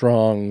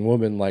strong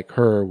woman like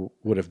her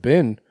would have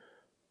been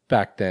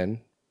back then,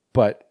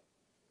 but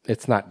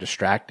it's not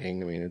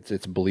distracting. I mean,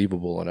 it's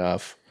believable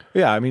enough.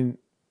 Yeah, I mean,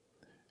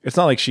 it's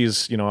not like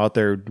she's, you know, out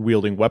there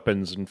wielding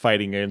weapons and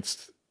fighting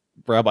against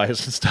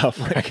rabbis and stuff.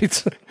 Like,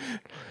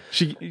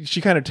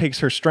 she kind of takes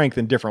her strength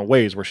in different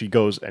ways where she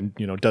goes and,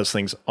 you know, does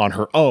things on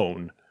her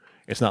own.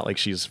 It's not like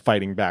she's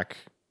fighting back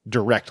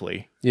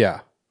directly. Yeah.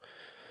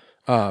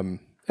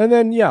 And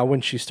then, yeah,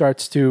 when she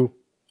starts to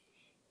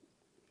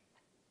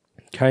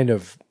kind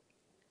of,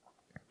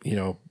 you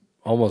know,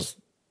 almost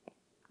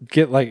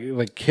get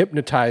like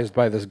hypnotized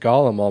by this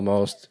golem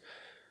almost,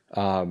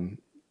 and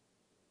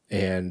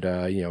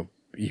you know,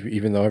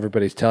 even though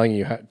everybody's telling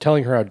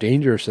her how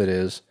dangerous it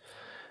is,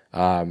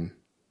 and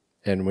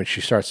when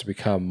she starts to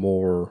become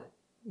more,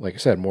 like I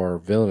said, more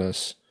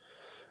villainous,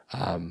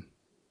 the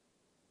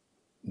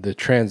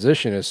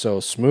transition is so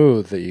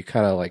smooth that you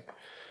kind of like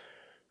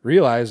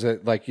realize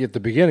that, like, at the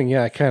beginning,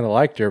 yeah, I kind of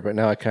liked her, but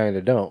now I kind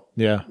of don't.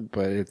 Yeah.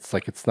 But it's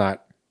like, it's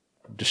not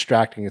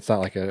distracting. It's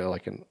not like a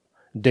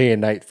day and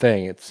night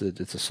thing. It's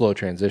a slow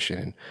transition,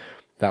 and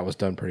that was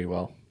done pretty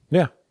well.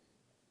 Yeah.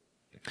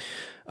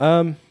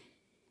 Yeah,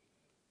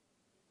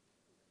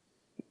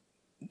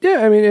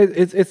 I mean,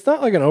 it's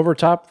not like an over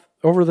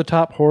the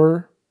top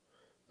horror.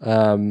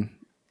 I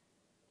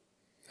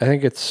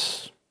think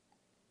it's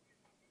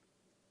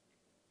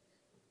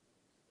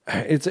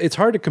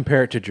hard to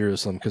compare it to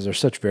Jerusalem because they're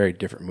such very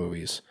different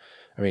movies.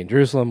 I mean,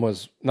 Jerusalem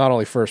was not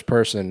only first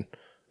person,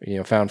 you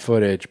know, found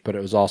footage, but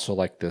it was also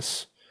like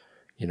this,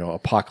 you know,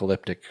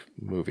 apocalyptic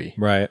movie.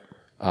 Right.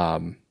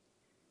 And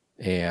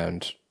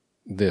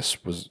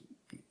this was,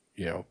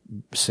 you know,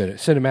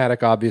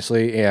 cinematic,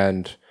 obviously,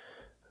 and,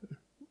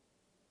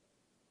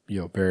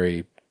 you know,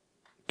 very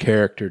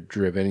character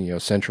driven, you know,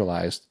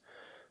 centralized.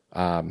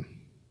 But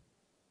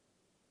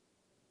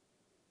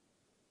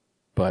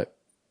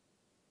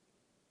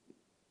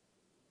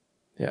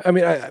yeah, I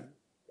mean, I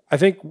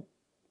think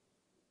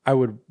I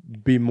would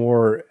be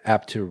more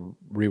apt to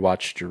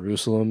rewatch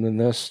Jerusalem than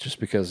this, just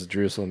because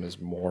Jerusalem is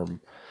more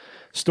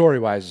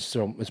story-wise,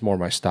 it's more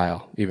my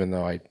style, even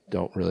though I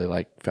don't really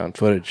like found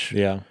footage.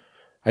 Yeah.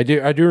 I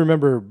do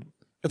remember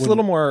it's a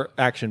little more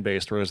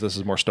action-based, whereas this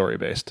is more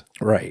story-based.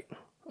 Right.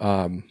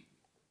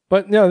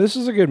 But no, this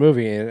is a good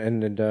movie,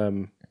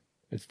 and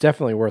it's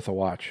definitely worth a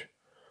watch,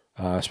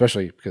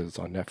 especially because it's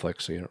on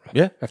Netflix, so you don't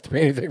have to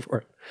pay anything for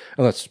it,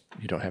 unless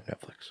you don't have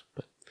Netflix.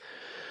 But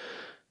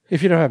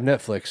if you don't have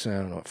Netflix, I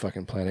don't know what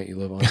fucking planet you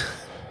live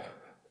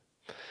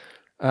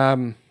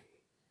on.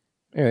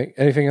 Anyway,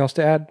 anything else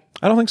to add?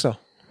 I don't think so.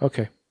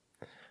 Okay.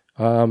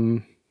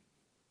 I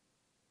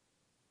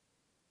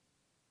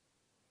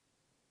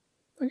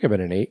give it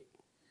an 8.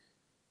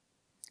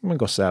 I'm going to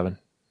go 7.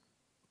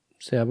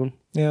 7?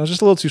 Yeah, it was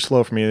just a little too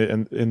slow for me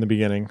in the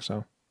beginning,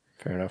 so.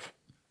 Fair enough.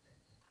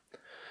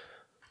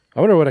 I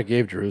wonder what I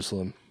gave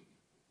Jerusalem.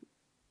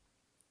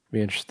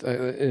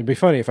 It'd be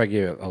funny if I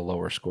gave it a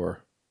lower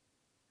score.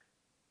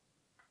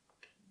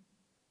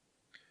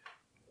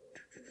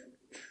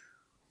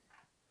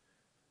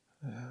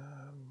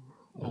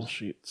 All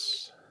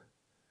sheets.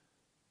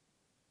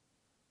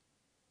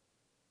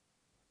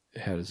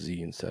 It had a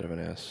Z instead of an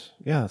S.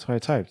 Yeah, that's why I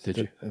typed. Did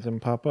you? It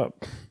didn't pop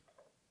up.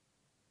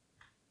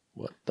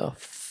 What the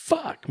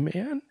fuck,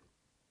 man?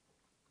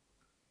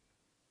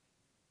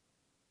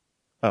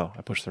 Oh,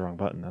 I pushed the wrong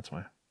button. That's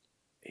why.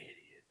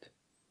 Idiot.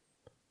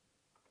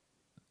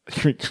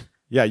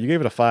 Yeah, you gave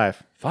it a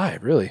 5.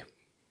 5, really?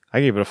 I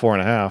gave it a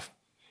 4.5.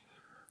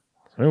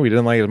 Maybe we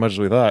didn't like it as much as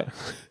we thought.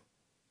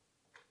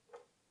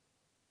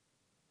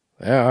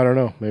 Yeah, I don't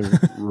know. Maybe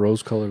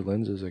rose-colored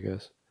lenses, I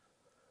guess.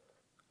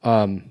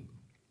 I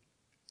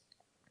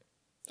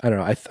don't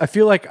know. I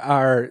feel like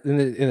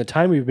in the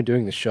time we've been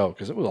doing the show,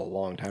 because it was a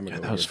long time ago.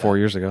 Yeah, that was 4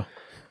 years ago.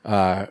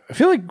 I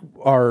feel like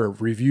our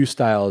review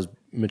style has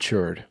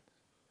matured.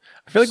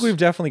 I feel like we've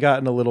definitely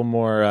gotten a little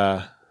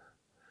more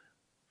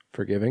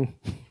forgiving.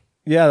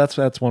 Yeah,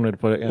 that's one way to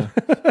put it.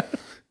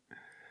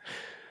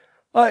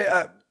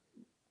 Yeah.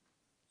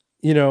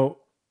 You know,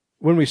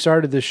 when we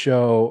started this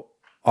show,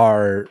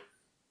 our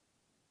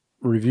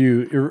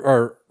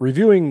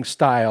reviewing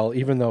style,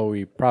 even though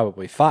we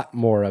probably thought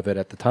more of it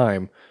at the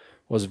time,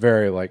 was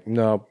very like,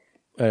 no,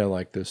 I didn't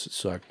like this. It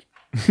sucked.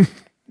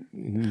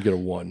 You get a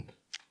 1.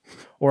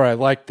 Or I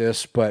like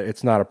this, but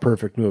it's not a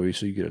perfect movie,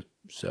 so you get a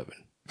 7.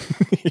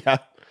 Yeah.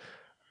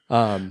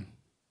 And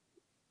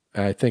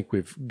I think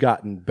we've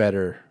gotten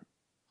better.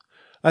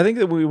 I think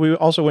that we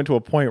also went to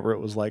a point where it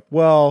was like,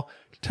 well,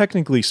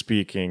 technically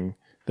speaking,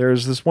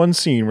 there's this one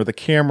scene where the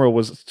camera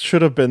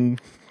should have been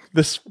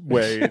this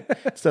way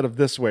instead of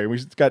this way. We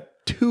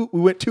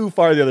went too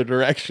far the other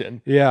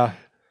direction. Yeah.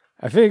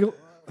 I feel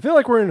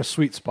like we're in a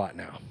sweet spot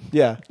now.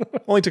 Yeah.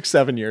 Only took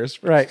 7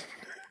 years. Right.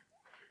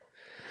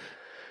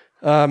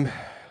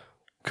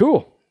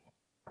 Cool.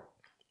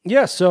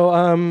 Yeah,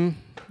 so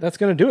that's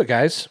going to do it,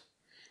 guys,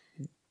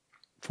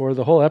 for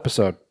the whole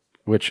episode,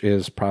 which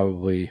is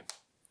probably,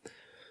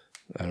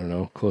 I don't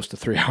know, close to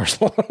 3 hours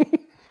long.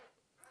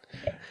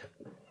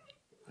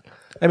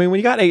 I mean, when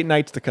you got 8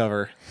 nights to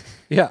cover.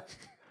 Yeah.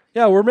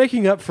 Yeah, we're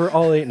making up for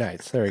all 8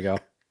 nights. There we go.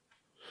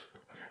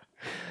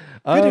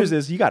 Good news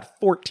is you got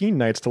 14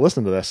 nights to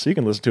listen to this, so you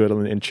can listen to it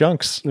in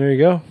chunks. There you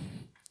go.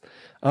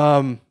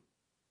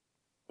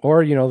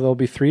 Or, there'll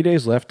be 3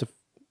 days left.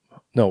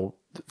 No,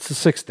 it's the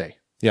 6th day.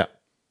 Yeah.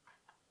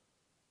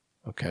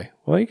 Okay.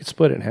 Well, you could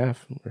split it in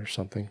half or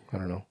something. I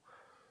don't know.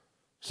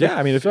 Yeah,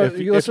 I mean, if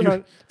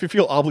you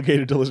feel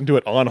obligated to listen to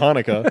it on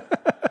Hanukkah,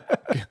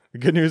 the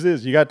good news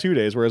is you got 2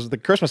 days, whereas the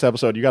Christmas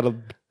episode, you got to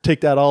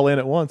take that all in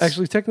at once.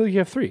 Actually, technically you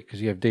have 3,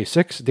 because you have day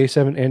 6, day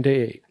 7, and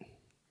day 8.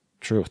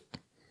 Truth.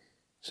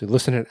 So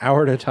listen an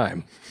hour at a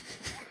time.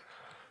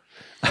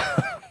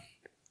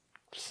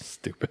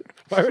 Stupid.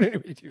 Why would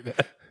anybody do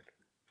that?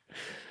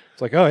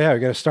 It's like, oh yeah, we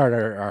got to start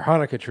our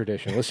Hanukkah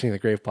tradition, listening to the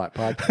Grave Plot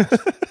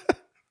Podcast.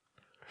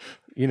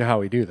 You know how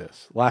we do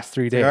this. Last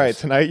 3 days. All right,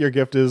 tonight your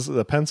gift is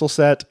the pencil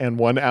set and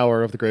 1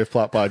 hour of the Grave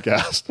Plot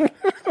Podcast.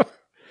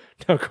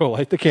 Now go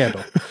light the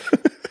candle.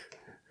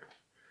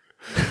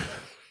 We're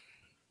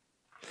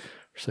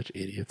such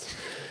idiots.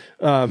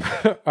 All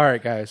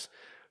right, guys.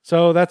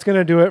 So that's going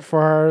to do it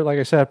for our, like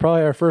I said,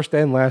 probably our first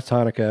and last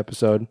Hanukkah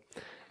episode.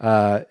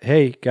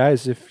 Hey,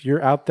 guys, if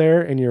you're out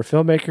there and you're a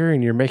filmmaker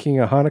and you're making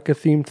a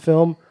Hanukkah-themed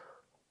film,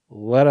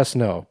 let us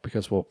know,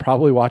 because we'll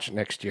probably watch it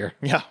next year.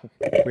 Yeah,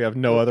 we have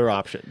no other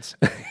options.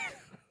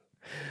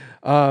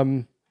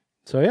 So,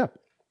 yeah.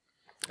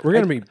 We're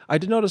going to be... I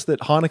did notice that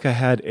Hanukkah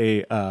had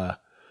they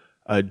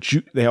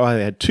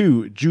had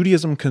 2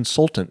 Judaism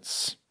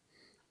consultants.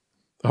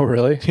 Oh,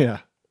 really?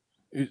 Yeah.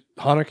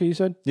 Hanukkah, you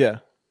said? Yeah.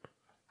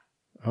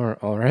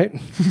 All right.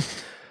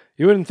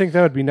 You wouldn't think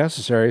that would be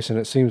necessary,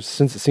 since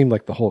it seemed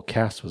like the whole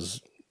cast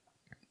was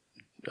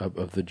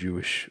of the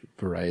Jewish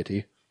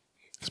variety.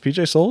 Is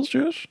PJ Souls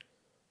Jewish?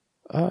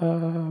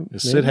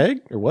 Is Sid Haig,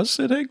 or was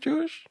Sid Haig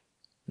Jewish?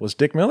 Was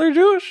Dick Miller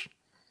Jewish?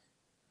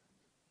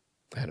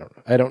 I don't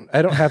know.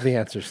 I don't have the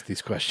answers to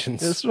these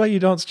questions. This is why you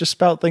don't just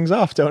spout things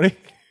off, Tony.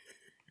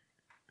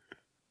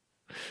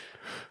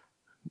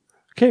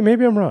 Okay,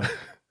 maybe I'm wrong.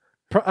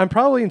 I'm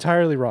probably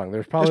entirely wrong.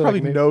 There's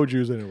probably no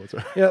Jews in it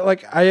whatsoever. Yeah,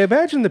 like I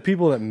imagine the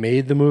people that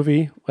made the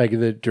movie, like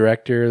the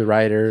director, the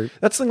writer.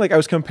 That's the thing. Like I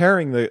was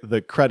comparing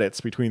the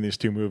credits between these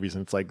 2 movies,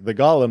 and it's like the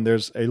Golem.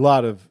 There's a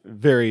lot of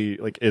very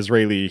like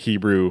Israeli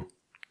Hebrew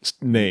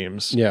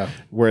names. Yeah.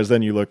 Whereas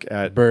then you look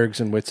at Bergs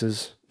and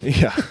Witzes.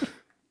 Yeah.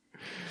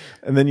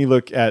 And then you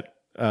look at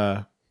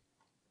Hanukkah,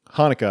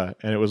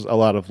 and it was a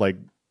lot of like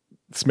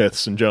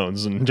Smiths and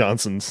Jones and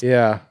Johnsons.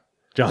 Yeah.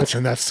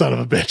 Johnson, that son of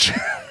a bitch.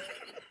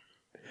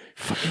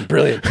 Fucking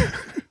brilliant.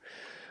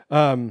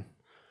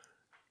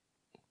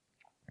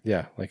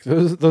 Yeah, like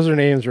those are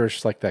names where it's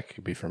just like that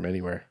could be from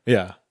anywhere.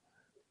 Yeah.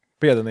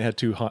 But yeah, then they had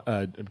 2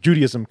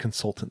 Judaism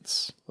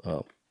consultants.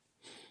 Oh.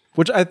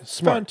 Which I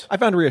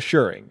found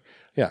reassuring.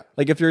 Yeah.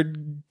 Like if you're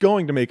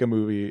going to make a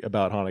movie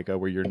about Hanukkah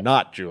where you're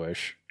not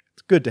Jewish,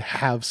 it's good to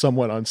have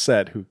someone on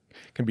set who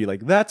can be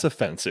like, that's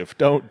offensive.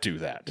 Don't do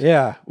that.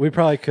 Yeah. We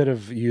probably could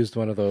have used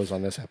one of those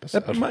on this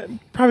episode. That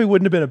probably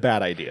wouldn't have been a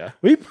bad idea.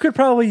 We could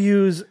probably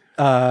use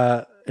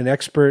an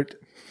expert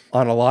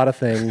on a lot of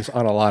things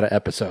on a lot of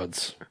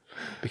episodes,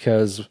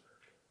 because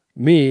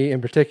me in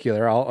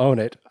particular, I'll own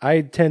it.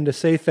 I tend to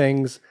say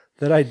things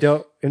that I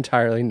don't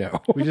entirely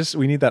know.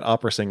 We need that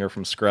opera singer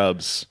from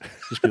Scrubs.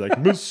 Just be like,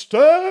 mistake.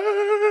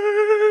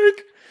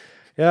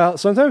 Yeah,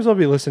 sometimes I'll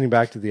be listening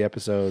back to the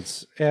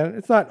episodes, and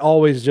it's not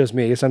always just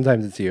me.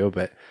 Sometimes it's you,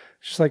 but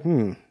it's just like,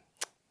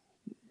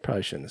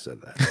 probably shouldn't have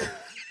said that.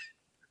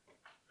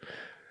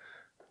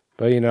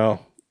 But a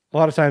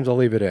lot of times I'll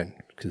leave it in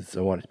because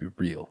I want it to be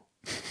real.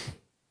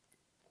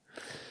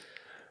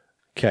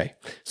 Okay,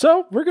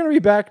 so we're going to be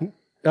back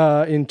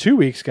in 2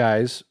 weeks,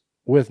 guys,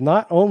 with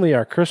not only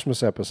our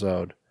Christmas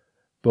episode,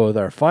 but with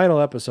our final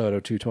episode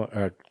of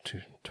 2020.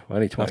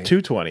 Of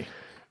 220.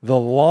 The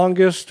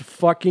longest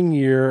fucking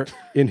year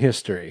in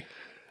history.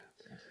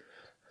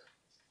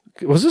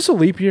 Was this a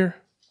leap year?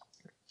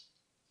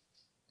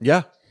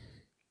 Yeah.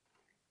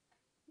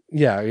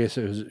 Yeah, I guess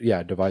it was,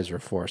 divisor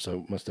of 4,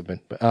 so it must have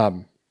been. But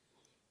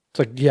it's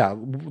like,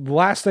 the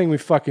last thing we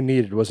fucking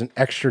needed was an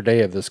extra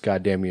day of this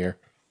goddamn year.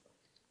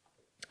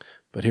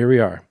 But here we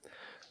are.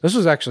 This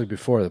was actually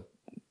before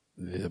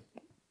the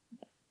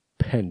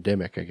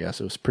pandemic, I guess.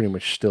 It was pretty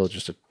much still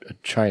just a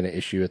China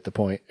issue at that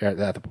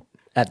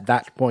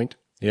point.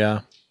 Yeah.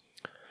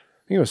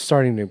 I think it was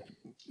starting to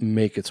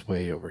make its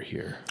way over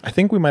here. I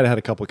think we might have had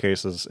a couple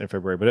cases in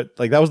February, but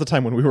that was the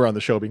time when we were on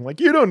the show being like,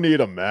 you don't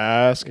need a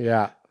mask.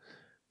 Yeah.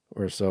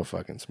 We're so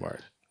fucking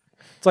smart.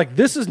 It's like,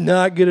 this is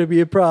not going to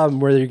be a problem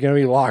where you're going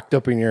to be locked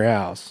up in your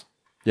house.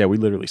 Yeah, we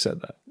literally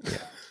said that. Yeah.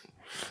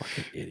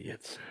 Fucking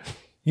idiots.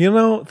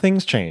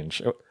 Things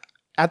change.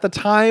 At the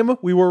time,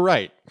 we were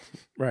right.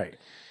 Right.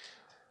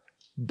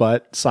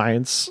 But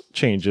science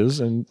changes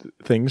and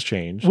things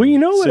change. Well, you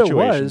know what it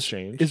Situations was?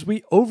 change. Is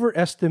we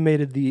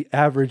overestimated the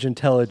average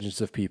intelligence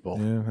of people.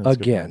 Yeah, that's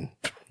again.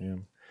 Yeah.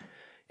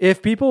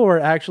 If people were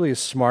actually as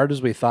smart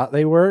as we thought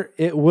they were,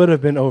 it would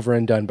have been over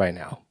and done by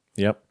now.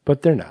 Yep.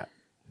 But they're not.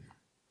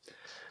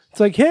 It's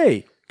like,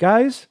 hey,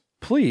 guys,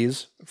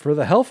 please, for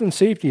the health and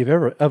safety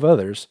of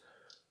others,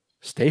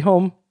 stay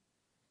home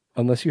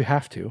unless you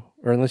have to,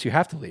 or unless you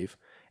have to leave.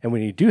 And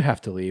when you do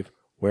have to leave,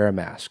 wear a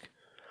mask.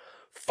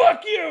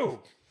 Fuck you!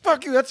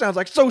 Fuck you, that sounds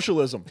like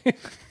socialism.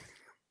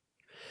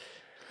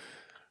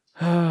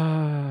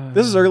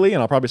 This is early,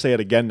 and I'll probably say it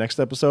again next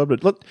episode,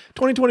 but look,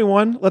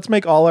 2021, let's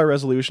make all our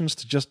resolutions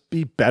to just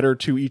be better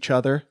to each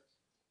other.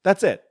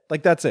 That's it.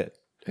 That's it.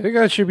 I think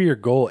that should be your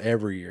goal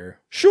every year.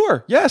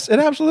 Sure. Yes, it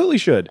absolutely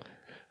should.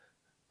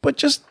 But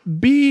just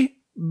be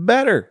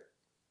better.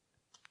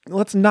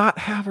 Let's not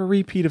have a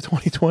repeat of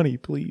 2020,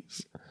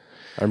 please.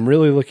 I'm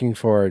really looking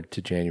forward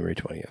to January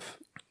 20th.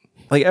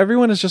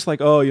 Everyone is just like,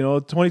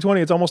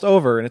 2020, it's almost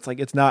over. And it's like,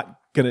 it's not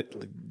going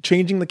to,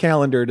 changing the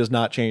calendar does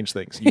not change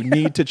things. You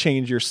need to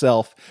change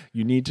yourself.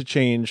 You need to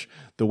change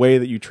the way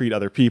that you treat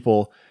other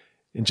people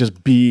and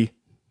just be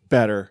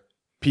better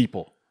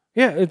people.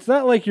 Yeah, it's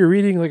not like you're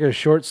reading a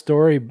short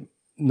story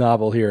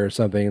novel here or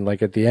something.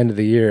 Like at the end of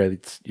the year,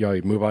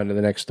 you move on to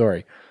the next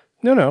story.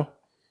 No.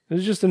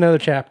 It's just another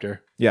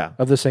chapter. Yeah.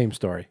 Of the same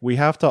story. We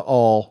have to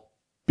all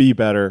be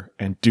better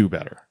and do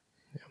better.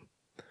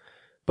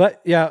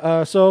 But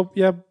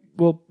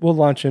we'll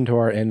launch into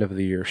our end of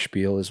the year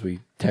spiel as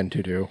we tend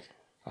to do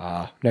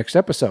next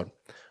episode,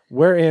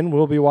 wherein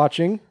we'll be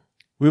watching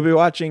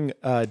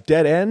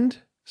Dead End,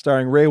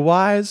 starring Ray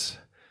Wise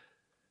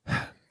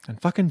and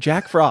fucking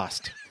Jack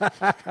Frost.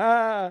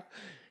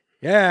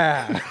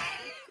 Yeah.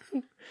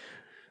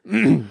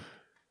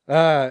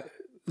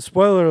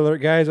 Spoiler alert,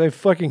 guys! I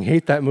fucking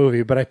hate that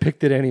movie, but I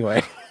picked it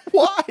anyway.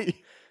 Why?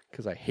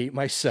 Because I hate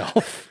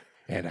myself.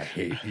 And I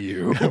hate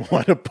you. I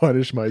want to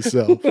punish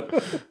myself.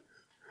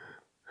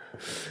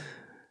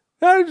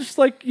 I'm just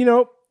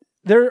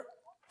there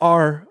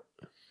are,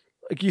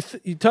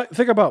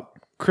 think about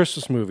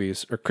Christmas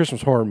movies or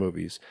Christmas horror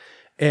movies,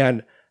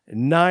 and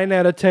 9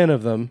 out of 10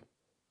 of them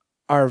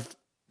are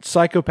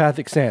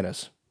psychopathic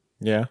Santas.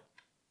 Yeah.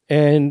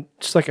 And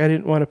just I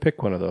didn't want to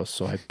pick one of those,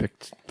 so I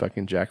picked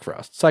fucking Jack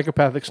Frost.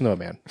 Psychopathic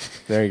snowman.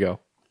 There you go.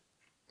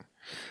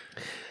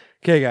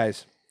 Okay,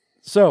 guys.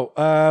 So,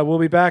 we'll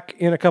be back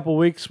in a couple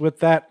weeks with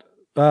that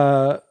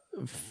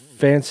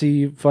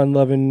fancy,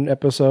 fun-loving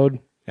episode.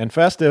 And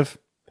festive.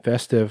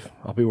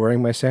 I'll be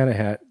wearing my Santa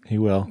hat. He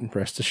will.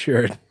 Rest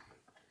assured.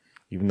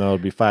 Even though it'll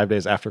be 5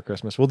 days after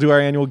Christmas. We'll do our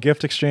annual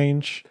gift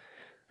exchange.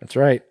 That's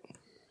right.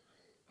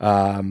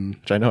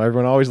 Which I know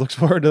everyone always looks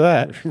forward to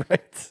that.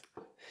 Right.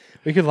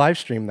 We could live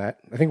stream that.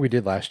 I think we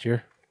did last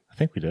year. I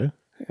think we did.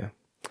 Yeah.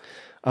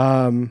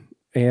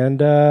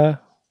 And are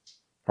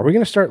we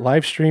going to start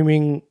live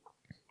streaming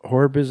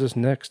Horror Business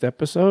next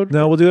episode?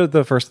 No, we'll do it at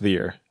the first of the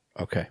year.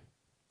 Okay.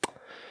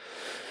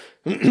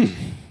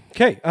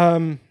 Okay.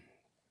 Oh,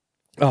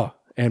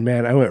 and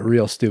man, I went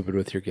real stupid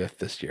with your gift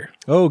this year.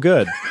 Oh,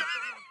 good.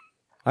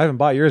 I haven't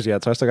bought yours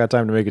yet, so I still got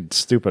time to make it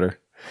stupider.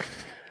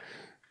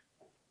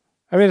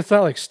 I mean, it's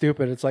not like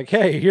stupid. It's like,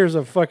 hey, here's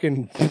a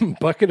fucking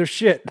bucket of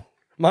shit.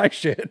 My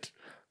shit.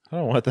 I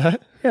don't want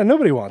that. Yeah,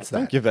 nobody wants that.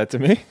 Don't give that to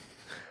me.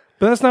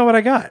 But that's not what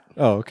I got.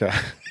 Oh, okay.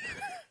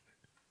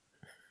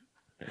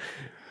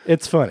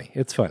 It's funny.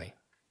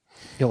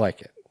 You'll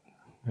like it.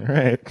 All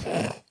right.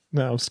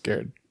 No, I'm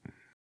scared.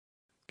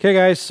 Okay,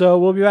 guys. So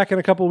we'll be back in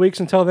a couple weeks.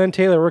 Until then,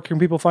 Taylor, where can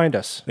people find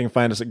us? They can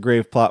find us at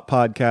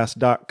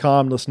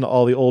graveplotpodcast.com. Listen to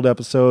all the old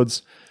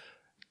episodes.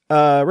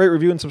 Rate,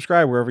 review, and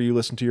subscribe wherever you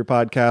listen to your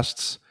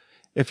podcasts.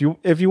 If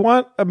you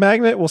want a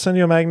magnet, we'll send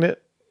you a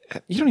magnet.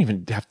 You don't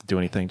even have to do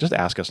anything. Just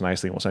ask us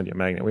nicely and we'll send you a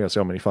magnet. We have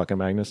so many fucking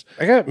magnets.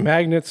 I got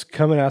magnets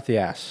coming out the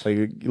ass.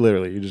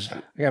 Literally,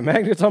 I got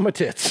magnets on my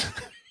tits.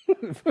 I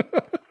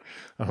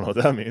don't know what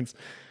that means.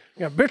 I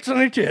got bits on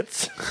your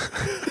tits.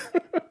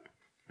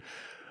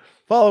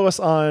 Follow us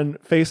on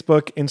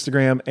Facebook,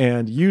 Instagram,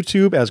 and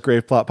YouTube as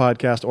Grave Plot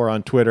Podcast, or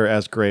on Twitter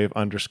as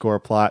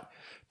Grave_plot.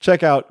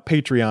 Check out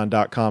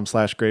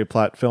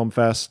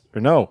patreon.com/GravePlotFilmFest.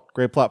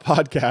 Grave Plot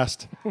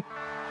Podcast.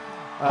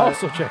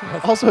 Also check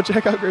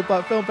out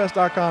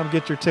GravePlotFilmFest.com.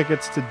 Get your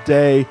tickets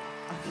today.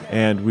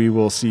 And we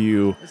will see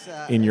you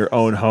in your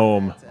own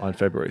home on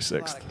February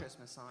 6th.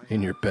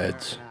 In your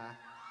beds.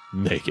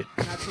 Naked.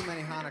 Not too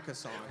many Hanukkah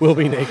songs. We'll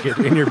be naked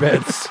in your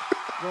beds.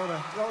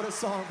 Wrote a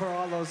song for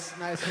all those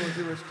nice little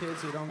Jewish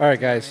kids who don't. All right,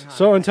 guys.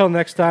 So until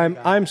next time,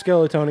 I'm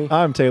Skeletoni.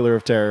 I'm Taylor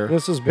of Terror.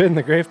 This has been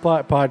the Grave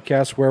Plot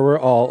Podcast, where we're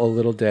all a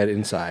little dead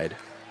inside.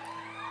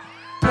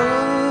 Put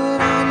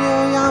on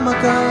your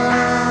yarmulke.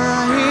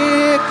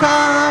 Here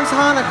comes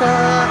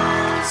Hanukkah.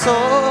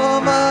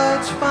 So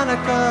much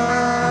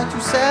Hanukkah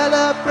to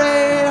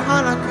celebrate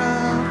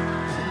Hanukkah.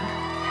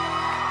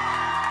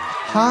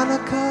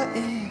 Hanukkah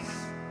is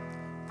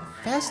the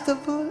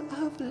festival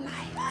of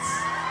lights.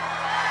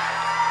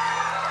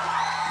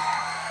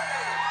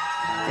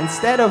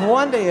 Instead of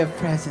one day of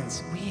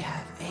presents, we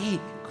have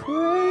 8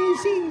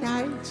 crazy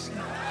nights.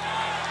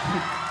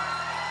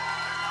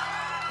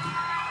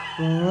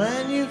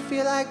 When you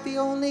feel like the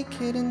only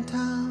kid in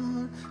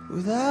town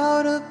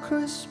without a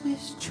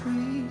Christmas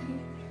tree,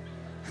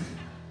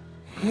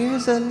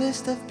 here's a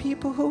list of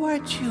people who are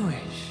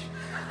Jewish,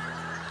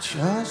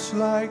 just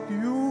like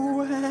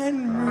you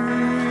and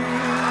me.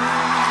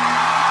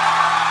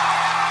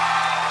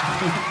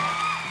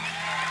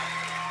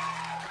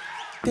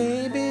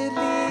 David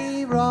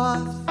Lee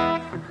Roth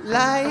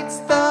lights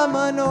the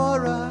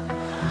menorah.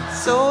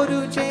 So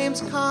do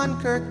James Conn,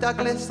 Kirk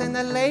Douglas, and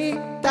the late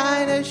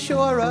Dinah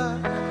Shore.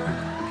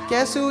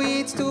 Guess who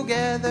eats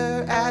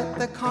together at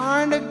the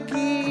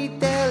Carnegie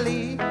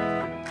Deli?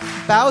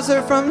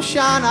 Bowser from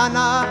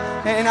Sha-Na-Na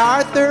and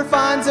Arthur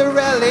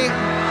Fonzarelli.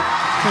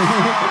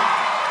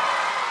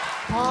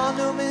 Paul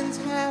Newman's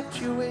half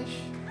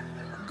Jewish,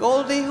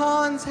 Goldie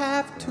Hawn's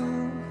half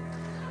too.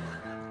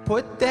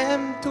 Put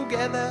them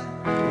together,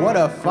 what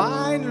a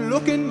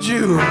fine-looking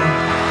Jew.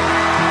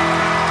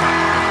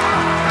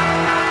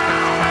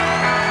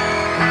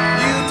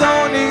 You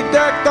don't need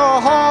Deck the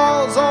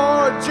Halls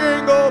or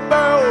Jingle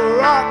Bell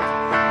Rock,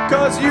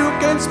 'cause you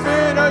can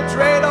spin a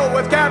dreidel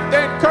with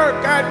Captain Kirk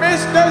and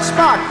Mr.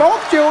 Spock, both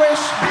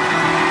Jewish.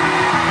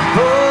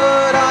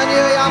 Put on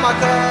your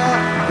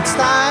yarmulke, it's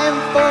time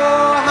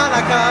for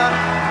Hanukkah.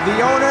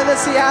 The owner of the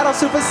Seattle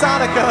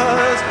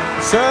Supersonicas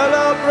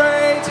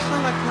celebrates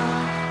Hanukkah.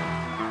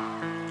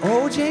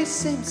 O.J.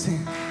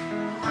 Simpson,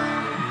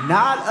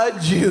 not a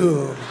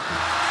Jew.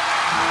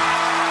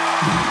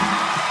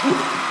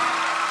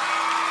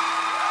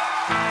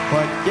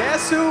 But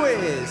guess who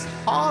is?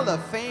 Hall of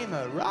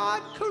Famer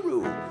Rod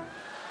Carew.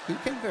 He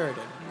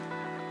converted.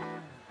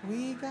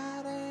 We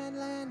got Ann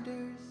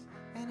Landers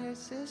and her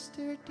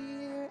sister,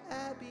 dear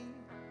Abby.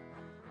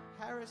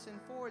 Harrison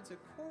Ford's a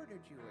quarter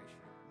Jewish,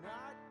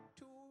 not